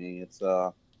at me. It's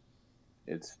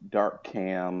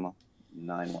DarkCam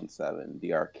 917,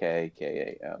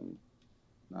 DRKKAM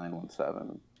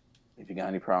 917. If you got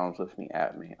any problems with me,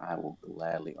 at me. I will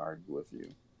gladly argue with you.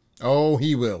 Oh,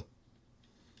 he will,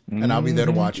 and I'll be there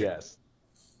to watch it. Yes.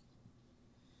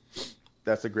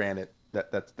 That's a granted.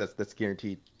 That's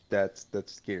guaranteed. That's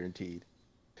guaranteed.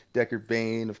 Deckard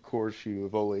Bane, of course, you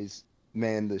have always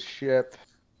manned the ship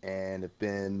and have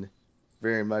been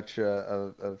very much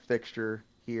a fixture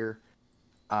here.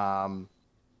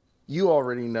 You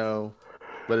already know,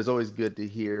 but it's always good to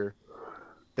hear.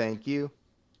 Thank you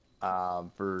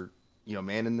for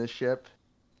manning this ship,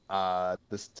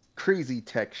 this crazy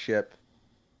tech ship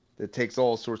that takes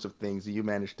all sorts of things, and you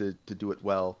managed to do it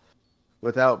well.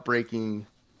 Without breaking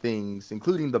things,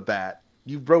 including the bat.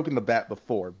 You've broken the bat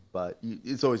before, but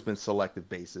it's always been selective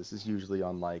basis. It's usually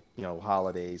on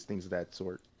holidays, things of that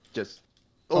sort. Just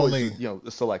always,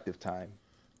 a selective time.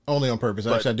 Only on purpose.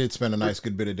 Actually, I did spend a nice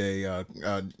good bit of day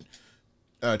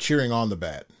cheering on the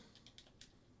bat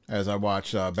as I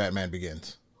watch Batman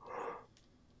Begins.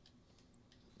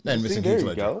 And missing Heath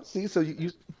Ledger. Go. See, so you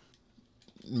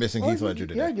missing Heath Ledger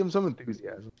today. Yeah, give him some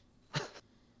enthusiasm.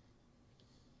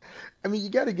 I mean, you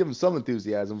got to give them some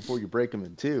enthusiasm before you break them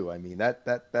in two. I mean,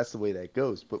 that's the way that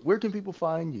goes. But where can people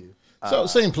find you? So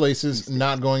same places,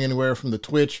 not going anywhere from the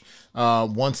Twitch.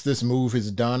 Once this move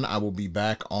is done, I will be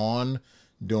back on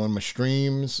doing my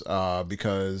streams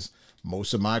because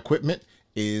most of my equipment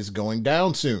is going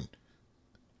down soon.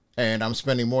 And I'm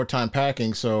spending more time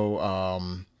packing, so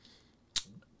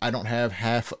I don't have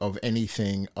half of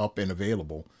anything up and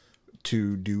available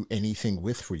to do anything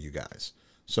with for you guys.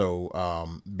 So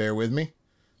bear with me.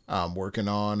 I'm working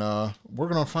on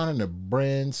finding a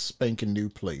brand spanking new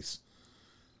place,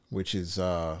 which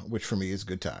for me is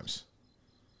good times.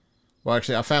 Well,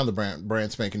 actually, I found the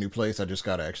brand spanking new place. I just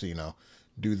got to actually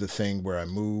do the thing where I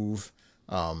move,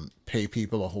 pay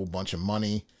people a whole bunch of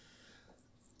money,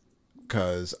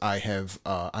 because I have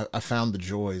I found the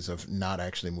joys of not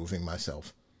actually moving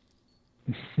myself.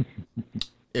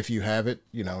 If you have it,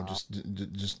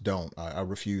 just don't. I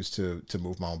refuse to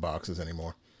move my own boxes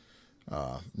anymore.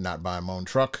 Not buying my own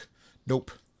truck.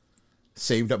 Nope.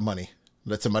 Saved up money.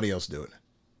 Let somebody else do it.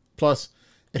 Plus,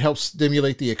 it helps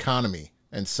stimulate the economy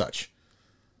and such.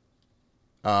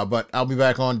 But I'll be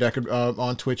back on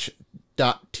on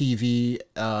twitch.tv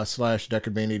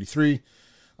 /DeckardBane83.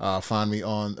 Find me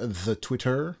on the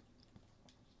Twitter,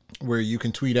 where you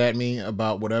can tweet at me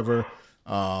about whatever.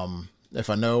 If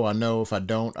I know, I know. If I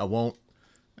don't, I won't.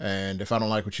 And if I don't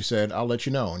like what you said, I'll let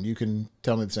you know, and you can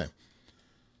tell me the same.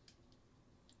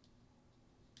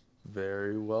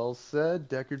 Very well said,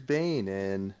 Deckard Bane.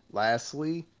 And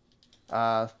lastly,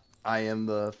 I am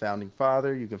the founding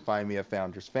father. You can find me at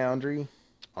Founders Foundry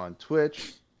on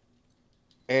Twitch,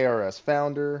 ARS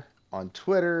Founder on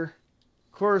Twitter.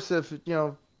 Of course, if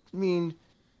you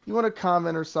want to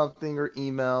comment or something or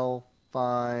email,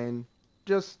 fine.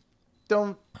 Just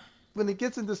when it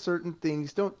gets into certain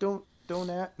things, don't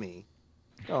at me.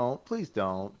 Don't, please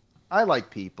don't. I like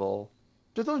people.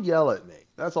 Just don't yell at me.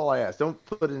 That's all I ask. Don't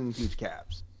put it in huge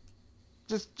caps.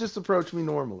 Just approach me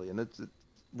normally, and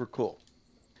we're cool.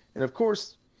 And of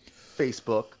course,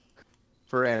 Facebook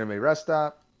for Anime Rest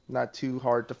Stop, not too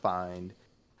hard to find.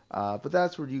 But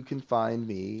that's where you can find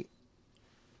me.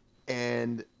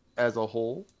 And as a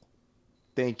whole,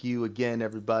 thank you again,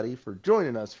 everybody, for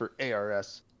joining us for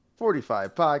ARS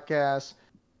 45 podcast.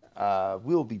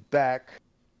 We'll be back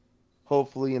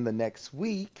hopefully in the next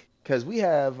week because we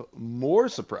have more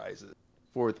surprises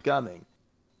forthcoming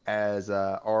as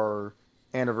our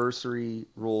anniversary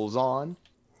rolls on.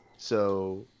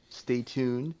 So stay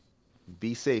tuned.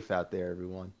 Be safe out there,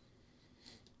 everyone.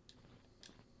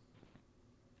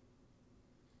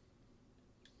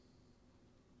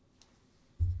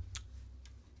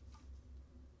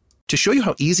 To show you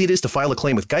how easy it is to file a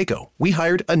claim with Geico, we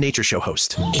hired a nature show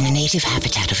host. In the native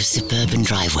habitat of a suburban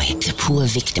driveway, the poor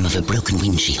victim of a broken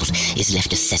windshield is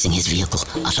left assessing his vehicle,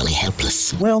 utterly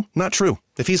helpless. Well, not true.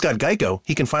 If he's got Geico,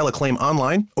 he can file a claim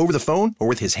online, over the phone, or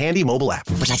with his handy mobile app.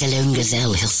 But like a lone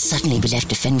gazelle, he'll suddenly be left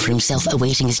to fend for himself,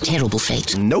 awaiting his terrible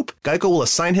fate. Nope. Geico will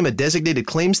assign him a designated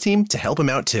claims team to help him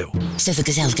out, too. So the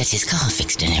gazelle gets his car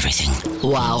fixed and everything.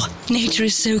 Wow, nature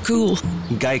is so cool.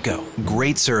 Geico.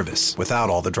 Great service without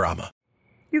all the drama.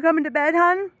 You coming to bed,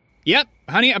 hon? Yep,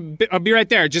 honey, I'll be right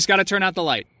there. Just gotta turn out the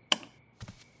light.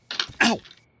 Ow!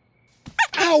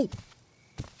 Ow!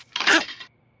 Ow!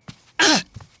 Ah!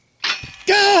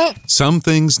 Gah! Some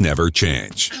things never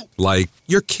change. Like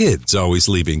your kids always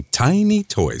leaving tiny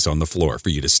toys on the floor for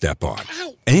you to step on.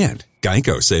 And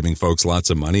Geico saving folks lots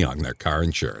of money on their car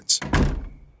insurance.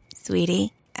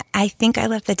 Sweetie, I think I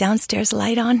left the downstairs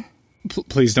light on.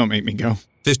 Please don't make me go.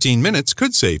 15 minutes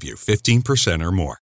could save you 15% or more.